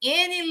 because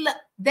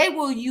they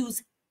will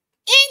use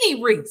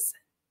any reason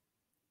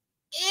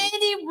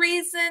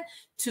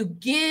to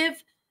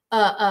give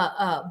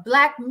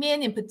Black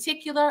men in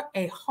particular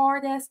a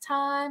hard ass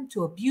time,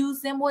 to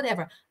abuse them,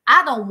 whatever.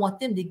 I don't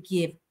want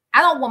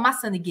my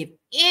son to give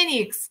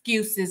any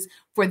excuses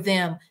for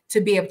them to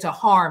be able to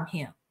harm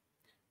him.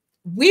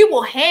 We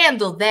will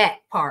handle that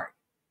part.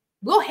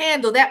 We'll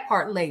handle that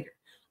part later.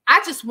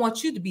 I just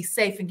want you to be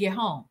safe and get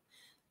home.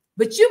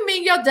 But you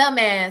mean your dumb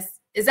ass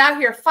is out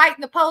here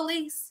fighting the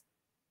police?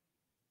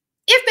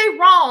 If they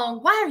wrong,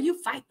 why are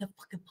you fighting the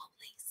fucking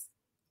police?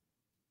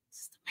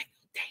 This doesn't make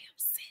no damn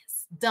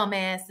sense,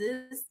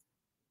 dumbasses.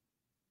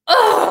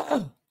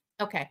 Ugh.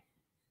 Okay.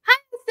 I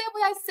said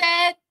what I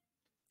said.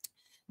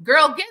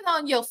 Girl, get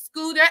on your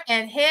scooter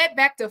and head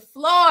back to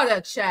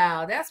Florida,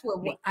 child. That's what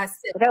I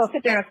said. They'll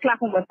sit there and slap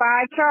them with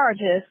 5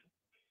 charges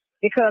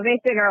because they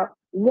figure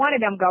one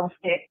of them gonna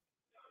stick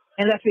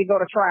unless we go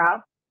to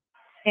trial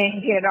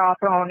and get it all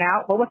thrown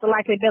out. But what's the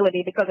likelihood?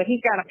 Because if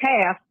he's got a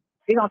pass,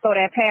 he's gonna throw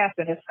that pass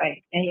in his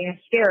face and he can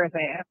scare his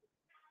ass.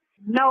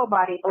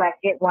 Nobody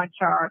Black get 1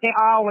 charge. They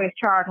always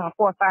charge on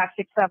 4, 5,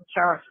 6, 7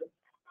 charges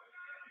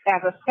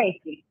as a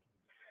safety.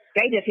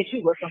 They just hit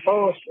you with some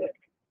bullshit.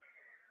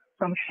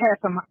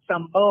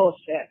 Some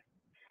bullshit.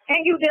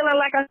 And you dealing,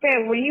 like I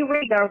said, when you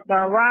read the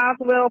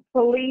Roswell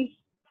police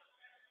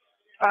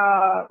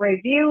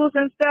reviews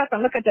and stuff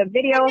and look at the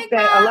videos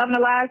that 11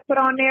 Alive put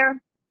on there,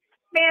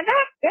 man,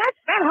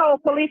 that whole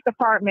police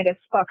department is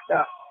fucked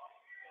up.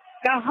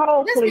 The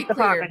whole police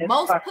department is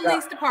fucked up. Most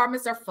police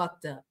departments are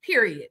fucked up,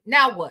 period.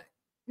 Now what?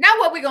 Now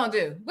what we gonna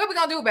do? What we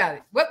gonna do about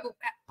it? What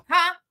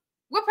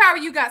power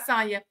you got,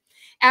 Sonya?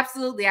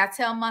 Absolutely. I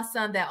tell my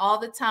son that all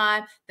the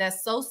time.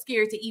 That's so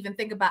scared to even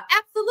think about.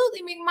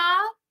 Absolutely, Big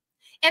Mom.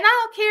 And I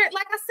don't care.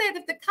 Like I said,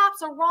 if the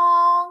cops are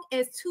wrong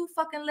as 2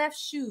 fucking left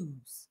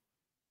shoes,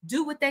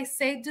 do what they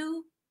say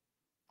do.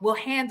 We'll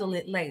handle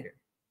it later.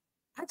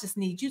 I just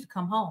need you to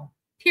come home,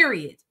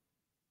 period.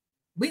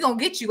 We're going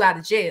to get you out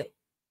of jail.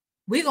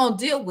 We're going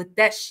to deal with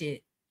that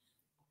shit.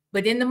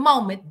 But in the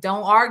moment,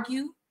 don't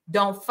argue,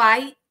 don't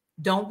fight,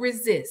 don't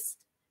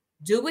resist.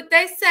 Do what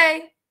they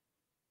say.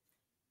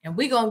 And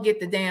we're going to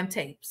get the damn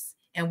tapes.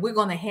 And we're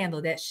going to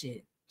handle that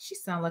shit. She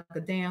sounds like a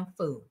damn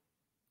fool.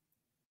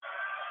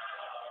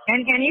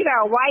 And you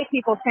got white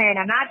people saying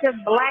it, not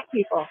just Black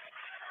people.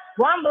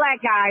 One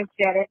Black guy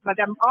said it, but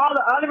all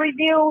the other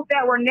reviews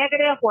that were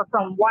negative were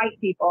from white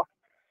people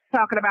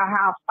talking about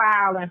how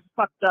foul and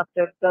fucked up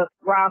the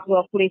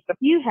Roswell police.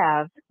 You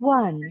have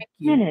 1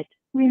 minute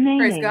remaining.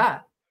 Praise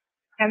God.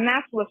 And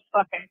that's what's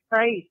fucking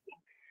crazy.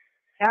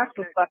 That's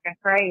what's fucking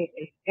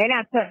crazy. They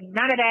not putting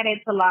none of that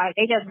into life.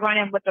 They just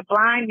running with the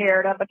blind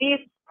narrative. But these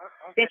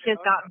bitches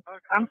don't.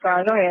 I'm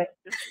sorry. Go ahead.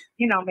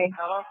 You know me.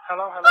 Hello.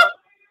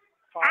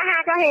 Go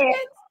ahead.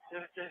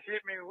 Just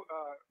hit me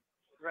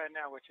right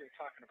now what you're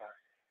talking about.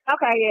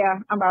 Okay, yeah.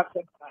 I'm about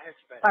to.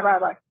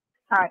 Bye.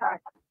 All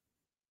right.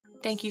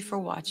 Thank you for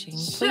watching.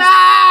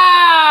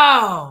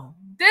 Wow.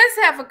 This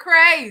heifer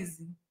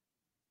crazy.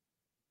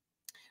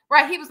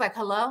 Right. He was like,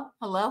 hello.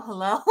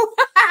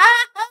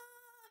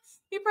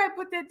 He probably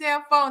put that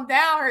damn phone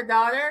down, her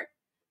daughter.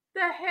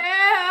 The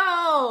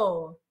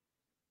hell?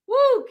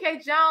 Woo, Kay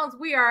Jones,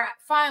 we are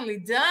finally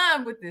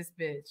done with this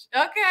bitch.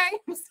 Okay.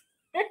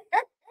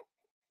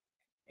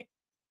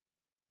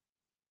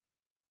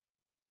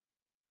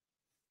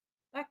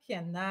 I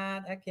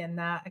cannot.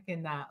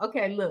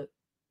 Okay, look,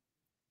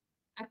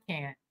 I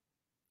can't.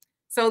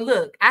 So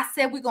look, I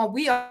said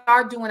we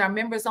are doing our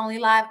members only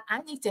live.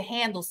 I need to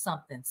handle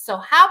something. So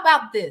how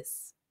about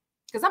this?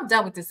 Because I'm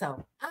done with this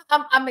hoe.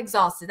 I'm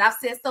exhausted. I've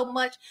said so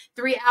much.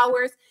 3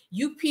 hours.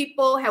 You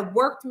people have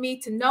worked me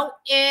to no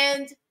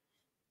end,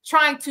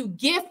 trying to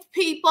gift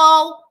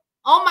people.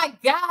 Oh my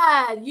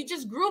God. You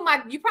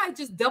probably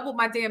just doubled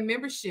my damn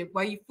membership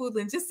while you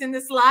fooling just in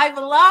this live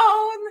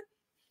alone.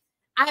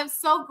 I am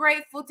so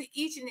grateful to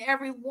each and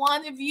every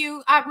one of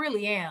you. I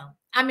really am.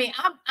 I mean,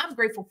 I'm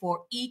grateful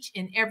for each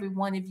and every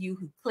one of you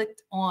who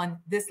clicked on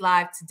this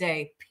live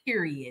today,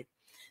 period.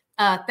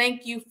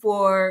 Thank you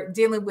for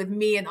dealing with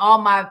me and all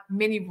my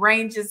many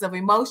ranges of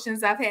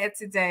emotions I've had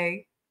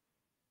today,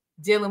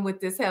 dealing with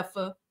this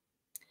heifer.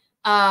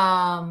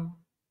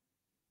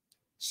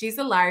 She's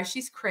a liar.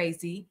 She's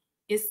crazy.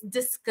 It's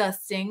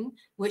disgusting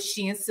what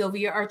she and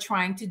Sylvia are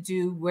trying to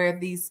do where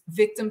these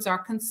victims are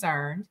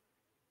concerned.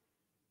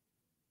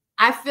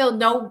 I feel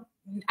no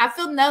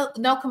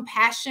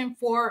compassion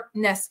for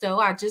Nesto.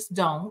 I just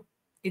don't.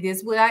 It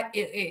is what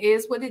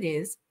it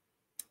is.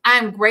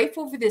 I'm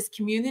grateful for this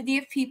community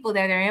of people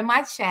that are in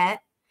my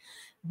chat.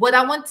 What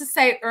I want to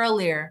say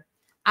earlier,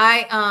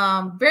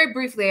 I very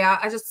briefly,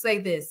 I just say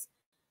this.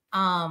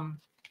 I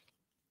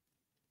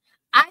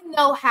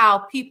know how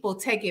people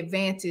take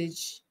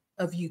advantage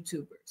of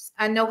YouTubers.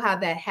 I know how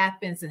that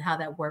happens and how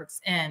that works.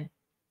 And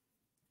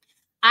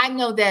I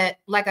know that,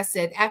 like I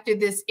said, after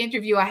this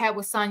interview I had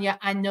with Sonya,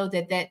 I know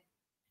that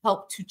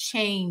helped to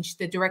change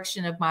the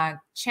direction of my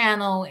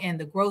channel and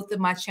the growth of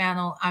my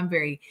channel. I'm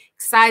very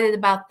excited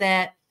about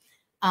that.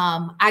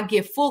 I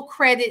give full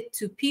credit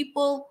to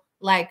people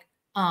like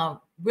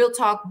Real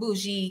Talk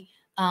Bougie,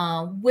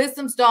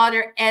 Wisdom's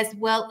Daughter, as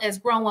well as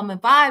Grown Woman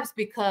Vibes,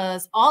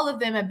 because all of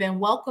them have been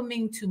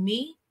welcoming to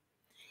me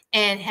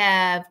and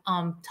have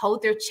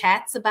told their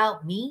chats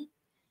about me.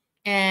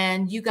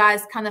 And you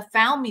guys kind of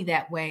found me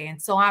that way.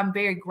 And so I'm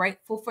very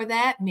grateful for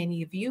that,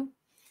 many of you.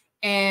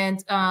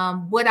 And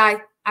what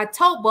I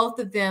told both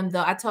of them,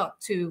 though, I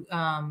talked to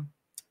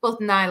both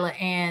Nyla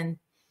and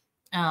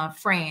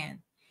Fran.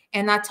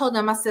 And I told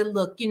them, I said,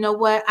 look, you know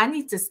what? I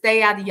need to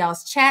stay out of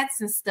y'all's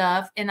chats and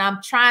stuff. And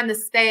I'm trying to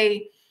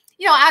stay,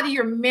 out of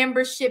your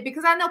membership,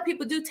 because I know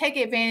people do take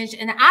advantage.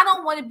 And I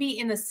don't want to be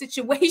in a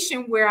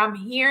situation where I'm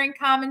hearing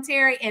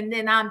commentary and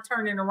then I'm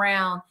turning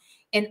around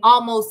and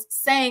almost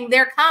saying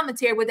their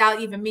commentary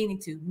without even meaning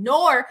to.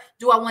 Nor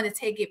do I want to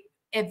take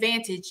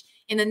advantage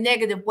in a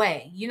negative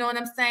way. You know what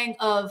I'm saying?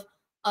 Of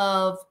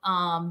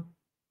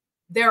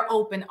their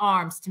open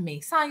arms to me.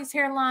 Sonya's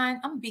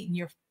hairline, I'm beating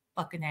your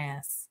fucking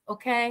ass.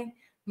 Okay?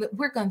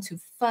 We're going to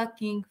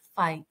fucking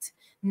fight.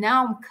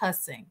 Now I'm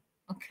cussing.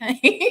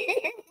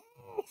 Okay?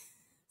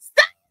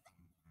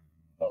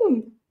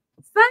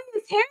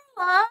 Sonya's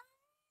hairline.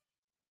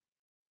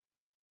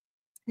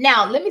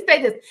 Now, let me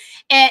say this.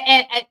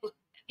 And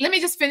let me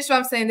just finish what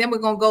I'm saying. Then we're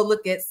going to go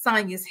look at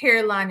Sonya's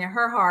hairline and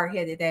her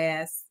hard-headed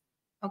ass.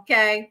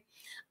 Okay?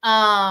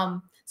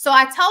 So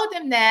I told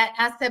him that.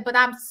 I said, but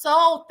I'm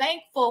so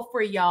thankful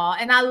for y'all.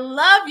 And I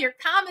love your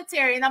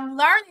commentary. And I'm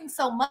learning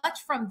so much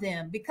from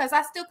them because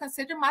I still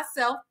consider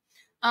myself,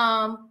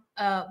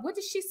 what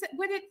did she say?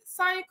 What did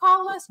Sonya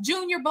call us?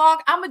 Junior blog.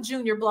 I'm a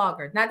junior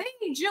blogger. Now, they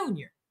ain't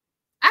junior.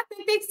 I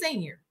think they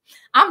senior.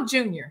 I'm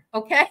junior.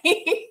 Okay?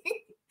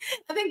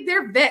 I think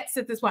they're vets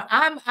at this point.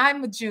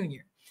 I'm a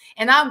junior.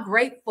 And I'm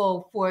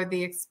grateful for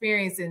the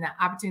experience and the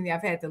opportunity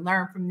I've had to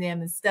learn from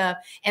them and stuff.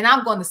 And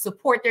I'm going to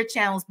support their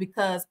channels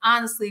because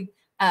honestly,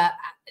 I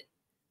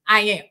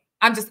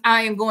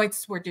am going to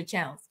support their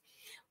channels.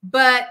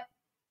 But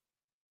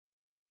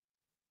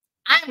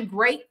I'm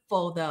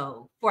grateful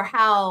though for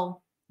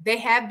how they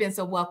have been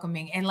so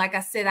welcoming. And like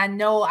I said, I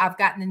know I've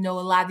gotten to know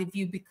a lot of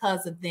you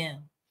because of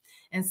them.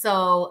 And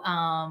so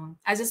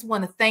I just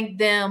want to thank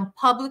them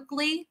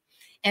publicly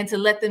and to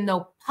let them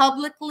know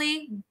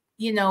publicly,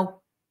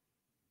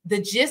 the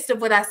gist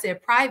of what I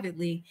said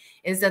privately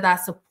is that I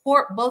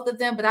support both of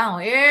them, but I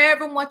don't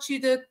ever want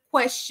you to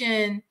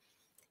question,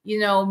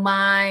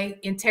 my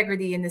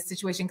integrity in this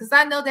situation, because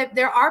I know that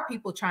there are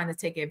people trying to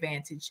take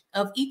advantage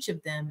of each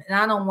of them, and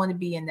I don't want to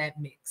be in that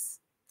mix.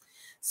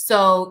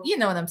 So, you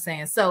know what I'm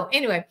saying? So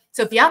anyway,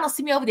 so if y'all don't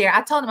see me over there,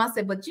 I told him, I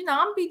said, but I'm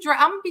gonna be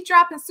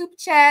dropping super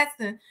chats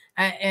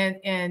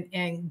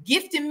and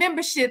gifting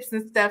memberships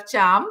and stuff,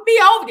 y'all. I'm gonna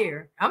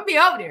be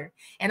over there.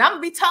 And I'm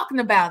gonna be talking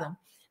about them.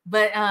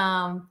 But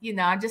I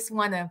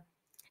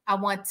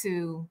want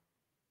to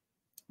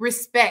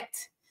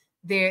respect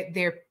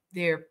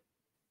their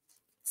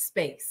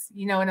space.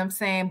 You know what I'm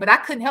saying? But I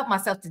couldn't help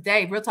myself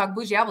today. Real Talk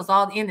Bougie, I was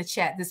all in the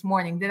chat this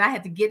morning. Then I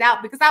had to get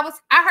out because I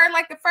heard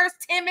like the first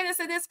 10 minutes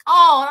of this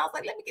call. And I was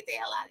like, let me get the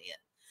hell out of here.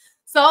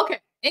 So, okay.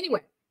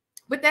 Anyway,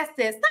 with that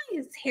said,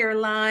 Sonya's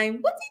hairline,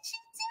 what did you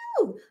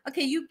do?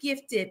 Okay, you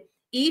gifted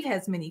Eve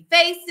Has Many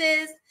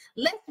Faces.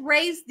 Let's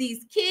raise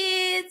these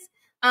kids.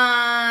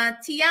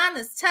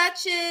 Tiana's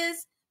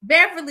Touches,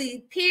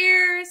 Beverly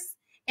Pierce,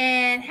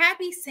 and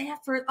Happy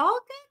Sanford all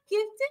got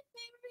gifted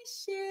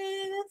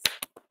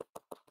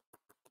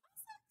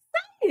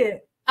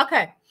memberships.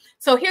 Okay,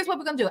 so here's what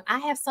we're gonna do. I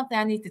have something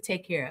I need to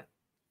take care of.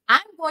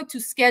 I'm going to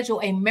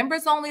schedule a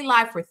members only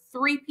live for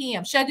 3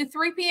 p.m. Should I do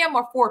 3 p.m.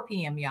 or 4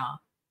 p.m., y'all?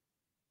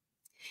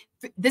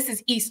 This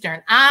is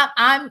Eastern.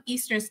 I'm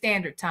Eastern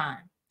Standard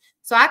Time.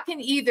 So I can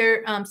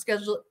either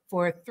schedule it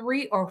for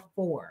 3 or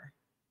 4.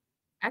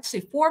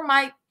 Actually, 4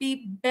 might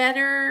be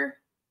better.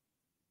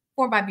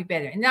 4 might be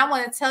better. And I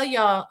want to tell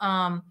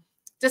y'all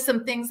just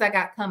some things I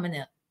got coming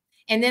up.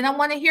 And then I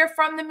want to hear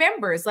from the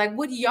members. Like,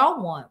 what do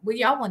y'all want? What do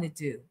y'all want to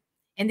do?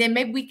 And then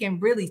maybe we can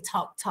really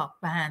talk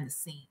behind the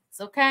scenes.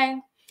 Okay.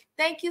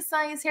 Thank you,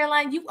 Sonya's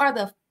Hairline. You are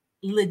the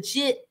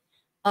legit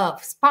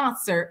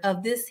sponsor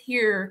of this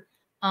here,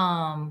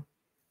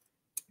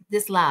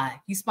 this live.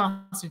 You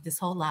sponsored this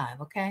whole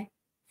live. Okay.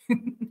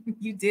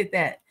 You did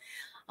that.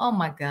 Oh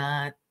my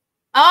God.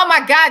 Oh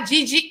my God,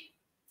 Gigi.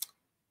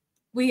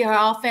 We are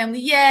all family.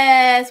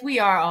 Yes, we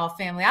are all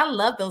family. I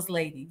love those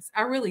ladies.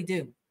 I really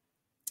do.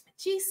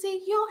 GC,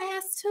 your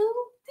ass too?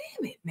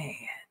 Damn it, man.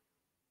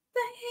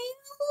 The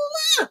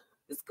hell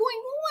is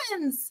going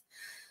on?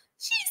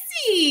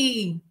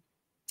 GC.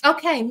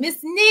 Okay, Miss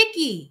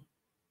Nikki.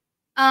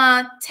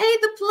 Tay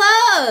the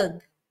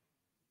Plug.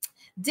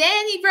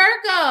 Danny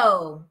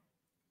Virgo.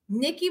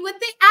 Nikki with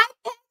the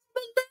iPad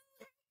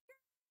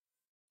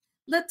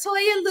balloon.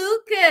 Latoya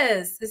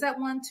Lucas. Is that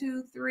 1,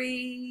 2,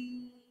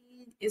 3?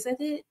 Is that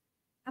it?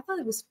 I thought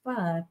it was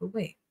 5, but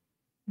wait.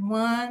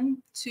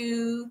 1,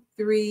 2,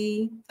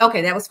 3.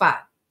 Okay, that was 5.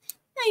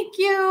 Thank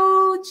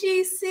you,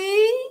 GC.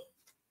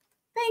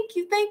 Thank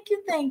you, thank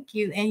you, thank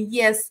you. And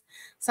yes,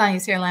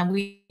 Sonya's Hairline,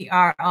 we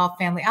are all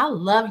family. I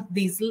love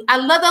these. I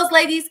love those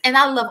ladies, and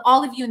I love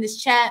all of you in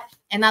this chat,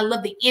 and I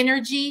love the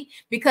energy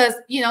because,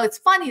 you know, it's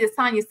funny that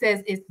Sonya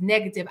says it's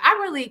negative. I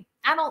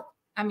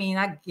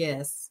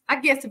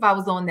guess if I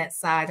was on that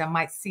side, I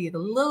might see it a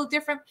little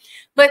different.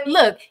 But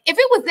look, if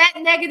it was that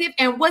negative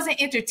and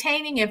wasn't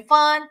entertaining and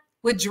fun,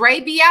 would Dre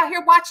be out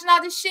here watching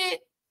all this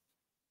shit?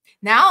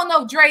 Now, I don't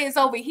know if Dre is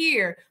over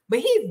here, but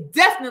he's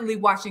definitely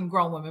watching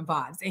Grown Women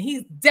Vibes, and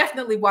he's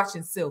definitely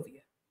watching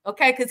Sylvia,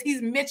 okay? Because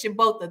he's mentioned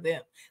both of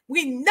them.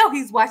 We know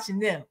he's watching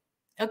them,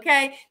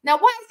 okay? Now,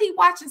 why is he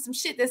watching some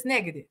shit that's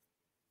negative?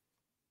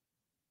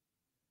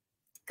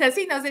 Because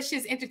he knows that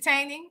shit's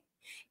entertaining,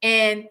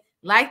 and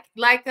like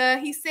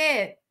he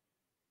said,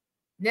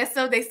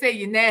 Nesto, they say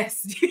you're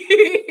nasty.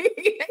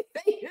 They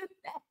say you're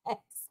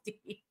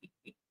nasty.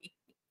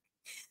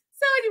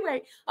 So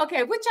anyway,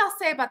 okay, what y'all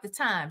say about the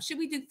time? Should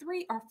we do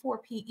 3 or 4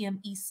 p.m.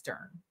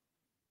 Eastern?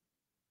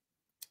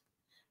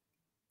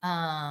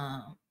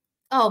 Oh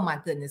my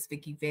goodness,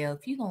 Vicky Vale,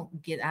 if you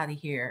don't get out of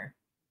here.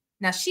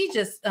 Now she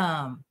just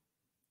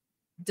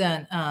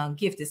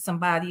gifted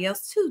somebody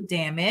else too,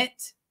 damn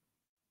it.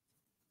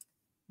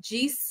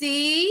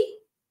 GC,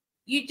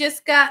 you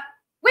just got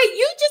gifted,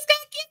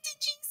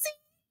 GC.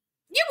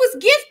 You was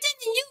gifted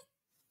and you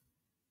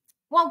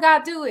won't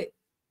God do it.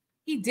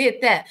 He did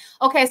that.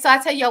 Okay, so I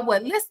tell y'all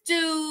what, let's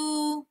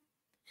do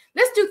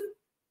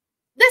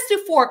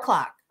 4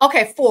 o'clock.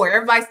 Okay, 4.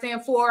 Everybody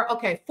staying 4.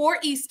 Okay, 4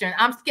 Eastern.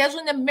 I'm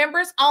scheduling the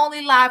members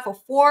only live for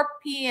 4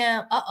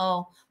 p.m.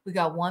 We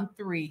got 1,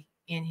 3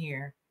 in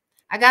here.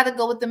 I gotta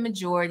go with the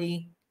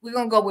majority. We're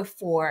gonna go with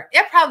 4.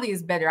 It probably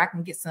is better. I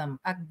can get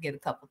a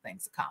couple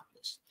things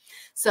accomplished.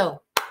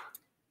 So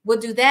we'll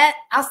do that.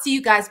 I'll see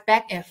you guys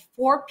back at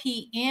 4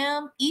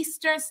 p.m.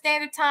 Eastern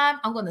Standard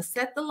Time. I'm going to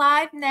set the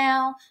live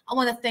now. I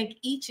want to thank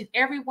each and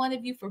every one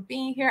of you for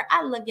being here.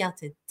 I love y'all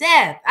to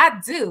death.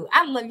 I do.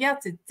 I love y'all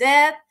to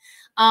death.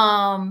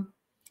 I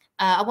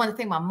want to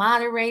thank my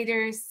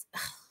moderators.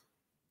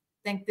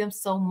 Thank them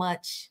so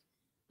much.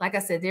 Like I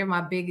said, they're my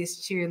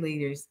biggest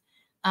cheerleaders.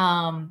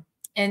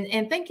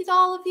 And thank you to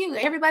all of you,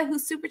 everybody who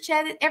super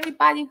chatted,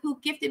 everybody who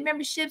gifted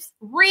memberships,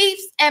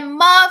 reefs and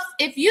muffs.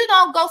 If you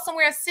don't go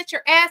somewhere and sit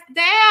your ass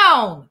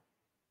down,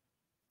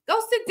 go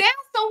sit down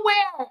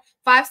somewhere.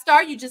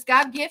 5-star, you just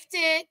got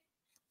gifted.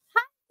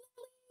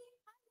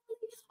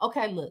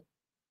 Okay, look,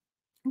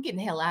 I'm getting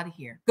the hell out of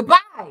here.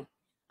 Goodbye.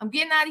 I'm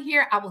getting out of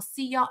here. I will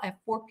see y'all at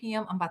 4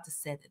 p.m. I'm about to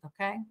set it,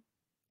 okay?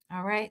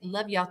 All right.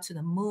 Love y'all to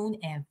the moon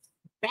and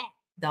back,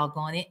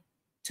 doggone it.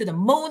 To the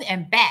moon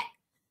and back.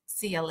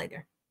 See y'all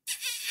later.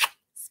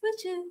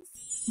 Switches.